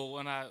 cool. Well,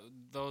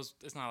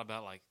 it's not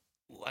about like,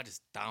 ooh, I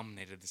just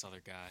dominated this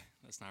other guy.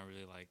 That's not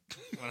really like,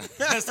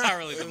 that's not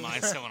really the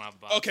mindset when I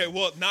box. Okay,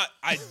 well, not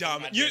I when I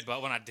dominate. did,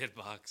 when I did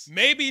box.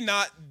 Maybe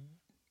not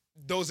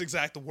those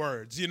exact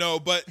words,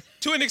 but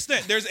to an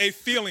extent, there's a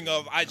feeling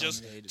of I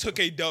just took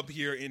a dub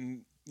here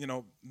in,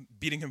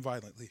 beating him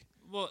violently.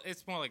 Well,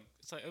 it's more like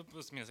it's like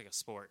a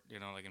sport,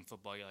 like in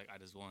football, you're like, I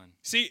just won.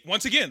 See,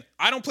 once again,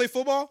 I don't play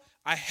football.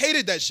 I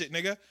hated that shit,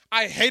 nigga.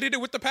 I hated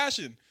it with the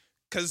passion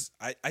because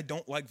I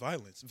don't like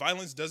violence.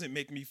 Violence doesn't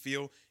make me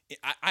feel.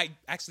 I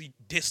actually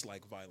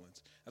dislike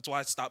violence. That's why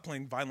I stopped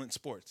playing violent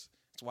sports.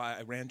 That's why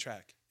I ran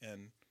track.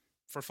 And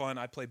for fun,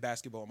 I play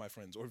basketball with my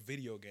friends or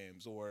video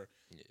games or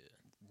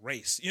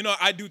race.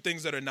 I do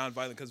things that are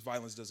non-violent because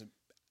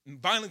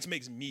violence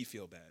makes me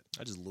feel bad.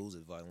 I just lose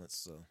at violence,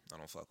 so I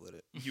don't fuck with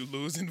it. You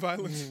lose in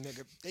violence?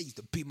 Nigga, they used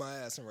to beat my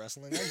ass in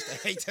wrestling. I used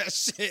to hate that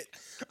shit.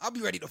 I'll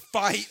be ready to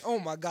fight. Oh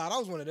my God, I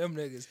was one of them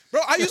niggas.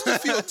 Bro, I used to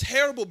feel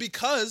terrible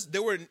because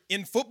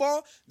in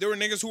football, there were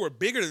niggas who were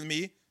bigger than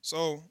me.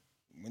 So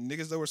when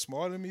niggas that were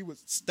smaller than me would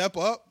step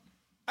up,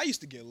 I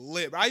used to get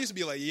lit. Bro. I used to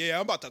be like, yeah,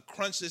 I'm about to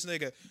crunch this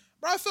nigga.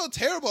 Bro, I felt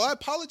terrible. I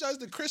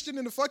apologized to Christian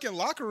in the fucking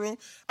locker room.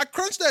 I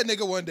crunched that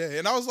nigga one day,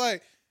 and I was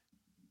like,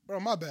 bro,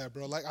 my bad,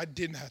 bro. Like, I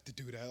didn't have to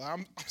do that.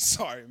 I'm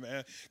sorry,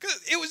 man.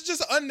 Because it was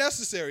just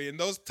unnecessary, and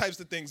those types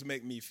of things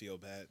make me feel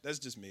bad. That's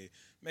just me.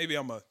 Maybe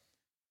I'm a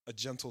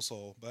gentle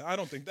soul, but I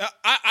don't think that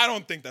I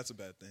don't think that's a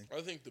bad thing.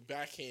 I think the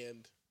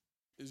backhand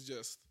is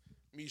just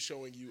me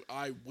showing you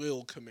I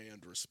will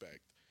command respect.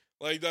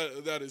 Like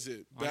that is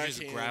it. Why don't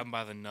you just grab him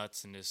by the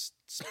nuts and just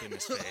spin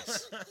his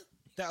face?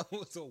 That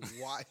was a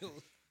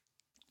wild.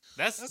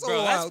 That's a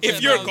bro. wild That's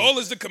If your bro. goal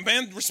is to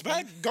command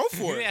respect, go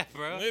for it. Yeah,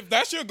 bro. If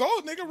that's your goal,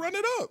 nigga, run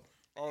it up.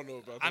 I don't know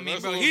about that. I mean,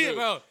 That's bro, a little bit-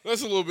 bro.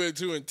 That's a little bit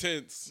too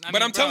intense. I But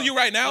mean, I'm telling bro, you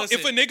right now, listen,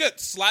 if a nigga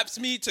slaps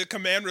me to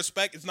command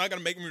respect, it's not going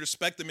to make me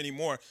respect him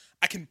anymore.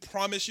 I can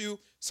promise you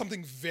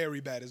something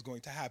very bad is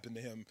going to happen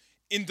to him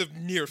in the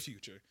near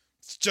future.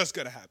 It's just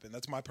going to happen.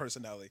 That's my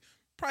personality.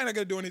 Probably not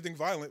going to do anything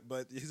violent,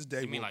 but his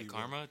day you mean will like be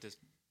karma? Just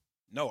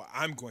No,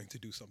 I'm going to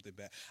do something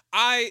bad.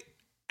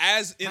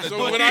 As in a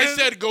So when I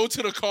said go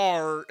to the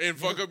car and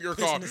fuck up your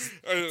car,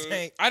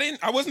 Tank.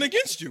 I wasn't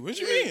against you. What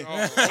you mean?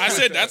 Oh, I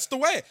said that's the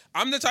way.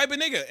 I'm the type of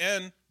nigga.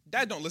 And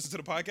Dad don't listen to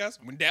the podcast.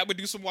 When Dad would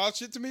do some wild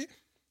shit to me,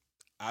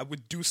 I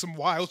would do some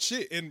wild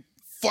shit and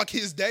fuck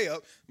his day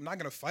up. I'm not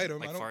gonna fight him.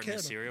 like I don't farting care. in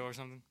cereal or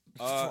something.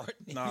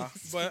 Nah,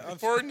 but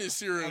farting is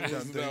serious I've done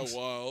wasn't that things.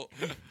 wild.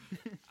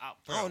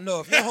 I don't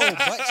know if your whole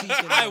butt cheek.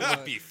 I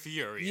would be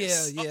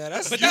furious. Yeah,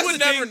 that's. But You that's would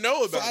the never thing. know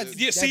about That's- it.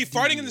 yeah, see, That's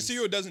farting in the devious.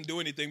 cereal doesn't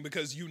do anything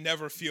because you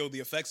never feel the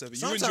effects of it.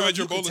 Sometimes you enjoyed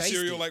your you bowl can of taste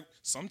cereal it. like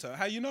sometimes.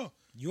 How you know?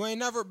 You ain't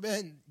never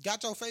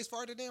got your face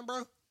farted in,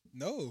 bro.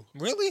 No.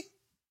 Really?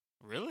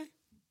 Really?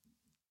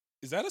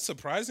 Is that a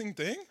surprising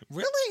thing?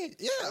 Really?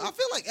 Yeah, I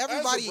feel like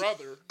everybody. As a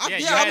brother, Yeah,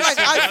 you I'm had like,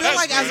 to- I feel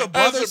like as a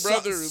brother, As a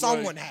brother,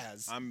 someone like-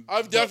 has.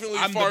 I've definitely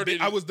farted-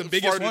 I was the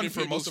biggest farted one in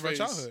for most of our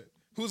people's face. childhood.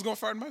 Who's gonna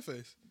fart in my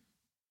face?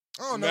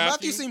 I don't know. Matthew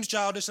Matthew- seems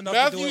childish enough to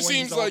do Matthew it when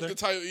seems he's like older. the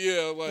type.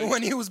 Yeah, like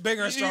When he was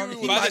bigger and He stronger,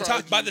 was he By might the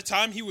Right. time, by the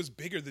time he was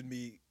bigger than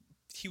me,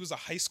 he was a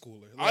high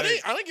schooler. I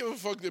didn't give a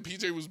fuck that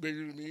PJ was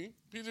bigger than me.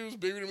 PJ was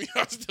bigger than me.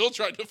 I still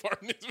tried to fart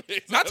in his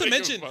face. Not I to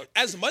didn't give a mention, fuck.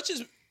 as much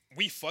as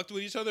we fucked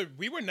with each other,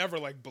 we were never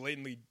like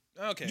blatantly.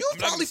 Okay, You I'm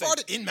not probably gonna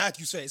say- farted in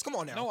Matthew's face. Come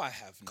on now. No, I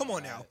have. Come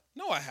on not. now.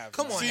 No, I have.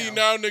 Come not. on See,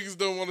 now. now niggas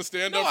don't want to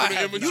stand No, up I for the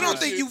have image. not. You don't and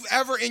think shit. you've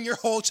ever in your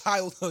whole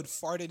childhood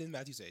farted in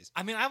Matthew's face?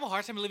 I mean, I have a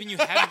hard time believing you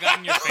haven't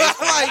gotten your face farted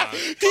Like,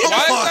 on. come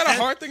Why on. is that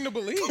a hard thing to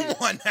believe? Come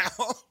on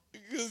now.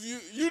 Because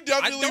you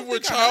definitely don't were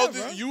think I have,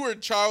 childish. bro. You were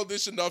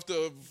childish enough to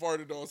have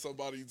farted on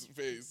somebody's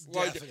face.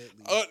 Like,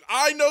 Definitely.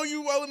 I know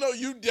you well enough.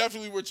 You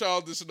definitely were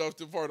childish enough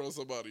to fart on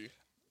somebody.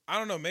 I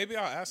don't know. Maybe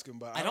I'll ask him,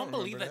 but I don't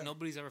believe remember that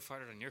nobody's ever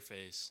farted on your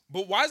face.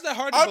 But why is that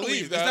hard to I believe?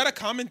 believe Is that. that a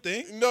common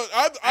thing? No,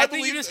 I I think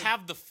believe you just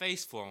have the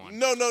face for one.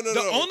 No.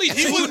 The only You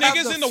two have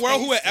niggas the in the world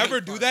who would face ever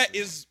to do fart. that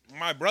is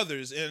my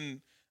brothers,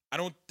 and I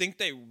don't think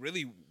they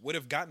really would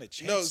have gotten a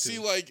chance. No, to. see,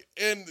 like,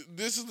 and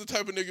this is the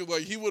type of nigga,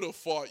 like, he would have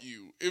fought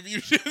you if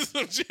you did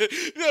some shit.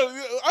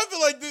 I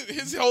feel like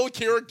his whole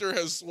character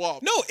has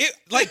swapped. No,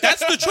 that's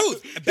the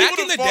truth. Back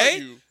in would've the fought day,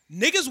 you.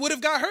 niggas would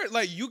have got hurt.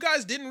 Like, you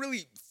guys didn't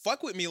really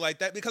fuck with me like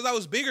that because I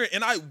was bigger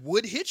and I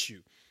would hit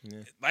you.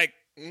 Like,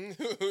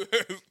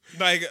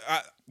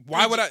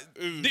 why would I?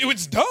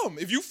 It's dumb.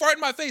 If you fart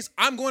in my face,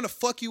 I'm going to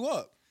fuck you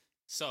up.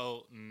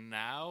 So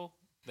now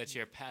that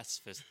you're a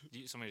pacifist,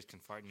 somebody just can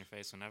fart in your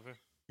face whenever.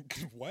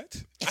 What?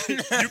 You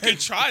can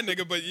try,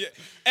 nigga, but yeah.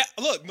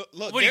 Look.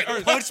 What are you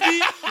gonna punch me?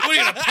 What are you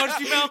gonna punch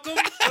me, Malcolm?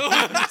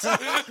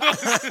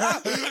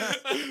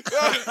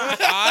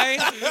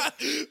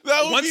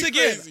 Once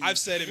again, crazy. I've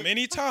said it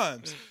many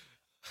times.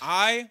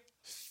 I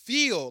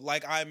feel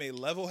like I'm a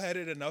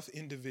level-headed enough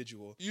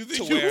individual You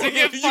think to you where To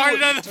get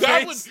farted on the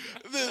That face.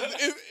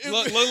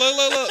 look.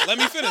 Let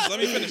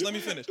me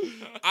finish.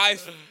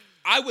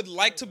 I would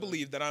like to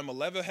believe that I'm a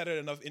level-headed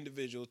enough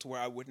individual to where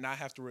I would not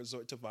have to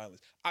resort to violence.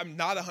 I'm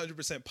not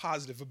 100%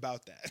 positive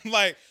about that.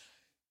 Like,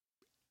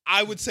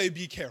 I would say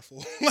be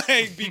careful,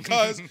 like,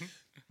 because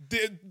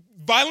the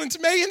violence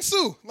may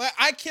ensue. Like,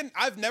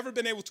 I've never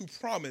been able to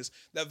promise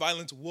that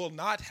violence will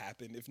not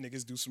happen if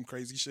niggas do some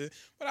crazy shit.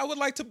 But I would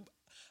like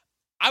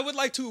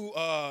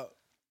to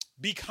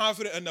be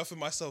confident enough in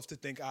myself to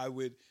think I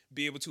would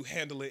be able to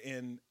handle it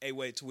in a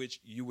way to which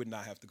you would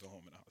not have to go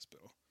home in the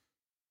hospital.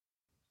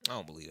 I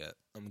don't believe that.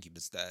 I'm gonna keep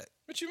it stat.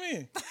 What you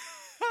mean?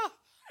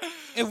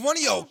 If one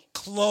of your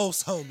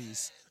close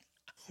homies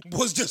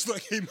was just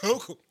like, "Hey,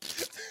 Malcolm,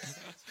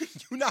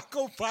 you not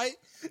gonna fight?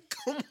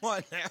 Come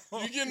on now."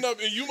 You getting up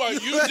and you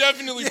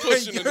definitely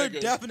pushing a you're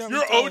nigga. definitely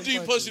You're throwing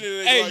OD pushing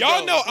it. Hey, like,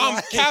 y'all yo. know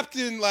I'm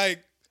captain,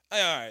 like, all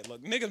right,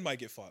 look, niggas might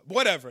get fought.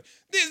 Whatever.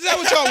 Is that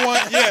what y'all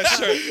want? Yeah,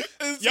 sure.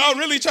 Y'all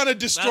really trying to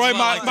destroy That's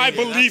what I my like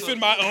to hear. belief That's in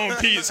my own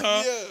peace,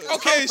 huh? Yeah.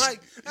 Okay.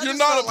 You're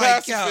not a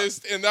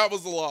pacifist, and that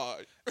was a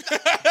lie.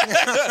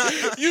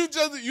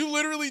 You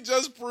literally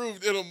just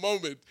proved in a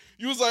moment.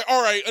 You was like,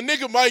 all right, a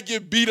nigga might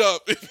get beat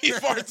up if he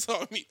farts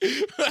on me.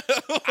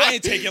 I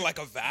ain't taking like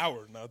a vow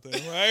or nothing,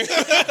 right?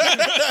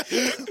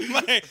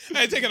 Like,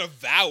 I ain't taking a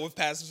vow of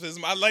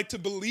pacifism. I like to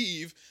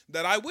believe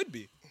that I would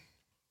be.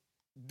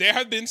 There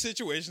have been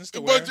situations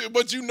to where...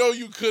 But you know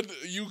you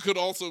could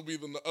also be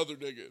the other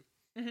nigga.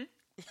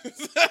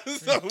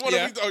 So what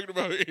are we talking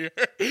about here?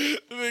 The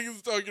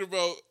nigga's talking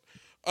about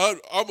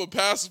I'm a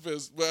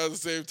pacifist, but at the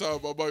same time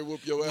I might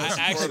whoop your ass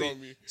and fart on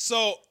me.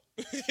 So,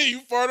 You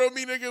fart on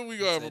me, nigga, we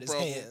gonna have a Said his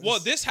problem. hands. well,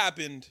 this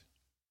happened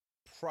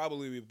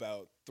probably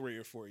about 3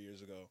 or 4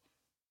 years ago.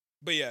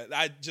 But yeah,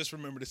 I just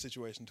remember the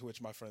situation to which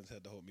my friends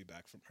had to hold me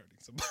back from hurting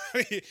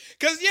somebody.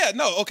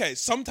 Because,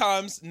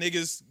 sometimes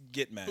niggas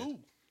get mad. Who?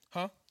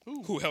 Huh?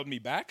 Who? Who held me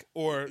back?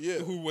 Or Yeah.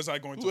 who was I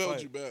going to Who fight?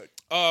 held you back?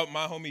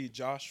 My homie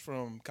Josh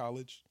from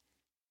college.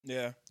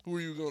 Yeah, Who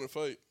are you going to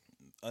fight?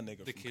 a nigga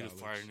The from kid who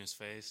college. farted in his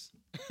face.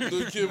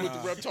 The kid with the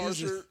Reptar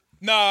shirt?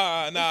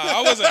 Nah,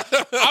 I wasn't.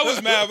 I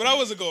was mad, but I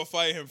wasn't gonna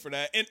fight him for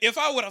that. And if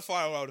I would have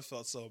fought him, I would have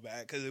felt so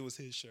bad because it was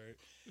his shirt.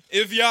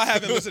 If y'all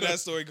haven't listened to that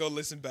story, go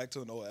listen back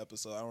to an old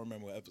episode. I don't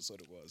remember what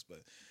episode it was,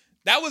 but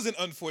that was an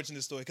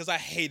unfortunate story because I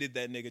hated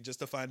that nigga just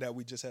to find out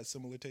we just had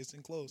similar taste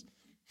in clothes.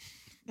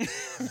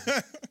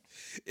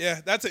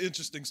 Yeah, that's an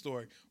interesting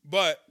story.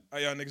 But are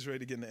y'all niggas ready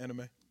to get in the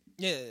anime?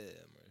 Yeah.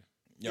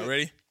 Y'all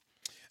ready?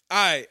 All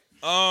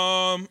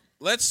right.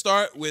 Let's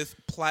start with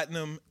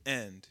Platinum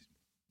End.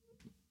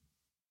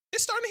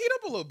 It's starting to heat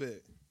up a little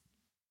bit.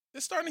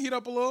 It's starting to heat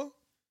up a little.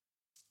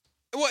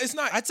 Well, it's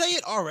not. I'd say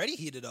it already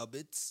heated up.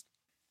 It's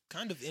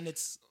kind of in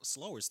its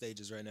slower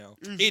stages right now.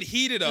 It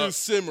heated up It's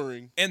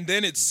simmering. and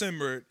then it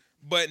simmered,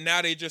 but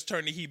now they just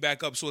turned the heat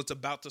back up, so it's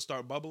about to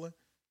start bubbling.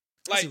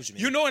 I see Like, what you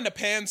mean. you know, in the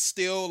pan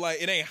still,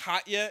 like, it ain't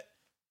hot yet.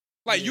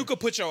 Like, Yeah. you could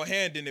put your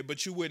hand in it,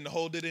 but you wouldn't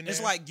hold it in there.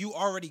 It's like you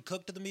already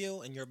cooked the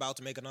meal and you're about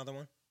to make another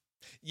one.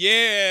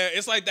 Yeah,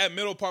 it's like that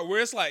middle part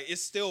where it's like,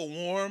 it's still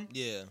warm,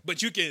 Yeah.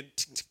 but you can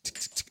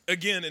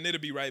again, and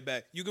it'll be right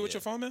back. You good with Yeah.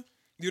 your phone, man?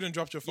 You done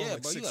dropped your phone Yeah,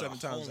 like bro, you 6, got 7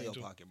 a hole times. in your ain't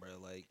you? pocket, bro.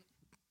 Like,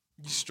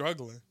 You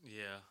struggling.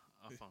 Yeah,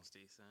 our phone's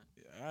decent.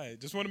 Yeah, all right,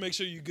 just want to make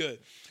sure you're good.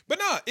 But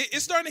nah,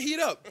 it's starting to heat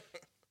up.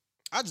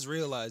 I just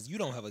realized you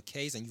don't have a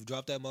case and you've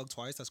dropped that mug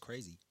twice. That's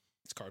crazy.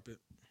 It's carpet.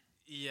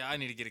 Yeah, I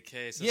need to get a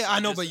case. Yeah,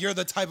 I know, but you're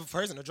the type of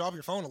person to drop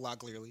your phone a lot,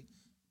 clearly.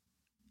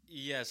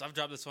 Yes, I've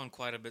dropped this one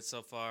quite a bit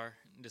so far.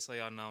 Just so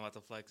y'all know about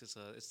the Flex,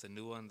 it's the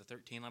new one, the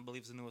 13, I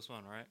believe, is the newest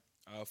one, right?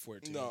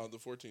 14. No, the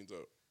 14's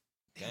out.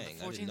 Damn, the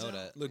Dang, I 14's didn't know out?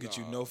 that. Look at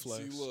you, Nah, no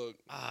flex. See, look.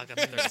 Ah, I got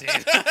the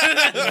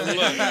 13.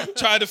 Look,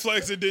 tried to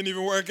flex, it didn't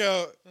even work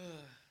out.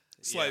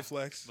 Slight Yeah,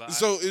 flex. but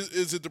So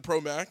is it the Pro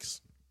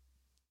Max?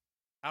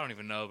 I don't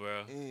even know,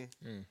 bro.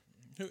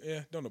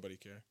 Yeah, don't nobody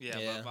care. Yeah,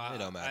 Yeah, but it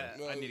don't matter.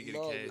 I need to get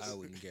No, a case. I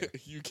wouldn't care.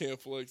 You can't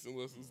flex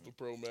unless it's the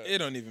Pro Max. It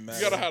don't even matter.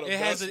 You gotta have the It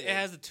has best it one.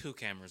 has the 2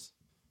 cameras.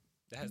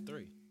 That has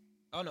 3.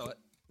 Oh, no.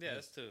 Yeah,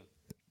 that's 2.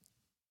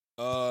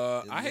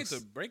 I hate looks-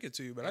 to break it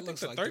to you, but it I think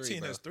looks the like 13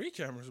 3, has 3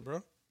 cameras, bro.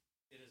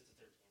 It is the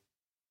 13.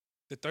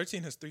 The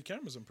 13 has 3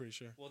 cameras, I'm pretty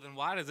sure. Well, then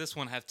why does this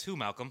one have 2,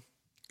 Malcolm?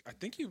 I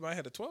think you might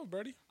have a 12,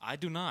 Brody. I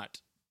do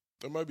not.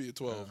 There might be a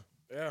 12.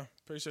 Yeah,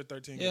 pretty sure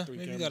 13 Yeah, got 3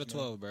 maybe you cameras. got a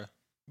man. 12, bro.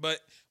 But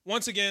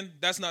once again,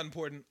 that's not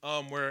important.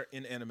 We're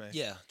in anime.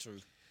 Yeah, true.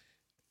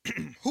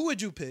 Who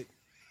would you pick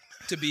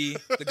to be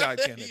the god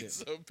He's candidate?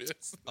 so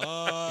pissed.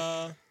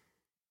 I'm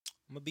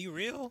gonna be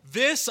real.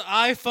 This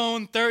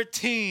iPhone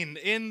 13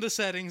 in the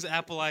settings,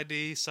 Apple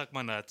ID, suck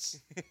my nuts.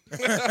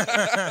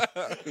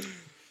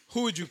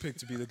 Who would you pick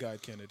to be the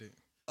god candidate?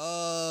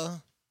 I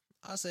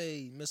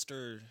say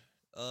Mr.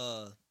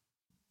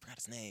 Forgot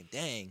his name.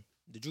 Dang,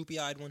 the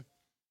droopy-eyed one.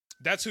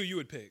 That's who you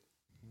would pick.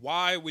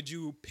 Why would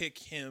you pick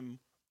him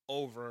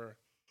over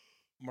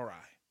Mariah?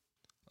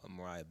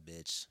 Mariah,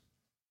 bitch.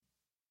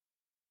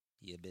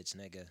 Yeah, bitch,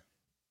 nigga.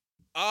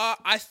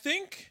 I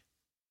think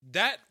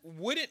that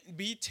wouldn't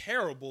be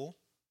terrible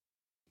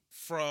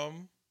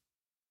from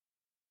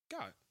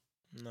God.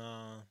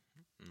 Nah.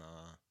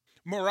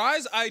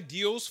 Mariah's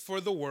ideals for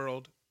the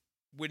world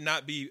would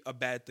not be a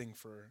bad thing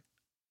for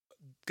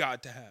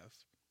God to have.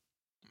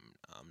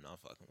 I'm not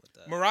fucking with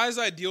that. Mariah's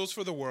ideals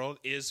for the world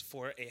is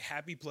for a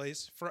happy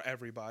place for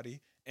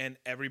everybody, and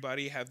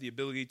everybody have the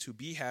ability to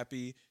be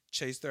happy,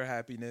 chase their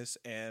happiness,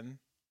 and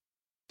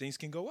things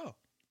can go well.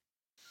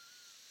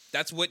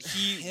 That's what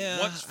he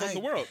wants from the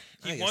world.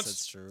 He guess wants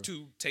that's true.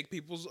 to take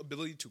people's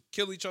ability to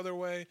kill each other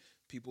away,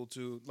 people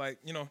to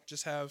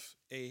just have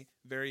a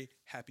very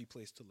happy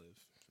place to live.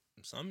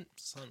 Some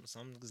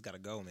niggas gotta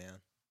go, man.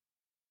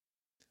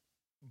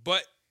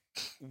 But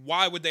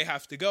why would they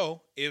have to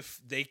go if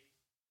they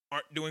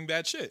aren't doing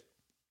bad shit?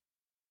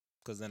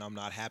 Because then I'm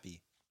not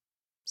happy.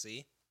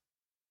 See,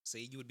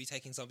 you would be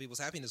taking some people's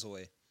happiness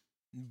away.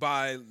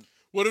 By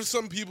What if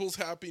some people's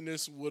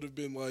happiness would have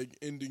been like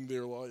ending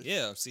their life?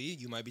 Yeah, see,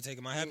 you might be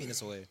taking my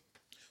happiness away.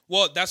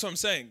 well, that's what I'm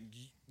saying.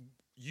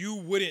 You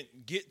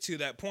wouldn't get to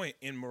that point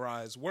in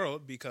Mariah's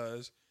world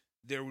because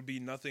there would be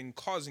nothing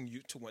causing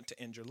you to want to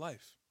end your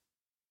life.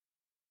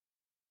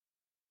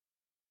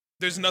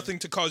 There's nothing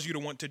to cause you to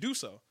want to do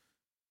so.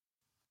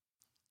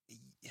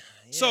 Yeah.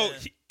 So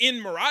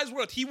in Mariah's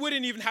world, he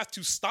wouldn't even have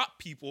to stop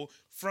people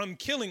from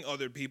killing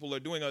other people or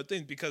doing other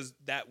things because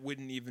that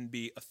wouldn't even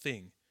be a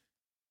thing.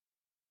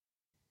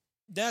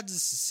 That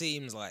just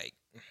seems like,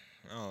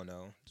 I don't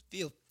know,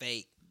 feel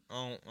fake.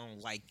 I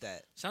don't like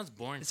that. Sounds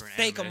boring It's for an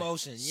fake anime.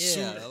 emotion.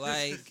 Yeah,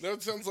 like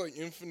That sounds like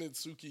Infinite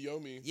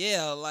Tsukiyomi.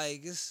 yeah,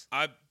 like it's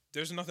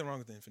There's nothing wrong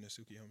with the Infinite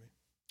Tsukiyomi.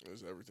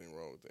 There's everything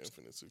wrong with the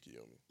Infinite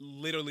Tsukiyomi.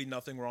 Literally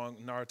nothing wrong.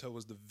 Naruto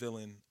was the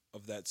villain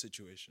of that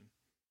situation.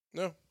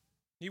 No.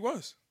 He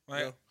was.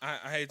 No. I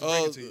hate to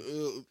break it to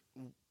you.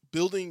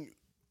 Building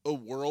a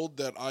world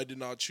that I did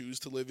not choose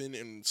to live in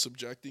and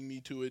subjecting me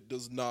to it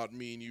does not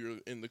mean you're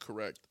in the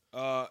correct.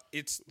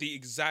 It's the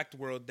exact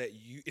world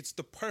it's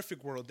the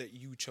perfect world that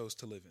you chose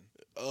to live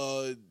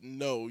in.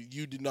 No,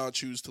 you did not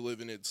choose to live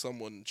in it.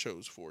 Someone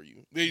chose for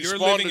you. You're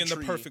living in the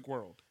perfect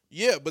world.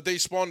 Yeah, but they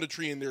spawned a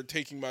tree and they're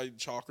taking my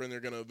chakra and they're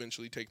going to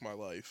eventually take my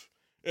life.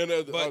 And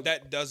But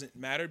that doesn't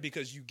matter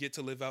because you get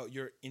to live out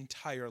your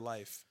entire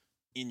life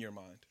in your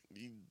mind.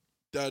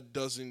 that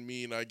doesn't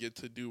mean I get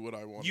to do what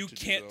I want. You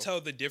can't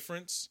tell the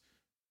difference.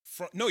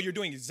 No, you're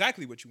doing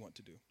exactly what you want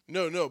to do.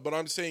 No, but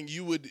I'm saying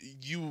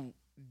you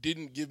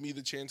didn't give me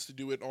the chance to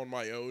do it on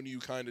my own. You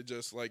kind of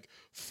just like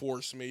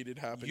force made it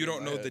happen. You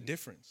don't know the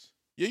difference.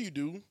 Yeah, you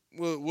do.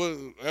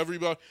 Well,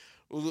 everybody.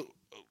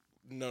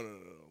 No.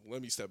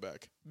 Let me step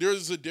back.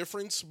 There's a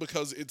difference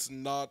because it's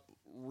not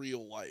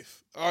real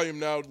life. I am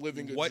now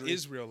living a What dream.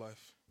 is real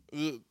life?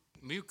 You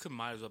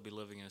might as well be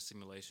living in a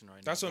simulation right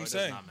now. That's what I'm It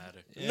saying. does not matter.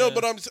 Yeah. No,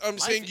 but I'm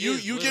saying you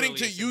is getting literally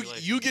to a you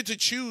simulation. get to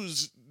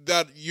choose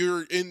that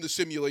you're in the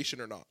simulation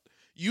or not.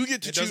 You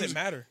get to It choose. doesn't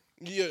matter.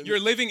 Yeah, You're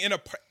living in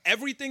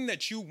everything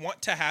that you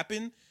want to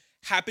happen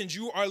happens.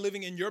 You are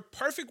living in your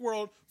perfect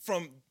world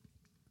from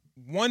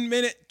 1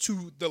 minute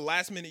to the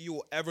last minute you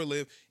will ever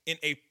live in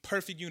a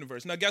perfect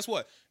universe. Now, guess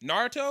what?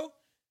 Naruto,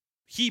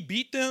 he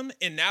beat them,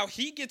 and now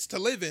he gets to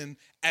live in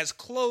as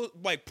close,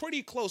 like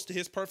pretty close to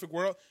his perfect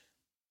world.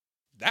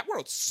 That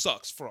world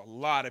sucks for a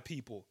lot of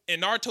people,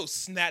 and Naruto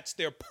snatched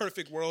their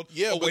perfect world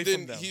Yeah, away but then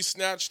from them. he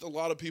snatched a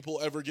lot of people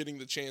ever getting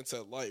the chance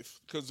at life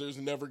because there's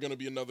never going to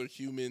be another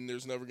human.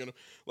 There's never going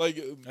to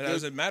It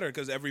doesn't matter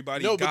because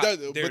everybody no, got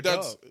their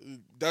that's dub.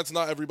 that's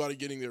not everybody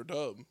getting their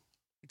dub.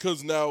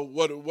 Because now,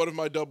 what if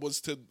my dub was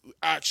to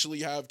actually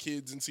have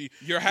kids and see?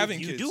 You're having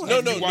You kids. do No,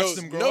 have no, You watch no,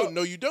 them grow no, up.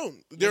 no, you don't.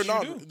 Yes, They're you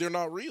not. do. They're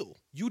not real.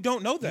 You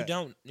don't know You that.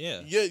 don't.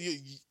 Yeah. Yeah,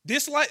 The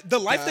life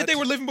that That- they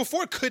were living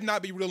before could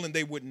not be real and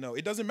they wouldn't know.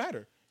 It doesn't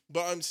matter.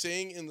 but I'm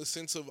saying in the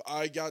sense of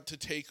I got to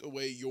take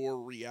away your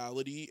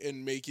reality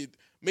and make it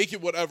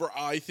whatever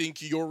I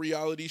think your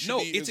reality should No,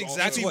 be. it's is also-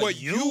 exactly what what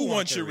you you want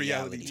want your your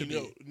reality reality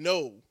to to be.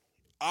 No,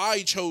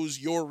 I chose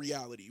your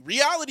reality.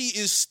 Reality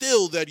is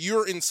still that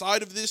you're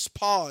inside of this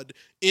pod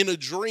in a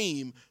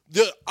dream.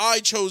 I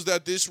chose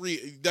that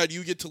that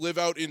you get to live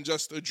out in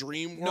just a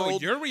dream No,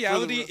 world. your for the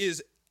reality re-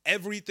 is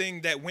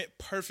everything that went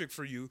perfect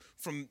for you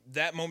from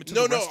that moment to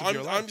no, the rest of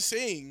your life. I'm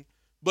saying,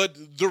 but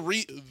the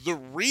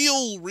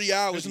real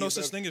reality. There's no is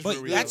such that- thing as But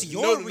real that's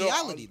reality. your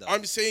reality, though.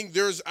 I'm saying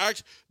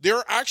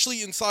they're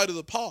actually inside of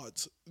the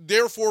pods.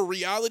 Therefore,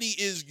 reality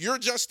is you're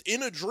just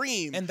in a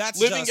dream And that's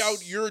living just-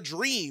 out your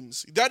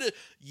dreams. That is,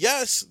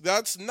 yes,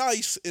 that's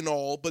nice and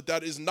all, but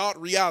that is not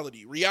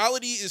reality.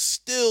 Reality is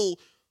still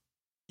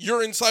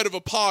you're inside of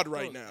a pod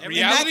right now. every-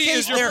 Reality In that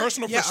is case, your there-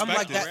 personal yeah, I'm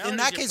like perspective. that. In Reality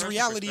that is your case, personal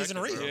reality isn't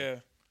perspective, real. bro. Yeah.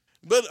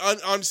 But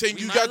I'm saying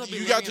We you might as got well be to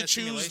living in a choose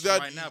simulation that.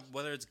 right now,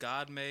 whether it's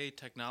God made,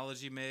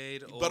 technology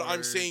made, or But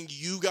I'm saying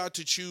you got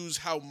to choose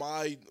how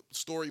my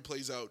story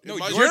plays out. No, If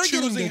my you're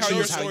getting choosing to how your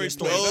choose how story your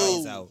story plays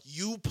plays out. out.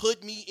 You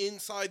put me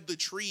inside the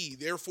tree,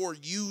 therefore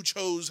you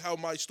chose how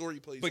my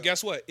story plays out. But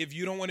guess what? If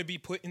you don't want to be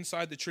put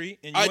inside the tree,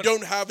 and I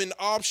don't have an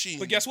option.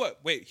 But guess what?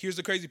 Wait, here's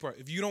the crazy part.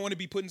 If you don't want to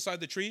be put inside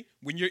the tree,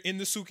 when you're in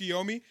the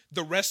Tsukiyomi,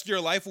 the rest of your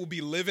life will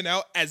be living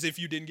out as if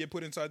you didn't get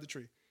put inside the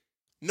tree.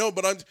 No,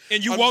 but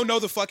And you won't know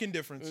the fucking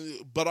difference.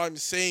 But I'm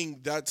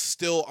saying that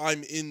still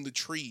I'm in the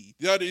tree.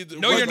 That is,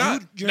 No, you're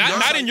not.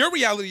 Not in your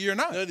reality, you're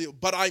not.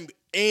 But I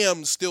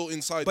am still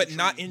inside. But the tree.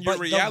 not in your But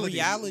reality. the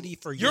reality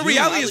for Your you,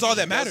 reality is all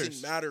that doesn't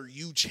matters. matter.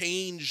 You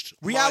changed.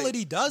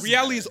 reality does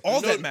Reality matter. is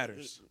all No, that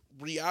matters.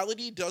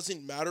 Reality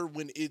doesn't matter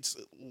when it's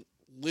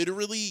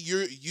literally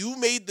you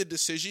made the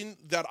decision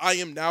that I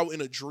am now in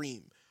a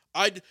dream.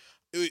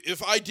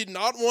 If I did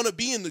not want to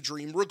be in the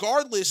dream,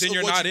 regardless, Then of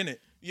you're what not you- in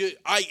it.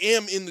 I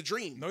am in the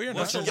dream. No, you're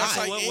What's not. your Yes,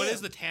 lie? I what am.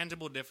 is the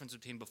tangible difference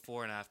between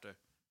before and after?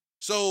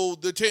 So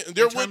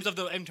In terms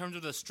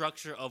of the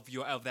structure of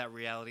that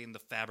reality and the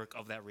fabric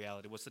of that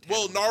reality, what's the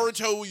well, tangible difference?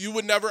 Naruto, you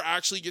would never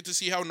actually get to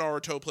see how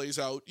Naruto plays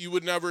out. You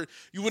would never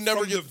From get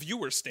the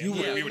viewer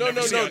standpoint, would- we would no,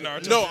 never no, see no, how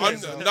Naruto no.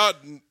 plays I'm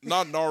out.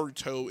 not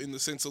Naruto in the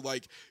sense of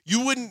like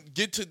you wouldn't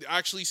get to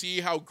actually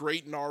see how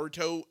great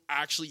Naruto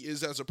actually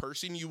is as a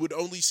person. You would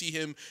only see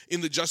him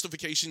in the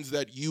justifications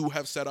that you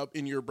have set up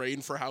in your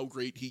brain for how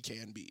great he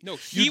can be. No,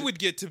 he would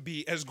get to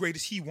be as great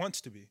as he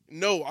wants to be.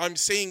 No, I'm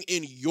saying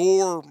in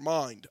your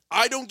mind.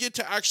 I don't get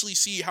to actually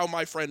see how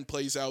my friend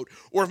plays out,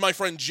 or if my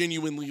friend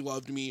genuinely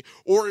loved me,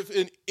 or if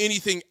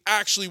anything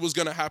actually was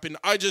going to happen.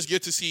 I just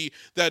get to see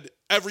that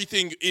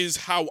everything is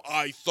how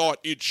I thought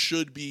it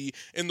should be,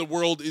 and the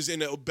world is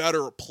in a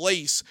better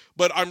place.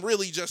 But I'm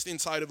really just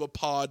inside of a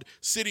pod,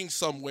 sitting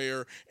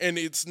somewhere, and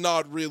it's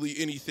not really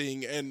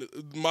anything, and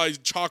my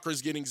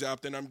chakra's getting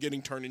zapped, and I'm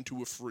getting turned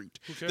into a fruit.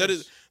 Who cares? That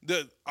is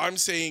I'm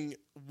saying,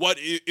 what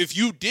if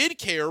you did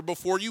care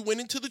before you went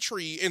into the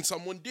tree and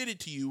someone did it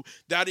to you?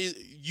 That is,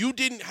 you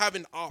didn't have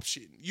an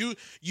option. You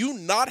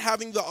not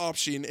having the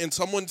option and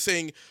someone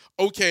saying,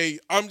 okay,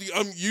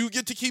 you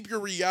get to keep your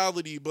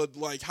reality, but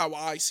like how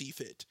I see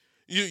fit.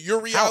 Your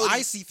reality. How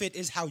I see fit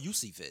is how you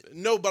see fit.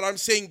 No, but I'm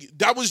saying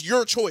that was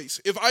your choice.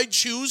 If I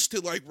choose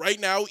to, like, right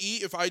now,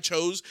 if I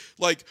chose,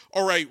 like,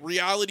 all right,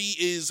 reality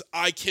is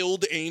I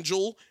killed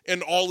Angel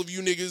and all of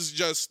you niggas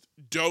just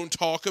don't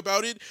talk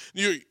about it,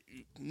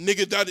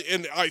 nigga,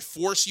 and I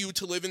force you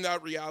to live in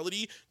that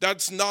reality,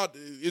 it's not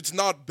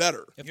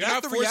better. If You're that's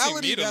not the forcing me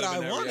reality to that live I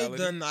in that wanted, reality.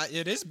 then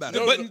it is better.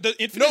 No, but the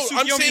Infinite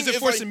I'm Tsukiyomi saying isn't if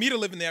forcing me to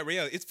live in that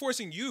reality. It's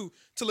forcing you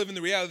to live in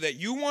the reality that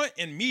you want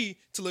and me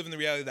to live in the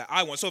reality that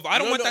I want. So if I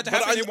don't want that to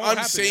happen, it won't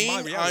happen in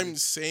my reality. I'm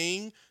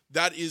saying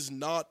that is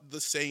not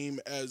the same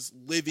as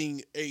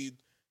living a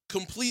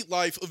complete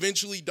life,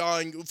 eventually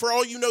dying. For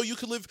all you know, you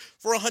could live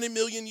for 100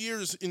 million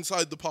years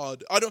inside the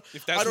pod. I don't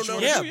If that's I what don't you know.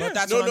 wanna yeah, do, but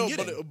that's no, what no, I'm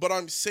getting. but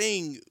I'm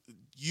saying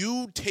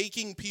you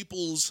taking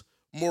people's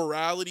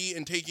morality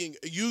and taking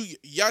you.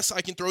 Yes,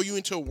 I can throw you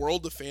into a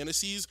world of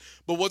fantasies,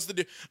 but what's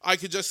I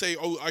could just say,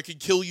 oh, I could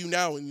kill you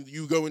now, and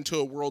you go into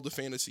a world of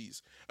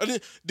fantasies. And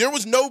there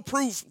was no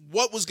proof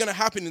what was going to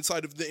happen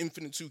inside of the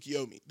Infinite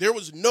Tsukiyomi. There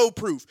was no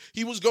proof.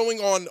 He was going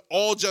on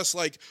all just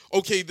like,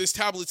 okay, this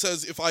tablet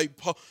says if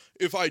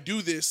I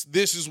do this,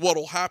 this is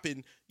what'll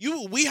happen.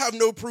 We have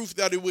no proof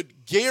that it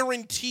would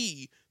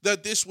guarantee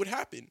that this would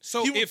happen.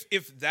 So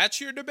if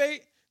that's your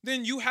debate,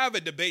 then you have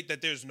a debate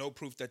that there's no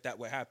proof that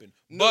would happen.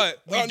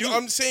 But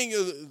I'm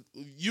saying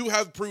you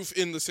have proof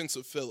in the sense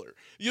of filler.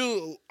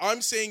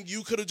 I'm saying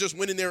you could have just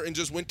went in there and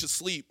just went to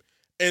sleep,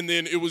 and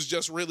then it was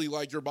just really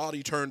like your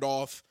body turned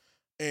off,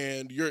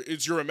 and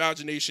it's your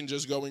imagination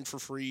just going for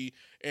free,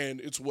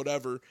 and it's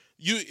whatever.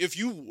 If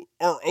you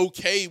are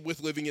okay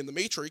with living in the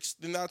Matrix,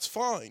 then that's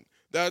fine.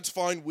 That's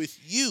fine with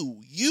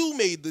you. You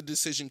made the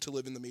decision to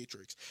live in the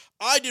Matrix.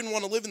 I didn't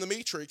want to live in the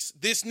Matrix.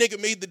 This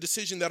nigga made the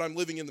decision that I'm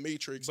living in the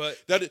Matrix. But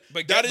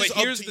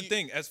here's the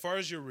thing: as far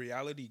as your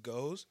reality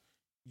goes,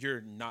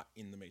 you're not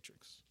in the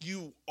Matrix.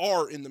 You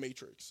are in the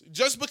Matrix.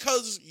 Just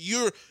because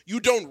you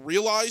don't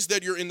realize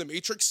that you're in the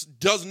Matrix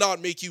does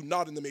not make you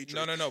not in the Matrix.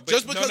 No.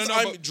 Just because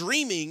I'm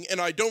dreaming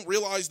and I don't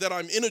realize that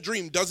I'm in a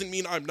dream doesn't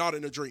mean I'm not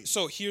in a dream.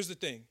 So here's the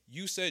thing: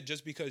 you said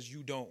just because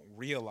you don't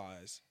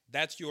realize.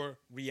 That's your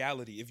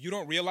reality. If you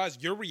don't realize,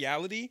 your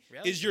reality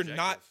is you're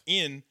not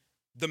in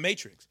the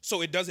Matrix.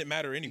 So it doesn't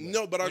matter anyway.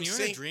 No, but when you're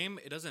in a dream,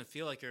 it doesn't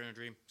feel like you're in a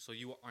dream. So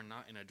you are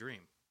not in a dream.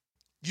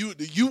 You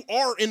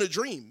are in a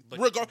dream. But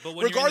when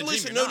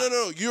Regardless, you're in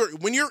the dream, no.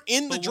 When you're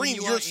in the dream,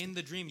 when you are in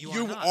the dream, you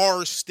are not.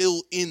 are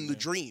still in the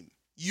dream.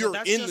 You're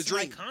that's in just the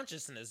dream. my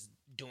consciousness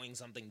doing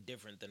something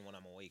different than when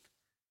I'm awake.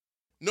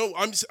 No,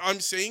 I'm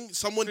saying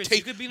someone Chris, take,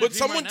 you could be in a but dream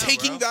someone right now,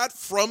 taking bro. that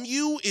from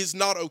you is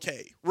not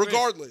okay.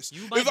 Regardless, Chris,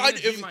 you might be in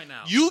a dream right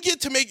now. you get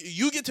to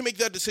make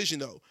that decision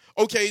though.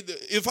 Okay,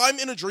 if I'm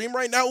in a dream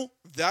right now,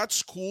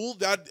 that's cool.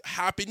 That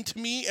happened to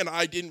me, and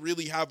I didn't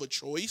really have a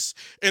choice,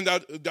 and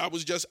that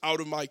was just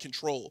out of my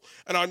control.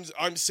 And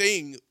I'm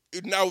saying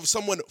if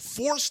someone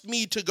forced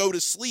me to go to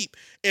sleep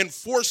and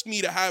forced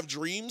me to have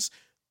dreams,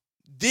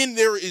 then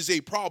there is a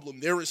problem.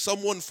 There is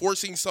someone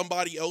forcing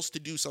somebody else to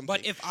do something.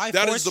 But if I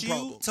that force is the you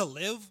problem. to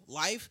live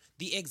life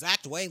the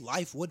exact way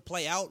life would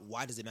play out,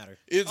 why does it matter?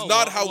 It's Oh,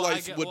 not well- how well, I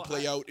life get- would well,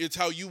 play I- out. It's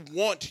how you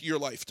want your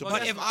life to Well, play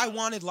But that's if out. I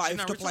wanted life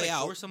Isn't to that play like,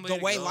 out force somebody the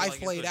to way go, life like,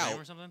 into played a dream out,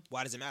 or something?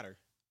 why does it matter?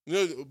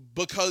 No,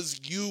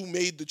 because you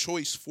made the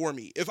choice for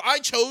me. If I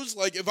chose,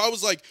 like, if I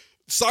was like,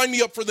 sign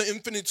me up for the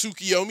infinite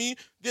Tsukiyomi,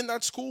 then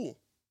that's cool.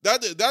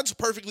 That's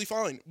perfectly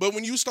fine. But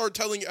when you start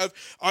telling,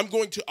 I'm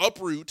going to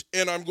uproot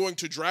and I'm going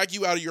to drag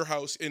you out of your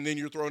house and then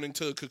you're thrown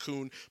into a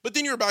cocoon, but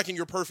then you're back in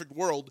your perfect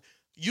world,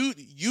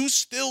 you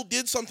still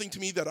did something to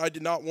me that I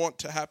did not want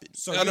to happen.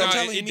 So No, you're no,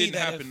 telling it me didn't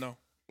that happen, if-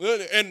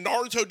 though. And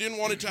Naruto didn't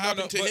want it to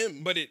happen to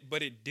him. But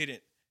it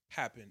didn't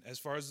happen. As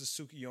far as the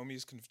Tsukiyomi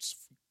is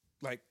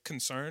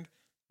concerned,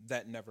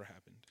 that never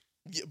happened.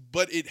 Yeah,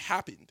 but it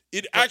happened.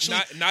 It But actually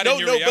not no in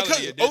your no reality,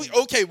 because it didn't.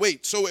 okay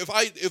wait. So if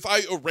I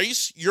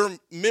erase your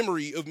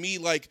memory of me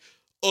like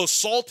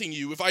assaulting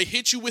you, if I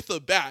hit you with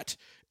a bat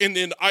and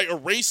then I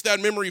erase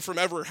that memory from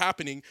ever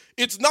happening,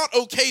 it's not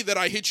okay that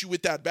I hit you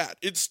with that bat.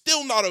 It's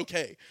still not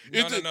okay.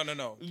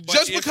 No.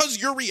 Just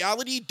because your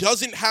reality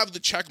doesn't have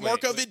the check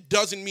mark of wait. it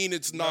doesn't mean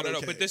it's not No.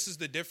 okay. But this is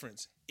the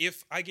difference.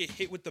 If I get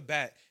hit with the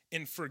bat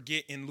and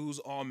forget and lose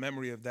all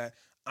memory of that,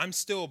 I'm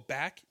still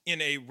back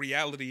in a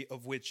reality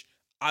of which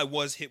I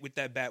was hit with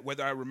that bat.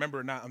 Whether I remember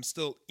or not, I'm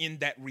still in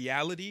that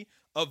reality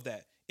of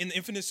that. In the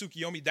Infinite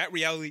Tsukiyomi, that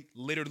reality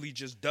literally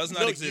just does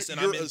not No, exist, and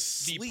you're I'm in the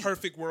asleep.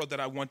 perfect world that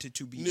I wanted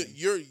to be No, in.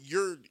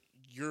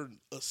 you're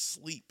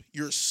asleep.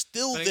 You're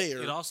still But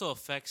there. It also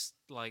affects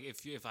like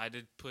if I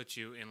did put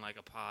you in like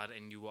a pod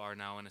and you are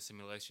now in a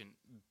simulation,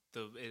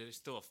 it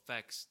still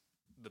affects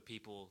the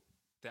people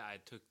that I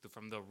took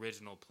from the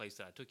original place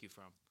that I took you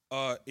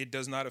from. It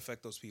does not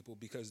affect those people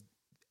because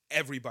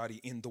everybody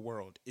in the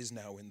world is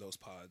now in those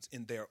pods,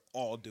 and they're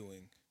all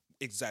doing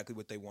exactly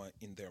what they want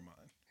in their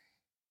mind.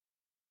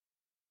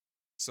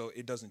 So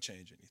it doesn't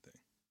change anything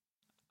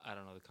I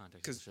don't know the context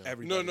of because the show.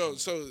 everybody. No.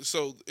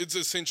 So it's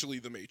essentially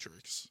the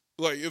Matrix.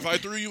 Like if I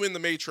threw you in the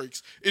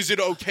Matrix, is it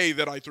okay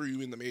that I threw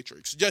you in the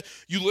Matrix? Yeah,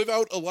 you live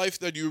out a life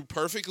that you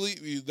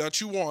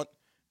want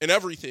and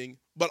everything,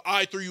 but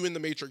I threw you in the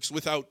Matrix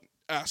without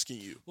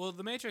asking you. Well,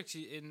 the Matrix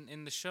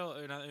in the show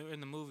in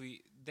the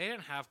movie, they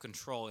didn't have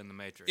control in the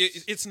Matrix.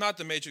 It's not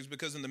the Matrix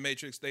because in the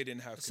Matrix they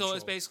didn't have control. So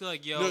it's basically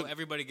like, No.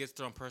 everybody gets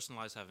their own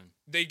personalized heaven.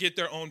 They get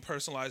their own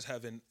personalized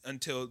heaven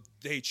until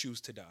they choose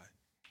to die.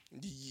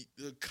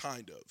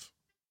 Kind of.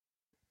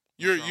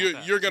 What's wrong with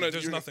that? You're gonna.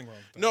 There's you're- nothing wrong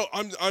with that.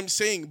 No, I'm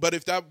saying, but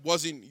if that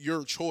wasn't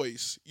your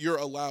choice, you're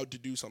allowed to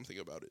do something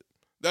about it.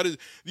 That is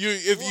you.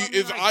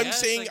 If I I'm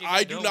guess, saying like, if I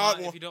you do don't not want,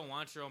 want. if you don't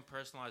want your own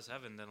personalized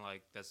heaven, then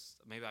like that's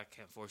maybe I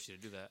can't force you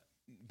to do that.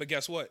 But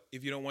guess what?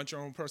 If you don't want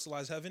your own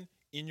personalized heaven,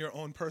 in your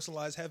own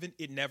personalized heaven,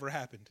 it never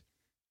happened.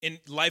 And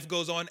life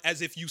goes on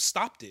as if you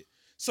stopped it.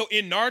 So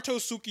in Naruto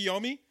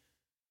Tsukiyomi,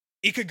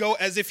 it could go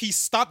as if he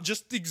stopped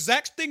just the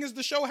exact thing as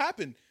the show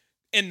happened.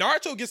 And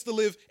Naruto gets to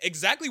live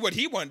exactly what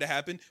he wanted to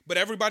happen, but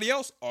everybody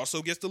else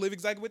also gets to live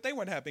exactly what they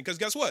want to happen. Because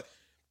guess what?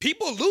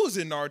 People lose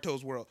in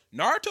Naruto's world.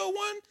 Naruto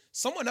won,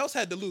 someone else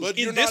had to lose. But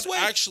in you're this not way,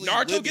 actually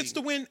Naruto living. gets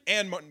to win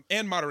and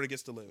Madara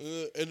gets to live.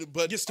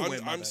 But Gets to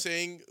win, my I'm bad.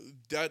 saying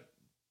that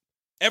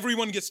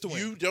Everyone gets to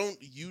win.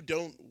 you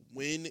don't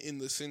win in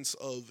the sense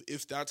of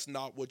if that's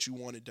not what you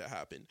wanted to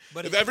happen.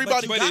 But if it-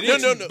 everybody, but it no,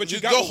 is- no, no, but you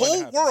the got what wanted whole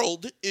to happen.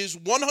 world is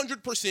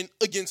 100%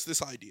 against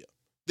this idea.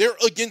 They're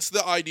against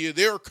the idea.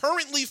 They are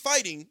currently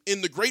fighting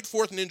in the Great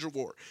Fourth Ninja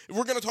War. If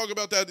we're going to talk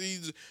about that,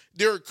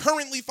 they're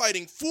currently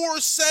fighting for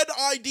said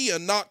idea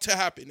not to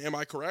happen. Am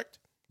I correct?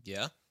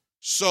 Yeah.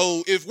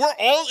 So if we're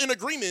all in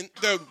agreement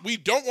that we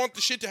don't want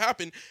the shit to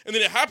happen, and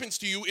then it happens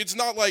to you, it's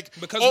not like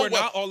Because oh, we're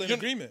well, not all in you-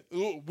 agreement.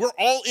 We're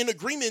all in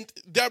agreement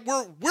that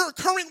we're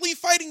currently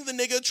fighting the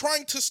nigga,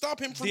 trying to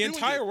stop him from The doing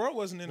entire it. world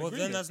wasn't in Well, then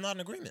agreement. that's not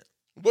an agreement.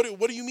 What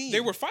do you mean? They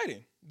were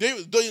fighting.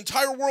 The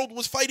entire world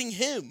was fighting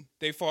him.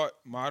 They fought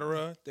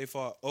Madara, they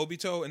fought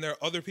Obito, and there are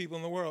other people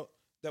in the world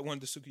that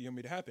wanted the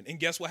Tsukiyomi to happen. And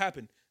guess what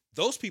happened?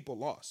 Those people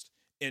lost.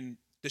 And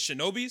the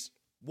Shinobis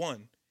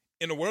won.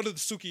 In the world of the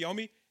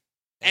Tsukiyomi,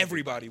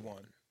 everybody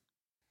won.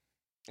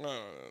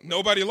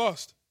 Nobody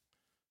lost.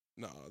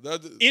 No,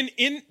 that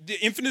In the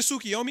Infinite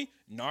Tsukiyomi,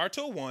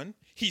 Naruto won.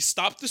 He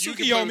stopped the You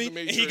can play with Tsukiyomi, the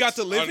and he got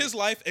to live Matrix. his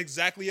life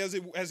exactly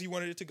as he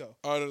wanted it to go.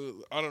 I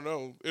don't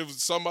know if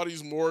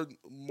somebody's more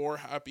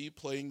happy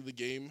playing the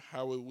game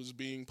how it was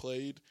being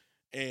played,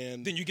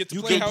 and Then you get to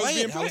You play can how play it's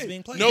it being how played. it's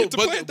being played. You no, get to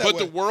play but it that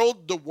the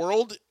way.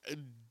 world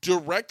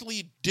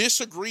directly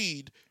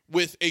disagreed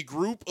with a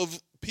group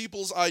of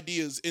people's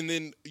ideas, and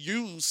then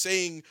you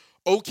saying,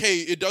 okay,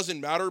 it doesn't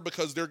matter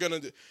because they're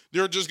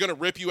just gonna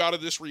rip you out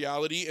of this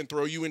reality and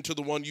throw you into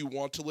the one you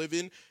want to live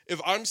in. If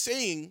I'm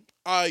saying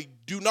I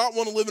do not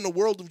want to live in a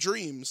world of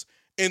dreams,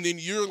 and then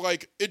you're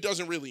like, it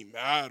doesn't really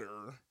matter,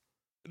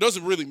 It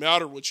doesn't really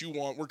matter what you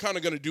want. We're kind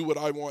of going to do what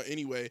I want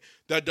anyway.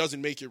 That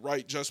doesn't make it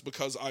right just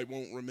because I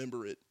won't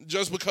remember it.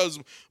 Just because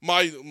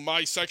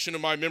my section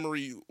of my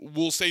memory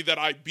will say that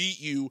I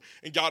beat you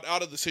and got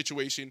out of the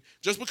situation.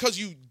 Just because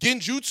you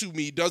genjutsu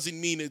me doesn't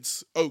mean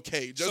it's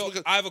okay. Just So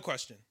because I have a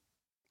question.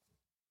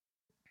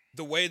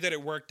 The way that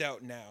it worked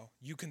out now,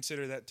 you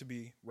consider that to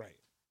be right?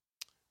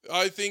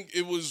 I think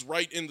it was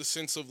right in the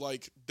sense of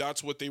like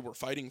that's what they were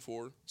fighting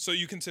for. So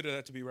you consider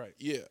that to be right?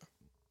 Yeah.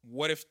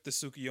 What if the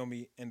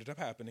Tsukuyomi ended up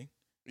happening?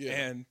 Yeah.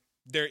 And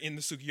they're in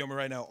the Tsukuyomi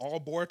right now. All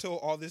Boruto,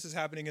 all this is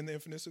happening in the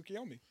Infinite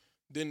Tsukuyomi.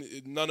 Then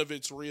none of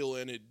it's real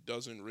and it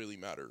doesn't really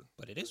matter.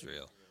 But it is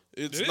real.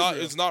 It's It is not.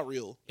 real. It's not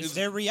real. It's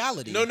their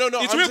reality. No. It's I'm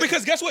real saying-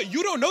 because guess what?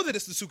 You don't know that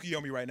it's the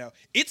Tsukuyomi right now.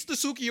 It's the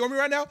Tsukuyomi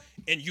right now,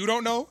 and you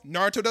don't know.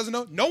 Naruto doesn't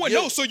know. No one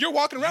Yeah. knows. So you're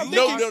walking around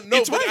No, thinking no.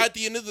 it's But right. at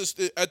the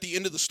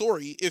end of the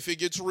story, if it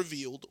gets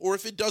revealed, or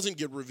if it doesn't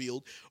get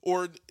revealed,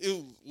 or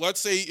let's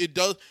say it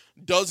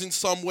does in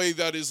some way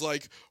that is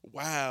like,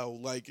 wow,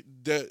 like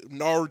that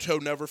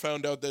Naruto never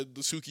found out that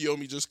the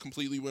Tsukuyomi just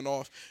completely went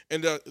off,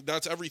 and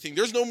that's everything.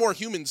 There's no more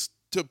humans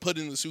to put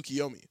in the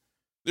Tsukuyomi.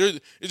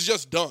 It's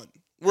just done.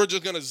 We're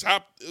just gonna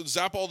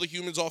zap all the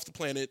humans off the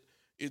planet.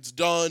 It's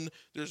done.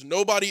 There's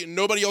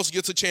nobody else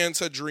gets a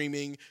chance at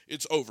dreaming.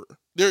 It's over.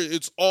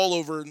 It's all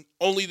over.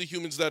 Only the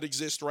humans that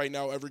exist right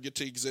now ever get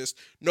to exist.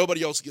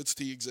 Nobody else gets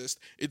to exist.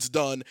 It's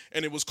done.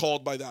 And it was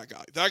called by that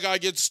guy. That guy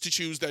gets to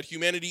choose that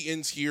humanity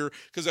ends here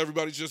because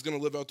everybody's just gonna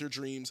live out their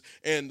dreams.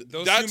 And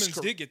Those that's humans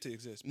did get to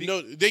exist.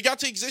 no, they got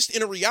to exist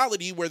in a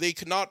reality where they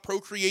could not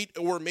procreate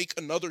or make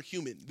another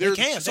human. They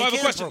can. So I have a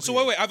question. So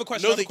wait, I have a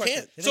question. No, I have a they question.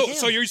 can't. They can.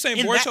 So you're saying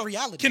In Boruto? that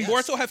reality, Can yes.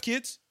 Boruto have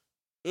kids?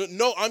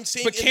 No, I'm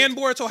saying. But can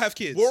Boruto have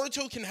kids?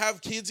 Boruto can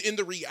have kids in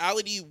the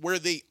reality where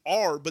they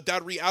are, but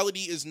that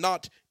reality is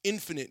not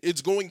infinite.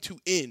 It's going to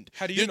end.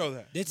 How do you know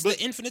that? It's But-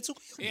 the infinite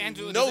Tsukuyomi. Yeah, and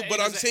does No, it- but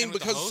does I'm it saying end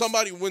with the because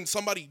host? when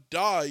somebody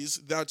dies,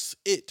 that's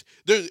it.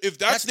 If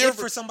That's their it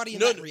for somebody in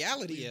that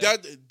reality.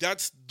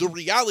 that's the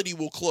reality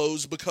will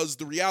close because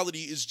the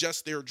reality is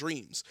just their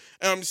dreams.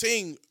 And I'm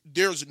saying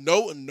there's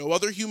no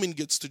other human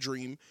gets to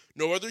dream.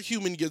 No other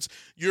human gets.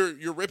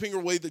 You're ripping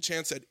away the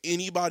chance at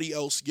anybody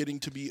else getting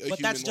to be a But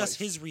human. that's just life.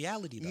 his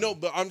reality, though. No,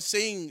 but I'm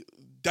saying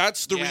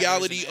that's the Yeah, there's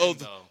reality an end, of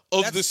though.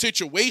 the That's-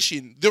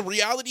 situation. The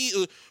reality,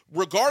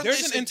 regardless.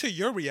 There's an end to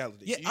your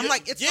reality. Yeah, Yeah, I'm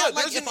like, it's yeah, not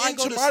like there's if an I end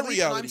go to to my sleep and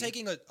reality. I'm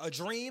taking a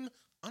dream,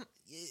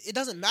 it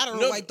doesn't matter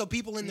No, like the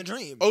people in the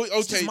dream. Oh, okay.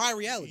 It's just my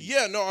reality.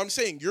 Yeah, no, I'm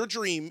saying your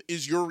dream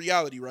is your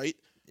reality, right?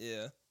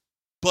 Yeah.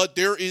 But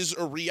there is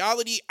a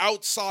reality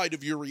outside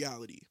of your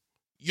reality.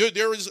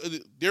 There's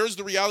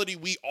the reality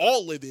we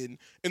all live in,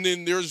 and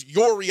then there's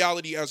your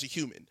reality as a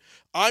human.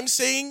 I'm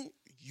saying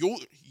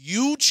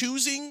you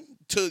choosing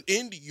to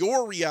end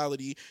your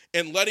reality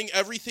and letting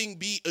everything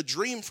be a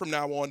dream from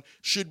now on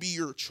should be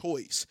your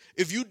choice.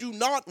 If you do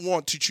not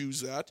want to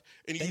choose that,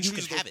 and Then you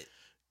choose can have it.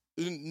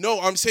 No,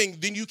 I'm saying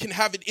then you can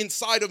have it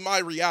inside of my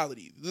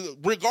reality.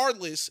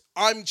 Regardless,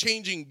 I'm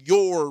changing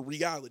your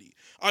reality.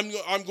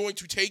 I'm going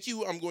to take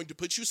you. I'm going to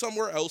put you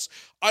somewhere else.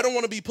 I don't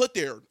want to be put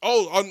there.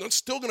 Oh, I'm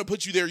still going to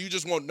put you there. You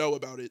just won't know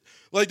about it.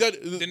 Like that.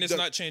 Then it's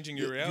not changing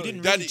your reality. You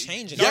didn't That- really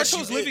change it. yes,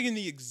 Naruto's you living in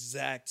the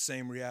exact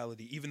same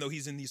reality, even though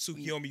he's in the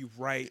Tsukuyomi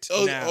right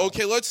Oh, now.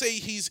 okay, let's say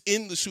he's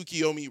in the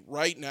Tsukuyomi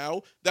right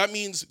now. That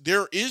means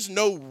there is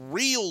no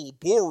real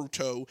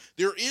Boruto.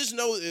 There is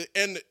no,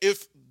 and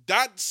if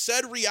that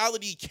said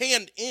reality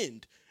can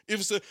end,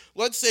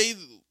 let's say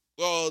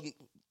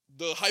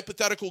the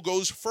hypothetical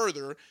goes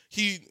further,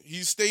 he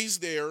stays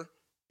there,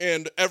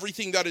 and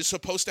everything that is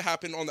supposed to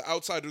happen on the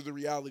outside of the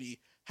reality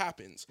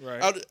happens.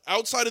 Right.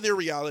 Outside of their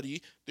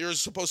reality,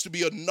 there's supposed to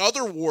be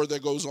another war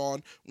that goes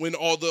on when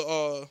all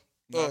the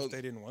Not if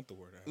they didn't want the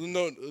word out.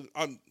 no,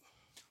 I'm.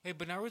 Wait,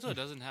 but Naruto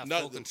doesn't have No,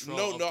 full control.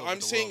 no, of no. the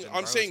I'm saying, world in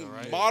I'm Naruto, saying,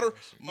 right?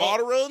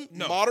 Madara,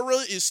 no.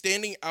 Madara is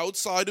standing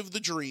outside of the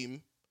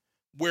dream,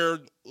 where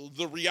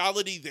the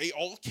reality they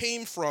all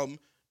came from.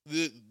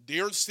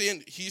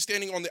 He's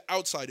standing on the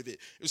outside of it.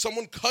 If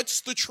someone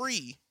cuts the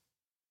tree,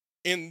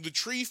 and the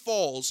tree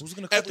falls, Who's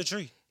gonna cut the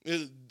tree?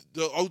 The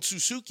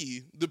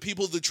Otsutsuki, the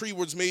people the tree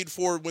was made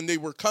for when they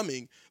were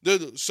coming.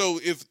 So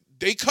if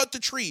they cut the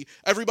tree,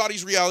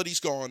 everybody's reality's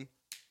gone.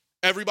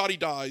 Everybody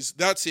dies.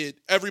 That's it.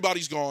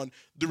 Everybody's gone.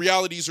 The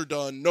realities are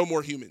done. No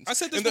more humans. I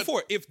said this And then-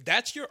 before. If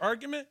that's your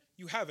argument,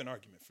 you have an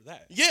argument for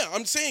that. Yeah,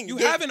 I'm saying You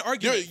have an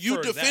argument You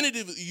for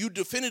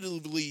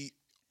definitively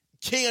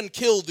can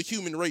kill the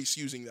human race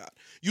using that.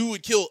 You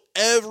would kill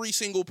every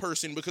single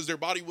person because their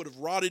body would have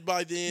rotted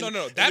by then.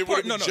 No, and that they part,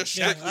 would no, have no, just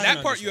that, I can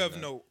that part you have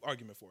understand no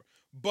argument for.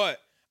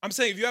 But I'm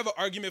saying if you have an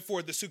argument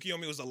for the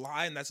Tsukuyomi was a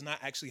lie and that's not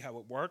actually how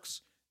it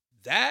works,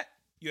 that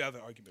you have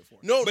an argument for.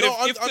 No, but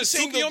no, if I'm the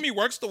saying Tsukuyomi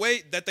works the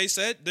way that they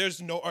said, there's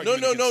no No,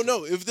 argument. no, against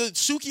no, it. no. If the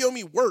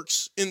Tsukuyomi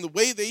works in the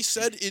way they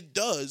said it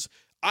does,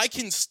 I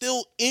can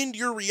still end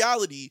your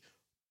reality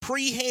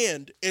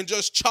pre-hand and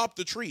just chop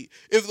the tree.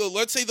 If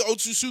let's say the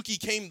Otsutsuki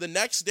came the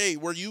next day,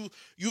 where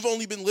you've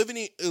only been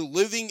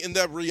living in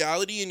that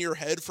reality in your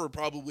head for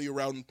probably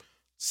around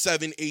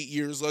 7, 8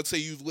 years. Let's say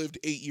you've lived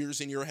 8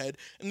 years in your head,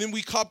 and then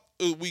we cut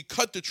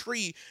the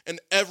tree, and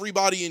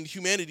everybody in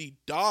humanity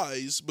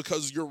dies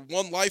because your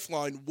one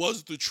lifeline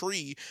was the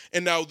tree,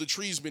 and now the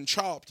tree's been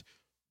chopped.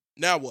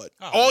 Now what?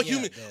 Oh,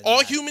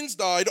 All humans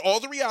died. All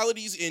the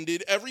realities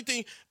ended.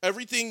 Everything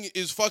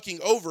is fucking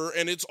over,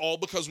 and it's all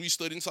because we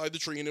stood inside the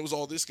tree, and it was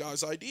all this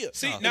guy's idea.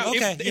 See, now if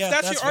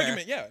that's your fair.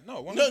 argument, yeah,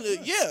 no, 100%. No,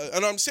 yeah,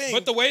 and I'm saying,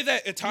 But the way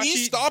that Itachi,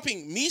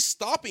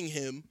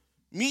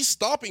 me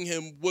stopping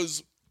him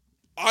was,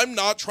 I'm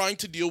not trying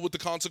to deal with the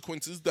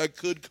consequences that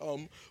could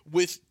come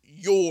with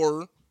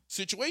your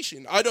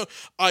situation. I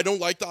don't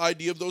like the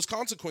idea of those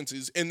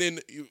consequences, and then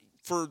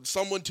for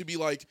someone to be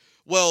like,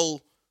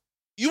 well,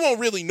 you won't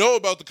really know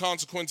about the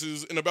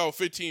consequences in about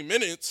 15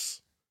 minutes.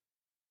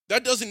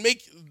 That doesn't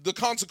make the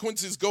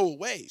consequences go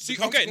away. see,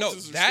 okay, no,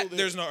 that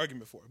there's no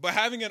argument for. But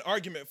having an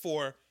argument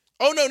for,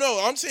 Oh,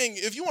 no. I'm saying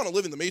if you want to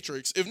live in the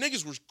Matrix, if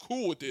niggas were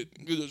cool with it,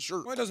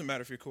 sure. well, it doesn't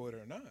matter if you're cool with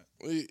it or not.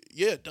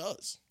 Yeah, it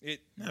does.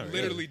 It Not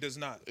literally really. does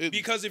not. It-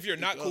 Because if you're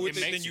not it cool with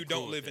does. it, It then makes you you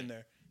don't cool live with in it.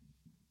 there.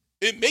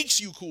 It makes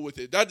you cool with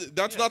it. That's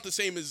Yeah. not the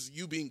same as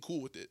you being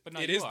cool with it. But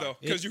now It you is are. though,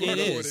 because you It are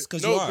cool with is it.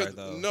 because No, you are 'cause-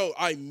 though. no,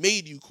 I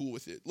made you cool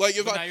with it. Like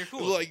if But I now you're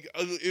cool with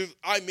if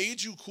I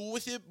made you cool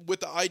with it with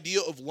the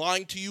idea of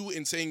lying to you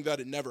and saying that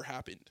it never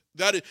happened.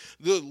 That is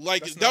That's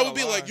that not would a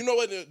be like, lie. you know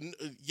what?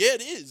 Yeah,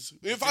 it is.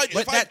 If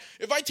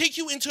I take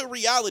you into a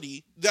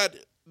reality that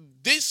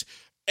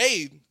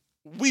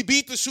we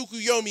beat the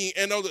Tsukuyomi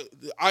and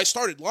I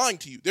started lying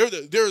to you.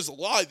 There is a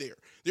lie there.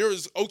 There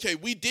is, okay,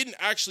 we didn't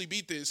actually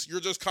beat this.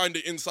 You're just kind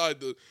of inside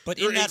the. But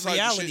you're in that inside the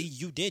reality,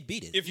 shit. you did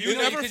beat it. If you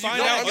never because find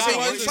you out, I'm saying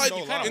otherwise inside- there's no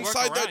you kind lie. of work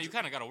inside around. that- You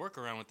kind of got to work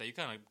around with that. You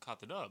kind of caught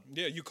the dub.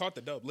 Yeah, you caught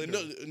the dub,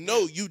 literally.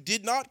 No, you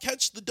did not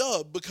catch the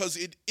dub because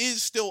it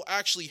is still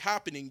actually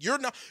happening. You're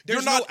not.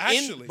 There's you're not no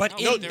actually. But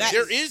No, in that,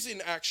 there is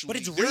an actually. but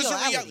it's There's a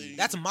reality.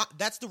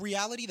 That's the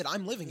reality that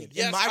I'm living in.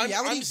 Yes, in my I'm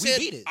reality, we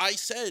beat it. I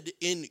said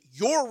in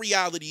your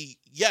reality,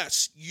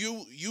 yes,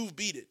 you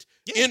beat it.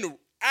 Yeah. In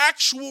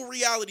actual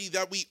reality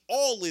that we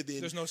all live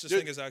in, There's no such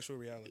thing as actual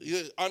reality.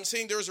 Yeah, I'm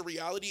saying there's a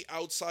reality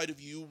outside of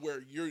you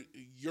where your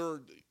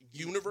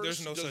universe.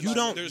 There's no does such- You not-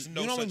 don't. there's no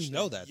you don't such even thing.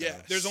 know that. Yeah.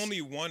 though. There's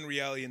only one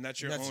reality, and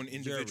that's your That's own your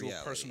individual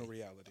reality. personal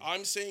reality.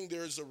 I'm saying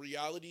there's a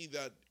reality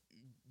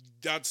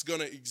that's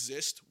gonna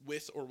exist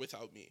with or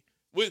without me.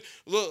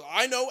 Look,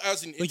 I know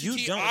as an But you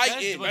entity, don't- I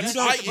That's- end. but you that's-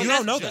 don't- but you that's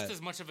don't know just that.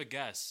 as much of a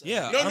guess.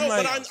 Yeah. No, I'm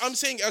but like- I'm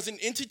saying as an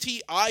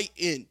entity, I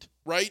end,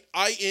 right?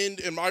 I end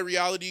and my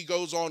reality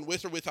goes on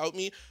with or without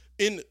me.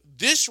 In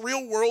this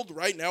real world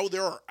right now,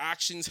 there are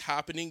actions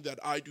happening that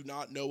I do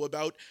not know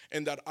about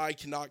and that I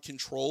cannot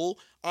control.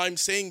 I'm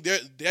saying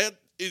that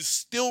is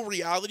still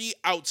reality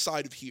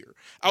outside of here.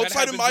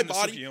 Outside of happens my in the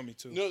body. Tsukuyomi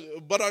too.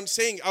 No, but I'm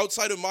saying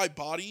outside of my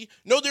body.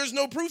 No, there's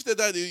no proof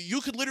that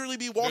you could literally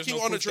be There's walking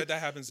no on a proof train. that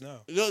happens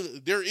now. No,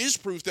 there is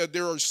proof that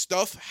there are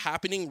stuff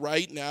happening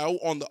right now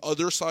on the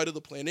other side of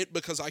the planet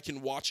because I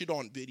can watch it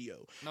on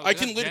video. No, I that's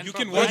can literally. You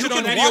can But watch you it on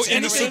can video watch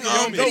in the anything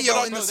Tsukuyomi. on video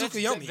No, in the Bro, that's-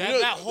 Tsukuyomi.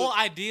 that whole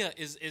idea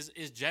is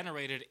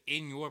generated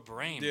in your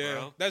brain, Yeah,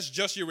 bro. that's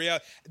just your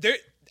reality. There,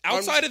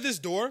 outside of this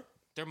door,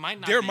 There might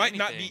not there be might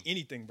not anything. be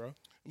anything, bro.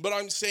 But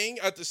I'm saying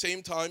at the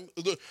same time,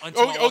 look,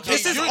 Until all comes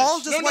This is together. all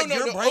just what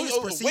your brain is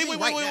perceiving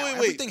right now.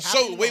 Everything So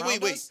happening wait.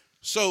 around us?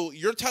 So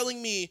you're telling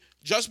me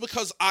just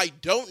because I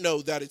don't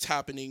know that it's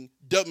happening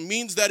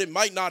means that it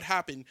might not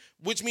happen,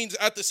 which means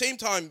at the same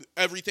time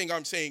everything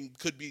I'm saying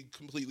could be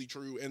completely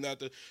true, and that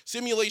the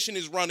simulation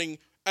is running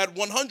at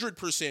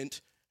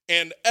 100%,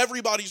 and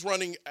everybody's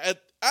running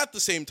at the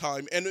same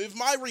time. And if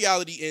my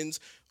reality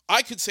ends,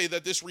 I could say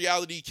that this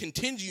reality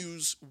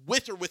continues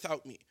with or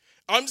without me.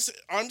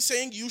 I'm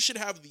saying you should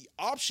have the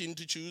option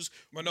to choose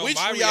But no, which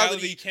my reality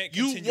reality can't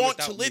you continue want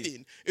to without live me.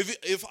 in.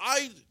 If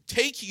I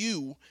take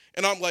you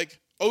and I'm like,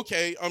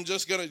 okay, I'm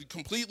just gonna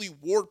completely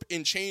warp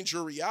and change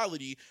your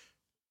reality,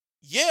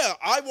 yeah,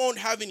 I won't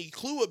have any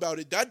clue about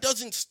it. That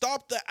doesn't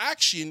stop the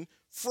action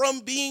from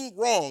being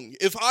wrong.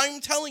 If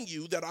I'm telling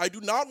you that I do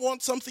not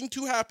want something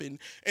to happen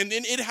and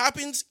then it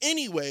happens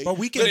anyway, But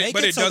we can make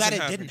But it it so doesn't that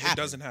it happen. didn't It happen.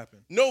 doesn't happen.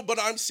 no, but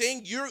I'm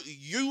saying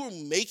you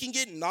making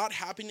it not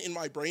happen in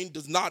my brain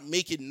does not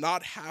make it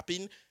not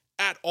happen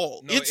at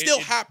all. No, it still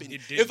it- happened.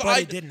 it didn't. But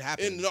it didn't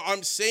happen. And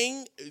I'm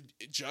saying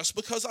just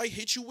because I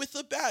hit you with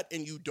a bat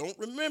and you don't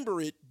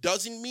remember it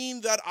doesn't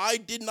mean that I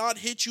did not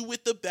hit you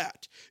with the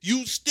bat.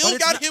 You still But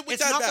it's got not- hit with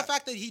it's that not bat. the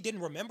fact that he didn't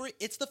remember it.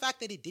 It's the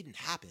fact that it didn't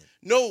happen.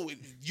 No,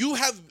 you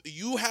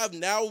have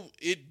now.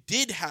 It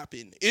did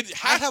happen.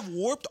 I have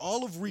warped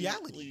all of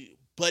reality.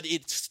 but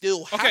it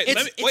still happened.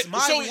 Okay, It's my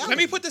so reality. let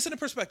me put this into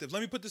perspective.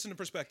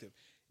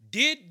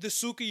 Did the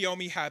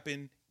Tsukuyomi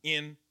happen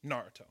in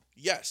Naruto?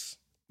 Yes.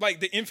 Like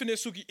the infinite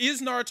Suki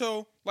is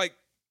Naruto, like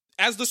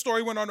as the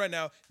story went on right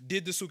now,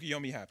 did the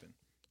Tsukuyomi happen?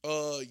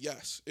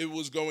 Yes. It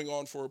was going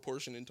on for a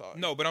portion in time.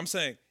 No, but I'm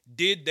saying,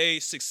 did they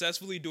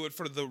successfully do it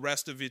for the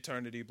rest of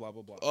eternity? Blah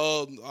blah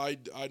blah.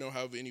 I don't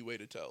have any way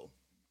to tell.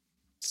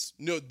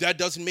 No, that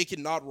doesn't make it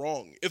not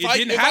wrong. If It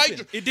didn't if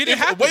happen. It didn't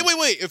happen.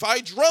 Wait. If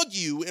I drug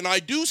you and I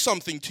do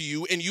something to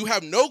you and you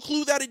have no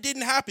clue that it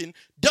didn't happen,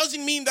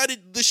 doesn't mean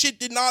that the shit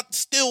did not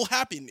still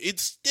happen. It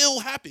still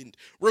happened.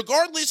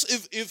 Regardless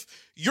if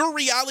your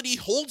reality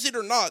holds it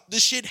or not, the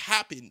shit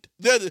happened.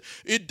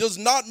 It does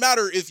not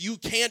matter if you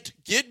can't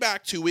get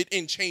back to it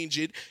and change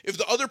it. If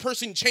the other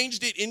person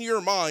changed it in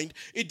your mind,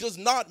 it does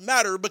not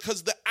matter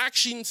because the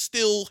action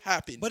still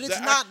happened. But it's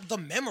not the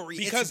memory.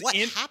 Because it's what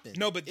happened.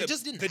 No, but it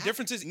just didn't the happen.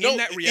 difference is No, in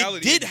that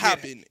reality. it did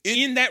happen.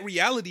 In that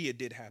reality, it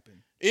did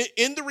happen.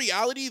 In the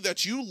reality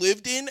that you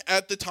lived in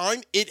at the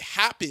time, it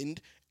happened,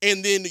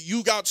 and then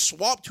you got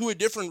swapped to a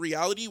different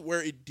reality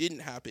where it didn't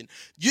happen.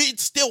 It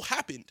still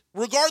happened,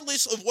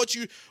 regardless of what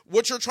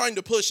you're trying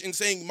to push and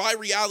saying my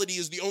reality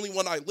is the only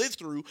one I lived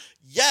through.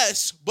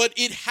 Yes, but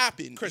it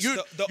happened. Chris, you're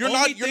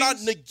not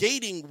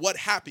negating what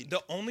happened.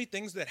 The only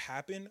things that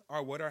happen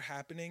are what are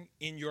happening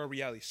in your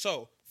reality.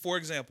 So, for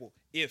example,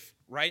 if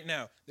right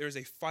now there is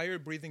a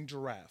fire-breathing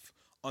giraffe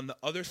on the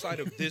other side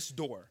of this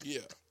door,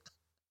 Yeah.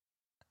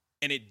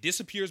 and it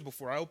disappears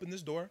before I open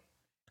this door,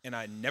 and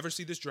I never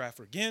see this giraffe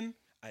again,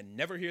 I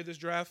never hear this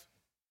giraffe,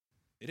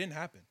 it didn't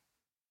happen.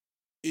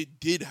 It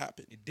did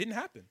happen. It didn't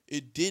happen.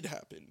 It did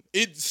happen.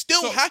 It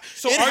still So happened.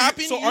 so You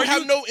are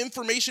have you- no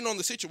information on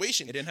the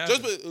situation. It didn't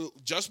happen.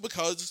 Just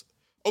because.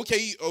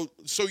 Okay,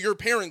 so your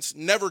parents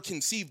never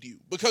conceived you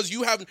because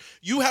you have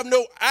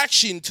no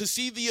action to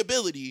see the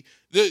ability.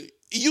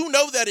 You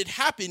know that it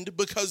happened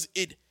because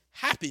it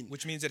happened.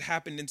 Which means it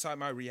happened inside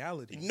my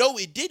reality. No,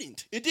 it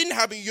didn't. It didn't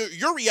happen.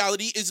 Your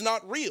reality is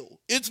not real.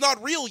 It's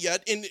not real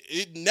yet, and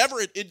it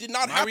did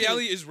not My happen.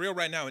 reality is real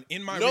right now, and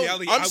in my No,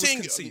 reality, I'm I was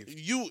saying conceived.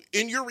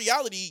 in your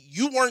reality,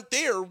 you weren't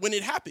there when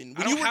it happened. I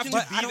When don't you were have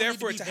con- to I be don't there need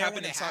for to it to be there happen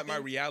when it inside my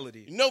happened.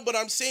 reality. No, but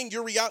I'm saying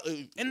your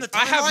reality. In the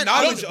I have timeline,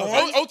 knowledge I was of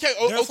it. born, Okay,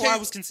 therefore okay. I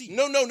was conceived.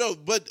 No,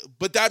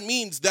 but that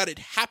means that it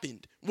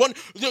happened.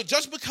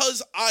 Just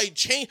because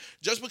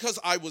just because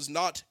I was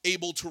not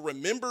able to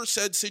remember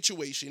said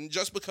situation,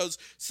 just because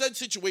said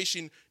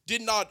situation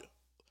did not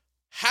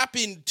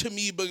happen to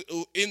me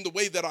in the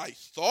way that I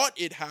thought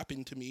it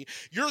happened to me,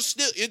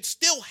 it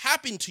still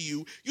happened to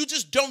you. You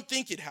just don't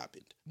think it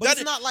happened. But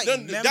it's not like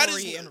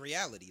memory and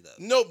reality, though.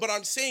 No, but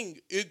I'm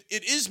saying it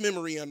is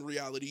memory and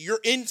reality. You're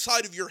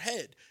inside of your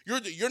head.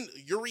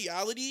 Your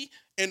reality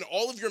and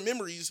all of your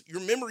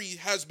memory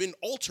has been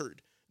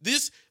altered.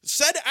 This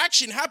said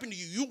action happened to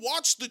you. You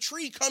watched the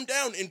tree come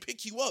down and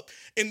pick you up,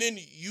 and then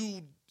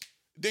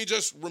they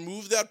just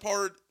removed that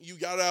part. You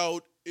got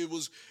out. It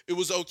was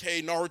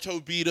okay.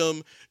 Naruto beat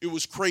him. It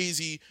was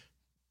crazy.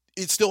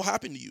 It still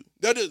happened to you.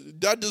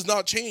 That does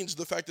not change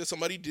the fact that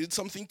somebody did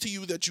something to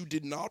you that you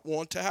did not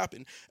want to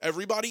happen.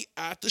 Everybody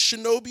at the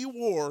Shinobi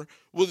War,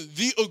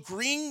 the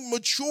agreeing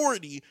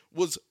majority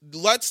was,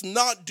 let's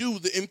not do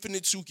the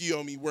Infinite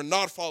Tsukiyomi. We're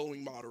not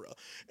following Madara.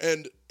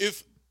 And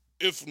if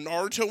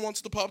Naruto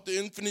wants to pop the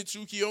Infinite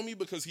Tsukiyomi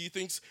because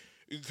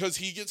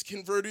he gets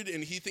converted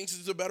and he thinks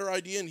it's a better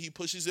idea and he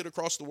pushes it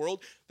across the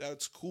world,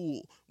 that's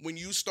cool. When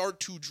you start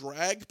to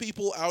drag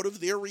people out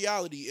of their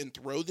reality and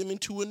throw them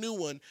into a new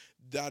one,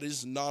 that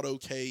is not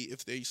okay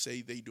if they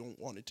say they don't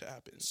want it to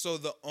happen. So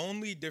the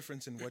only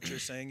difference in what you're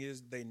saying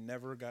is they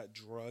never got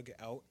drug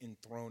out and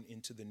thrown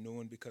into the new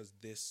one because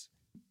this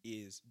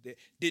is...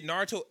 Did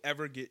Naruto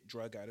ever get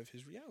drug out of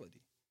his reality?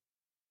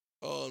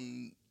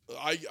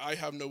 I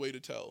have no way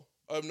to tell.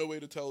 I have no way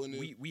to tell.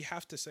 We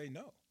have to say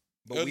no.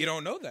 But we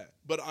don't know that.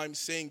 But I'm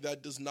saying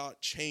that does not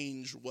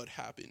change what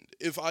happened.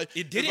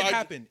 It didn't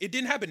happen. It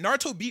didn't happen.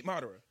 Naruto beat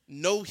Madara.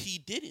 No, he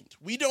didn't.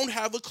 We don't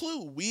have a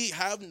clue. We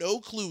have no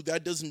clue.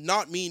 That does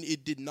not mean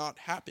it did not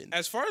happen.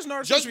 As far as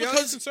Naruto's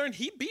reality is concerned,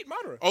 he beat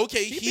Madara.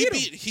 Okay,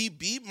 he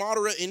beat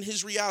Madara in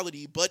his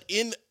reality, but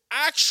in the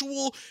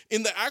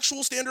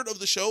actual standard of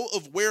the show,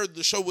 of where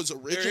the show was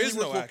originally, there is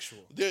no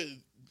actual.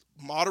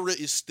 Madara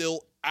is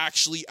still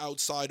actually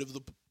outside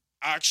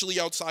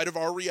of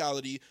our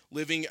reality,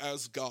 living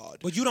as God.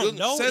 But you don't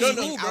know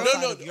anything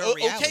outside of your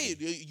reality.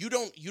 Okay, you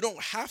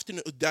don't have to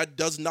know. That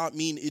does not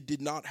mean it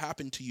did not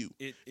happen to you.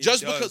 It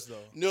just does, because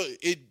though. No,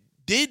 it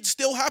did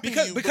still happen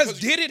to you. Because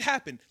did it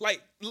happen?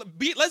 Like,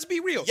 let's be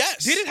real.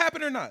 Yes. Did it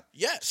happen or not?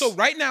 Yes. So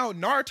right now,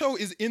 Naruto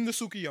is in the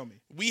Tsukiyomi.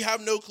 We have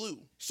no clue.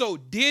 So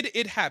did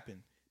it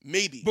happen?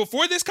 Maybe.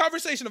 Before this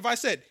conversation, if I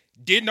said,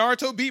 did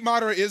Naruto beat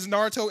Madara? Is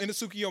Naruto in the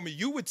Tsukiyomi?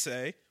 You would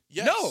say,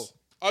 yes. No.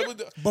 I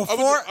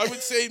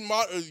would say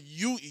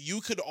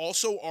you could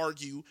also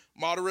argue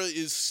Madara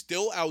is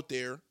still out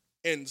there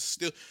and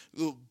still,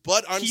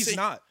 but He's saying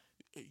not.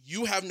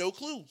 You have no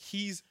clue.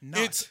 He's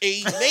not. It's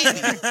a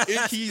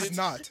maybe. He's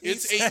not.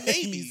 It's a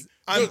maybe.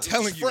 I'm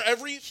telling you. For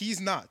every he's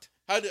not.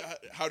 How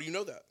do you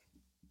know that?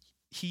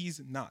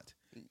 He's not.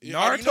 How do you know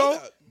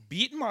Naruto that?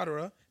 beat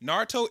Madara.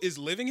 Naruto is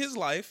living his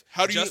life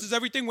just as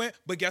everything went.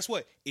 But guess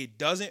what? It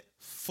doesn't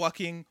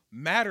fucking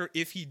matter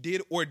if he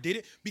did or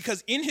didn't,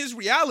 because in his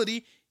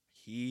reality,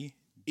 he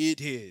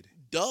did.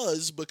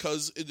 Does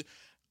because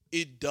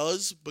it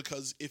does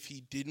because if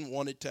he didn't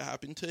want it to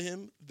happen to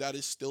him, that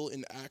is still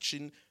an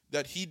action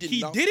that he did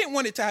not. He didn't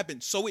want it to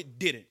happen, so it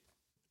didn't.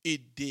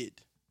 It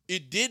did.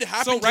 It did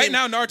happen. So to right him.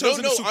 now, Naruto's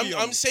in a Tsukuyomi.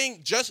 I'm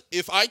saying just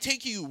if I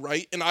take you,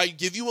 right, and I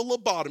give you a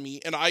lobotomy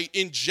and I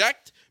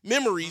inject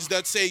memories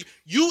that say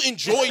you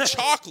enjoy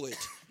chocolate,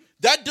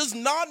 that does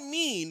not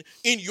mean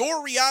in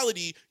your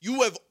reality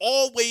you have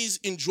always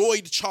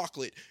enjoyed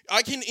chocolate.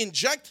 I can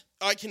inject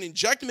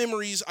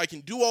memories, I can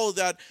do all of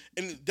that,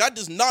 and that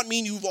does not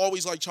mean you've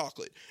always liked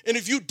chocolate. And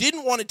if you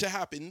didn't want it to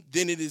happen,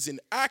 then it is an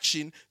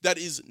action that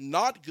is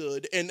not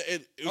good. And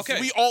if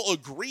we all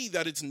agree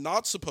that it's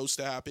not supposed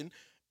to happen,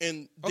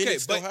 and then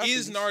it still happens,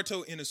 is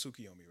Naruto in a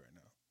Tsukuyomi right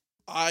now?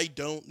 I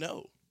don't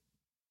know.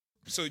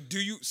 So do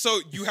you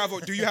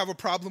have a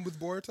problem with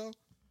Boruto?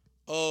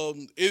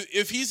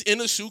 If he's in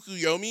a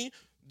Tsukuyomi,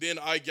 then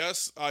I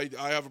guess I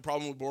have a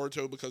problem with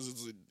Boruto because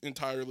it's an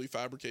entirely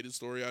fabricated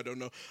story. I don't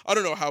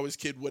know how his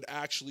kid would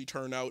actually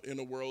turn out in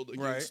a world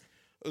against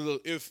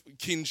if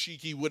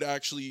Kinshiki would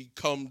actually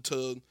come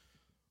to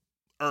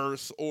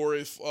Earth, or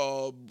if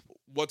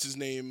what's his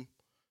name,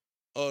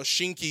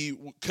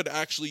 Shinki could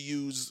actually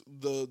use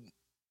the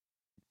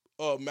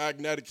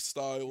magnetic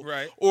style,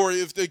 right? Or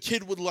if the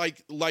kid would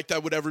like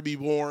that would ever be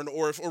born,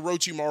 or if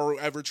Orochimaru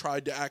ever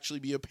tried to actually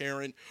be a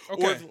parent.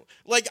 Okay. Or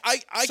if, I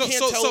can't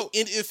tell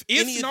if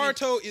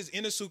Naruto is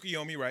in a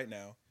Tsukuyomi right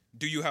now,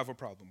 do you have a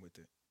problem with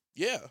it?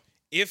 Yeah.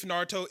 If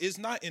Naruto is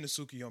not in a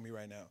Tsukuyomi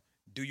right now,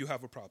 do you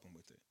have a problem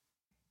with it?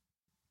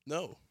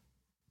 No.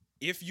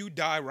 If you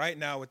die right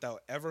now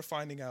without ever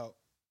finding out,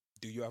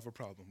 do you have a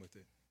problem with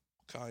it?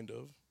 Kind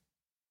of.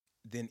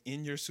 Then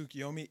in your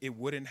Tsukuyomi, it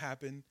wouldn't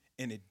happen.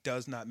 And it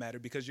does not matter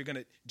because you're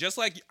gonna, just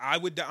like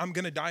I'm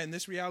gonna die in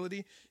this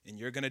reality, and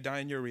you're gonna die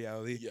in your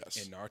reality. Yes.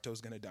 And Naruto's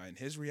gonna die in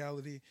his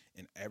reality,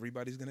 and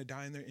everybody's gonna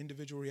die in their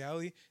individual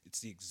reality. It's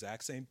the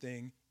exact same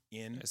thing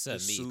in It said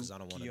me because I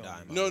don't want to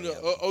die. In my No,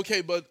 reality.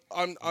 okay, but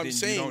I'm then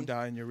saying you don't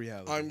die in your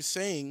reality. I'm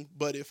saying,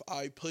 but if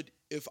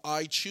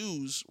I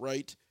choose,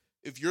 right,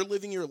 if you're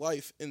living your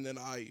life and then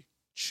I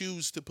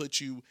choose to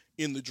put you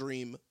in the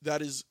dream,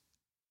 that is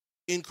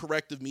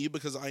incorrect of me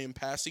because I am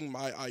passing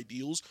my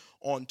ideals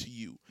on to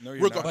you. No,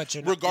 you're not. But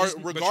you're not.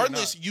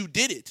 Regardless, you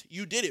did it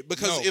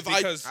because No, if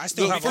because I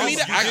still have for me all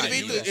to of you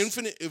activate guys. the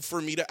infinite,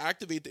 for me to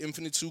activate the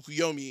infinite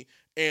Tsukuyomi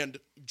and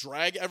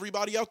drag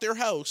everybody out their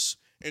house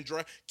and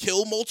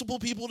kill multiple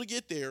people to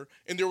get there,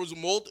 and there was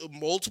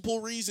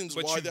multiple reasons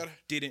but why you that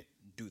didn't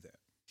do that.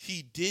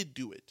 he did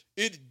do it.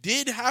 It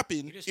did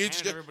happen. You just It's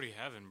handed everybody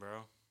heaven,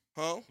 bro.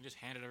 huh? You just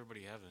handed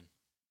everybody heaven.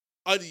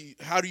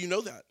 How do you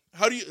know that?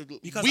 How do you?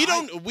 Because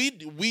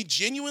we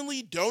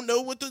genuinely don't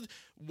know what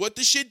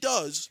the shit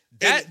does.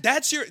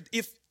 That's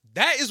if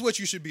that is what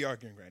you should be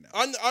arguing right now.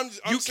 I'm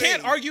You saying,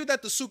 can't argue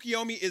that the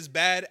Tsukuyomi is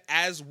bad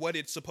as what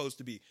it's supposed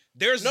to be.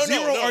 There's No,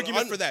 zero no,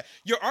 argument I'm- for that.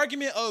 Your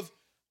argument of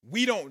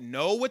we don't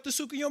know what the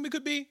Tsukuyomi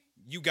could be,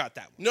 you got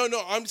that one.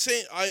 No, I'm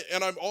saying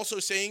I'm also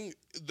saying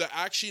the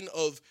action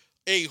of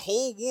a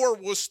whole war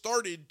was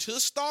started to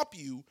stop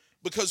you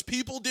because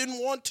people didn't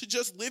want to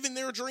just live in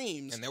their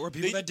dreams. And there were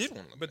people that did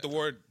want to. But the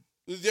word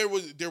There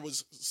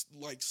was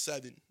like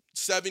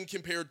seven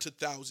compared to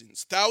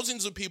thousands.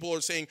 Thousands of people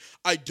are saying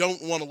I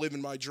don't want to live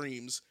in my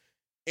dreams,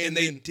 and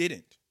they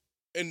didn't.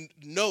 And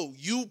no,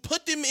 you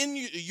put them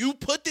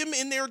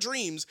in their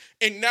dreams,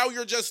 and now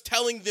you're just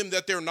telling them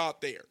that they're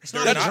not there. It's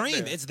not They're a not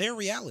dream. there. It's their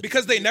reality.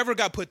 Because they never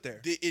got put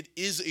there. It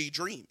is a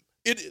dream.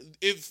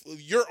 If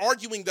you're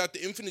arguing that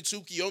the infinite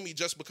Tsukuyomi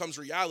just becomes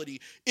reality,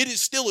 it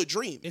is still a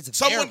dream. It's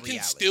Someone their can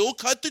reality. still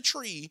cut the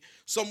tree.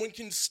 Someone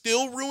can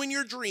still ruin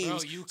your Bro,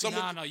 dreams. you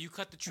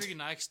cut the tree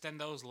and I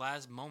extend those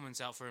last moments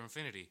out for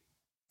infinity.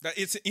 That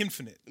it's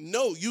infinite.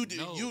 No,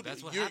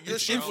 That's what your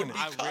happens, shit bro. will be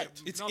I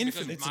cut. It's no,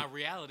 infinite. Because my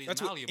reality is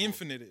That's what malleable.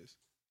 infinite is.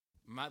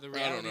 The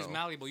reality is know.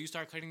 malleable. You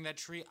start cutting that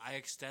tree, I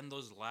extend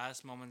those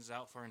last moments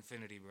out for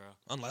infinity, bro.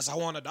 Unless I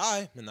want to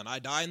die, and then I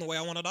die in the way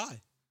I want to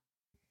die.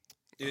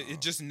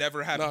 It just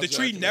never happens. Not The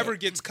tree exactly never that.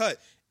 gets cut.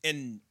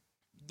 And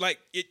like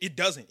it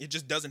doesn't. It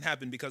just doesn't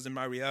happen because in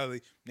my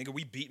reality, nigga,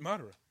 we beat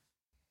Madara.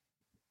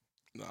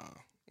 Nah.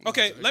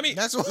 Okay, let me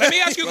That's what-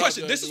 ask you a Not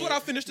question. that This is what good. I'll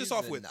finish this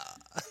off with.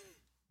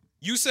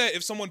 You said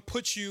if someone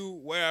puts you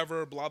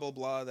wherever, blah blah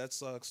blah, that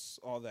sucks.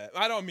 All that.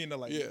 I don't mean to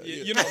like, Yeah,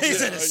 you yeah. know. He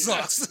said yeah. it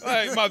sucks. All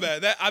right, my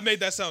bad. I made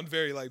that sound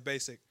very like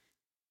basic.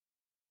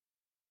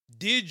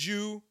 Did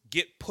you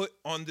get put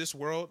on this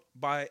world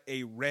by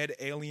a red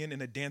alien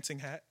in a dancing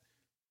hat?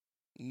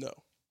 No.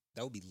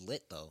 That would be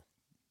lit, though.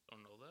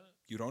 Don't know that.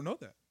 You don't know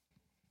that.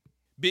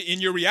 But in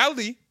your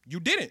reality, you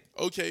didn't.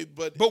 Okay,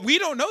 but But we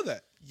don't know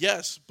that.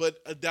 yes,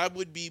 but that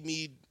would be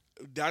me.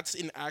 That's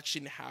an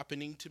action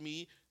happening to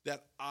me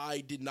that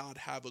I did not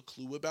have a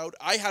clue about.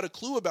 I had a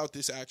clue about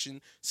this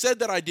action, said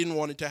that I didn't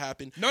want it to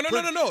happen. No. No,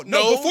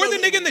 Before the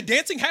no, nigga in the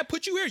dancing hat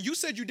put you here, you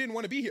said you didn't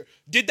want to be here.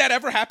 Did that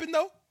ever happen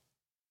though?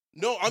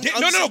 No, I'm Did-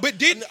 I'm no, saying- but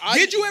did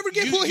you ever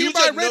get put here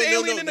by a red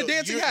alien in a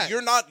dancing hat?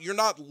 You're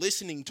not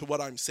listening to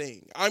what I'm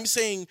saying. I'm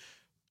saying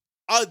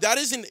that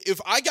isn't. If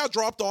I got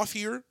dropped off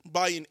here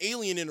by an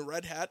alien in a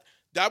red hat,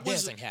 that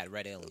was Dancing hat,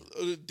 red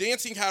alien.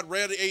 dancing hat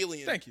red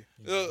alien. Thank you.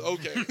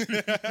 Okay.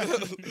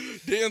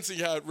 Dancing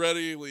hat red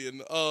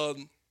alien.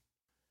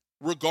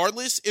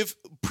 Regardless, if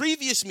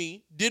previous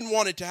me didn't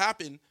want it to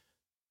happen,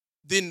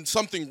 then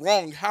something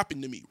wrong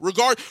happened to me.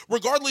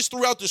 Regardless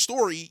throughout the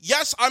story,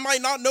 yes, I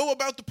might not know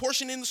about the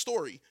portion in the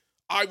story.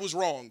 I was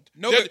wronged.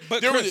 No,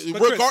 but Chris,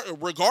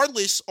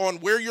 regardless on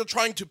where you're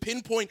trying to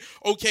pinpoint,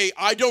 okay,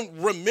 I don't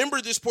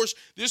remember this portion.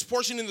 This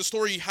portion in the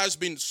story has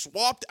been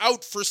swapped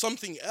out for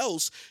something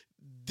else.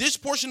 This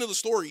portion of the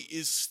story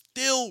is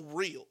still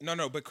real.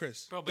 No, but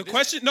Chris, Bro, but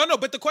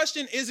the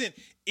question isn't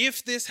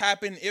if this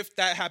happened, if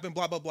that happened,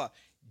 blah, blah, blah.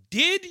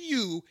 Did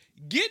you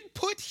get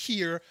put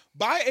here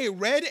by a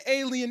red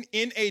alien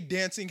in a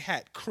dancing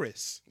hat,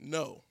 Chris?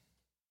 No.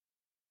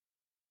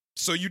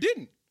 So you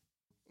didn't.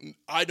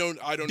 I don't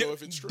know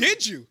if it's true.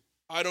 Did you?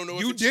 I don't know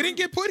if you it's didn't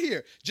true. get put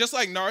here. Just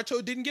like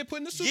Naruto didn't get put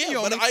in the Tsukuyomi.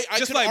 Yeah, but I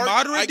just could like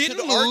argue, Madara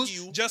didn't lose.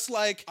 argue, just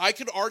like I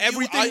could argue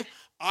everything.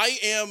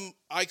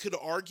 I could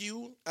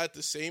argue at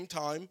the same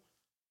time,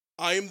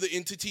 I am the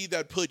entity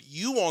that put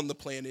you on the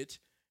planet,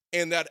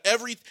 and that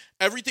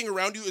everything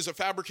around you is a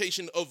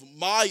fabrication of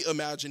my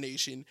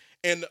imagination.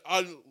 And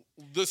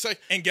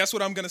and guess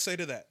what I'm gonna say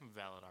to that?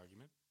 Valid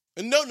argument.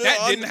 No,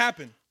 that didn't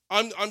happen.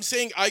 I'm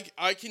saying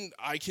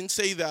I can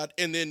say that,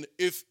 and then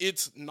if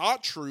it's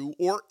not true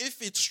or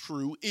if it's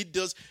true, it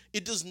does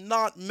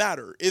not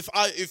matter.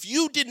 If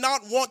you did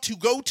not want to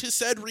go to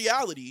said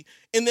reality,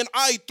 and then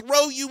I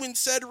throw you in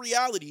said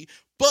reality,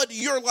 but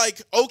you're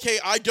like, okay,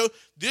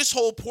 this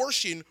whole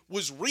portion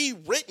was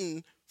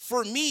rewritten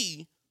for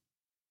me.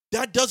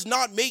 That does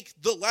not make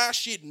the last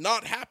shit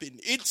not happen.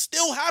 It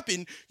still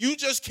happened. You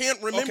just can't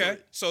remember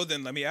it. So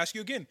then let me ask you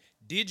again.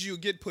 Did you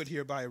get put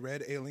here by a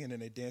red alien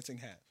in a dancing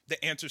hat?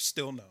 The answer's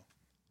still no.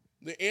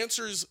 The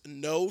answer's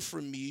no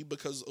for me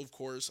because, of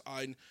course,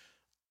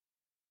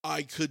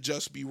 I could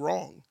just be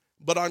wrong.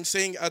 But I'm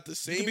saying at the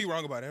same... You can be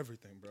wrong about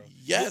everything, bro.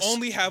 Yes. You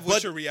only have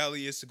what your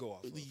reality is to go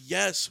off of.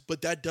 Yes,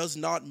 but that does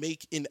not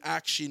make an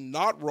action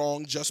not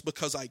wrong just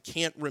because I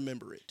can't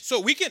remember it.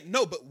 So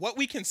but what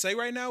we can say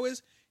right now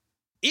is,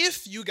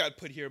 if you got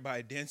put here by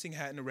a dancing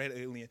hat and a red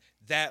alien,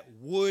 that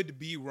would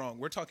be wrong.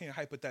 We're talking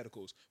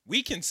hypotheticals.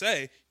 We can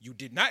say you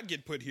did not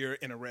get put here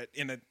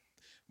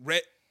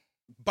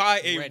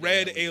by a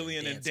red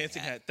alien in a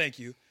dancing hat. Thank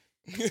you.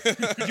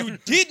 You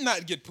did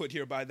not get put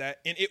here by that,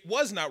 and it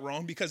was not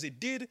wrong because it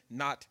did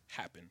not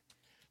happen.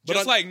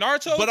 Just like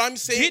Naruto, but I'm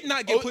saying, did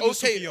not get put in the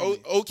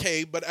Tsukuyomi.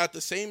 Okay, but at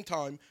the same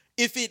time,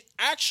 if it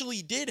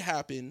actually did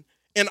happen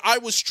and I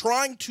was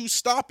trying to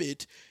stop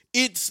it,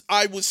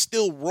 I was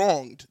still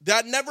wronged.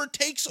 That never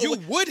takes away.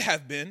 You would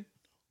have been,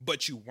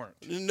 but you weren't.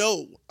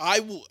 No, I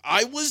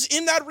was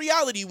in that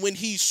reality when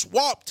he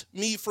swapped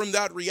me from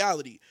that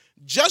reality.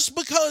 Just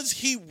because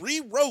he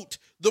rewrote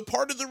the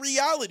part of the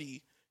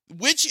reality,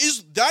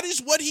 that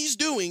is what he's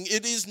doing.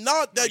 It is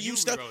not that you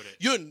rewrote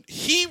it.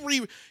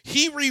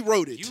 He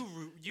rewrote it.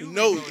 You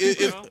no,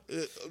 rewrote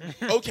it,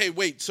 okay,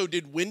 wait. So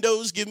did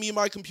Windows give me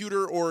my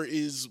computer, or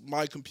is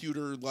my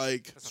computer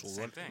like? That's not the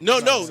same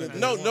thing.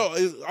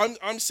 No.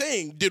 I'm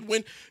saying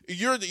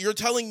you're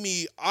telling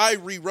me I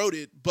rewrote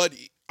it, but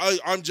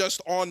I'm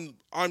just on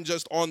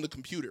the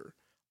computer.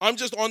 I'm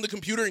just on the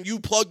computer and you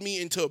plug me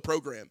into a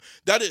program.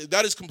 That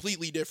is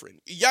completely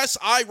different. Yes,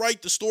 I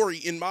write the story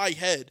in my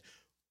head.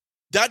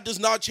 That does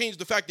not change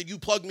the fact that you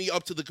plug me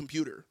up to the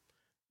computer.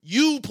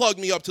 You plug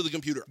me up to the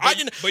computer.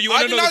 But you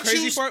want to know the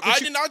crazy part? I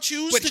did not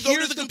choose to go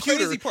to the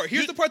computer. Crazy part.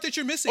 Here's the part that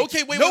you're missing.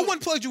 Okay, wait. No one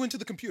plugged you into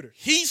the computer.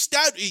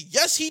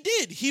 Yes, he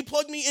did. He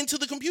plugged me into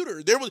the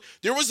computer. There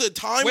was a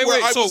time where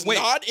I was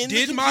not in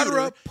the computer. Did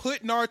Madara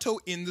put Naruto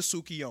in the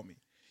Tsukuyomi?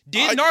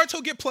 Did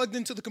Naruto get plugged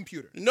into the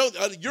computer? No,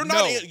 you're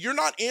not. You're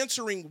not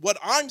answering what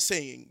I'm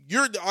saying.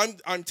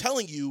 I'm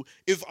telling you,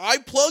 if I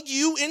plug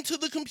you into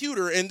the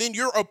computer and then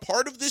you're a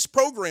part of this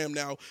program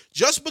now,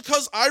 just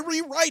because I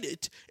rewrite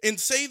it and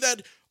say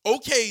that,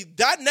 okay,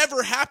 that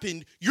never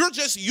happened.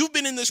 You've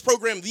been in this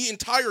program the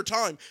entire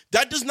time.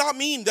 That does not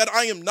mean that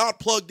I am not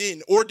plugged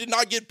in or did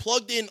not get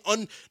plugged in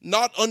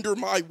not under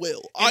my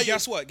will.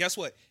 Guess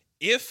what?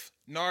 If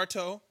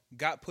Naruto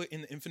got put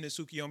in the Infinite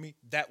Tsukuyomi,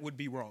 that would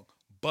be wrong.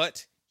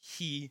 But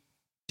he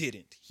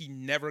didn't. He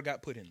never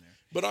got put in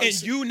there.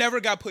 You never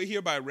got put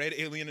here by a red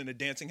alien in a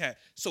dancing hat.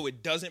 So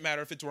it doesn't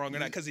matter if it's wrong or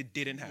not because it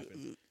didn't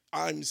happen.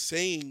 I'm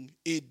saying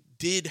it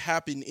did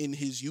happen in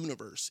his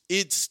universe.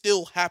 It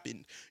still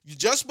happened.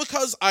 Just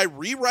because I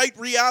rewrite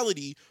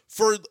reality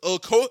for a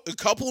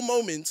couple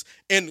moments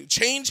and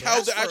change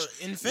how the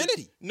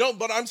infinity. No,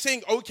 but I'm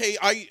saying, okay,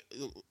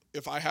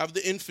 if I have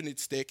the infinite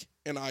stick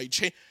and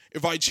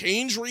if I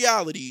change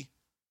reality,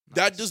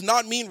 that does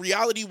not mean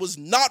reality was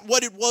not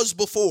what it was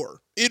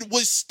before. It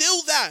was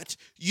still that.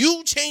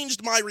 You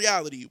changed my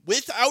reality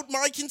without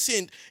my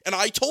consent, and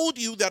I told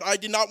you that I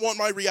did not want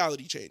my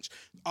reality changed.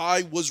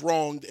 I was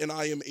wronged, and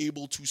I am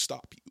able to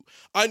stop you.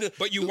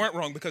 But you weren't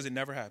wrong because it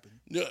never happened.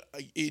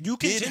 You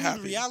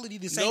continued reality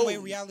the same way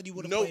reality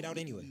would have played out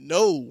anyway.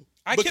 No.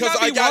 I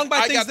cannot be wrong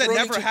by things that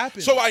never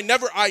happened. So I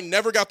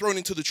never got thrown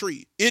into the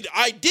tree.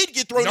 I did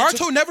get thrown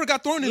Naruto never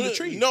got thrown in the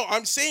tree. No,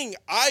 I'm saying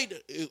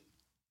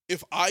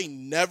if I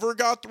never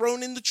got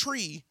thrown in the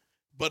tree,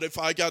 but if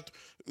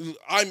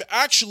I'm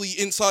actually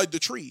inside the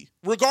tree.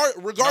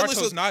 Regardless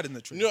Naruto's not in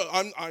the tree. No,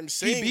 I'm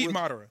saying he beat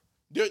Madara.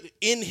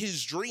 in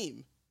his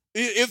dream.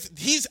 If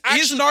he's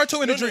actually Is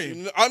Naruto in a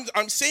dream? no,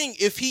 I'm saying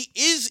if he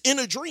is in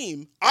a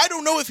dream, I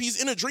don't know if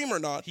he's in a dream or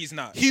not. He's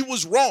not. He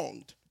was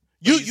wronged.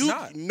 He's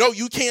not. No,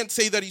 you can't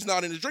say that he's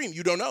not in a dream.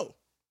 You don't know.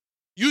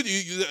 You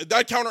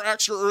that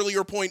counteracts your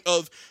earlier point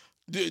of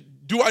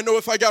do I know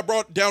if I got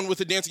brought down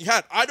with a dancing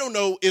hat? I don't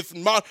know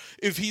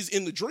if he's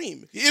in the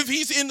dream. If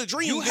he's in the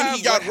dream, You then have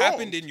he got what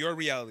happened wronged. in your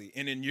reality,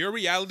 and in your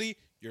reality,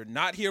 you're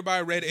not here by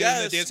a red alien in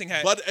a Yes, dancing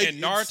hat, but and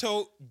it's-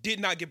 Naruto did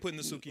not get put in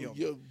the Tsukuyomi.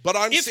 Yeah, but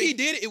I'm If saying, he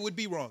did, it would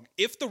be wrong.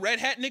 If the red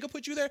hat nigga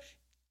put you there,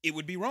 it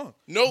would be wrong.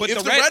 No, but if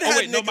the the red red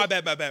hat no, nigga-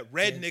 my bad.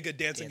 Red nigga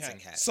dancing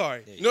hat.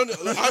 Sorry. There you No,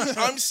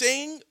 I'm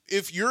saying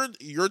if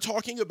you're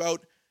talking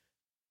about,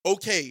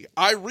 okay,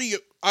 I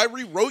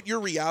rewrote your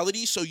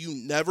reality so you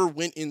never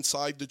went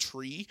inside the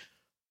tree.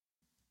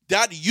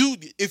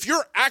 If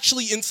you're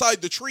actually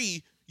inside the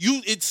tree,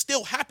 it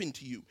still happened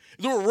to you.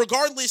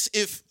 Regardless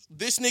if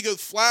this nigga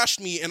flashed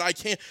me and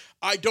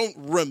I don't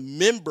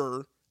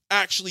remember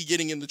actually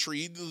getting in the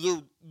tree.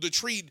 The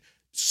tree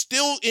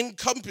still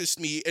encompassed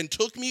me and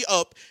took me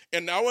up,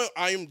 and now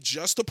I am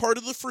just a part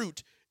of the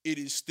fruit. It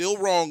is still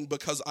wrong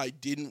because I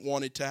didn't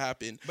want it to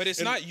happen. But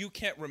it's not you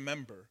can't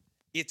remember.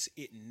 It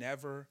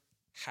never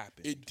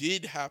happened. It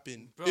did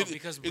happen, Bro,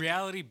 because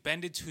reality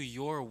bended to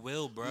your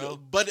will, bro.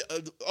 But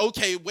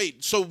okay,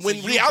 wait. So when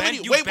you reality,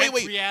 bent- you wait. bent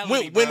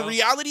reality, when bro.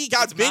 reality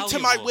got It's bent to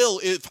my malleable. will,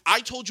 if I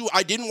told you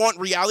I didn't want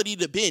reality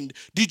to bend,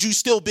 did you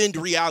still bend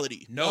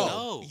reality?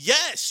 No.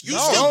 Yes, you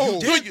No. still You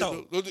did,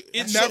 though.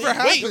 It So- never wait,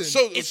 happened.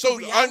 It's the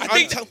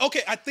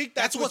reality. I think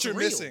that's what what's you're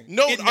real. missing.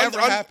 No, it never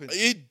happened.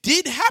 It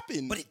did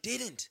happen. But it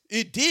didn't.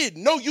 It did.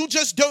 No, you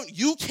just don't.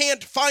 You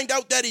can't find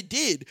out that it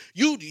did.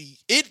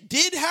 It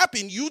did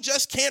happen. You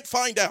just can't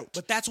find out.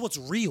 But that's what's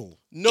real.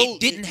 No,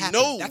 it didn't happen.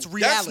 No, That's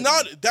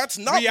reality. That's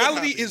not. what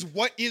Reality happened. is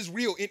what is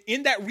real.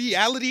 In that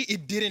reality,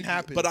 it didn't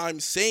happen. But I'm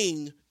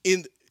saying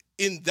in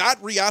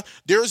that reality,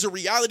 there's a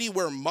reality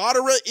where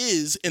Madara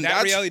is, and that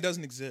that's reality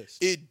doesn't exist.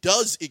 it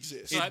does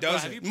exist. So, It bro,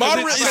 have doesn't. you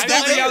Madara played- is have you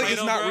that played reality is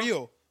Play-Doh, not bro?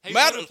 real. Have you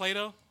Madara- played a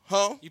Play-Doh?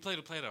 Huh? You played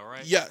a Play-Doh,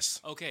 right? Yes.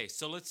 Okay,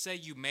 so let's say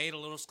you made a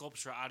little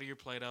sculpture out of your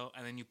Play-Doh,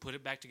 and then you put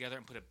it back together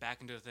and put it back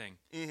into the thing.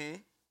 Mm-hmm.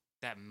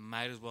 That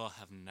might as well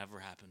have never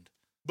happened.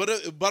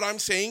 But I'm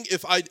saying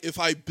if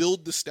I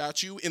build the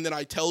statue and then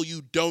I tell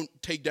you don't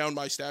take down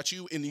my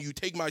statue, and then you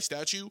take my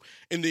statue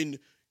and then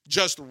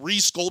just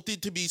re-sculpt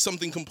it to be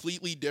something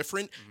completely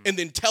different, and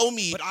then tell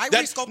me But I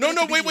that re-sculpted no it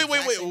no to be wait the wait wait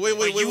exact wait same wait thing.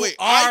 wait But wait you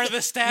are the No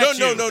statue.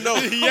 no no no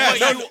Yeah, But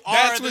you are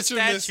that's the what you're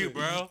statue, missing.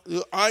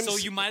 bro. I'm So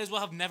you might as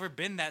well have never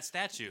been that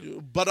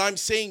statue. But I'm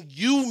saying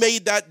you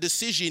made that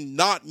decision,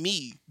 not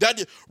me.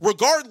 That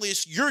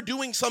regardless, you're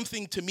doing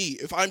something to me.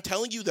 If I'm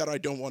telling you that I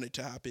don't want it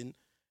to happen,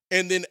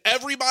 and then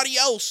everybody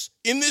else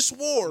in this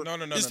war No.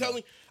 is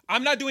telling.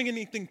 I'm not doing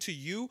anything to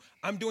you.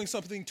 I'm doing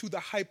something to the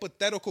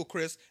hypothetical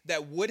Chris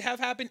that would have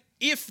happened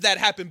if that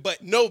happened.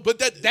 But No, but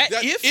that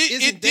if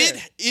isn't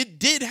there. it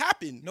did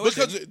happen. No, it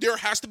because didn't. there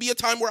has to be a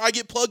time where I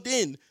get plugged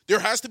in. There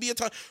has to be a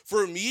time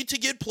for me to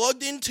get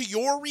plugged into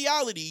your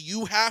reality.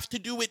 You have to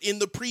do it in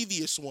the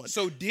previous one.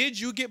 so did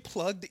you get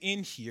plugged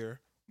in here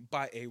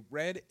by a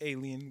red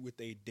alien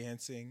with a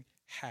dancing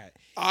hat?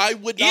 I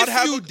would not If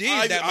have. you a- did,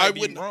 I, that I might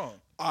would be wrong.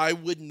 I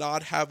would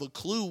not have a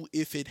clue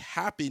if it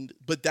happened,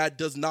 but that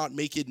does not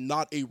make it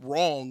not a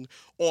wrong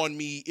on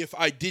me if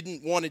I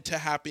didn't want it to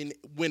happen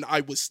when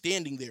I was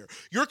standing there.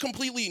 You're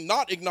completely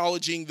not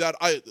acknowledging that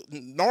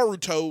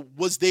Naruto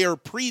was there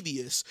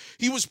previous.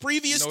 He was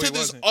previous No, to he this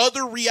wasn't.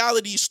 other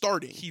reality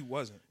starting. He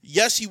wasn't.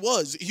 Yes, he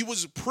was. He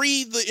was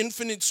pre the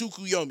Infinite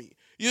Tsukuyomi.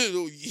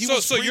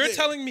 So you're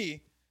telling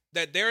me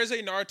that there is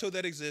a Naruto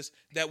that exists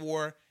that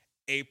wore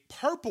a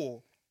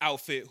purple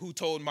outfit who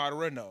told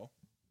Madara no?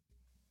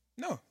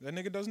 No, that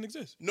nigga doesn't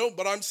exist. No,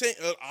 but I'm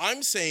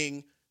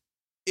saying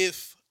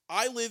if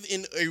I live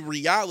in a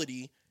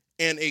reality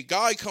and a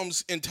guy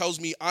comes and tells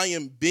me I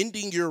am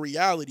bending your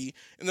reality,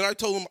 and then I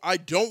told him I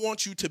don't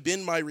want you to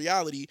bend my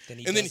reality, Then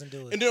he and doesn't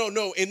do it.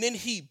 and then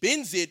he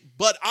bends it,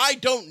 but I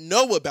don't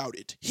know about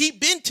it. He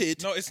bent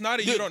it. No, it's not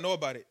a you The- don't know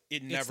about it.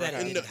 It never that it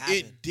happened. didn't No, happen.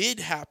 it did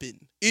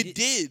happen. It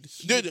did.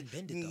 He didn't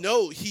bend it, though.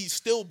 No, he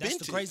still That's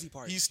bent it. the crazy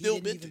part. He He still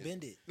didn't bent even it.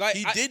 bend it. Like,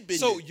 He did bend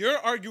so it. you're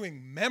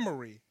arguing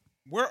memory.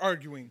 We're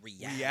arguing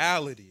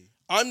reality.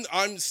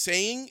 I'm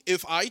saying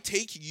if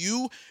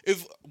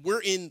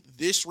we're in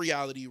this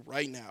reality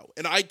right now,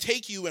 and I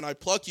take you and I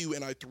pluck you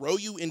and I throw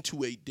you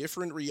into a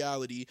different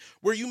reality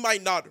where you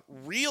might not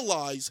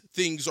realize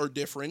things are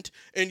different,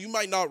 and you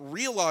might not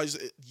realize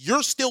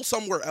you're still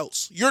somewhere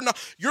else. You're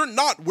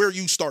not where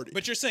you started.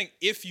 But you're saying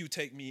if you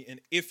take me and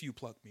if you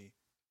pluck me,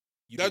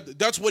 you didn't.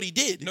 That's what he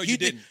did. No, he you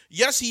did. didn't.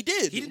 Yes, he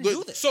did. He didn't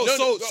do that. So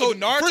Naruto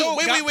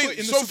got put in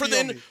the So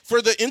Tsukuyomi.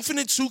 for the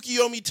Infinite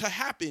Tsukuyomi to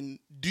happen,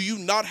 do you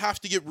not have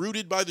to get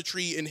rooted by the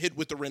tree and hit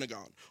with the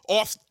Rinnegan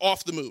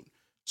off the moon?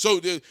 So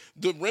the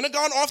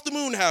Rinnegan off the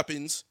moon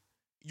happens.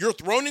 You're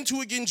thrown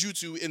into a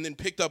Genjutsu and then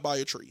picked up by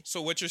a tree.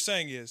 So what you're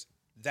saying is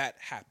that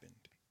happened.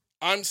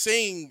 I'm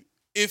saying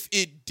if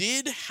it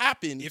did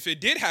happen, If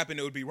it did happen,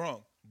 it would be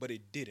wrong, but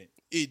it didn't.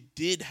 it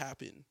did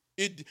happen.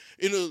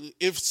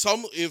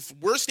 If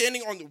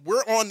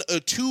we're on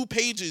 2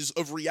 pages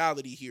of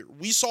reality here.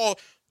 We saw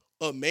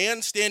a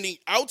man standing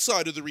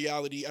outside of the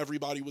reality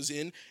everybody was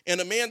in,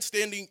 and a man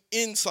standing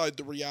inside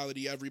the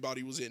reality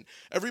everybody was in.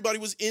 Everybody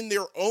was in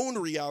their own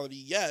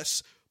reality,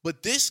 yes,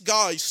 but this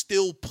guy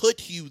still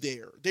put you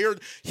there.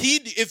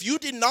 If you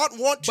did not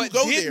want to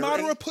go there, did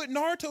Madara put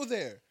Naruto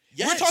there?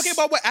 Yes. We're talking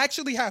about what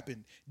actually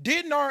happened.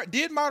 Did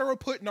Madara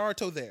put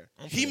Naruto there?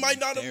 he might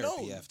not have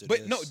known.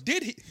 But no,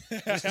 did he?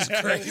 This is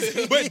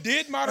crazy. But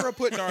did Madara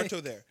put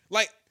Naruto there?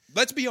 Like,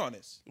 let's be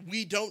honest.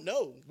 We don't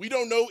know. We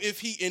don't know if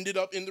he ended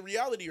up in the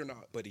reality or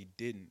not. But he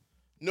didn't.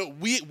 No,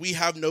 we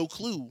have no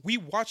clue. We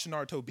watched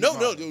Naruto beat No,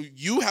 Madara.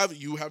 you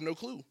have no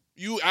clue.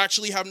 You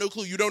actually have no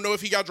clue. You don't know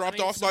if he got dropped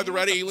off by the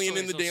red alien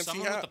in the dancing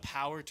someone hat. with the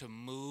power to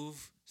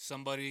move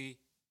somebody's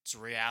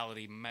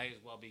reality may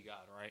as well be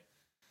God, right?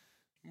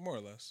 More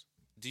or less.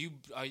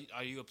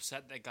 Are you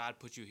upset that God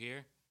put you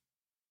here?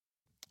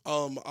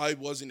 I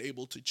wasn't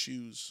able to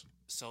choose.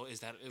 So is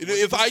that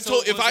If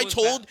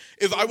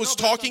I was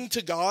talking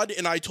to God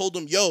and I told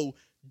him, "Yo,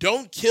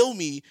 don't kill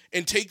me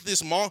and take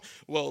this mom,"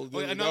 well,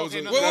 Wait, that no, was okay,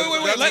 a- no, Wait, that-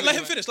 wait, wait. that's Let a-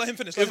 him finish. Let him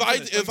finish.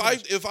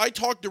 If I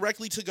talk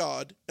directly to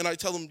God and I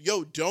tell him,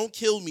 "Yo, don't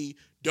kill me,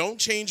 don't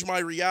change my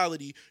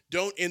reality,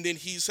 don't," and then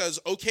he says,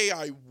 "Okay,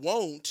 I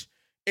won't,"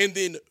 and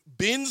then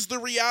bends the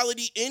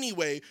reality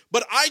anyway,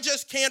 but I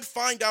just can't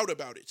find out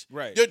about it.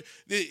 Right.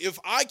 If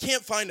I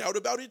can't find out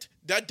about it,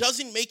 that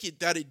doesn't make it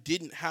that it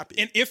didn't happen.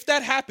 And if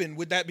that happened,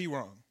 would that be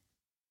wrong?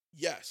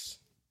 Yes.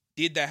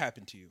 Did that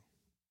happen to you?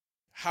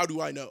 How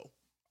do I know?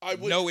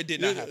 No, it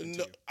did not happen to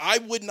you. I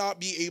would not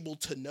be able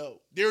to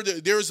know.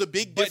 There's a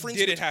big But difference.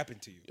 did it happen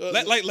to you?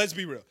 Let's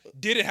be real.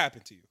 Did it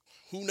happen to you?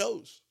 Who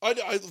knows?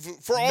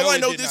 For all No, I it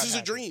know, did this not is a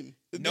happen. dream.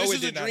 No, this it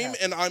is a did not dream,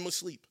 happen. and I'm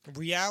asleep.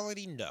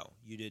 Reality, no,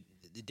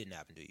 it didn't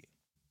happen to you.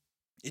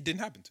 It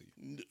didn't happen to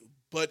you.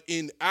 But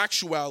in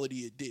actuality,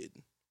 it did.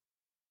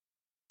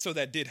 So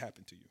that did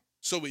happen to you.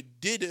 So it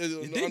did. It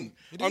didn't.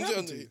 It didn't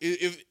happen to you.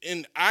 If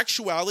in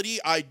actuality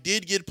I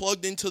did get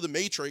plugged into the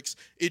Matrix,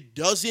 it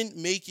doesn't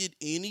make it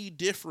any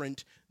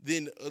different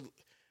than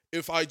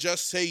if I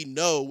just say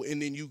no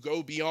and then you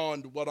go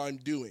beyond what I'm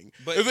doing.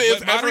 But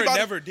if Madara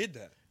never did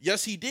that.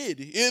 Yes, he did.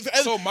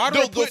 So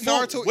Madara put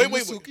Naruto in the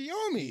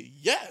Tsukiyomi.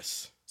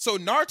 Yes. So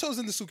Naruto's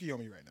in the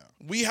Tsukiyomi right now.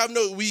 We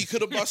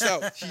could have bust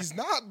out. He's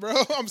not, bro.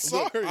 I'm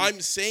sorry. Look,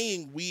 I'm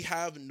saying we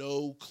have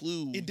no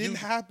clue. It didn't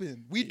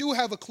happen. We do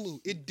have a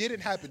clue. It didn't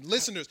happen.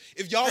 Listeners,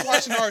 if y'all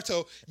watch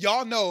Naruto,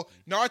 y'all know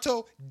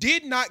Naruto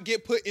did not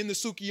get put in the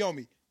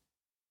Tsukiyomi.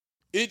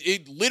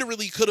 It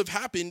literally could have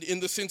happened in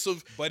the sense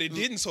of... But it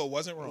didn't, so it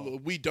wasn't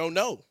wrong. We don't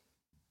know.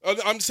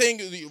 I'm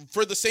saying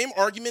for the same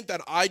argument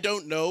that I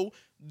don't know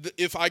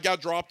if I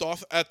got dropped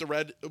off at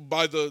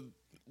by the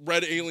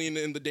red alien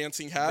in the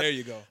dancing hat. There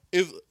you go.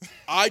 If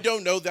I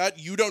don't know that,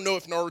 you don't know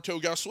if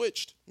Naruto got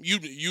switched.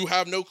 You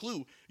have no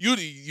clue.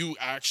 You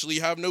actually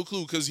have no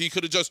clue because he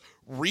could have just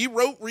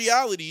rewrote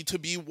reality to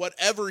be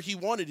whatever he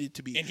wanted it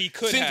to be. And he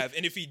could have.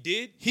 And if he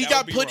did, he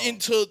got put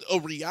into a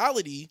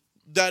reality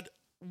that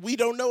we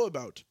don't know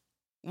about.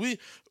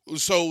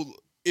 So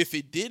if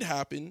it did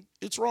happen,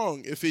 it's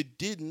wrong. If it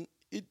didn't,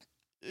 it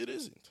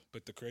isn't.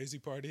 But the crazy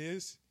part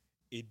is,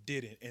 it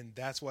didn't. And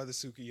that's why the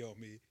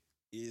Tsukiyomi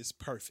is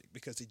perfect,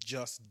 because it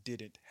just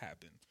didn't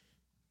happen.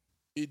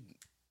 It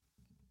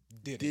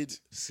did.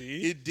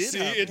 See? It did See,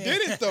 happen. it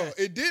didn't though.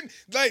 It didn't.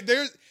 Like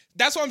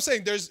that's what I'm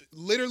saying. There's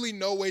literally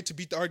no way to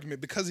beat the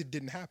argument because it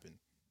didn't happen.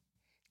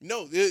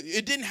 No,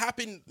 it didn't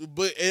happen,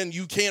 and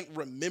you can't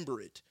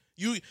remember it.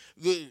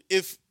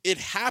 If it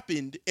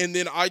happened and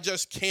then I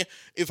just can't,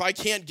 if I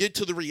can't get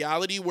to the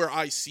reality where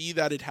I see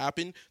that it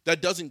happened,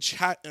 that doesn't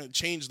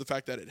change the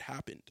fact that it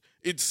happened.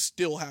 It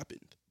still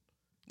happened.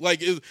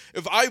 Like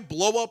if I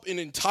blow up an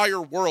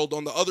entire world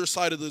on the other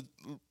side of the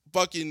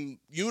fucking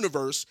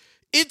universe,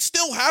 it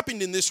still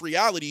happened in this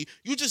reality.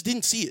 You just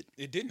didn't see it.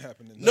 It didn't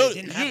happen.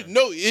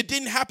 It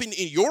didn't happen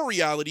in your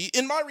reality.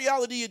 In my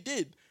reality, it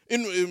did.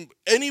 In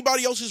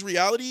anybody else's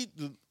reality,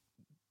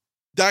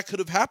 that could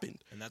have happened.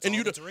 And that's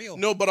all that's real.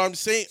 No, but I'm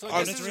saying... So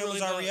That's this is real really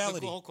is our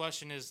reality. The whole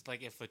question is,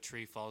 like, if a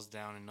tree falls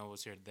down and no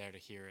one's there to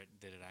hear it,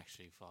 did it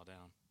actually fall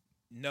down?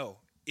 No,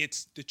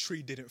 it's the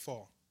tree didn't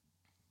fall.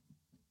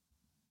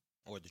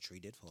 Or the tree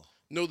did fall.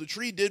 No, the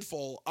tree did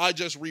fall. I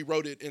just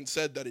rewrote it and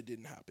said that it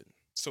didn't happen.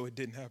 So it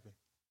didn't happen.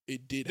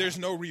 It did There's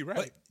happen. no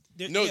rewrite.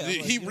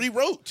 He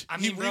rewrote. I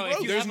mean, he bro, if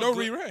rewrote. you There's have no a good-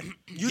 rewrite.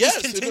 You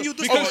Yes, just continued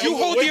the Because story. you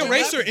hold wait, the what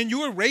eraser happened? and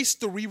you erased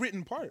the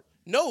rewritten part.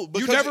 No,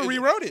 because never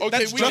rewrote it. Okay,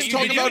 That's we just can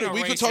talking talk You about didn't it. We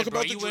could erase talk bro.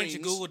 about the You went to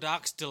dreams. Google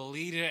Docs,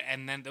 delete it,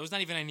 and then there was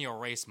not even any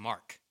erase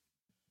mark.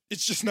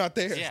 It's just not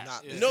there. Yeah,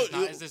 not- it's No,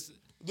 not- it's just-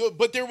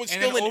 But there was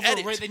And still then an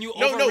edit. then you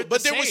No, overwrit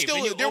but the there was save. still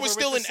Then you there was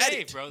still overwrit an the save,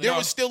 edit. bro. There No.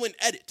 was still an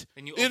edit.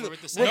 Then you In-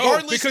 overwrit the save. No,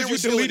 regardless, because there you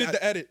was still an deleted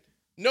the edit. edit.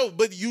 No,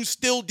 but you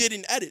still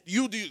didn't edit.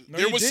 No,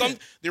 There you was didn't.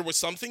 there was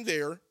something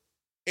there,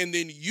 and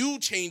then you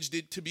changed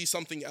it to be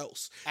something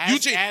else.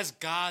 As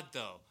God,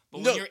 though.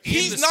 But No, when you're in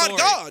he's the not story,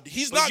 God.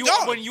 He's but not you-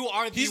 God. When you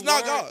are the He's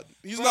not word- God.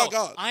 He's Bro, not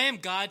God. I am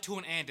God to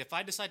an ant. If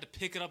I decide to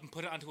pick it up and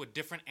put it onto a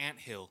different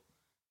anthill,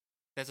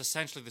 That's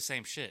essentially the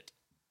same shit.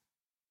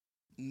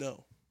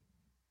 No.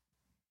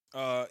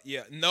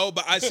 Yeah, no,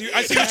 but I see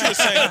what you were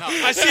saying.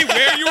 I see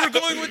where you were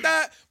going with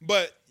that,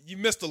 but you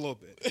missed a little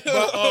bit.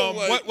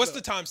 But what's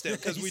the timestamp?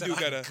 Because we do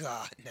gotta.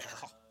 God, now.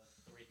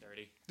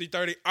 3:30.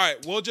 3:30. All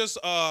right, we'll just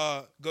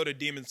go to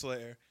Demon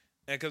Slayer,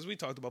 and because we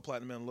talked about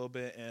Platinum Man a little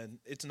bit, and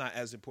it's not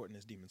as important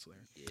as Demon Slayer.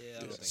 Yeah, I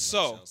don't think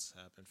So, much else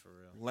happened for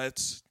real.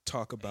 Let's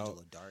talk Angel about.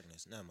 of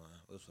Darkness. Never mind.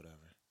 It was whatever.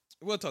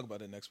 We'll talk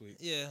about it next week.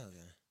 Yeah.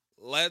 Okay.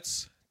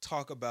 Let's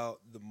talk about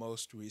the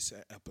most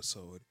recent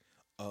episode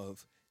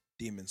of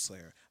Demon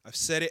Slayer. I've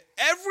said it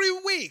every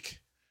week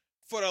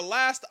for the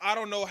last I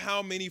don't know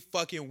how many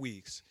fucking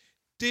weeks.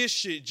 This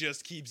shit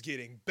just keeps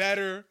getting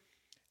better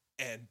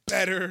and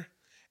better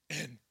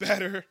and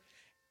better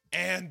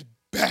and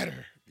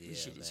better. Yeah,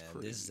 shit is man.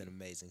 crazy. This is an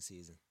amazing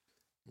season.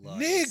 Love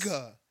this.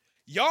 Nigga,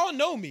 y'all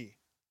know me.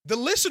 The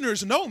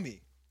listeners know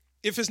me.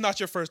 If it's not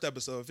your first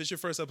episode, if it's your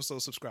first episode,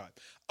 subscribe.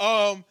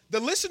 The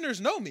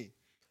listeners know me.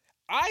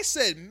 I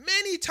said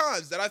many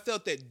times that I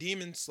felt that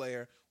Demon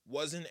Slayer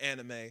was an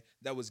anime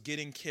that was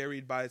getting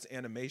carried by its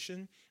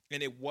animation,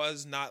 and it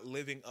was not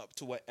living up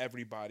to what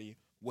everybody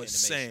was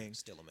Animation, saying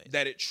still amazing.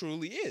 that it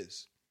truly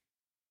is.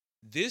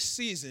 This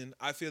season,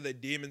 I feel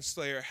that Demon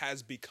Slayer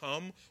has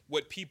become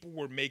what people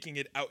were making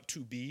it out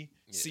to be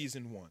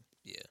season 1.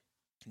 Yeah.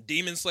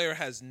 Demon Slayer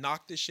has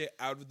knocked this shit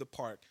out of the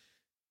park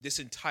this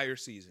entire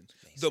season.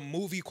 Amazing. The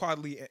movie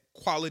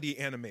quality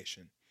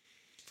animation,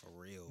 For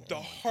real. the Oh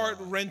my God.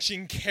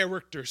 heart-wrenching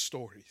character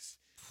stories,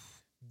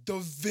 the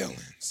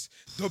villains,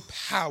 the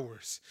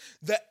powers,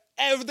 the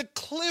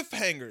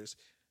cliffhangers.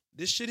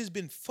 This shit has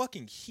been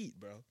fucking heat,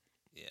 bro.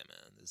 Yeah,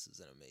 man. This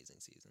is an amazing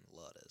season.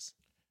 Love this.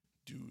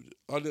 Dude,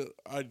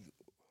 I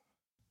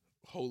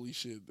holy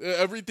shit.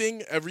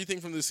 Everything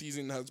from this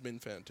season has been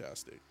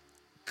fantastic.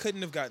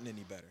 Couldn't have gotten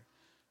any better.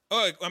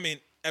 Oh, I mean,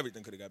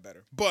 everything could have got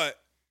better, but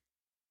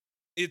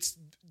it's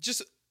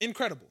just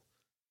incredible.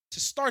 To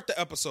start the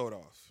episode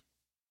off,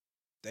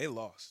 they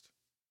lost.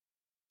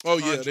 Oh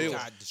yeah, Tanjiro they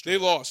got they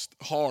destroyed. lost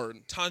hard.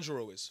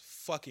 Tanjiro is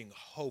fucking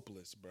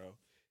hopeless, bro.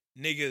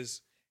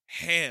 Nigga's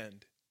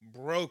hand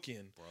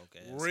broken, Broke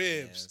ass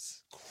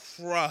ribs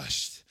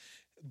crushed,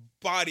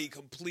 body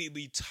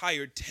completely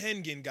tired.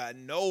 Tengen got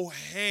no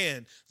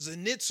hand.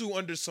 Zenitsu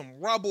under some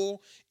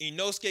rubble.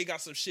 Inosuke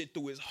got some shit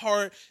through his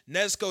heart.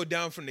 Nezuko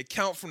down from the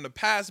count from the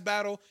past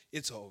battle.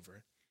 It's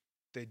over.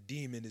 The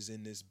demon is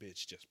in this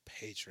bitch just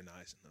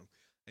patronizing them.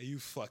 And you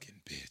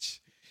fucking bitch.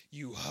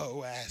 You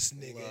hoe ass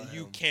nigga. Love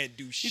You him. can't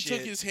do He shit.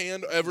 took his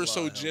hand ever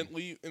so Love him.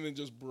 gently and then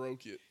just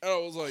broke it. And I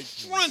was like,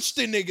 Crunch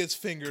the nigga's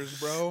fingers,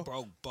 bro.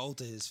 Broke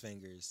both of his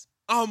fingers.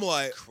 I'm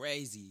like,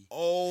 Crazy.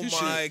 oh His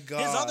my shit-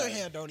 God. His other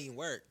hand don't even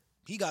work.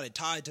 He got it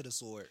tied to the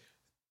sword.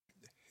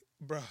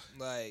 Bro,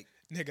 Like,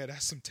 nigga,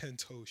 that's some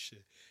 10-toe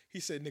shit.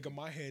 He said, nigga,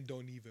 my hand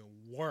don't even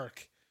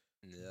work.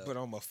 yeah. But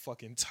I'ma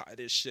fucking tie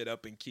this shit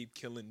up and keep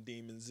killing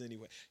demons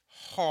anyway.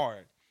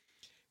 Hard.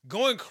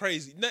 Going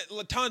crazy.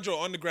 Tanjiro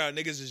on the ground,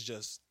 niggas is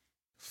just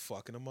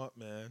fucking him up,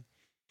 man.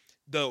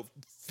 The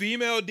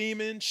female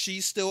demon,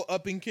 she's still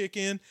up and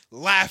kicking,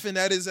 laughing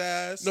at his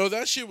ass. no,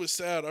 that shit was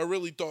sad. I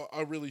really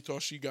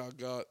thought she got.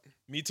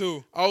 Me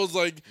too. I was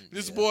like,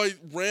 this Yeah. boy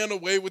ran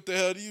away with the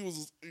head. He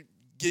was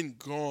getting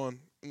gone.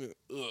 Ugh.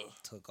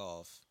 Took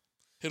off.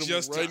 Hit him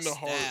Just right in the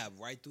heart. Stab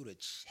right through the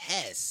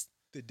chest.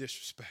 The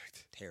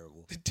disrespect.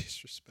 Terrible. The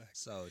disrespect.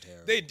 So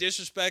terrible. They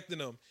disrespecting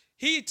him.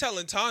 He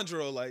telling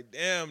Tanjiro, like,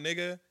 damn,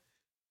 nigga.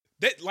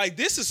 That, like,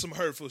 this is some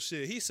hurtful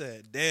shit. He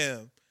said,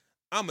 damn,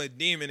 I'm a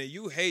demon and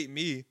you hate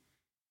me,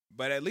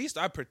 but at least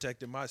I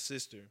protected my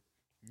sister.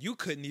 You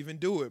couldn't even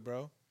do it,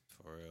 bro.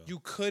 For real. You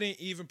couldn't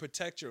even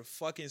protect your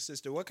fucking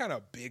sister. What kind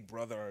of big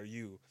brother are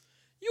you?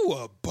 You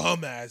a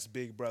bum-ass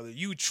big brother.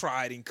 You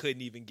tried and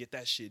couldn't even get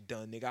that shit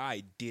done, nigga.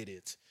 I did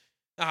it.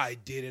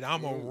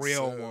 I'm a Oh,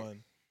 real sad.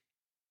 one.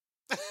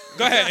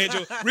 Go ahead,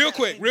 Angel. Real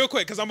quick,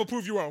 because I'm going to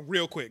prove you wrong.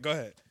 Real quick. Go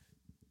ahead.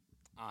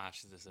 I'll have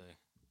shit to say.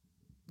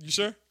 You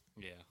sure?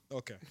 Yeah.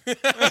 Okay.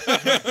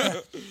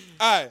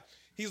 All right.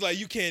 He's like,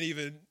 you can't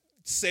even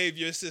save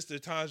your sister,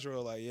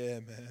 Tanjiro. Like, yeah,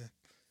 man.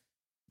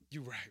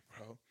 You right,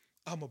 bro.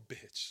 I'm a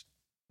bitch.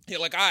 Yeah,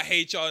 like, I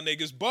hate y'all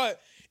niggas. But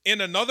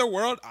in another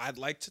world, I'd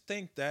like to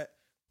think that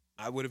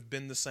I would have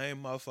been the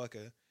same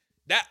motherfucker.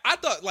 That I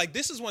thought, like,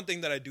 this is one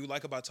thing that I do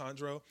like about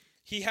Tanjiro.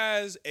 He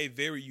has a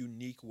very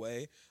unique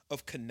way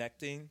of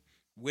connecting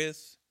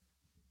with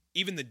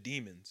even the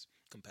demons.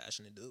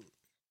 Compassionate dude.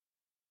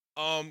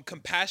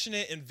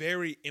 Compassionate and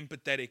very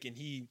empathetic, and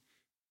he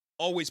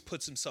always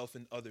puts himself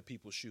in other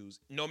people's shoes.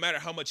 No matter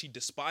how much he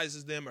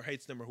despises them or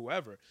hates them or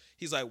whoever,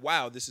 he's like,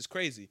 wow, this is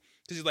crazy.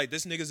 Because he's like,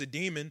 this nigga's a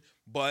demon,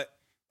 but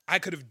I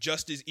could have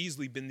just as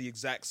easily been the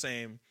exact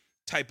same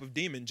type of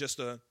demon, just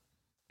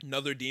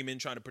another demon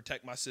trying to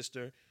protect my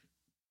sister,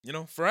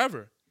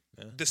 forever.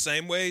 Yeah. The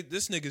same way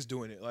this nigga's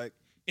doing it. Like,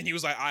 and he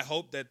was like, I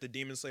hope that the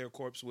Demon Slayer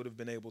corpse would have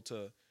been able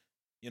to,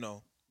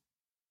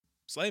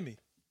 slay me.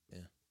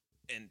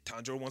 And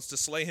Tanjiro wants to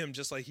slay him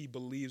just like he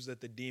believes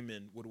that the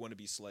demon would want to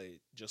be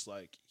slayed, just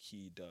like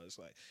he does.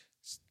 Like,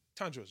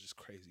 Tanjiro's just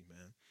crazy,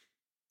 man.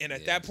 And at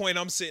Yeah. that point,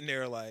 I'm sitting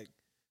there like,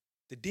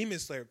 the Demon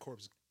Slayer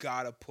Corpse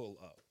gotta pull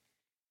up.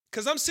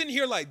 Because I'm sitting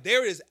here like,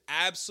 there is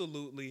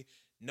absolutely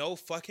no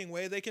fucking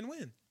way they can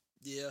win.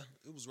 Yeah,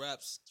 it was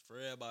raps for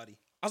everybody.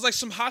 I was like,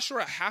 some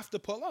Hashira have to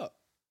pull up.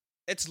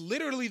 It's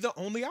literally the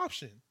only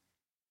option.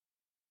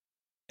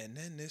 And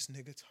then this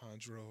nigga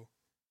Tanjiro.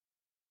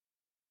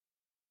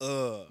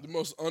 The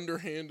most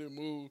underhanded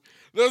move.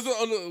 That's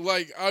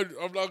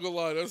I'm not gonna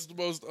lie. That's the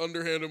most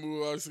underhanded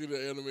move I've seen an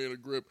anime in a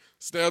grip.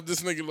 Stabbed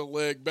this nigga in the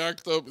leg,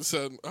 backed up, and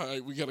said, "All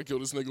right, we gotta kill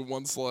this nigga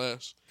one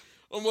slash."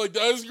 I'm like,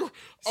 that is.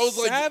 I was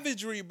like,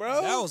 savagery,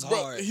 bro. That was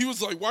hard. he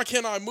was like, "Why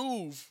can't I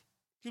move?"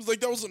 He was like,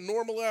 "That was a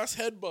normal ass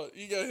headbutt.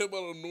 You got hit by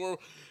a normal."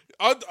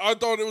 I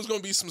thought it was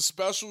gonna be some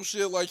special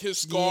shit like his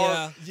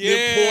scar,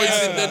 then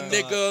poison, then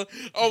nigga.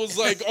 I was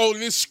like, "Oh,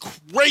 this is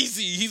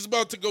crazy. He's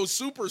about to go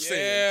Super Saiyan."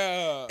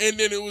 Yeah. And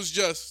then it was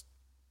just,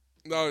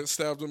 no, it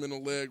stabbed him in the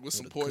leg with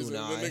some poison.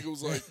 And the nigga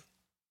was like,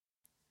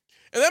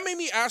 and that made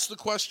me ask the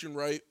question,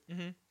 right?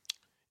 Mm-hmm.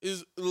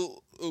 Is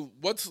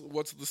what's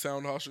the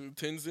sound Hashira?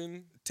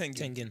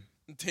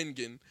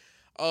 Tengen.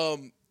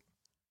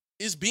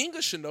 Is being a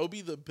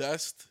shinobi the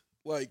best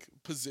like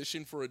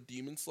position for a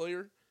demon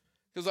slayer?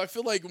 Because I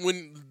feel like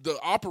when the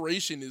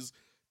operation is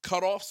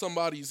cut off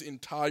somebody's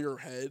entire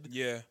head,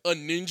 a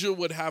ninja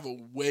would have a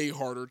way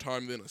harder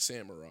time than a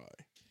samurai.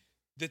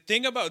 The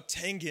thing about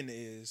Tengen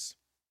is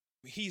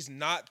he's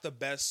not the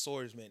best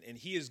swordsman, and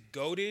he is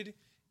goated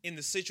in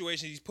the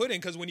situation he's put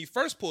in. Because when he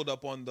first pulled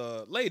up on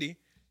the lady,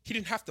 he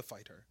didn't have to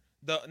fight her.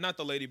 Not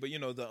the lady, but you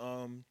know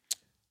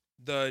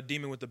the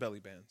demon with the belly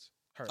bands.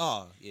 Her.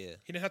 Oh yeah.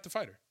 He didn't have to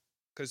fight her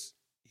because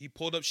he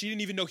pulled up. She didn't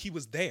even know he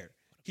was there.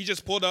 He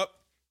just pulled up,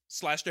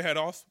 slashed her head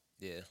off.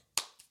 Yeah.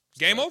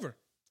 Game over.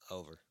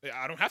 Over.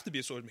 I don't have to be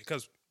a swordsman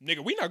because,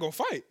 nigga, we not going to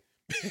fight.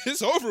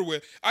 It's over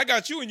with. I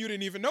got you and you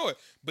didn't even know it.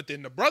 But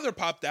then the brother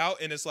popped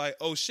out and it's like,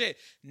 oh shit,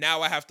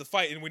 now I have to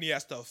fight. And when he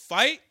has to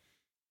fight,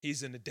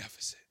 he's in the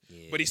deficit.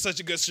 Yeah. But he's such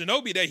a good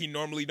shinobi that he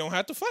normally don't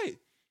have to fight.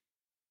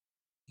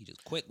 He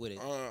just quick with it.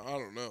 I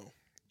don't know.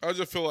 I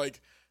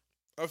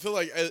feel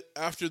like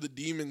after the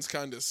demons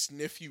kind of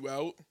sniff you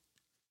out,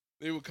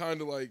 they would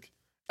kind of like,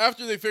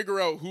 after they figure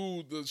out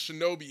who the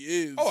shinobi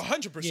is,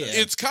 100%. Yeah.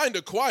 it's kind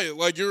of quiet.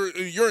 Like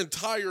your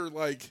entire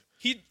like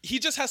he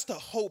just has to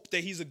hope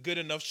that he's a good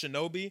enough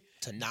shinobi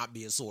to not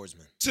be a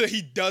swordsman. so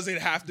he doesn't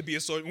have to be a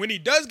swordsman. When he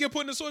does get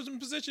put in a swordsman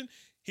position,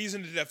 he's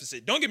in the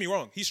deficit. Don't get me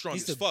wrong, he's strong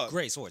He's as a fuck.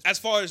 great swordsman. As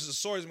far as the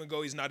swordsman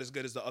go, he's not as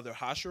good as the other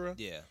Hashira.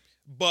 Yeah.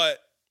 But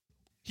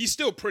he's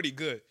still pretty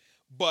good.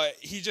 But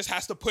he just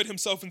has to put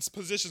himself in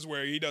positions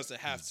where he doesn't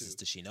have This to. is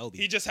the shinobi.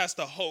 He just has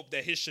to hope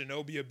that his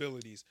shinobi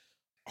abilities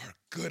are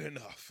good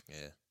enough.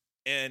 Yeah.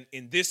 And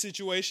in this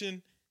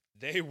situation,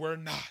 they were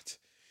not.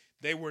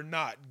 They were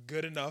not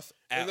good enough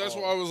at all. and that's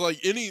why I was like,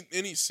 any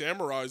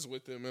samurais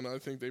with them, and I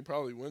think they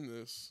probably win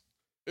this.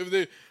 If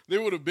they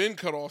would have been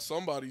cut off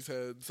somebody's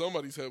head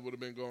would have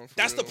been gone.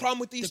 That's real. the problem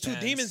with these Depends,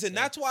 two demons, and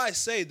yeah. that's why I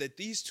say that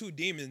these two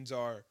demons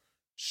are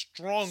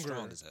stronger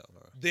Strong as hell,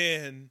 bro.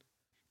 than.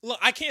 Look,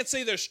 I can't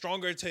say they're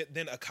stronger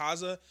than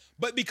Akaza,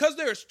 but because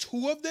there's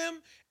two of them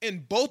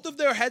and both of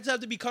their heads have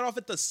to be cut off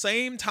at the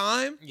same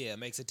time, Yeah, it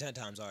makes it 10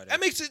 times harder.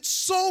 that makes it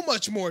so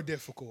much more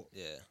difficult.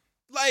 yeah.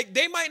 Like,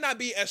 they might not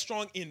be as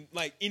strong in,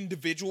 like,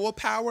 individual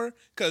power,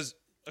 because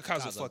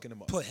Akaza's fucking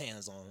them up. Put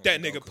hands on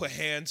That Goku. nigga put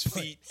hands,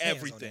 Put feet, hands on that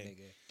everything.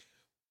 nigga.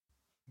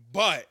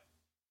 But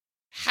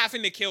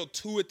having to kill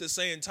two at the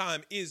same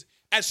time is,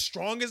 as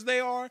strong as they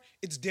are,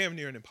 it's damn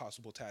near an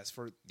impossible task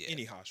for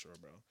any Hashira,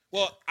 bro.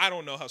 Well, I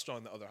don't know how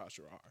strong the other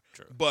Hashira are.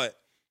 True. But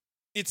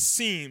it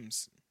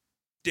seems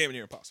damn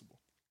near impossible.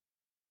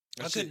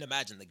 I couldn't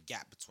imagine the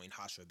gap between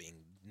Hashira being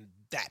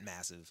that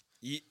massive.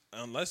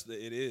 Unless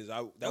it is.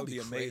 That would be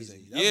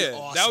amazing. crazy. That'd be Yeah, that would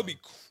awesome. be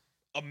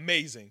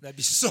amazing. That'd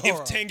be so If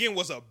wrong. Tengen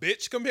was a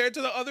bitch compared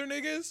to the other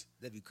niggas,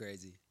 That'd be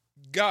crazy.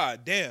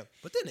 god damn.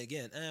 But then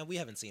again, we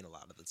haven't seen a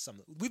lot of it.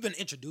 We've been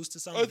introduced to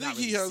some. I think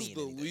he has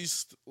the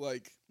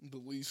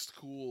least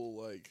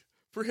cool, like,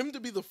 for him to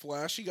be the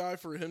flashy guy,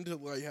 for him to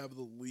like have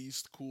the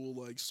least cool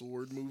like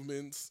sword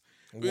movements.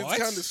 What? It's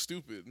kind of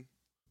stupid.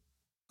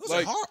 Was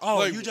like- it hard? Oh,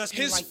 like, you just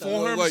his mean like the,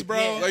 forms, like,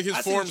 bro. like his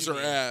I see what forms you are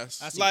mean.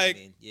 ass. I see like- what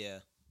you mean. Yeah.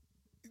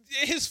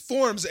 His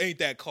forms ain't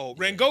that cold.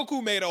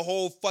 Rengoku made a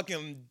whole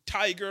fucking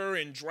tiger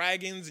and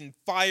dragons and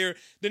fire.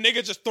 The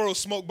nigga just throws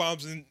smoke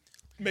bombs and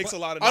makes a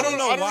lot of noise. I don't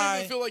know. I don't why.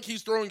 even feel like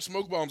he's throwing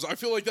smoke bombs. I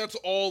feel like that's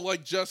all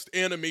like just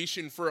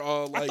animation for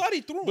like. I thought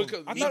he threw 'em.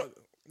 Because I thought-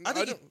 I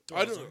think he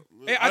I throws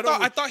don't. Hey, I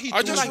don't- thought he I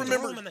threw just Like,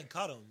 remember. threw him and then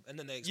cut him, and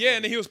then they Yeah,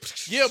 and then exploded.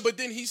 he was. Yeah, but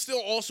then he still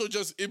also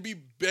just it'd be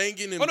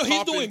banging and Oh no, he's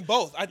popping. doing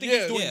both. I think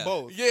he's doing Yeah.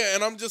 both. Yeah,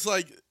 and I'm just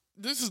like,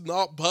 this is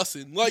not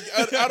bussing. Like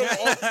out of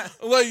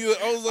all, like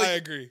I was like, I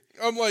agree.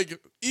 I'm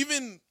like,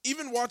 even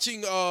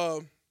watching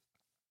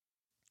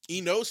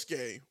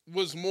Inosuke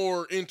was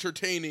more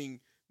entertaining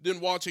than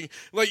watching.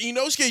 Like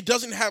Inosuke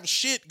doesn't have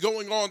shit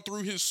going on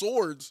through his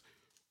swords,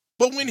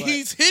 but when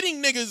he's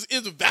hitting niggas,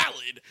 it's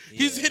valid.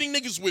 He's Yeah. hitting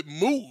niggas with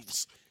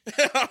moves.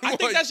 I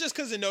think that's just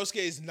because Inosuke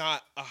is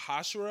not a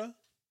Hashira.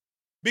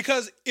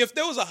 Because if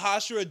there was a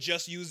Hashira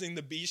just using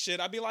the B shit,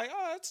 I'd be like,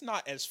 oh, it's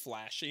not as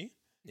flashy.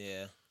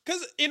 Yeah.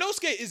 Because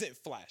Inosuke isn't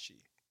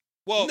flashy.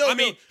 Well, No, I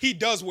mean, no. he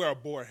does wear a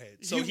boar head,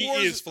 so he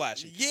wears- is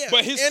flashy. yeah,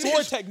 But his and sword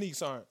his-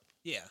 techniques aren't.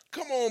 Yeah.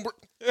 Come on, bro.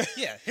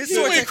 Yeah. His He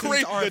sword went techniques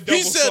crazy. aren't The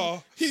He double said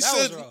saw. he That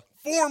was said rough.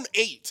 form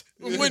 8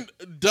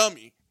 went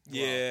dummy.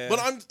 Yeah. But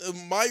I'm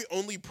my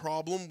only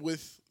problem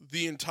with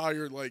the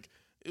entire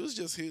it was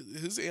just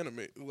his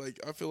anime. Like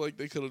I feel like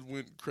they could have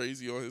went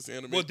crazy on his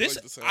anime. Well, this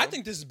like the sound. I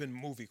think this has been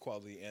movie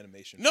quality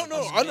animation. no, for no,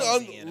 this.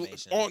 amazing I'm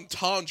animation. on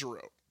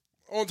Tanjiro.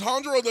 On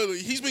Tanjiro,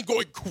 he's been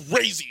going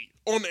crazy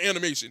on the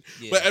animation.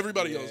 Yeah. But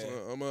everybody else,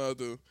 Yeah. I'm gonna have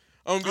to.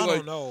 I'm gonna be I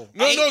like, don't know.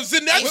 no, Wait,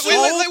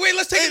 Zenitsu. wait,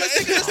 let's take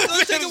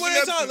it one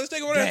at a time. Zenitsu. Let's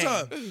take it one at a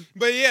Dang. time.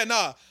 But yeah,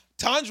 nah.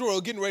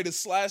 Tanjiro getting ready to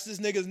slash this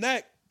nigga's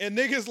neck, and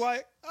nigga's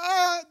like,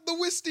 the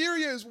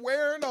wisteria is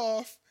wearing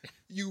off.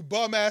 You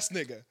bum ass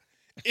nigga.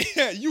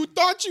 Yeah, you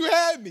thought you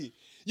had me.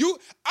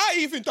 I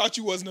even thought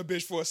you wasn't a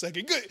bitch for a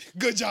second.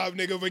 Good job,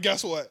 nigga. But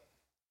guess what?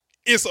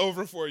 It's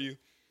over for you.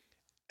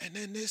 And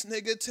then this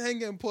nigga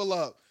Tengen pull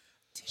up,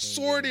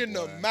 sword in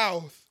the boy.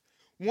 mouth.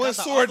 One Got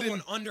the sword other in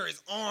one under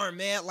his arm,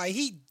 man. Like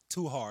he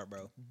too hard,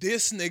 bro.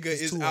 this nigga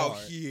is too out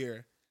hard.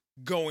 here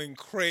going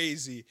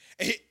crazy.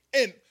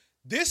 And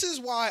this is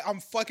why I'm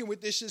fucking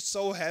with this shit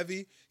so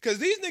heavy. Because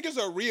these niggas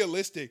are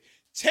realistic.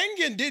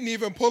 Tengen didn't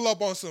even pull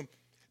up on some,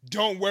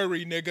 don't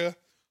worry, nigga.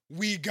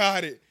 We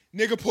got it.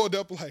 Nigga pulled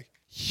up like,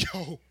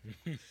 yo.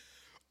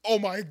 Oh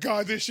my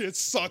God, this shit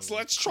sucks.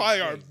 Let's try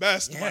our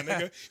best, my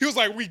nigga. He was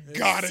like, we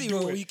gotta see do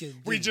what it. we can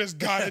We do. just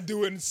gotta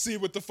do it and see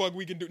what the fuck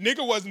we can do.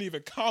 Nigga wasn't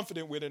even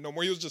confident with it no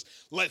more. He was just,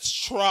 let's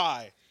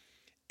try.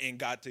 And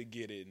got to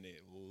get it in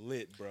it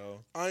lit,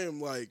 bro. I am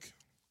like,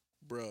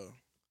 bruh.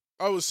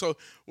 I was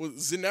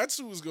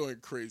Zenitsu was going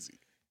crazy.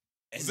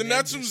 And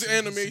Zenitsu's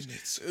then animation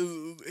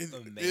Zenitsu. is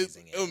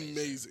Amazing animation.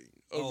 amazing.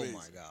 Oh Amazing.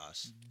 my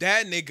gosh.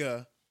 That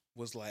nigga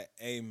was like,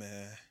 hey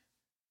man,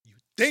 you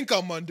think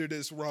I'm under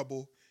this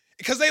rubble?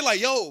 Because they like,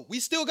 yo, we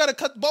still gotta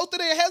cut both of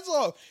their heads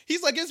off.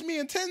 He's like, it's me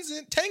and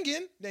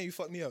Tengen. Damn, you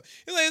fucked me up.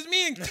 He's like, it's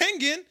me and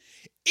Tengen.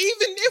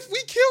 Even if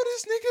we kill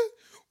this nigga,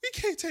 we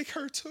can't take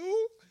her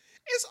too.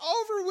 It's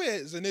over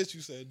with.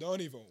 Zenitsu said,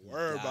 don't even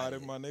worry about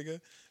it, my nigga.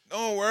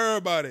 Don't worry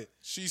about it.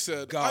 She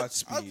said,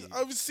 Godspeed.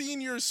 I've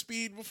seen your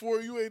speed before.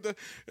 You ain't that.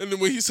 And then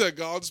when he said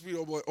Godspeed,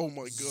 I'm like, oh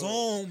my God.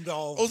 Zoomed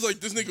off. I was like,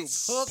 this nigga.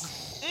 took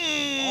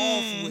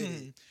off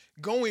with it.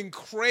 Going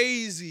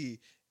crazy.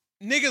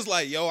 Niggas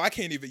like, yo, I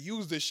can't even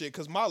use this shit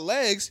because my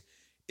legs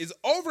is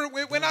over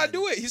with when I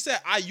do it. He said,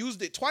 I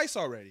used it twice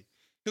already.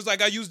 He was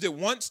like, I used it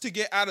once to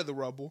get out of the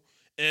rubble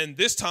and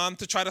this time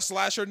to try to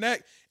slash her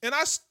neck. And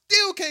I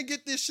still can't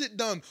get this shit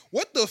done.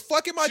 What the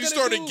fuck am I She gonna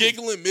started do?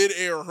 giggling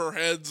midair. Her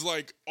head's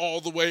like all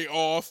the way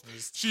off.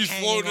 She's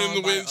hanging floating in on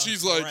the by wind. a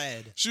She's like,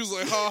 thread. she was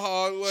like, ha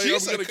ha, like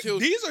She's I'm gonna kill.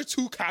 These are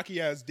two cocky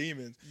ass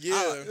demons.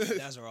 Yeah.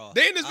 That's raw.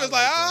 They in this I bitch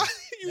like, them.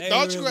 you They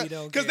thought you really had,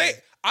 don't because care.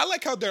 I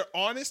like how they're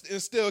honest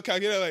and still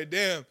cocky. They're like,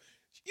 damn,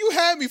 you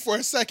had me for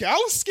a second. I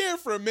was scared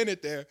for a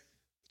minute there,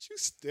 but you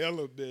still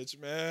a bitch,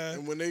 man.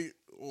 And when they,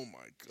 oh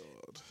my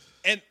God.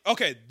 And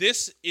okay,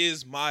 this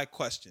is my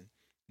question.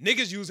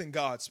 Niggas using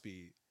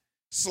Godspeed,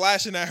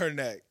 slashing at her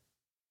neck.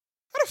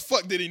 How the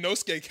fuck did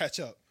Inosuke catch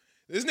up?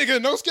 This nigga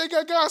Inosuke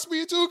got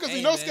Godspeed too? Because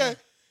Hey, Inosuke, man.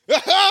 I'm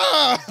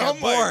That like,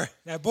 boar.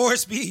 That boar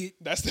speed.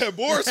 that's that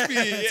boar speed.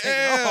 Take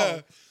Yeah.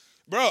 off.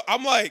 Bro,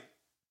 I'm like,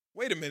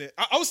 wait a minute.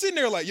 I was sitting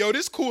there like, yo,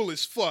 this cool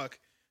as fuck.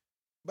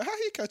 But how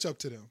he catch up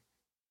to them?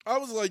 I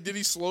was like, did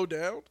he slow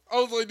down? I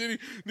was like, did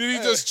he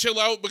just chill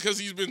out because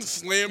he's been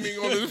slamming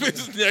on his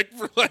bitch's neck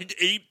for like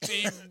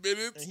 18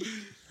 minutes?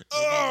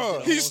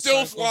 Oh, He's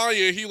still circle.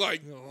 flying. He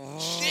like,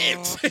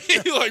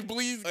 shit. He like,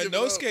 please give it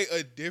up. Inosuke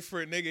a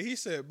different nigga. He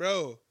said,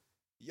 bro,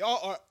 y'all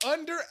are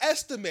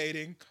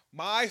underestimating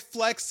my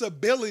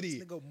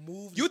flexibility. Nigga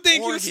moved You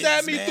think organs, you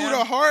stabbed me man. through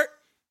the heart?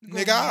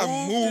 Nigga, I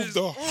moved moved his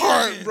the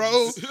heart,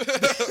 bro.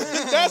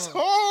 That's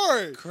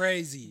hard.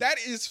 Crazy. That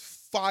is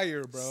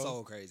fire, bro.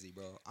 So crazy,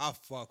 bro. I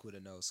fuck with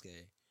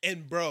Inosuke.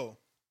 And bro,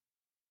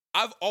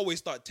 I've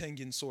always thought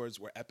Tengen swords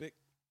were epic.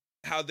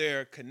 How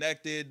they're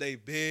connected, they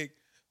big.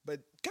 But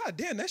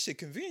goddamn, that shit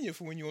convenient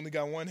for when you only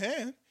got one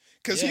hand.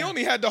 Because he Yeah.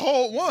 only had to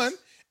hold one,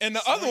 and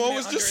the other Slinging one it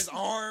was under just his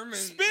arm and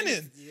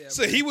spinning. Yeah,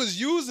 So bro. he was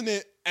using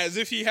it as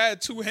if he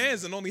had two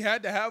hands and only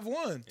had to have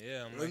one.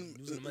 Yeah, I'm like, And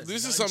using them as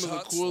this is some of the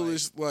nunchucks,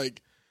 coolest,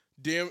 like,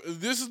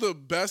 this is the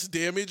best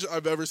damage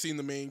I've ever seen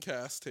the main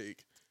cast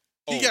take.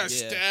 He Oh, got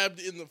yeah. stabbed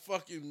in the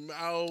fucking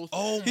mouth.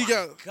 Oh he my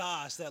got,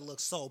 gosh, that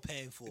looked so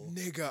painful.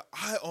 Nigga,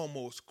 I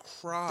almost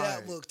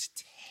cried. That looked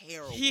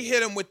terrible. He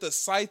hit him with the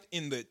scythe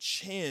in the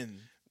chin.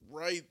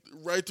 right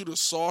through the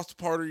soft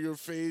part of your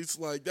face.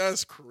 Like,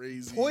 that's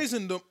crazy.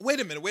 Poisoned him. Wait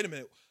a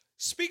minute.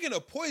 Speaking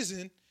of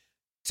poison,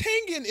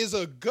 Tengen is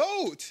a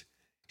goat.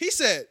 He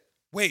said,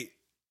 wait,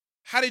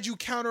 how did you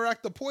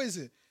counteract the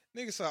poison?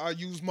 Nigga said, I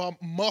used my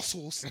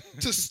muscles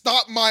to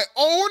stop my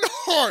own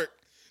heart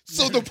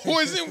so the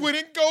poison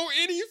wouldn't go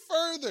any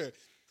further.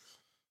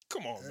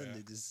 Come on, That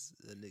man.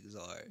 nigga's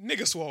hard.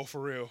 Nigga swole for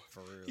real.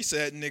 For real. He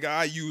said, nigga,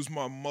 I used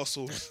my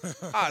muscles.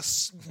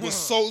 Was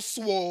so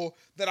swole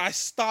that I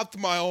stopped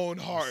my own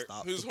heart.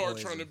 Stop His the heart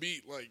poison. trying to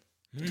beat like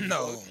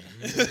No.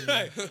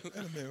 Hey,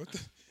 man, what the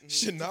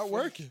shit not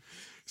working?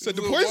 Said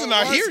the Why- poison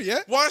why not is- here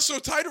yet. Why it's so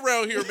tight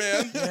around here,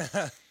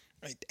 man?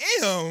 Like,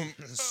 damn.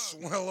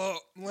 Swell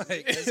up.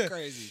 Like, it's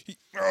crazy.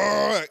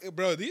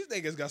 Bro, these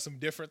niggas got some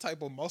different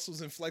type of muscles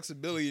and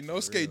flexibility.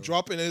 Nosuke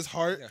dropping his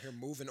heart, Out here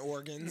moving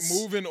organs.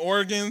 moving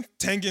organs,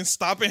 Tengen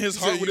stopping his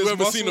So heart with you his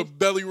ever muscles. seen a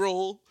belly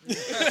roll?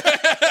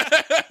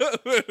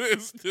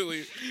 It's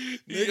silly.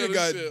 You Nigga gotta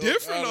got chill.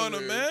 different Outta on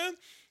him, there. man.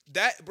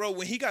 That, bro,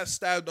 when he got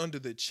stabbed under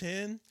the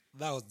chin,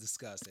 That was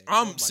disgusting.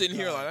 I'm Oh my sitting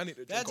here God. like, I need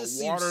to That drink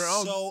just a water. seems I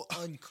was- so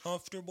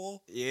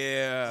uncomfortable.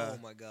 yeah. Oh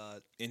my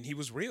God. And he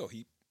was real.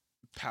 He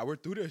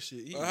powered through that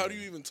shit. How do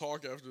you even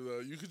talk after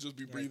that? You could just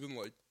be breathing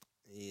like.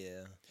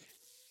 Yeah.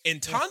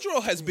 And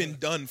Tanjiro has been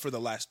done for the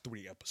last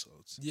 3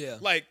 episodes. Yeah.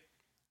 Like,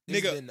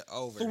 It's nigga, been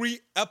over. 3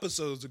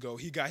 episodes ago,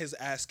 he got his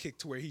ass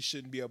kicked to where he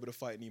shouldn't be able to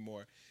fight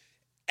anymore.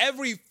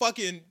 Every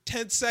fucking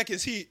 10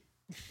 seconds,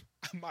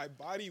 my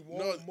body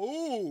won't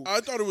move.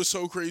 I thought it was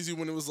so crazy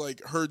when it was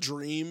like her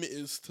dream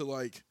is to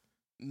like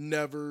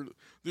never.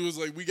 It was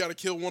like we got to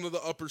kill one of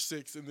the upper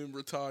 6 and then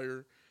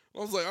retire. I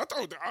was like,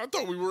 I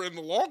thought we were in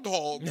the long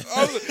haul.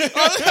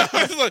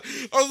 I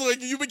was like,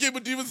 you became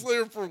a demon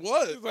slayer for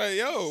what? It's like,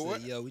 yo, So,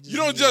 what? yo, we just You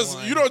don't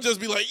need just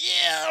one. be like,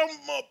 yeah,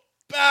 I'm up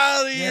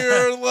out of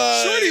here.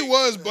 Like, Shorty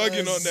was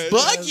bugging on that.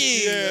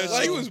 bugging. Yeah,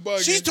 she Like, was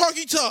bugging. She's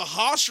talking to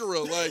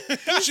Hashira.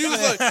 Like she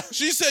was like,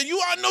 she said,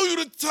 I know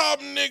you the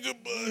top nigga,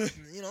 but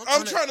You know,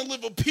 I'm trying to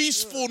live a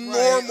peaceful, Right,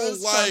 normal I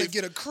was trying to life.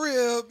 get a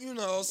crib,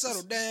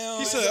 settle down.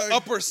 He said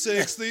upper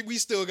 6. We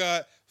still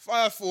got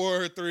 5,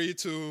 4, 3,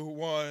 2,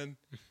 1,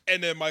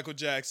 and then Michael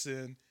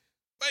Jackson.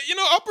 But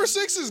upper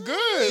 6 is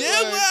good.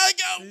 Yeah, Like, but I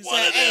got He one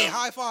said, of hey, them.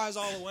 high fives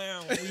all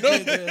around. We No,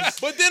 did this.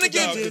 but then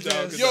again, Good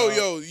job, good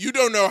yo, job. you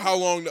don't know how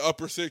long the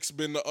upper 6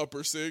 been the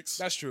upper 6.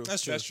 that's true.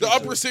 That's true. The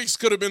upper 6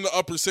 could have been the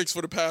upper 6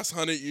 for the past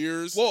 100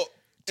 years. Well,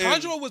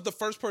 And- Tanjiro was the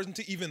first person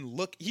to even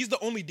look. He's the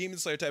only demon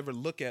slayer to ever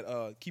look at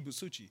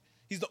Kibutsuchi.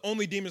 He's the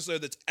only demon slayer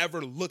that's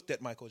ever looked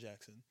at Michael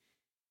Jackson.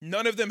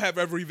 None of them have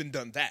ever even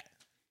done that.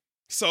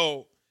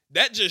 So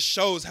that just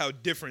shows how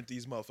different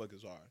these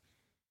motherfuckers are.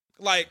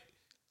 Like,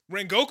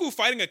 Rengoku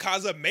fighting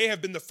Akaza may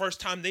have been the first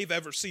time they've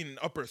ever seen an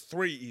upper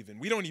 3 even.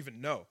 We don't even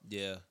know.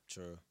 Yeah,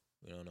 true.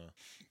 We don't know.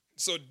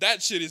 So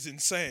that shit is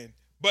insane.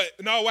 But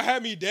no, what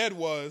had me dead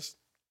was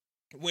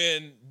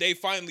when they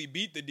finally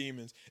beat the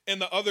demons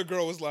and the other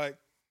girl was like,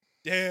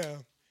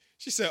 damn.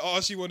 She said all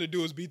she wanted to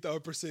do was beat the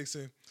upper 6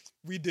 and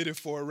we did it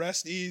for her.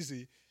 Rest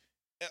easy.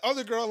 And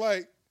other girl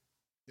like,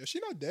 yo, she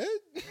not dead?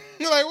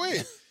 Like,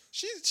 wait,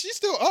 she's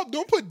still up.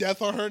 Don't put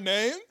death on her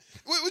name.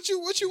 What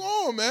you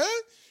on, man?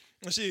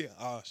 And she,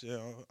 oh shit,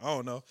 I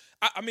don't know.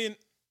 I mean,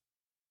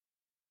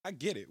 I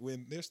get it.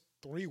 When there's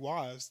 3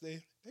 wives,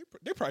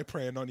 they're probably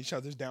preying on each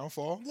other's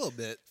downfall. A little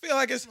bit. I feel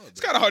like it's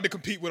kind of hard to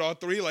compete with all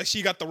 3. Like,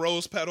 she got the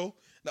rose petal.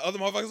 The other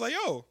motherfucker's like,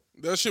 yo,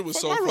 That shit was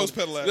fuck so my funny. rose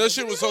petal ass. That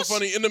shit was so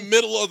funny. In the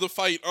middle of the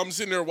fight, I'm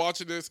sitting there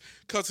watching this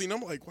cutscene.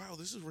 I'm like, wow,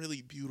 this is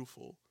really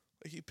beautiful.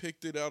 Like, he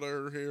picked it out of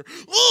her hair.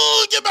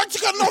 Oh, get back to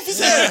cutting off his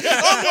head.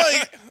 I'm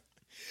like,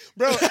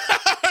 Bro,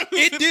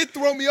 it did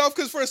throw me off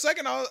because for a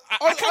second I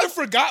kind of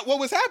forgot what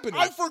was happening.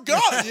 I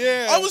forgot.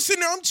 Yeah. I was sitting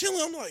there, I'm chilling.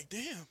 I'm like,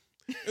 damn.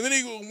 And then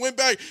he went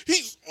back. He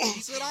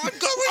said, I'm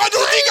going I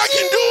don't think I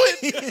can do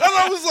it. And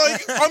I was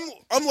like,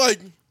 I'm like,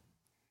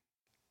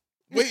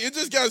 wait, it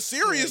just got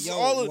serious. Yo,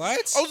 All of,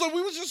 what? I was like,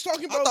 we was just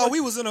talking I about. thought like,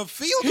 we was in a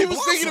field. he of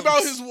was thinking blossoms.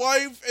 about his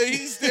wife, and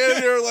he's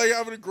standing there like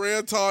having a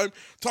grand time.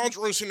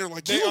 Tanjiro's sitting there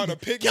like, They kill on him, a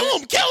picnic. kill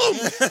him, kill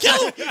him,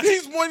 kill him.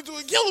 He's pointing to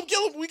it,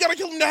 kill him. We gotta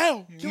kill him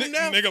now. Kill him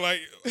now. Nigga, like,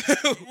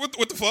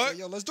 what the fuck?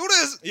 Yo, let's do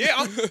this.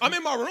 Yeah, I'm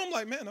in my room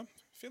like, man, I'm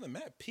feeling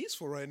mad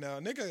peaceful right now.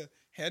 Nigga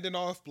handing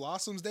off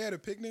blossoms there at a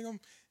picnic.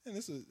 And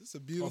this is a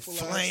beautiful ass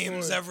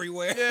Flames story.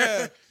 everywhere.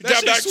 Yeah,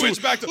 Got that back shit to switched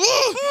it. back to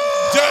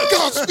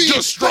Godspeed,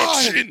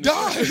 destruction.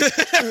 Die.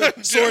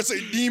 So it's a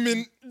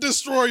demon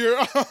destroyer.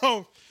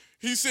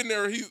 He's sitting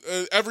there.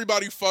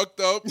 Everybody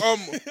fucked up.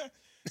 I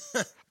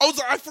was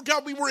like, I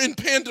forgot we were in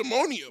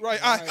pandemonium. Right,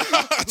 I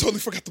totally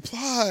forgot the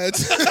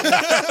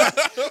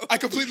plot. I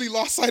completely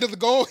lost sight of the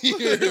goal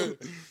here.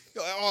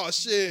 Oh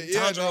shit!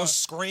 Yeah, Tanjiro nah.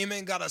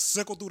 screaming, got a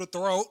sickle through the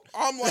throat.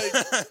 I'm like,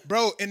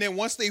 Bro. And then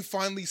once they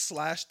finally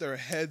slashed their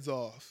heads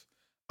off,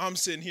 I'm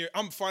sitting here.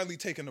 I'm finally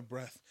taking a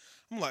breath.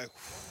 I'm like,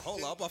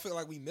 Hold up, I feel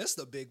like we missed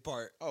a big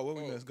part. oh, what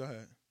we missed? Go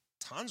ahead.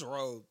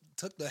 Tanjiro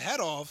took the head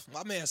off.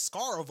 My man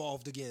Scar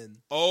evolved again.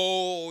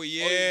 Oh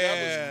yeah,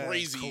 that was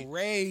crazy.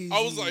 Crazy.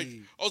 I was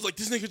like,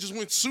 this nigga just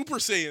went Super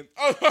Saiyan.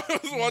 I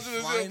was watching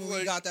this. I was Finally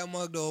like, got that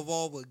mug to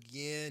evolve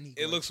again. He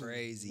It going looks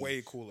crazy.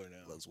 way cooler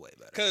now. Looks way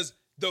better. Because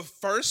the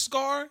first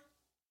Scar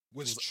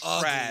was, It was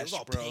ugly. trash, It was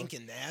all bro. pink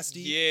and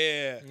nasty.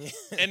 Yeah.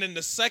 And then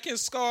the second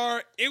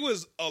Scar, it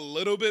was a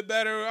little bit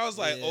better. I was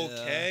like, Yeah,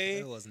 okay.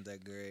 it wasn't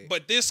that great.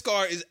 But this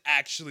Scar is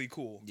actually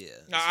cool. Yeah,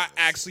 this I one was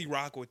actually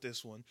rock with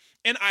this one.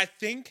 And I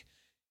think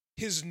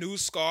his new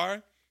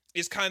Scar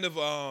is kind of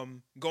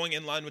going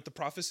in line with the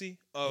prophecy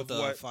of with the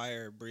what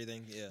fire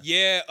breathing. Yeah.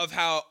 yeah, of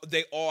how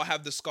they all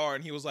have the scar,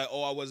 and he was like,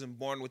 "Oh, I wasn't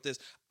born with this."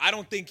 I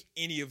don't think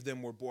any of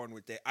them were born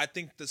with that. I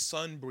think the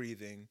sun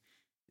breathing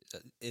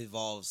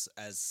evolves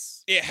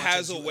as it much has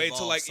as a you way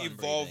to like sun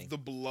evolve breathing. the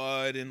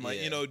blood and like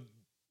Yeah.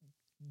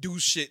 do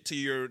shit to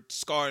your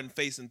scar and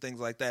face and things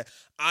like that.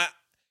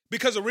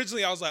 Because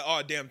originally I was like,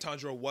 oh damn,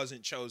 Tanjiro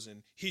wasn't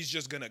chosen. He's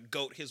just gonna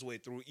goat his way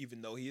through,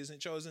 even though he isn't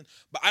chosen.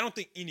 But I don't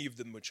think any of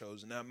them were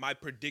chosen. Now, my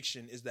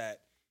prediction is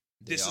that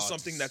They this is all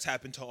something just that's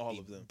happened to all be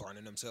of them.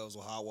 burning themselves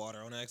with hot water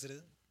on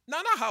accident.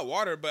 Not hot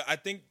water, but I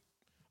think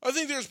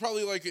there's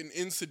probably like an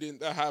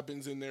incident that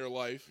happens in their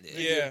life.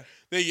 Yeah.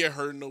 They get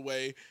hurt in a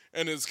way,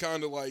 and it's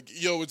kind of like,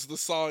 it's the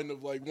sign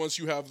of like once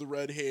you have the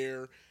red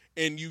hair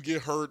and you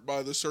get hurt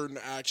by the certain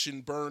action,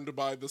 burned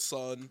by the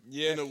sun.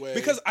 In a way,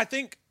 because I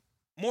think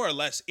more or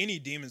less any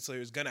Demon Slayer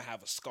is gonna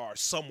have a scar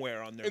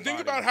somewhere on their and think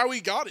body. about how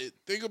he got it.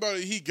 Think about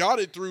it. He got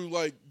it through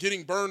like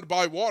getting burned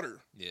by water.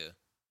 Yeah.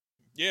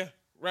 Yeah,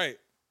 right.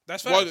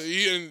 That's What,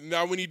 facts. and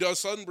now when he does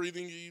sun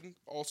breathing, he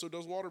also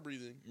does water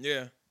breathing.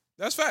 Yeah,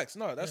 that's facts.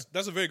 No,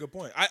 that's a very good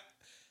point.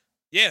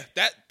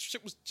 That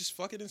shit was just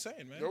fucking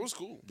insane, man. That was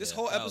cool. This Yeah,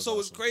 whole that was episode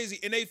was awesome. crazy,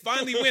 and they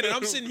finally win. And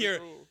I'm sitting here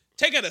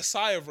taking a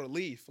sigh of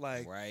relief,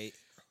 like, Right.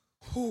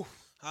 whew.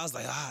 I was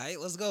like, all right,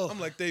 let's go. I'm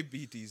like, they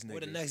beat these niggas. where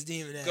the next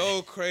demon at?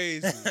 Go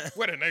crazy.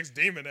 Where the next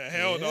demon at?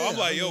 Hell no. I'm Yeah,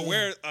 like, yo, I mean-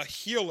 where a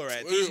healer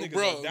at? These niggas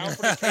Bro, are down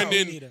for the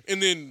count.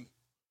 and then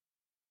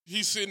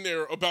he's sitting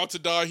there about to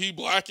die. He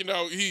blacking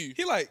out. He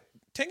like,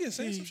 Tengen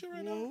saying some shit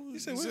right now? He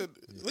said, what?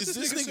 What's "Is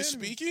this nigga saying to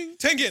me? speaking?"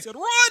 Tengen. Said,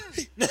 run!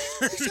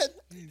 He said,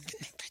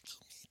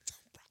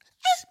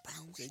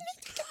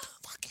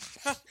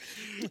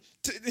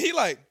 he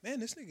like, man,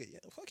 this nigga,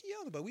 fuck he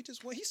yelling about. We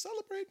just won. He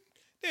celebrated.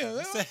 Yeah,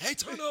 He said, hey,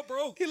 turn up,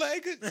 bro. He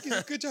like,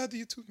 good job to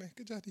you too, man.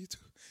 Good job to you too.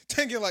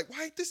 Tengen like,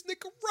 why ain't this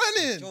nigga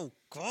running? Yo,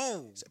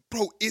 go.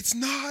 Bro, it's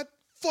not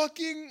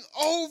fucking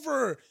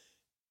over.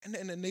 And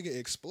then the nigga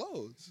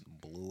explodes.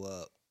 Blew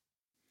up.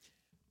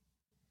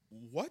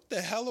 What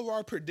the hell are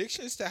our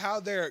predictions to how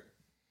they're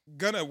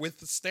gonna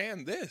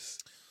withstand this?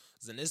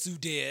 Zenitsu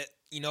dead.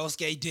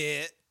 Inosuke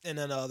dead. And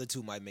then the other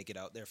two might make it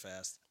out. They're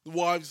fast. The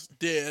wife's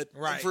dead.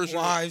 Right. For sure.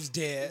 Wives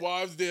dead.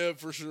 Wives dead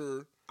for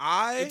sure.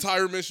 I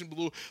Entire mission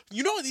blew.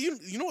 You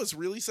know what's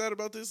really sad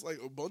about this? Like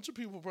a bunch of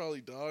people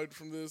probably died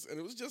from this, and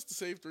it was just to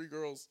save 3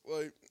 girls.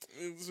 Like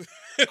it was,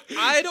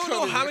 I don't know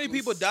kinda how many reckless.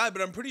 people died,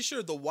 but I'm pretty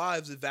sure the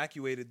wives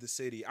evacuated the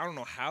city. I don't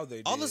know how they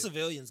did. All the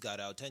civilians got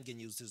out. Tengen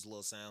used his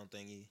little sound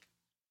thingy.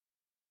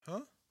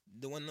 Huh?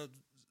 When the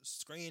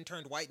screen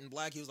turned white and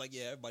black, he was like,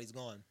 yeah, everybody's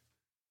gone.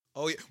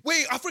 Oh yeah.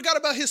 Wait, I forgot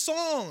about his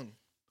song.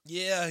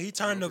 Yeah, he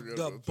turned I the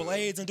forgot about that.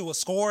 blades into a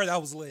score.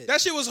 That was lit.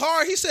 That shit was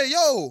hard. He said,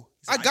 "Yo,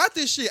 I like- got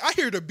this shit. I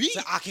hear the beat."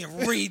 So I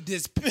can read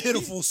this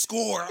pitiful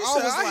score. He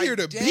said, I hear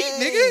the beat,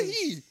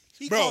 nigga.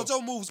 He Bro. called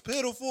your moves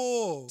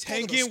pitiful. Called it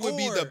a Tengen would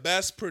be score. the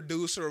best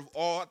producer of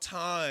all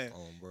time.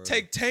 Oh, bro.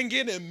 Take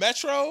Tengen and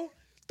Metro,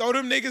 throw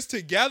them niggas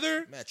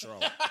together. Metro.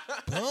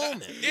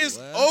 Boom. It's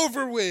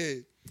over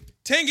with.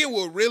 Tengen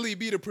will really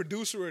be the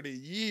producer of the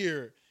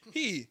year.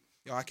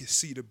 Yo, I can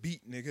see the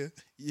beat, nigga.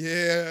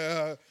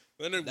 Yeah.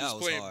 Then it That was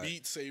was playing hard.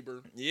 Beat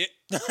Saber. Yeah.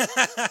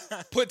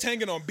 Put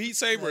Tengen on Beat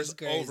Saber, That's it's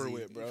crazy. over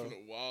with, bro.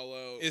 Finna wall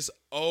out. It's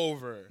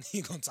over.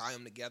 You gonna tie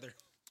them together?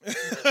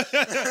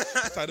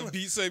 Tie the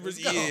Beat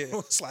Sabers, Let's go.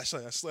 yeah.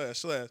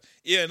 Slash.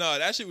 Yeah, no,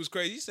 that shit was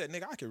crazy. He said,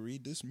 nigga, I can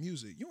read this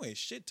music. You ain't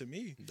shit to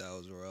me. That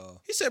was raw.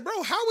 He said,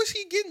 bro, how is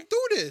he getting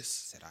through this?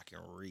 Said I can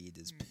read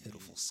this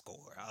pitiful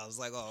score. I was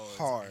like, oh,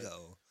 Hard. let's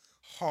go.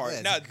 Hard.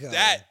 Let's Now, go.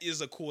 that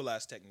is a cool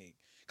ass technique.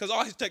 Because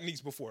all his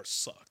techniques before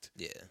sucked.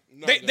 Yeah,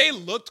 No, They no.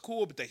 looked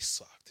cool, but they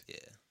sucked. yeah.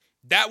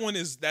 That one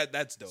is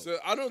that's dope. So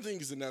I don't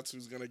think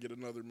Zenitsu's gonna get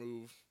another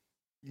move.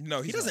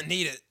 No, He doesn't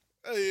need it.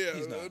 Yeah,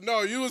 He's not.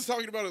 no, you was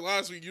talking about it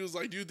last week. You was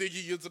like, "Do you think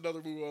he gets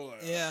another move?" I'm like,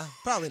 Yeah,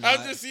 probably not.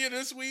 After seeing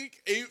this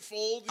week,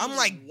 eightfold. I'm he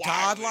like was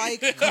wilding.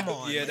 godlike. Come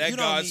on. Yeah, man. that You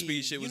don't God need-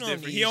 speed shit you was don't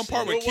different. need He on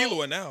par with shit. Well,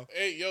 Killua now.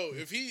 Hey, yo,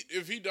 if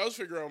he does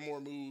figure out more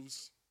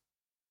moves,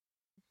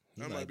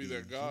 He that might be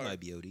that guy. He might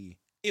be OD.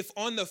 If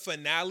on the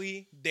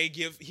finale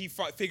he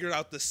figured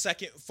out the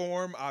second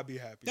form, I'll be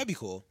happy. That'd be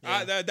cool.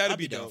 That'd I'd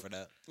be down dope. for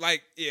that.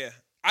 Like, yeah.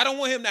 I don't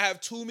want him to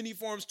have too many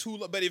forms,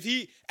 but if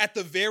he at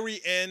the very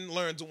end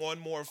learns one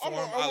more form,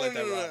 I'll let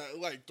that rock.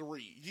 like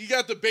 3. He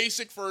got the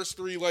basic first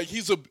 3. Like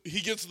he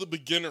gets the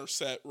beginner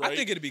set, right? I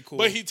think it'd be cool.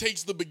 But he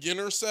takes the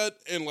beginner set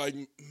and like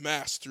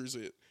masters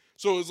it.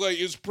 So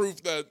it's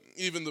proof that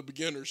even the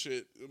beginner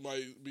shit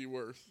might be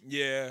worth.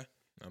 Yeah.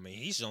 I mean,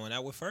 he's showing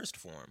that with first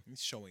form.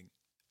 He's showing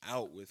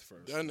out with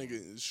first. That nigga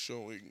is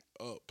showing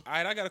up. All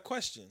right, I got a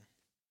question.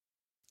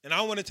 And I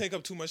don't want to take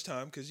up too much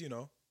time because,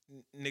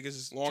 niggas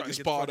is Longest trying to get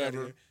the fuck pod outta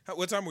ever. here.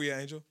 What time were you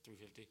at, Angel?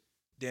 350.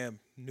 Damn,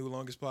 new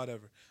longest pod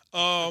ever.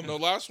 No,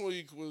 last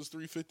week was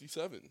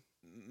 357.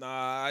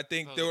 Nah, I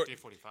think That was there like were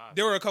 345.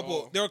 there were a couple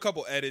Oh. there were a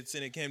couple edits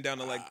and it came down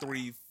to like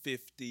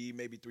 350,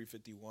 maybe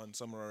 351,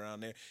 somewhere around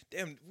there.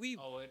 Damn, we're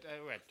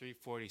at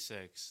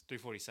 346,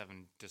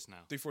 347 just now.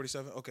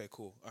 347. Okay,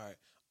 cool. All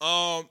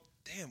right.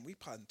 Damn, we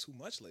potting too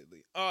much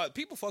lately.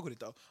 People fuck with it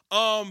though.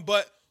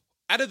 But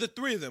out of the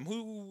 3 of them,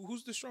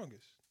 who's the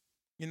strongest?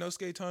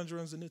 Inosuke, Tanjiro,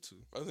 and Zenitsu.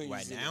 I think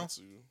Right it's now?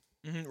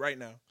 Zenitsu. Right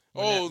now.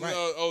 Oh, Right-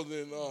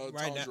 then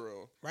right now-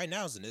 Tanjiro. Right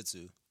now,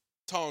 Zenitsu.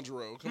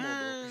 Tanjiro. Come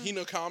on, bro.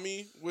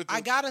 Hinokami with the,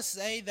 I gotta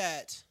say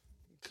that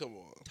come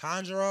on.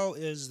 Tanjiro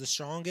is the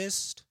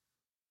strongest,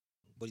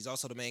 but he's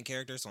also the main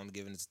character, so I'm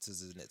giving it to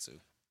Zenitsu.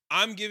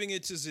 I'm giving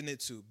it to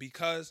Zenitsu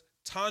because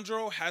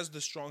Tanjiro has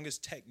the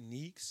strongest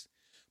techniques,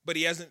 but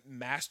he hasn't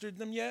mastered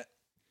them yet.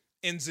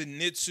 And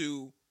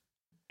Zenitsu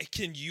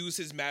can use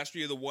his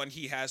mastery of the one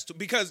he has to,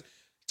 because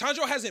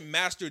Tanjiro hasn't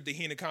mastered the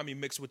Hinokami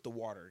mixed with the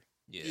water.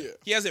 Yeah.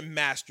 He hasn't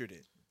mastered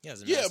it. He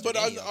hasn't Yeah, mastered but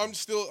any of I'm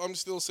them.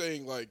 still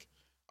saying like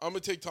I'm gonna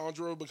take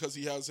Tanjiro because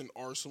he has an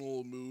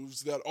arsenal of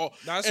moves that all,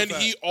 That's a and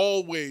fact. he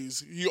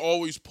always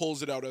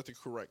pulls it out at the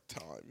correct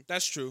time.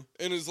 That's true.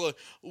 And it's like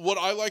what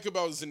I like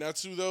about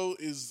Zenitsu though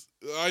is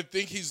I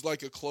think he's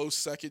like a close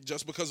second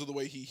just because of the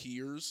way he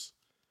hears,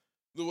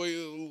 the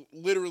way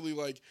literally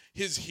like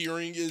his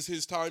hearing is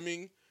his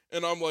timing,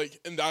 and I'm like,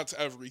 and that's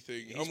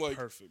everything. He's I'm like,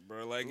 perfect,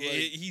 bro. Like, like,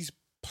 he's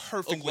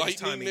perfect a with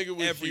his lightning timing nigga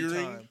with every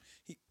hearing. time.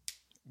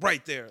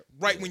 Right there,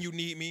 right when you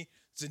need me.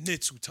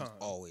 Zenitsu time.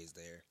 Always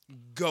there.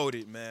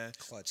 Goated, man.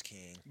 Clutch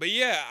King. But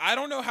yeah, I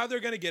don't know how they're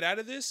gonna get out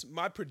of this.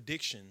 My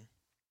prediction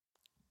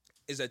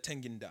is that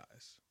Tengen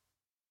dies.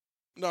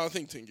 no, I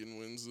think Tengen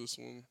wins this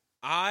one.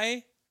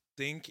 I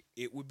think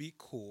it would be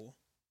cool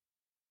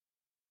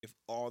if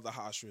all the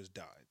Hashiras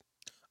died.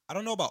 I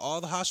don't know about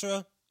all the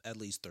Hashira, at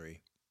least 3.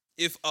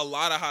 If a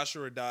lot of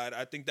Hashira died,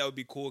 I think that would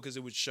be cool because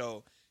it would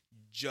show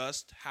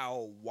just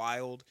how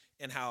wild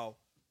and how,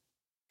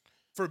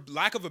 for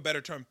lack of a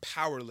better term,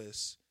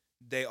 powerless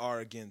they are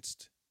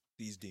against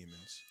these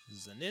demons.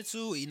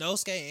 Zenitsu,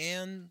 Inosuke,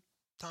 and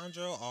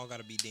Tanjiro all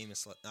gotta be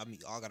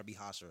all gotta be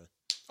Hashira.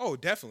 Oh,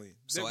 definitely.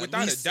 So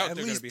Without at a doubt,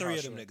 they're least going to be 3 Hashira.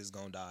 of them niggas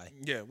gonna die.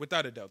 Yeah,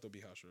 without a doubt, they'll be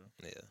Hashira.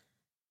 Yeah.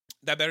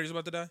 That battery's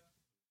about to die?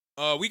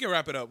 We can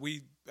wrap it up.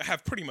 We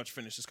have pretty much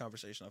finished this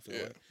conversation, I feel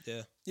Yeah. like.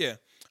 Yeah. Yeah.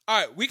 All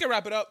right, we can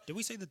wrap it up. Did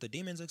we say that the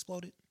demons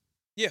exploded?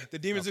 Yeah, the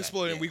demons Okay,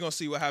 exploded, and yeah. we're going to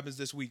see what happens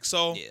this week.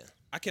 So Yeah.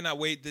 I cannot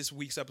wait. This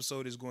week's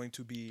episode is going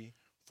to be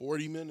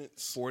 40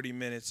 minutes. 40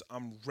 minutes.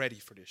 I'm ready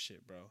for this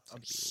shit, bro. I'm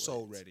be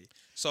so lit. ready.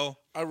 So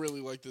I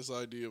really like this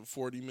idea of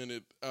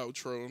 40-minute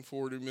outro and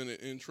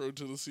 40-minute intro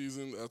to the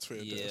season. That's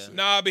fantastic. Yeah.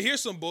 nah, but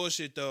here's some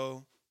bullshit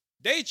though.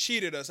 They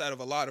cheated us out of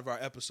a lot of our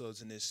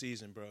episodes in this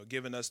season, bro.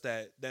 Giving us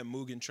that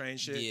Mugen Train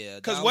shit. Yeah,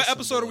 Because that what was some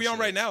episode are we on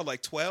bullshit. right now?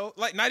 Like 12?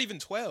 Like not even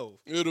 12.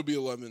 It'll be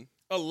 11.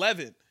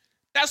 11.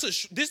 This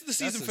is the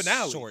season That's a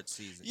finale. short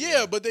season.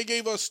 Yeah, but they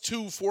gave us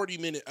 2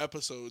 40-minute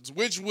episodes,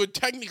 which would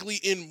technically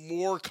in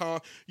more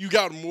you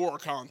got more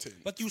content.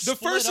 But you The split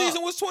first up.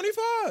 season was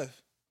 25.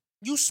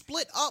 You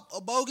split up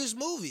a bogus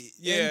movie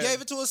Yeah. and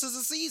gave it to us as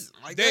a season.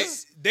 Like They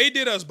that's, they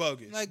did us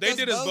bogus. Like, They that's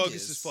did us bogus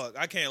bogus. as fuck.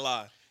 I can't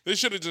lie. They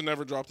should have just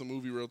never dropped the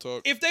movie, real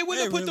talk. If they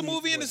wouldn't have They put the really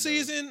movie in the wouldn't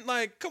have. season,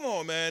 like, come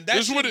on, man.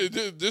 This would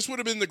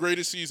have been the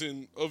greatest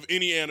season of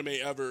any anime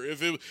ever.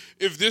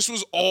 If this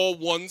was all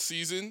one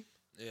season,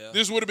 yeah.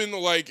 this would have been the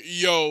like,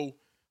 yo,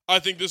 I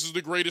think this is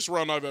the greatest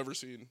run I've ever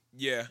seen.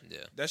 Yeah.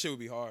 Yeah. That shit would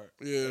be hard.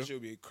 Yeah. That shit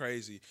would be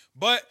crazy.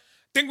 But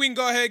I think we can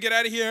go ahead and get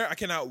out of here. I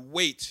cannot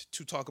wait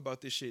to talk about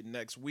this shit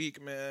next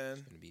week, man.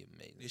 It's gonna be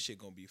amazing. This shit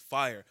gonna be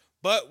fire.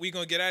 But we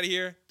gonna get out of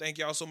here. Thank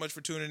y'all so much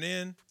for tuning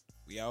in.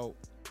 We out.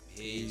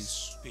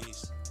 Peace.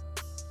 Peace.